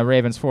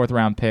 Ravens'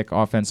 fourth-round pick,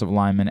 offensive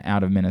lineman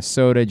out of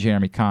Minnesota.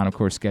 Jeremy Kahn, of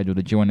course, scheduled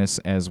to join us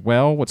as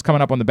well. What's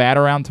coming up on the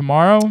Bat-Around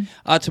tomorrow?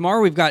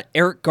 Tomorrow we've got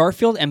Eric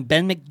Garfield and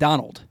Ben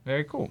McDonald.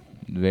 Very cool.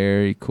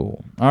 Very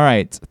cool. All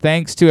right.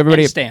 Thanks to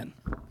everybody.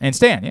 And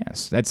Stan,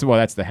 yes. That's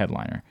the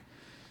headliner.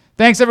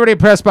 Thanks, everybody at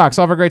PressBox,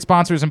 all of our great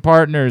sponsors and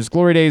partners,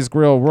 Glory Days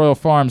Grill, Royal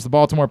Farms, the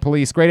Baltimore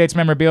Police, Great 8's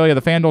Memorabilia,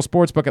 the FanDuel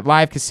Sportsbook at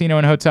Live Casino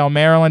and Hotel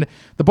Maryland,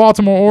 the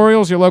Baltimore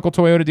Orioles, your local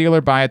Toyota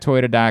dealer,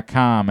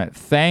 buyatoyota.com.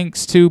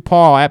 Thanks to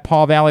Paul at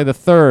Paul Valley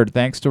III.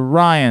 Thanks to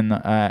Ryan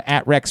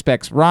at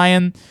RexSpecs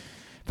Ryan.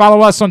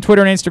 Follow us on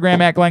Twitter and Instagram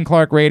at Glenn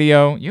Clark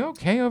Radio. You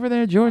okay over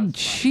there, Jordan?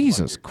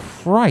 Jesus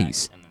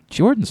Christ.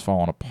 Jordan's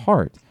falling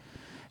apart.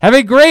 Have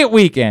a great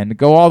weekend.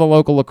 Go all the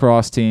local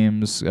lacrosse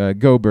teams.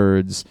 Go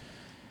Birds.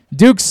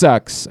 Duke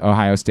sucks.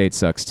 Ohio State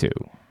sucks too.